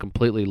for a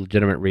completely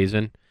legitimate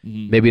reason,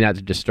 maybe not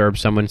to disturb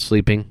someone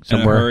sleeping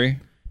somewhere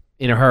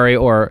in a hurry,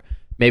 or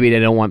maybe they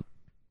don't want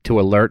to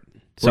alert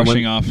someone.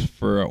 Rushing off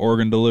for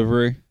organ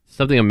delivery.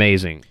 Something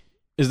amazing.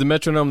 Is the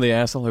metronome the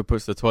asshole who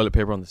puts the toilet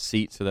paper on the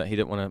seat so that he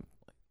didn't want to...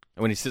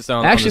 When he sits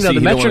down Actually, on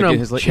the no, seat, the he don't wanna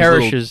get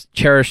metronome his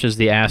cherishes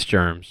the ass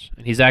germs,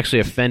 and he's actually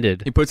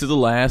offended. He puts his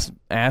little ass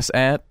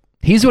at...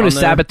 He's the one who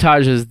on there.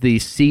 sabotages the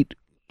seat,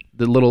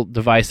 the little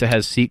device that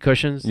has seat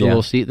cushions, the Yeah.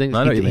 little seat things.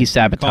 I know what you He mean.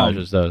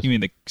 sabotages those. You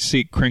mean the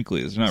seat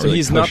crinklies? Not So really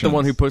he's not the cushions.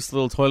 one who puts the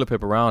little toilet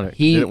paper around it.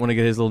 He didn't want to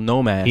get his little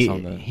gnome ass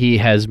on the... He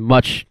has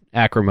much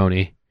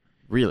acrimony.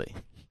 Really?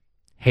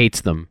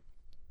 Hates them.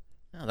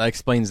 Oh, that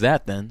explains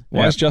that then.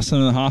 Why is Justin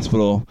in the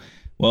hospital?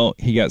 Well,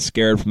 he got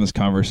scared from this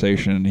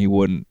conversation and he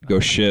wouldn't go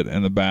shit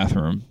in the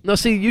bathroom. No,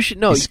 see, you should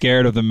know. He's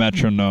scared of the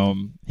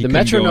metronome. He The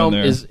couldn't go in metronome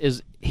there.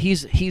 is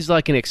he's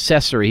like an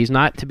accessory. He's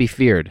not to be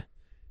feared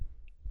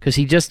because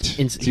he just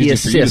It's he easy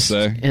for you to assists.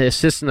 say. He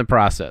assists in the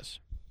process.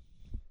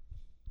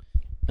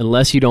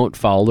 Unless you don't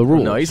follow the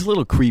rules. No, he's a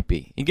little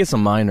creepy. He gets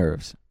on my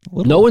nerves.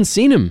 No one's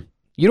seen him.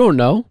 You don't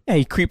know. Yeah,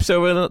 he creeps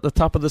over the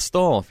top of the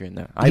stall if you're in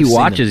there. He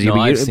watches you,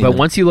 I've but, seen but him.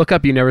 once you look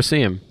up, you never see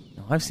him.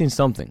 No, I've seen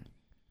something.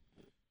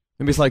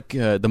 Maybe it's like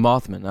the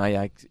Mothman.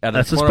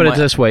 Let's put it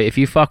this way: if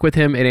you fuck with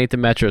him, it ain't the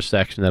Metro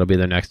section that'll be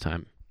there next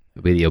time.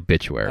 It'll be the Out of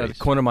obituaries. the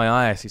corner of my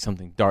eye, I see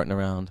something darting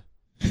around.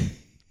 A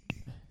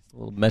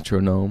little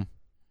metronome.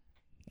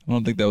 I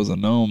don't think that was a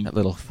gnome. That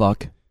little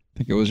fuck. I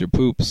think it was your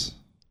poops.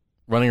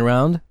 Running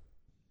around?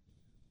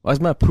 Why is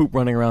my poop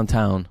running around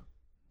town?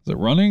 Is it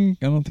running?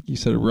 I don't think you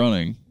said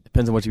running.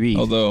 Depends on what you eat.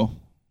 Although.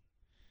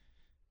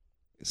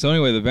 So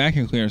anyway, the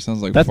vacuum cleaner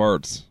sounds like That-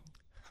 farts.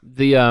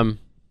 The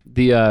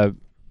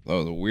That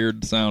was a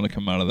weird sound to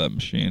come out of that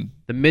machine.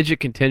 the midget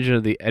contingent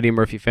of the Eddie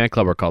Murphy fan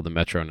club are called the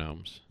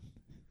Metronomes.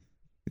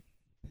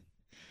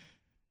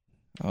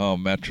 Oh,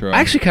 Metro. I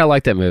actually kind of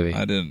like that movie.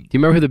 I didn't. Do you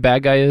remember who the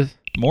bad guy is?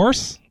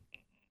 Morse?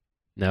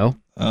 No.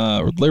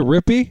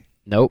 Rippy?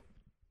 Nope.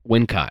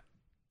 Wincott.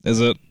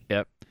 Is it?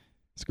 Yep.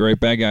 It's a great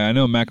bad guy. I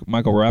know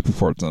Michael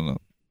Rappaport's on it.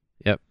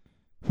 Yep.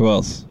 Who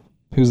else?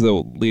 Who's the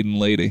leading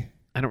lady?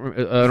 I don't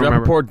Does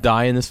remember. Rappaport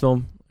die in this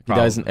film? He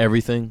dies in Probably.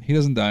 everything. He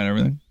doesn't die in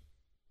everything.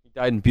 He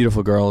died in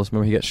Beautiful Girls.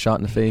 Remember he got shot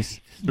in the face?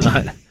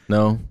 Not.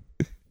 No.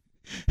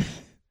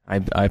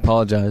 I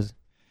apologize.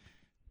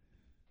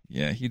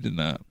 Yeah, he did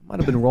not. Might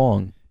have been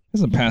wrong. He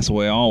doesn't pass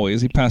away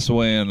always. He passed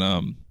away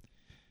in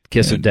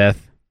Kiss of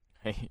Death.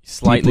 He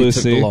slightly Blue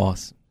took Sea. the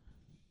loss.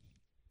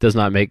 Does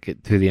not make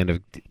it to the end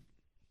of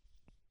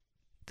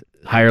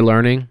Higher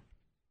Learning.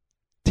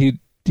 he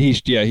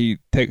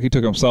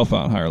took himself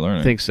out in Higher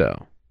Learning. I think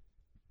so.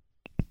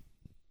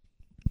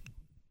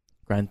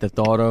 Grand Theft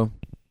Auto.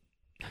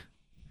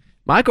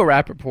 Michael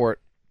Rappaport.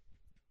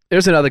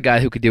 There's another guy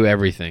who could do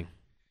everything.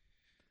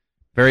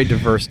 Very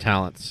diverse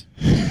talents.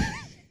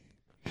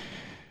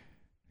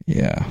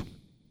 Yeah.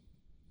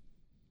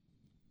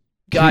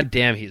 God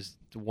damn, he's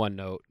one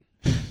note.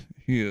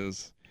 He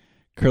is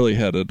curly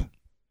headed.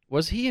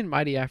 Was he in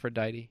Mighty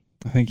Aphrodite?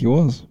 I think he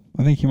was.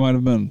 I think he might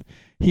have been.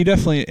 He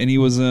definitely, and he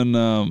was in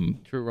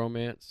True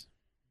Romance.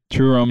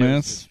 True It was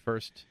Romance. his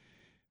first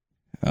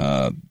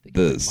The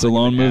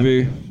Stallone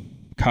movie,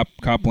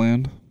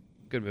 Copland.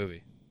 good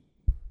movie.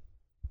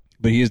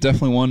 But he is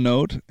definitely one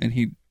note, and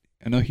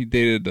I know he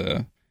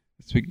dated.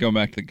 Speaking going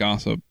back to the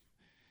gossip,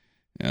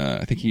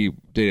 I think he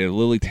dated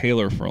Lily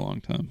Taylor for a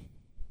long time.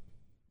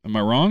 Am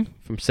I wrong?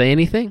 From Say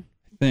Anything?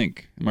 I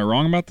think. Am I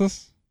wrong about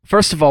this?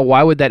 First of all,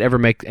 why would that ever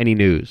make any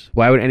news?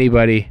 Why would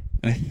anybody...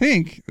 I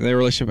think their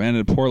relationship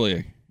ended poorly.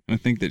 And I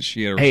think that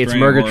she had a Hey, it's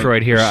restraining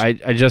Murgatroyd here.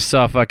 I just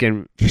saw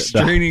fucking...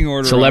 restraining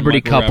order on celebrity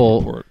Michael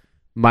couple, Rappaport.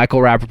 Michael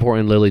Rappaport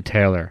and Lily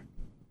Taylor,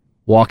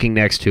 walking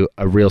next to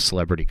a real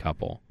celebrity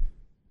couple.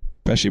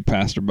 Bet she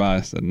passed her by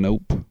and said,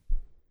 nope.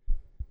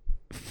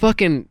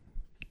 Fucking...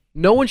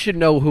 No one should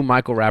know who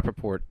Michael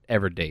Rappaport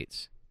ever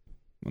dates.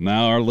 Well,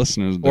 now our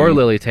listeners do. Or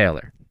Lily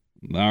Taylor.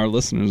 Our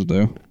listeners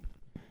do.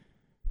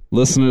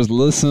 Listeners,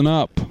 listen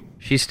up.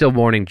 She's still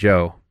mourning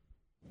Joe.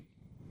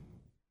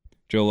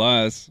 Joe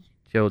lies.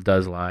 Joe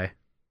does lie.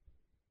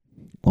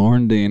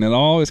 Loren Dean. It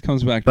always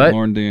comes back to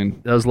Loren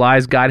Dean. Those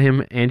lies got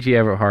him Angie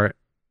Everhart.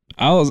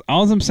 All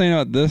I'm saying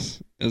about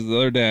this is the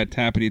other day I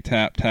tapped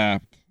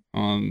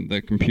on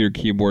the computer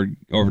keyboard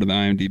over to the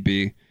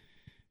IMDb.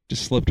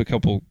 Just slipped a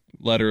couple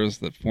letters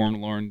that formed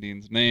Loren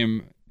Dean's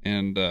name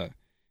and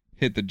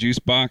hit the juice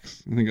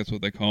box. I think that's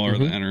what they call her,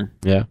 the enter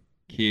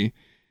key.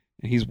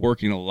 And he's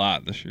working a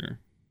lot this year.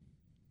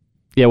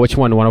 Yeah, which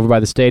one? The one over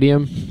by the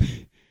stadium?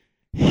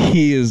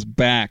 He is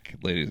back,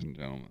 ladies and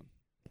gentlemen.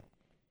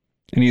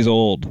 And he's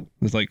old.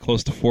 He's like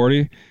close to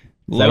 40. Is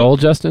that old,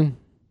 Justin?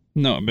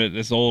 No, but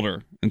it's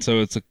older. And so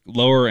it's a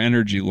lower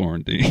energy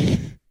Loren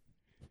Dean.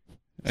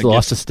 He's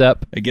lost a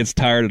step. It gets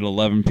tired at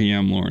 11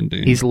 p.m. Loren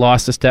Dean. He's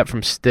lost a step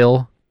from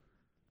still.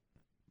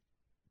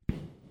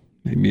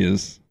 Maybe he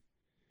is.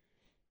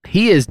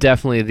 He is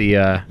definitely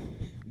the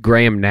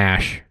Graham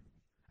Nash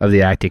of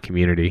the acting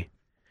community.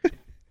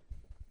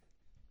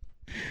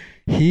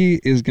 He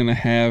is going to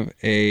have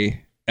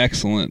a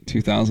excellent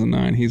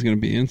 2009. He's going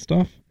to be in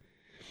stuff.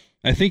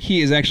 I think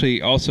he is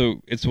actually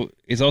also.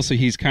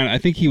 He's kind of. I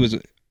think he was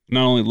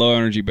not only low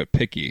energy but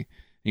picky.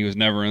 He was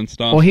never in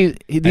stuff. Well, I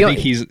think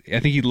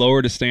he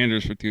lowered his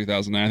standards for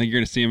 2009. I think you're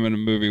going to see him in a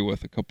movie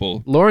with a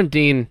couple. Loren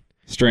Dean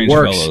strange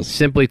works fellows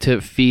simply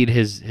to feed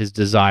his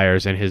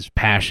desires and his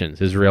passions,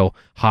 his real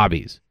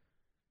hobbies.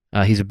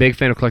 He's a big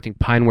fan of collecting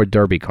Pinewood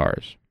Derby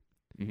cars.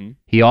 Mm-hmm.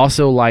 He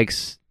also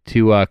likes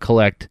to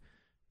collect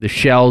the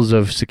shells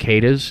of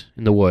cicadas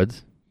in the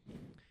woods.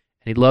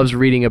 And he loves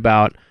reading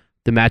about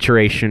the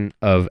maturation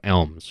of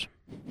elms.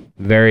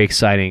 Very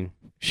exciting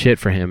shit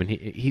for him, and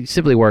he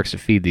simply works to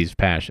feed these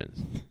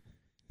passions.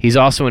 He's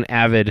also an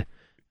avid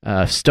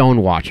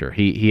stone watcher.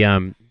 He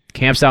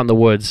camps out in the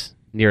woods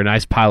near a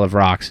nice pile of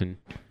rocks and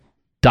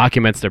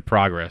documents their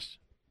progress.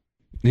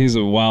 He's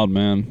a wild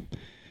man.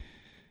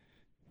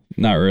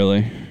 Not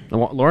really.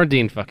 Loren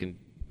Dean fucking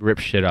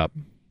rips shit up.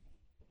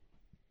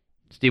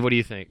 Steve, what do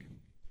you think?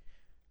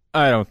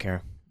 I don't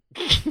care.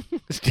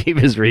 Steve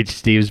has reached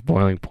Steve's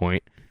boiling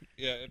point.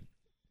 Yeah.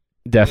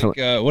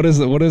 Definitely. Like,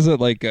 what is it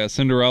like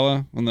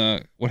Cinderella?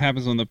 What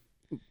happens when the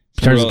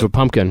turns into a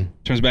pumpkin?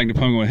 Turns back into a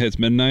pumpkin when it hits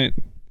midnight.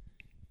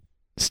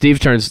 Steve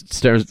turns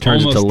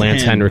into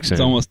Lance 10. Henriksen.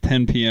 It's almost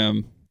 10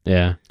 p.m.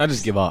 Yeah. I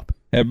just give up.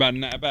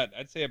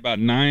 I'd say about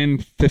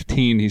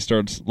 9:15 he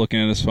starts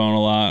looking at his phone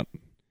a lot.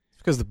 It's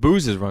because the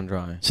booze has run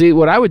dry. See,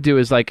 what I would do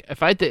is like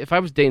if I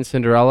was dating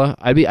Cinderella,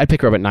 I'd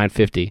pick her up at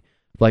 9:50.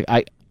 Like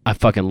I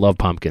fucking love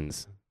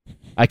pumpkins.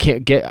 I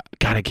can't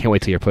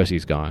wait till your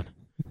pussy's gone.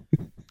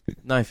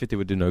 9:50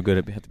 would do no good.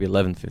 It'd have to be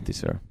 11:50,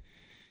 sir.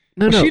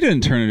 No. She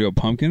didn't turn into a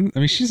pumpkin. I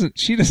mean, she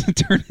doesn't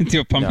turn into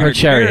a pumpkin. Her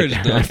chariot.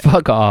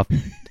 Fuck off.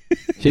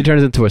 She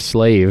turns into a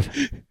slave,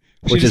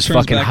 which is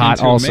fucking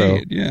hot. Also,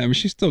 yeah. I mean,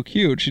 she's still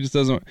cute. She just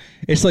doesn't.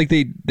 It's like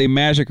they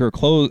magic her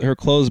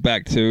clothes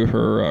back to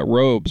her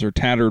robes, her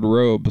tattered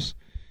robes.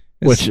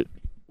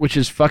 Which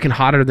is fucking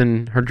hotter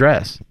than her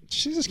dress.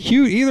 She's just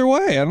cute either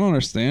way. I don't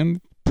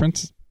understand.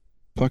 Prince,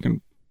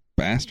 fucking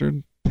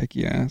bastard,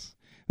 picky ass.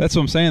 That's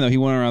what I'm saying, though. He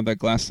went around that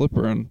glass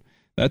slipper, and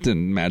that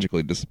didn't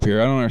magically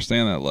disappear. I don't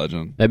understand that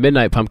legend. At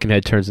midnight,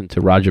 Pumpkinhead turns into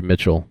Roger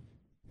Mitchell.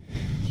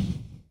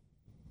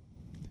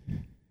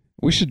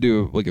 We should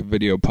do like a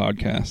video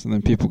podcast, and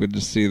then people could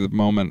just see the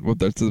moment.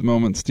 That's the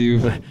moment,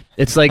 Steve.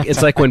 It's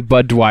like when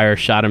Bud Dwyer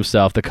shot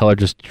himself. The color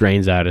just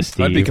drains out of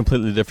Steve. It'd be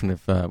completely different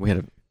if we had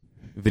a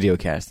video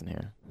cast in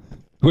here.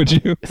 Would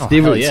you?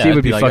 Steve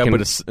would be like fucking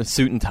with a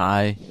suit and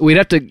tie. We'd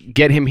have to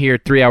get him here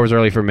 3 hours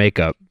early for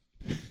makeup.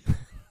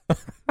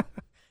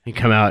 He'd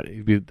come out.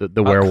 He'd be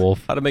the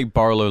werewolf. How to make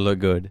Barlow look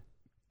good?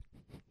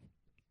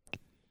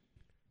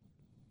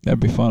 That'd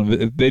be fun.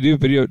 If they do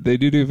video. They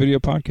do video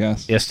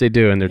podcasts. Yes, they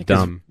do, and they're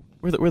dumb.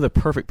 We're the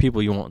perfect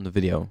people you want in the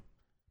video.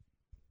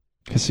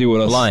 Can see what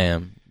else. Well, I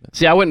am.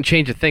 See, I wouldn't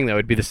change a thing though.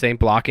 It'd be the same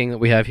blocking that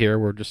we have here.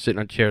 We're just sitting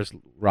on chairs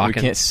rocking.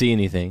 We can't see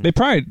anything.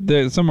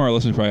 Some of our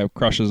listeners probably have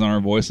crushes on our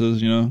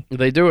voices. You know.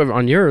 They do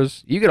on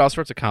yours. You get all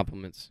sorts of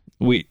compliments.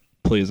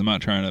 Please, I'm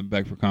not trying to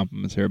beg for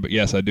compliments here, but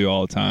yes, I do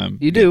all the time.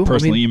 You do.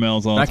 Personal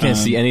emails all the time. I can't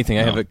see anything.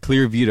 I have a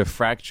clear view to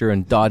fracture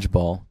and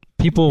dodgeball.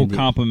 People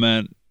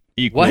compliment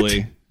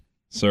equally,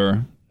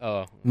 sir.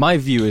 Oh. My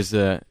view is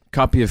a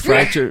copy of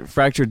fractured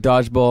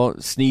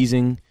dodgeball,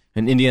 sneezing,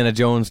 and Indiana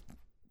Jones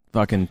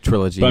fucking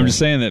trilogy. But I'm just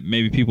saying that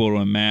maybe people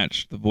would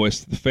match the voice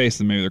to the face,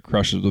 and maybe their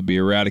crushes would be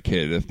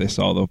eradicated if they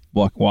saw the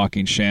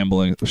walking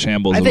shambles.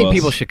 I think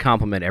people should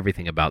compliment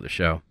everything about the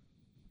show.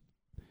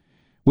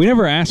 We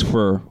never ask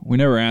for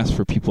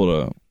people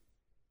to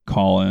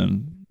call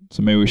in,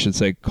 so maybe we should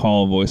say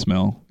call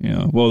voicemail. You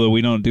know, well,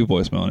 we don't do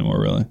voicemail anymore,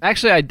 really.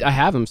 Actually, I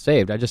have them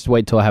saved. I just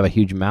wait till I have a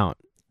huge amount.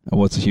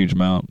 What's a huge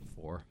amount?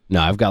 4.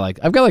 No, I've got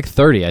like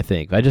 30. I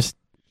think.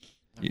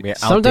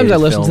 Sometimes I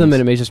listen to them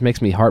and it just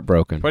makes me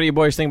heartbroken. What do you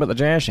boys think about the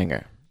jazz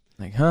singer?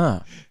 Like,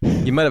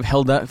 you might have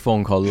held that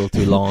phone call a little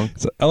too long.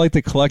 So I like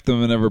to collect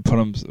them and never put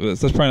them.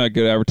 That's probably not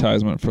good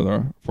advertisement for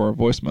our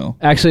voicemail.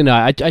 Actually, no,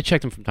 I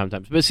check them from time to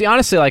time. But see,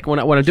 honestly, like when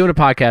I'm doing a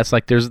podcast,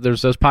 like there's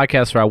those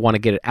podcasts where I want to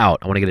get it out.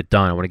 I want to get it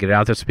done. I want to get it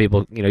out there so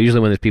people, usually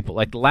when there's people,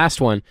 like the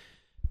last one,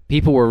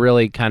 people were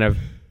really kind of,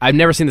 I've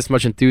never seen this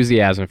much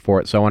enthusiasm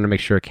for it, so I wanted to make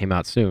sure it came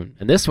out soon.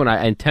 And this one,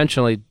 I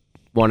intentionally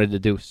wanted to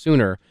do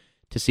sooner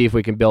to see if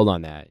we can build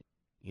on that.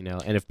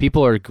 And if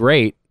people are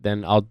great,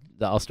 then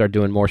I'll start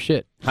doing more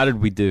shit. How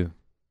did we do?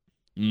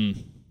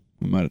 We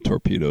might have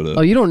torpedoed it.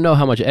 Oh, you don't know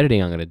how much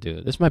editing I'm going to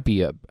do. This might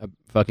be a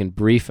fucking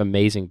brief,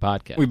 amazing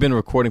podcast. We've been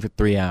recording for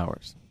 3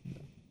 hours.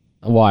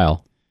 A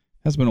while.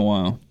 Has been a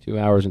while. 2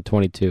 hours and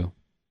 22.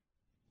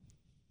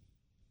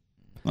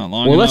 Not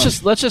long. Well,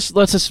 enough. let's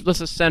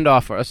just send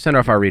off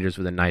our readers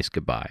with a nice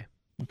goodbye.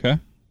 Okay.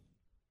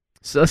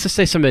 So let's just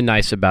say something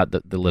nice about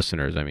the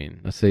listeners. I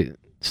mean, let's say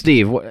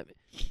Steve.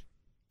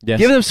 Yes.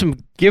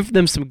 Give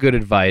them some good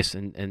advice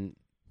and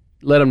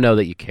let them know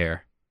that you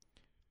care.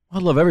 I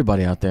love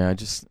everybody out there. I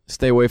just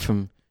stay away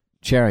from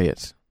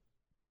chariots.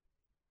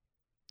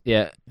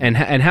 Yeah, and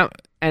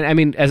I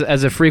mean,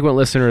 as a frequent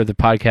listener of the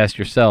podcast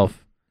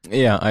yourself.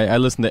 Yeah, I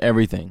listen to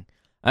everything.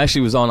 I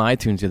actually was on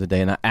iTunes the other day,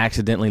 and I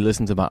accidentally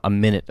listened to about a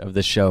minute of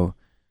this show.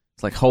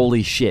 It's like,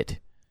 holy shit,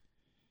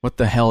 what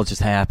the hell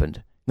just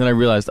happened? Then I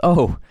realized,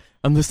 oh,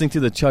 I'm listening to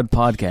the Chud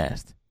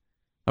podcast.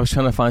 I was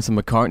trying to find some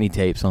McCartney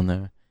tapes on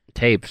there.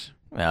 Tapes.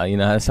 Well,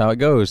 that's how it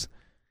goes.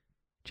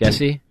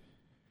 Jesse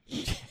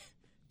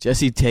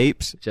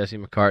tapes. Jesse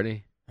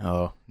McCartney.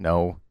 Oh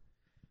no.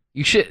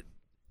 You should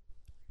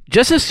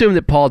just assume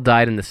that Paul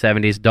died in the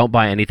 70s. Don't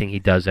buy anything he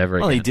does ever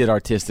again. Well, he did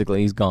artistically.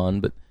 He's gone.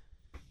 But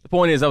the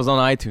point is, I was on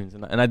iTunes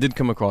and I did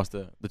come across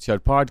the Chud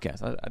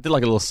podcast. I did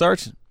like a little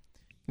search,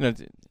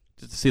 just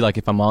to see like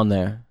if I'm on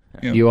there.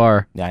 Yeah. You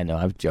are. Yeah, I know.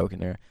 I'm joking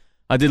there.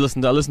 I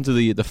listened to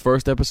the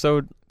first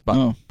episode,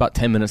 about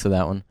 10 minutes of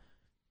that one,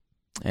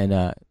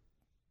 and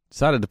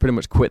decided to pretty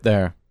much quit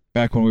there.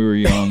 Back when we were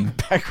young.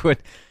 Back when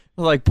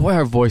I was like, boy,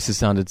 our voices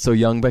sounded so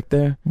young back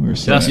there. We were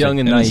just young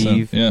and innocent.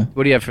 naive. Yeah.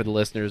 What do you have for the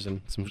listeners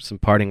and some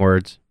parting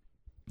words?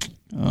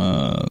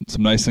 Some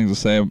nice things to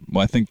say.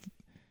 Well, I think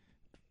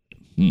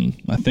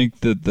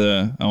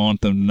that I want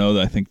them to know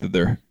that I think that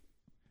they're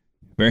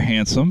very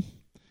handsome,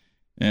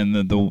 and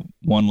that the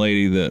one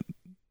lady that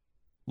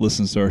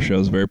listens to our show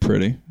is very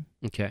pretty.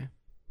 Okay.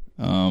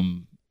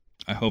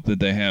 I hope that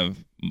they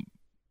have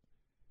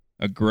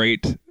a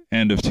great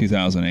end of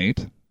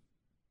 2008.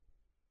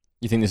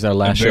 You think this is our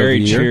last show of the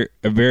year?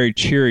 A very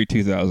cheery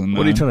 2009.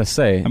 What are you trying to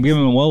say? I'm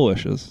giving them well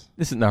wishes.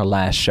 This isn't our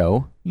last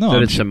show. No, so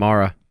did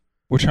Samara.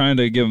 We're trying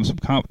to give them some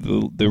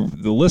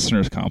the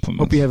listeners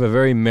compliments. Hope you have a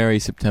very merry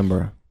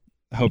September.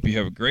 I hope you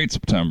have a great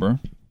September,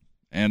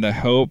 and I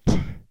hope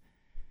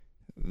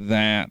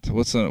that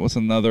what's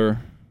another.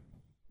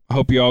 I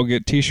hope you all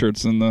get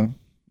T-shirts in the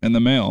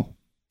mail.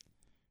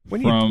 We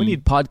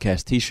need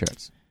podcast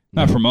T-shirts.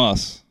 Not from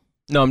us.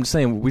 No, I'm just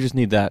saying we just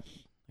need that.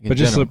 But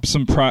just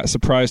some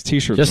surprise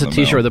T-shirts. Just a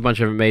T-shirt with a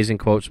bunch of amazing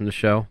quotes from the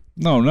show.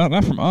 No,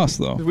 not from us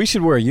though. We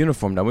should wear a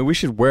uniform now. I mean, we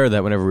should wear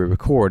that whenever we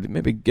record. It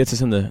maybe gets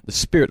us in the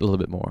spirit a little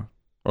bit more,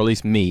 or at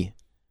least me.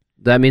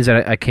 That means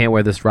that I can't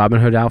wear this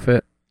Robin Hood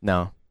outfit?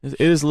 No,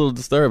 it is a little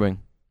disturbing.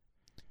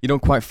 You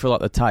don't quite fill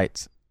out the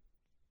tights.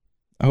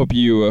 I hope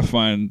you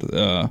find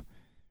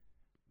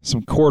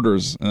some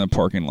quarters in the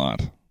parking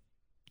lot.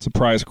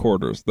 Surprise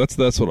quarters. That's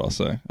what I'll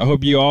say. I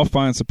hope you all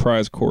find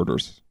surprise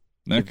quarters.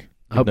 Nick?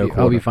 I hope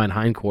you find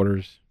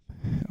hindquarters.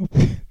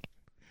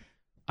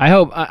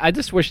 I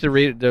just wish the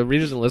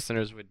readers and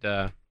listeners would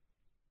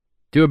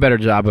do a better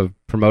job of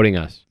promoting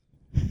us.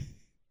 You're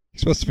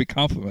supposed to be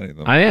complimenting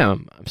them. I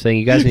am. I'm saying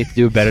you guys need to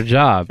do a better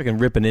job. Fucking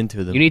ripping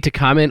into them. You need to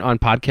comment on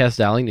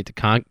Podcast Alley. You need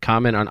to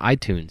comment on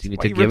iTunes. You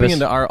need to give ripping us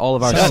into all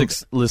of our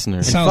 6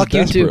 listeners. Sounds fuck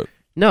desperate. you too.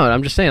 No,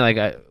 I'm just saying, like,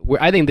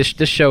 I think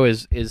this show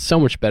is so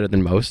much better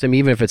than most. I mean,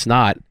 even if it's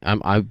not,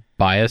 I'm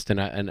biased,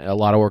 and a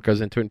lot of work goes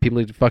into it, and people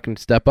need to fucking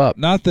step up.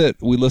 Not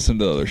that we listen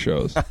to other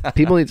shows.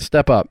 People need to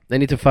step up. They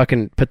need to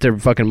fucking put their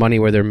fucking money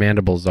where their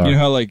mandibles are. You know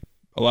how, like,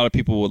 a lot of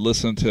people would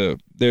listen to,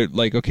 they're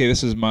like, okay,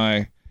 this is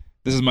my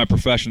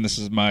profession, this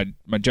is my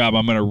job,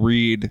 I'm going to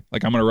read,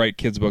 like, I'm going to write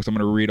kids' books, I'm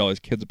going to read all these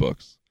kids'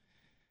 books.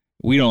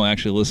 We don't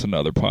actually listen to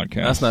other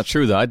podcasts. That's not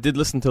true, though. I did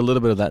listen to a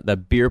little bit of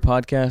that beer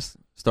podcast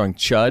starring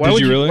Chud. Did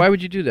you really? Why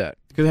would you do that?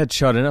 Because it had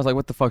Chud in it. I was like,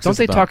 what the fuck's Don't this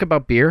they about? talk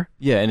about beer?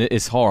 Yeah, and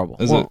it's horrible.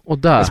 Well,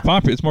 duh. It's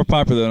popular. It's more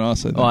popular than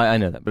us. I think. Oh, I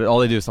know that, but all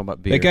they do is talk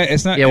about beer. That guy,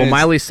 it's not. Yeah, well, it's,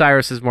 Miley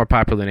Cyrus is more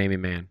popular than Amy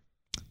Mann.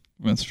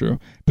 That's true.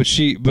 But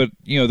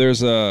you know,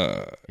 there's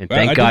a. And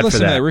thank I God did listen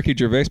for to that. that Ricky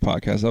Gervais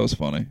podcast. That was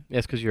funny.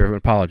 Yes, because you're an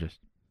apologist.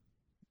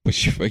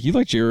 But you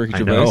like Ricky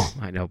Gervais.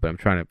 I know, but I'm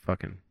trying to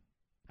fucking.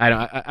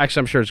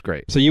 Actually, I'm sure it's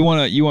great. So you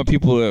want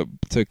people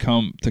to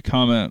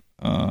comment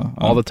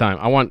all the time.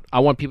 I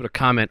want people to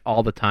comment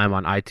all the time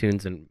on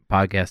iTunes and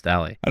Podcast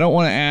Alley. I don't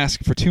want to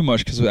ask for too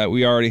much because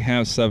we already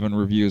have 7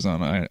 reviews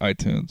on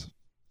iTunes.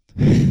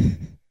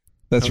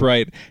 That's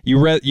right.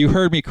 You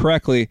heard me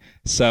correctly.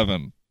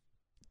 7.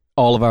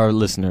 All of our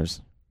listeners.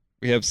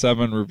 We have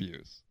 7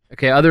 reviews.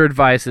 Okay, other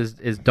advice is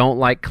don't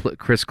like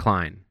Chris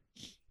Klein.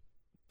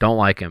 Don't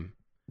like him.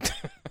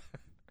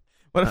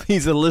 What if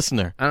he's a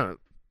listener? I don't.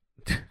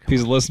 If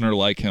he's a listener,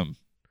 like him.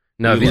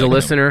 No, You if he's a like him.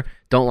 listener,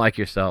 don't like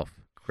yourself,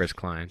 Chris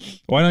Klein.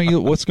 Why don't you?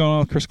 What's going on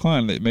with Chris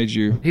Klein that made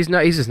you? He's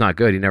just not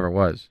good. He never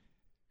was.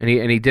 And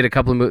he did a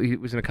couple of he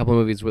was in a couple of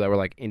movies that were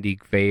like indie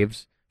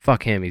faves.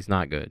 Fuck him. He's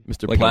not good.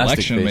 Mr. Like Plastic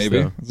Election, Face,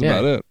 maybe. though. That's Yeah.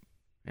 about it.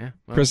 Yeah.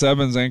 Well, Chris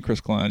Evans and Chris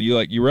Klein.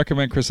 You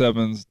recommend Chris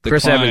Evans.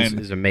 Chris Decline,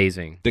 Evans is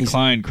amazing.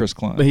 Decline Chris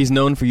Klein. But he's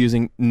known for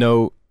using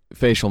no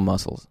facial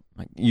muscles.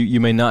 Like you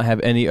may not have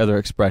any other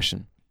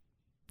expression.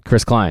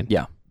 Chris Klein.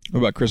 Yeah. What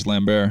about Chris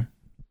Lambert?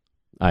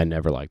 I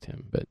never liked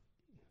him, but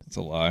It's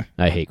a lie.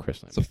 I hate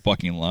Chris Lambert. It's a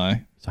fucking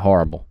lie. It's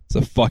horrible. It's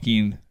a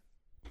fucking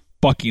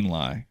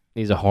lie.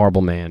 He's a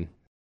horrible man.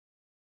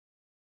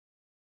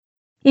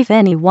 If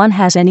anyone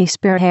has any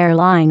spare hair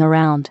lying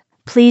around,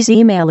 please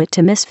email it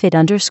to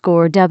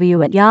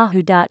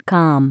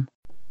misfit_w@yahoo.com.